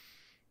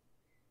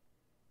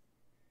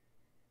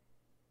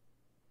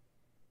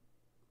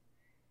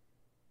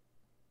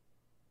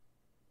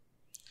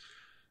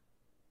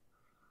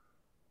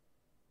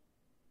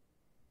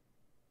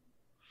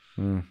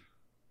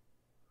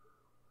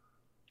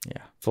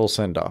 Yeah, full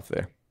send off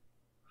there.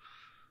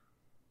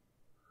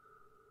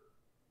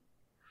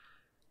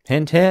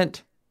 Hint,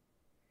 hint.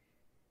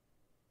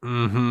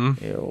 Mm-hmm.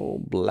 The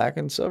old black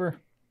and silver.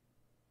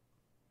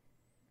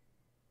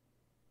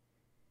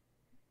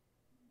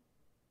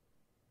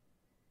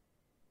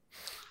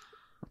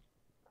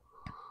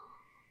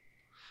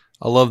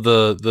 I love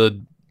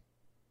the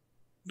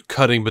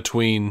cutting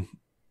between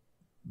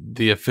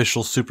the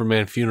official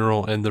Superman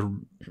funeral and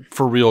the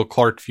for real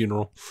Clark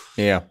funeral.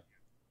 Yeah.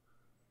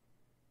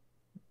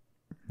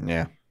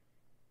 Yeah.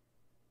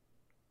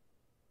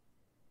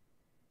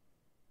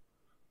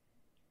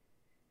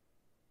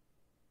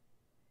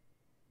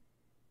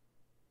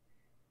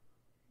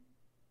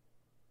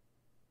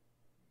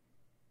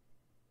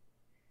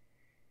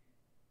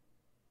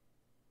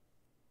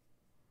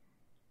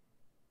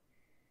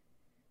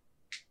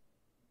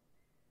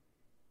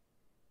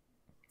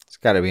 It's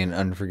got to be an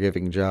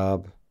unforgiving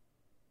job,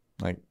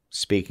 like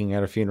speaking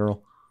at a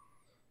funeral.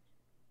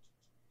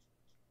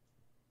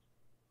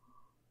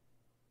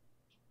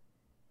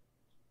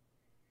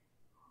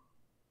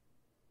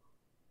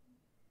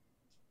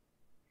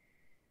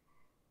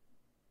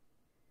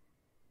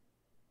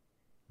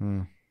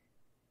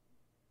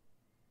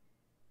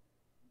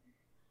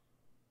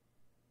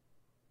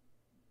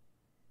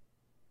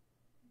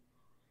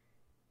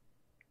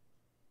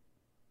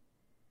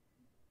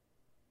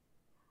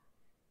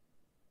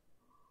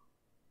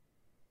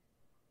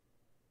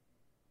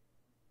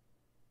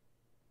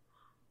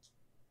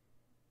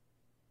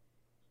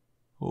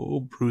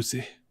 Oh,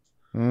 Brucey.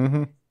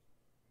 Mm-hmm.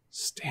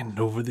 Standing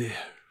over there.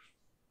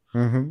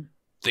 Mm-hmm.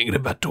 Thinking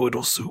about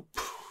turtle soup.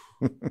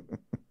 I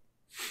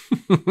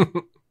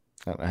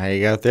don't know how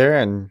you got there,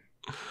 and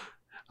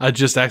I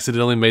just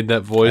accidentally made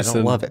that voice. I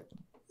don't love it.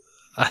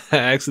 I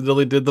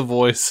accidentally did the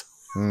voice.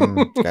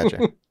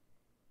 Gotcha.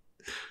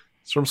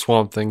 It's from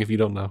Swamp Thing, if you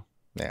don't know.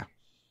 Yeah.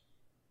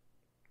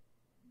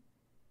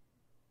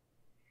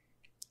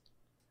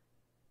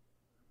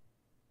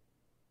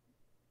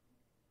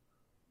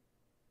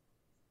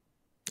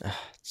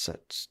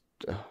 Such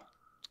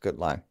good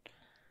line.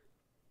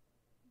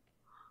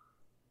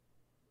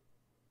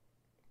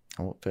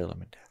 I won't fail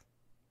him in death.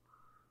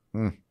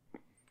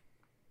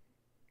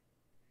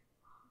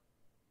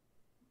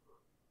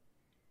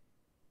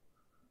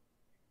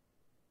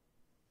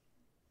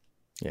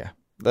 Yeah.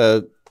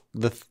 The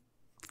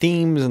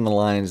themes and the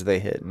lines they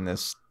hit in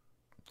this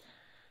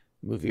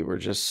movie were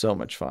just so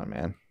much fun,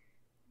 man.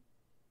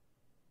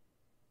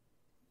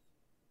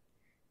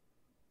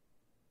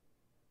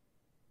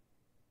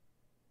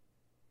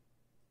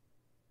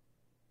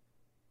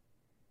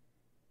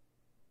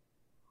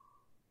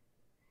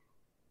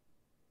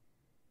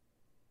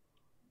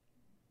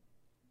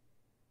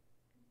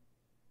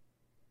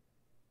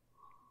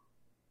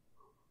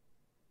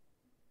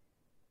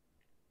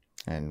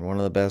 And one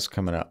of the best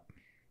coming up.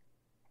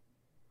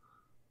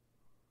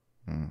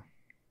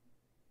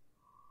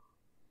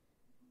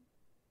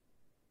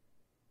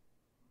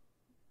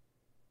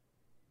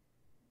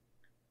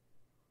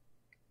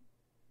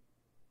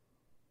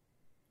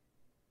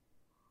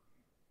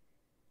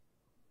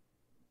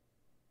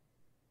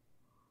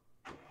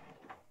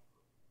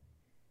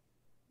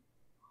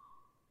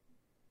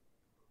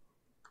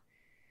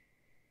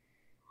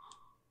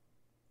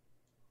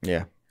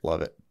 Yeah,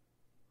 love it.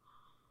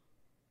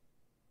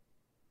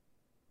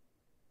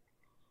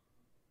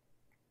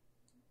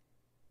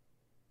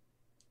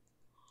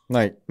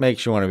 Like,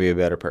 makes you want to be a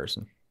better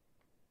person.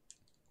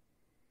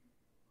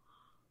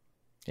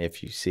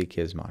 If you seek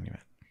his monument.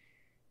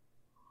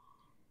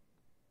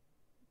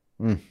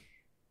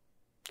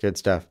 Good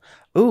stuff.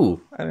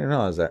 Ooh, I didn't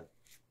realize that.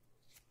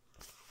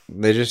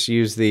 They just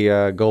used the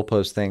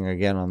goalpost thing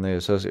again on the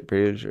associate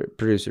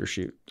producer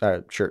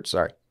shirt.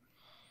 Sorry.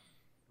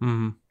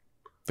 Mm-hmm.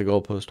 The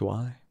goalpost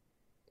Y.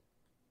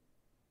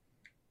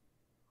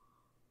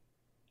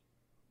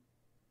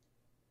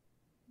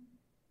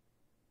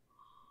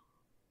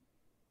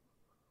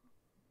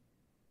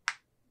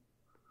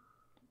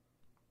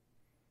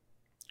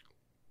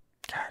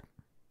 God,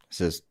 this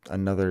is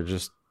another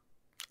just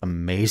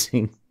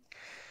amazing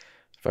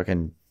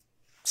fucking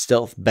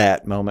stealth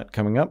bat moment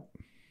coming up.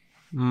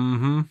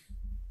 Mm-hmm.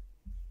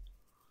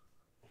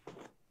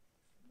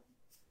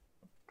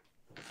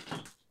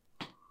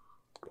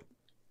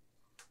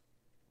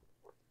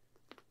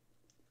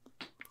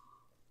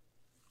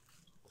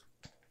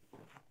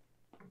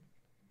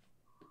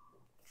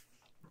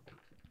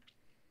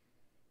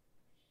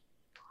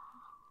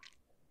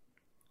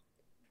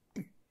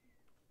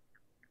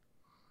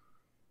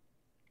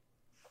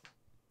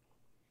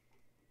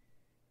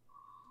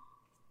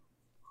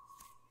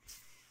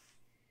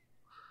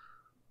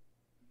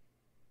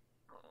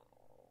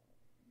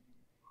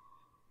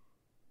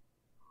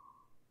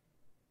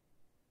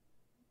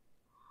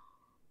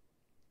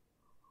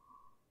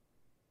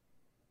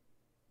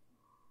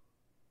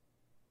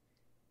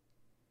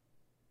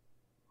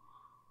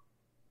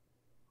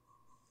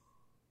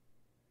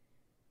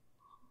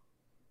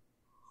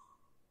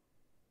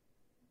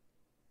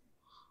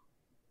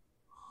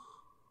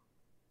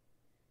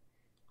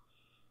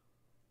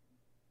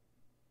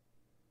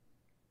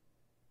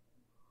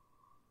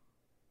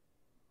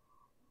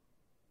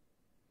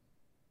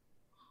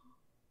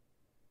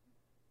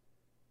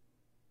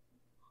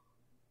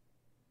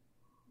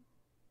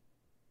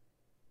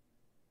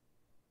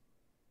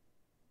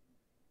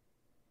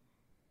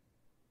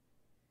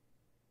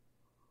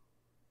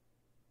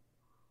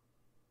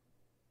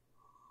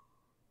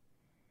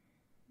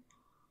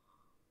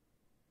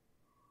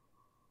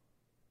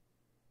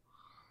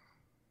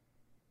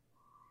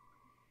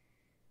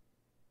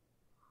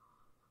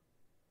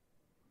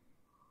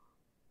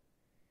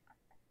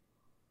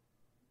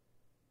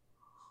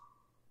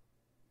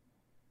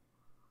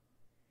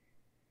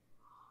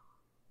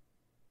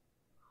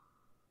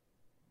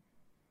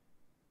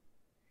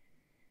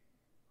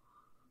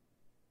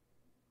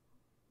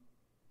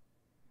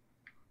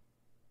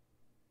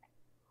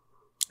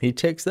 He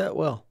takes that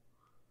well.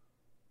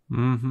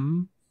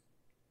 Mm-hmm.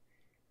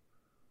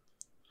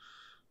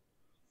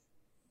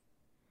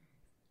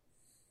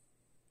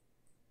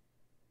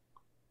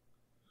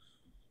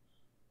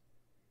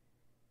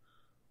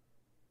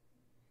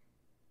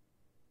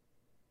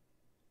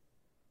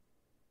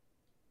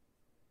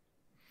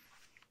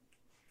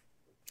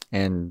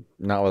 And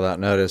not without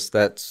notice,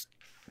 that's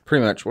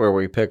pretty much where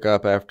we pick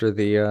up after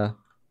the,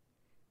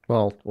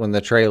 when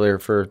the trailer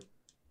for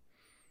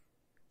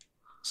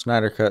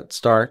Snyder Cut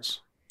starts.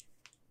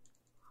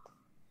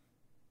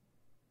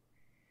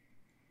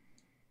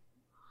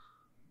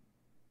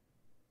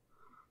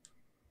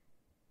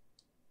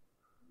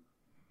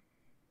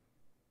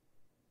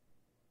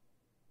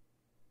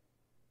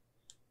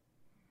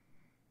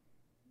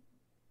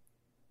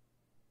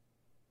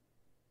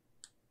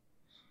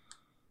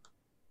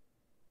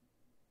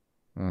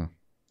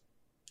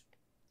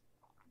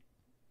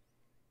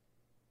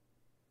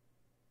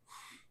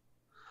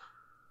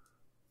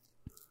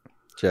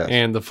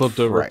 And the flipped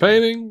over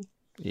painting.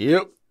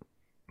 Yep.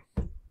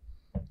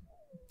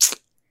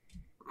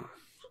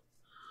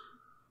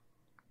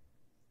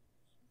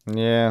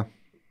 Yeah.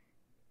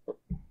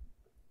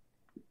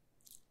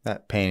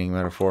 That painting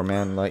metaphor,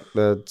 man, like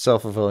the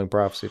self-fulfilling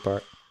prophecy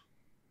part.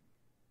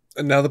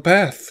 And now the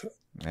path.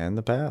 And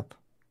the path.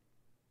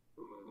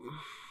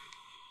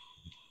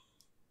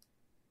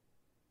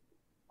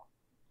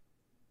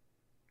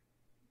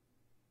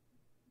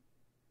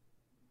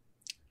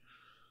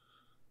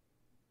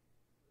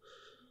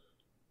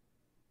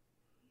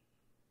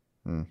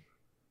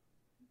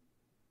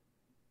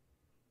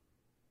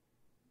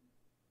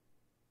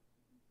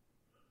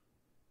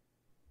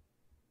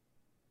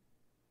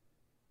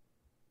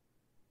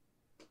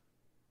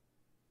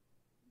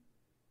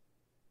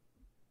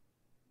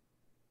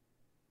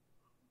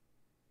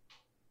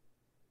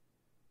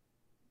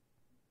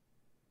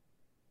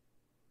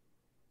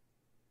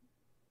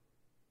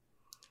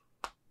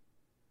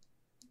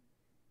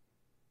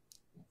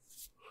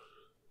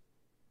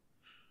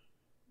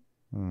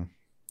 Hmm.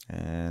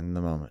 And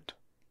the moment.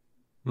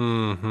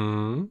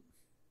 Mm-hmm.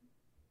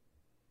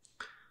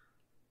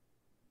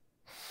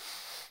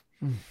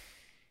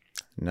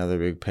 Another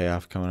big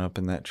payoff coming up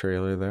in that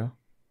trailer, though.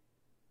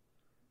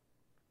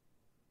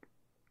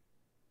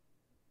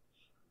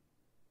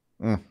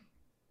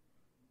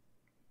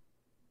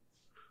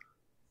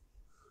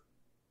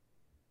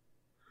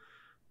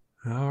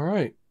 All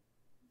right.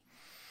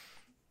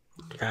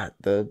 God,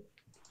 the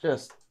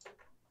just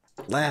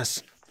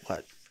last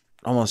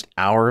almost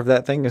hour of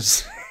that thing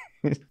is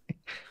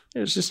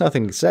there's just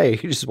nothing to say.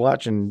 You're just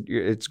watching.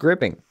 It's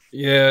gripping.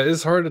 Yeah,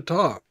 it's hard to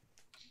talk.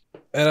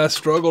 And I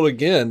struggled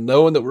again,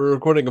 knowing that we're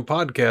recording a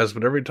podcast,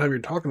 but every time you're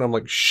talking, I'm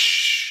like,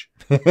 shh.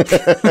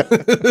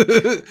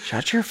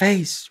 Shut your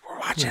face. We're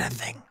watching a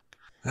thing.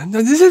 I'm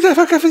gonna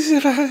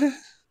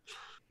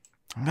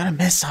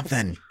miss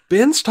something.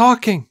 Ben's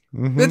talking.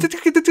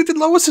 Mm-hmm.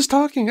 Lois is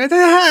talking.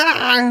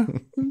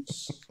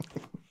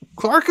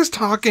 Clark is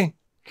talking.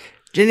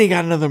 Jenny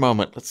got another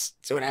moment. Let's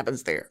see what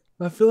happens there.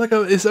 I feel like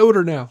it's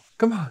odor now.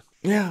 Come on.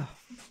 Yeah.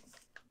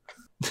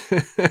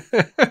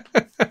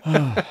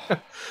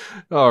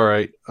 All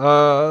right.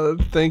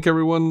 Thank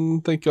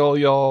everyone. Thank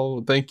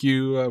y'all. Thank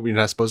you. We're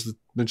not supposed to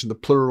mention the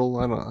plural.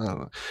 I don't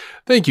know.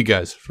 Thank you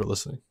guys for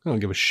listening. I don't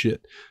give a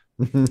shit.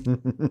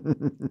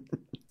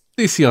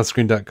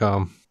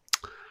 DCOnScreen.com.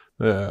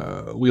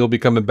 We'll be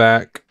coming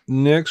back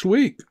next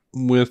week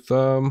with,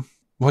 I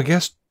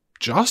guess,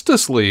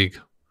 Justice League.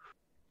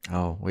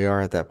 Oh, we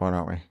are at that point,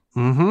 aren't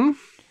we? Mm-hmm.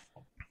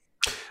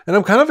 And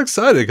I'm kind of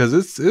excited because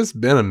it's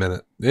been a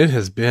minute. It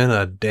has been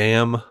a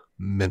damn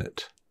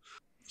minute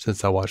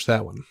since I watched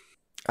that one.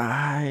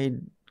 I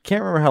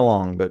can't remember how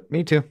long, but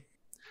me too.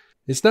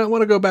 It's not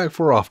one to go back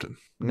for often.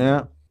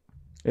 No,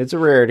 it's a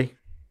rarity.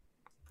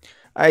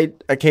 I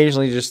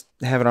occasionally just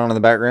have it on in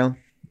the background.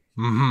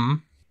 Mm-hmm.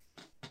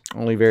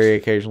 Only very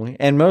occasionally.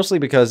 And mostly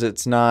because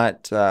it's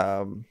not,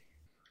 I don't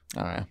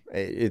know,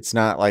 it's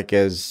not like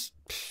as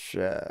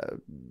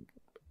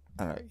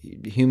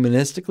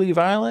humanistically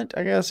violent,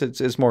 I guess.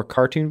 It's more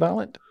cartoon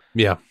violent.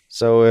 Yeah.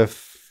 So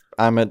if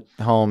I'm at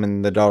home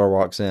and the daughter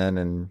walks in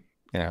and,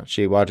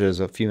 she watches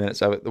a few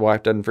minutes of it, the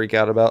wife doesn't freak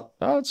out about,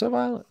 oh, it's so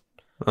violent.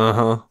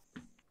 Uh-huh.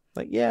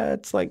 Like, yeah,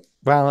 it's like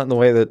violent in the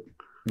way that,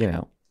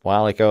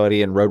 Wile E.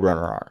 Coyote and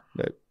Roadrunner are.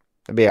 But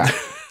it'd be all right.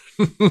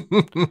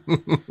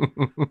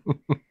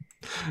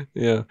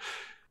 Yeah.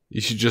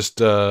 You should just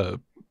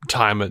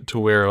time it to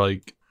where,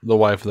 like, the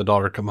wife and the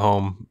daughter come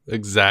home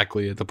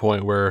exactly at the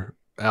point where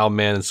Al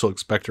Mann and Silk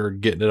Spectre are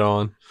getting it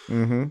on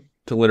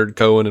to Leonard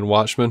Cohen and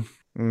Watchmen.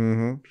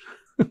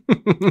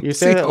 Mm-hmm. You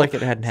say that like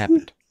it hadn't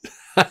happened.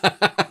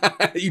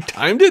 You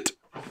timed it?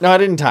 No, I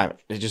didn't time it.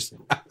 It just...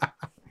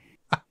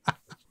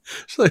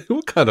 It's like,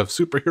 what kind of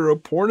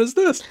superhero porn is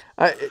this?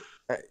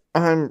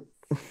 I'm...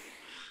 All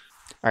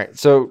right,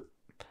 so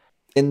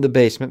in the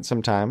basement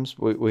sometimes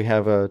we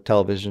have a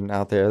television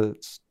out there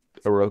that's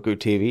a Roku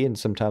TV, and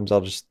sometimes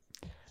I'll just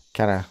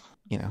kind of,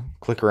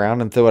 click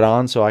around and throw it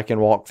on so I can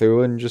walk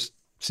through and just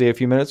see a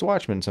few minutes of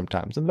Watchmen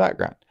sometimes in the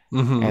background.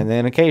 Mm-hmm. And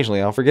then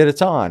occasionally I'll forget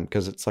it's on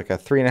because it's like a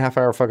 3.5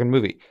 hour fucking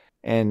movie.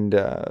 And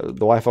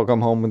the wife will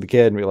come home with the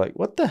kid and be like,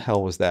 what the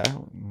hell was that?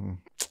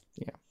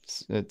 Yeah,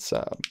 it's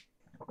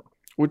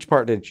which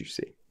part did you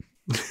see?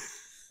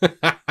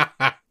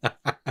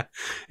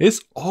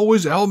 It's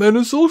always Al Mann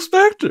and Silk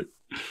Spectre.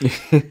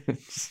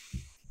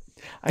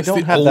 I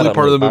don't have that only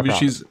part of the movie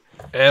she's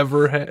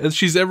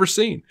ever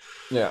seen.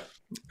 Yeah.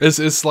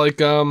 It's like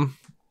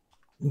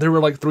there were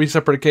like 3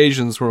 separate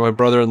occasions where my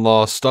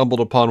brother-in-law stumbled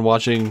upon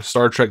watching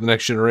Star Trek: The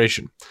Next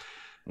Generation.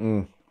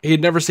 He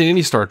had never seen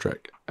any Star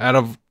Trek. Out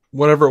of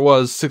whatever it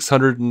was,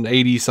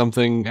 680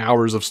 something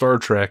hours of Star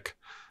Trek,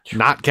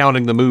 not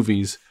counting the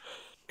movies,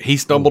 he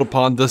stumbled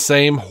upon the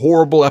same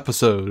horrible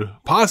episode,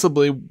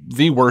 possibly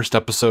the worst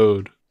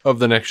episode of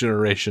The Next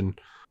Generation,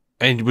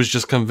 and was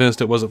just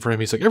convinced it wasn't for him.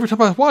 He's like, every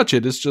time I watch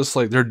it, it's just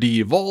like they're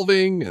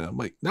de-evolving. And I'm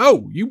like,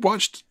 no, you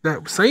watched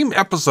that same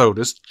episode.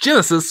 It's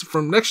Genesis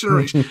from Next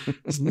Generation.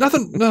 It's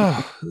nothing.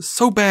 No, it's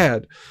so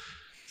bad.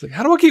 It's like,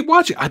 how do I keep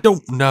watching? I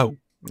don't know.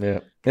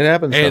 Yeah, it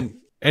happens.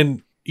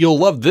 And you'll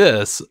love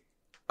this.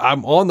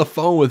 I'm on the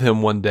phone with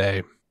him one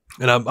day,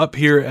 and I'm up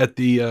here at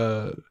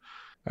the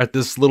at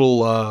this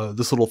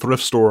little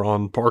thrift store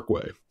on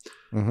Parkway,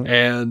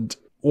 and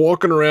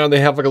walking around. They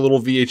have like a little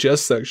VHS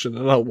section,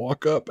 and I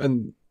walk up,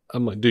 and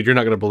I'm like, dude, you're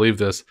not gonna believe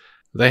this.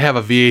 They have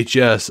a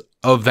VHS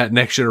of that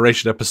Next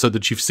Generation episode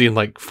that you've seen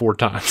like 4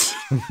 times.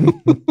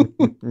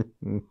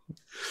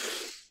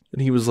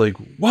 And he was like,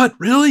 what,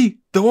 really?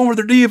 The one where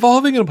they're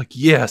de-evolving? And I'm like,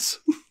 yes.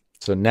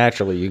 So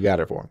naturally you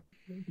got it for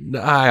him.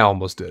 I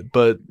almost did,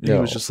 but he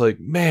was just like,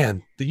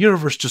 man, the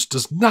universe just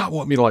does not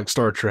want me to like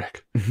Star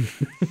Trek.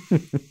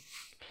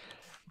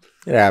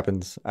 It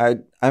happens. I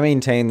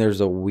maintain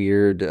there's a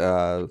weird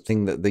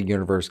thing that the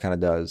universe kind of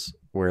does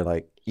where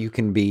like you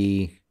can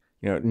be,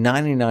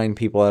 99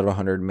 people out of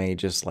 100 may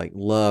just like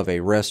love a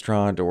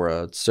restaurant or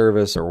a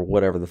service or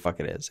whatever the fuck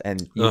it is.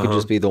 And you could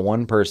just be the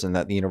one person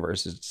that the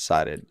universe has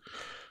decided,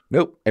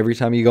 nope, every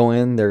time you go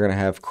in, they're going to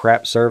have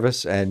crap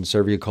service and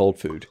serve you cold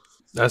food.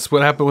 That's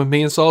what happened with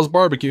me and Saul's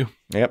Barbecue.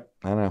 Yep,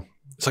 I know.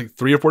 It's like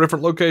 3 or 4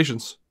 different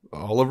locations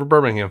all over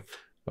Birmingham.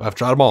 I've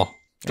tried them all.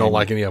 Don't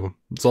like any of them.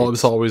 It's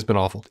always been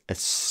awful. A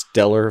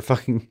stellar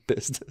fucking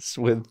business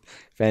with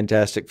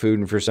fantastic food.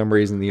 And for some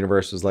reason, the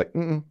universe was like,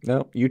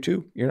 no, you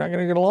two, you're not going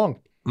to get along.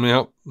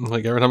 Yep.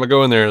 Like every time I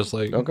go in there, it's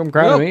like, don't come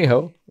crying to me,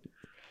 ho.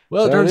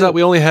 Well, it turns out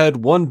we only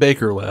had one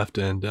baker left,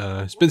 and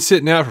it's been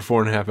sitting out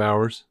for 4.5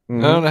 hours. I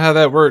don't know how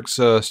that works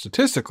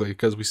statistically,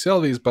 because we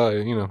sell these by,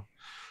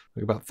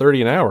 like about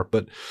 30 an hour,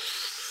 but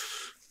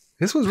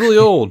this one's really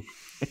old.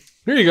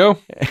 Here you go.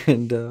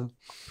 And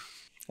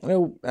I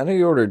know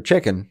you ordered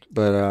chicken,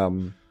 but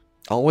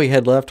all we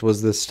had left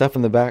was this stuff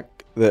in the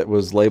back that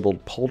was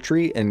labeled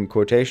poultry in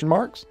quotation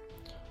marks.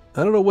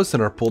 I don't know what's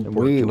in our pulled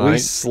pork tonight. We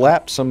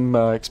slapped some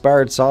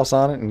expired sauce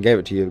on it and gave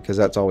it to you because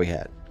that's all we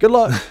had. Good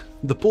luck.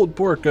 The pulled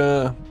pork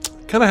kind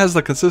of has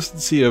the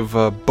consistency of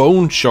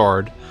bone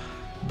shard,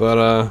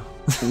 but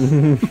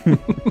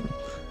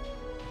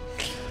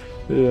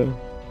yeah.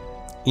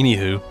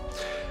 Anywho,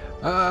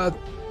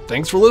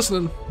 thanks for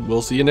listening.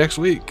 We'll see you next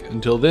week.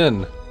 Until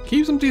then,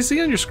 keep some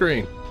DC on your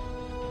screen.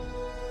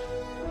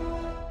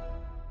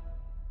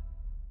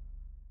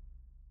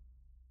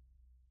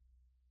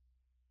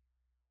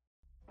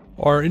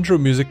 Our intro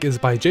music is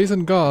by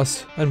Jason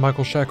Goss and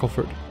Michael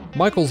Shackelford.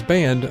 Michael's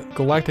band,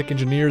 Galactic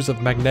Engineers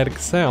of Magnetic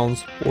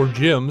Sounds, or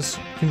GEMS,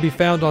 can be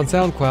found on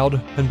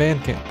SoundCloud and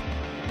Bandcamp.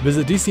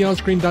 Visit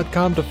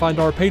DCOnScreen.com to find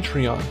our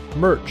Patreon,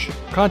 merch,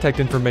 contact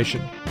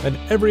information, and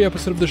every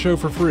episode of the show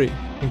for free,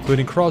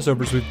 including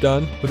crossovers we've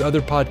done with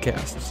other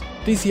podcasts.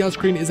 DC On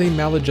Screen is a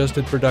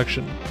maladjusted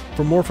production.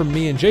 For more from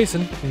me and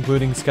Jason,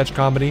 including sketch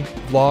comedy,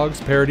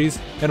 vlogs, parodies,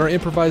 and our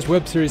improvised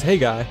web series Hey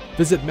Guy,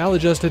 visit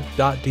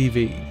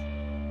maladjusted.tv.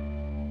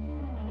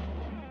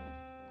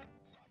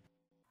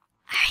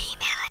 Are you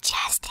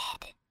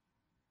maladjusted?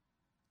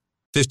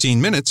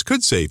 15 minutes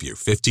could save you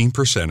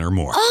 15% or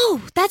more.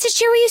 Oh, that's a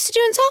cheer we used to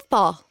do in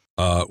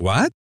softball.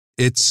 What?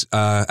 It's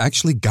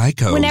actually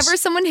Geico's. Whenever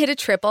someone hit a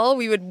triple,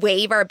 we would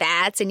wave our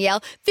bats and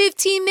yell,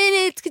 15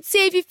 minutes could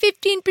save you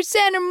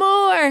 15% or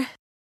more.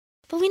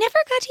 But we never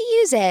got to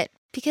use it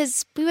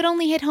because we would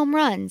only hit home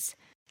runs.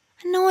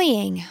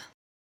 Annoying.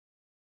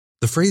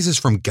 The phrase is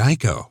from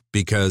Geico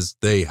because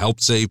they help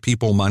save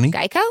people money.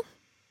 Geico?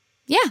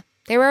 Yeah,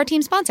 they were our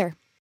team sponsor.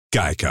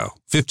 Geico.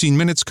 15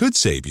 minutes could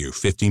save you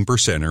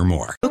 15% or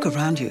more. Look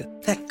around you.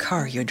 That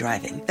car you're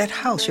driving, that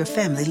house your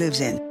family lives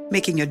in,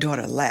 making your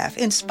daughter laugh,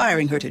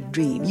 inspiring her to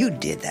dream. You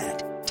did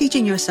that.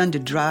 Teaching your son to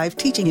drive,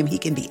 teaching him he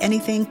can be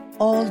anything,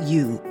 all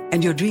you.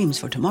 And your dreams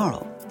for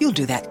tomorrow. You'll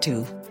do that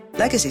too.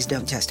 Legacies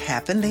don't just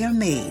happen, they are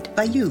made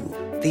by you.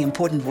 The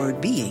important word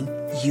being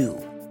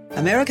you.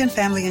 American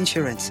Family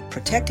Insurance,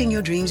 protecting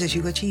your dreams as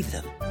you achieve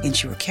them.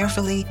 Insure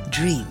carefully,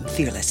 dream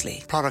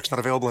fearlessly. Products not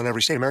available in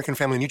every state. American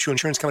Family Mutual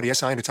Insurance Company,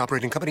 SI, and its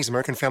operating companies.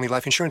 American Family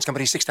Life Insurance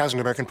Company, 6000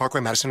 American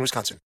Parkway, Madison,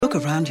 Wisconsin. Look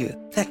around you.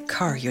 That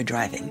car you're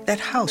driving, that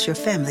house your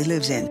family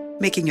lives in,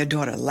 making your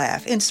daughter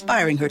laugh,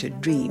 inspiring her to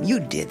dream. You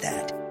did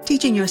that.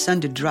 Teaching your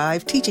son to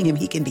drive, teaching him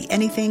he can be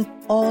anything,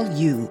 all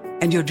you.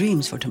 And your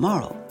dreams for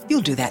tomorrow.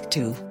 You'll do that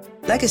too.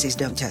 Legacies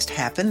don't just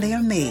happen, they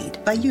are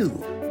made by you.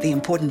 The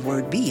important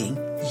word being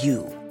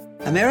you.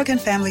 American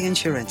Family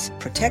Insurance,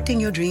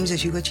 protecting your dreams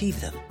as you achieve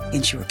them.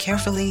 Insure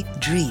carefully,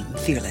 dream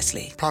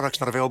fearlessly.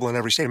 Products not available in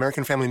every state.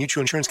 American Family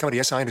Mutual Insurance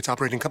Company, SI, and its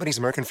operating companies.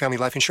 American Family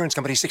Life Insurance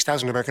Company,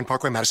 6000 American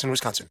Parkway, Madison,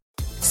 Wisconsin.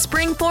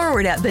 Spring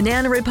forward at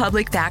Banana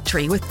Republic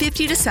Factory with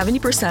 50 to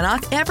 70%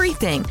 off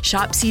everything.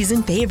 Shop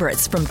season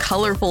favorites from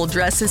colorful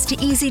dresses to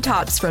easy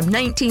tops from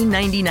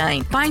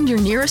 $19.99. Find your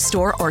nearest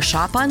store or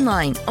shop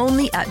online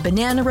only at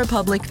Banana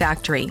Republic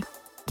Factory.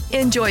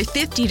 Enjoy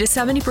 50 to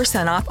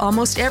 70% off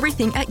almost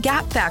everything at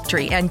Gap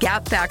Factory and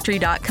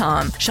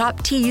gapfactory.com.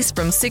 Shop tees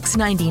from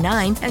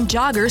 $6.99 and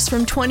joggers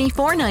from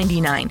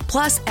 $24.99.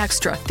 Plus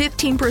extra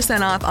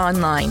 15% off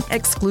online.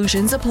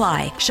 Exclusions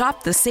apply.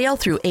 Shop the sale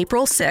through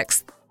April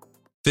 6th.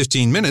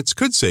 15 minutes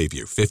could save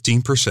you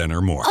 15%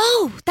 or more.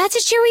 Oh, that's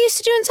a cheer we used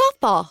to do in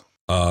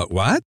softball.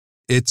 What?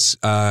 It's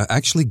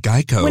actually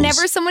Geico's.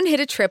 Whenever someone hit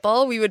a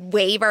triple, we would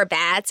wave our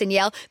bats and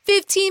yell,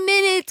 15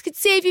 minutes could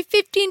save you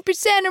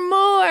 15% or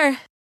more.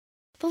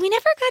 But we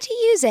never got to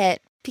use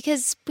it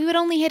because we would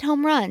only hit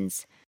home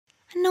runs.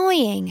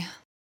 Annoying.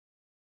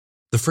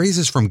 The phrase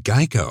is from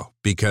Geico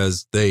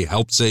because they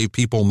help save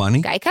people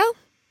money. Geico?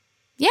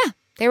 Yeah,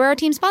 they were our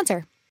team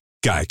sponsor.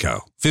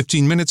 Geico.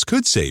 15 minutes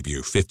could save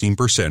you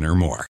 15% or more.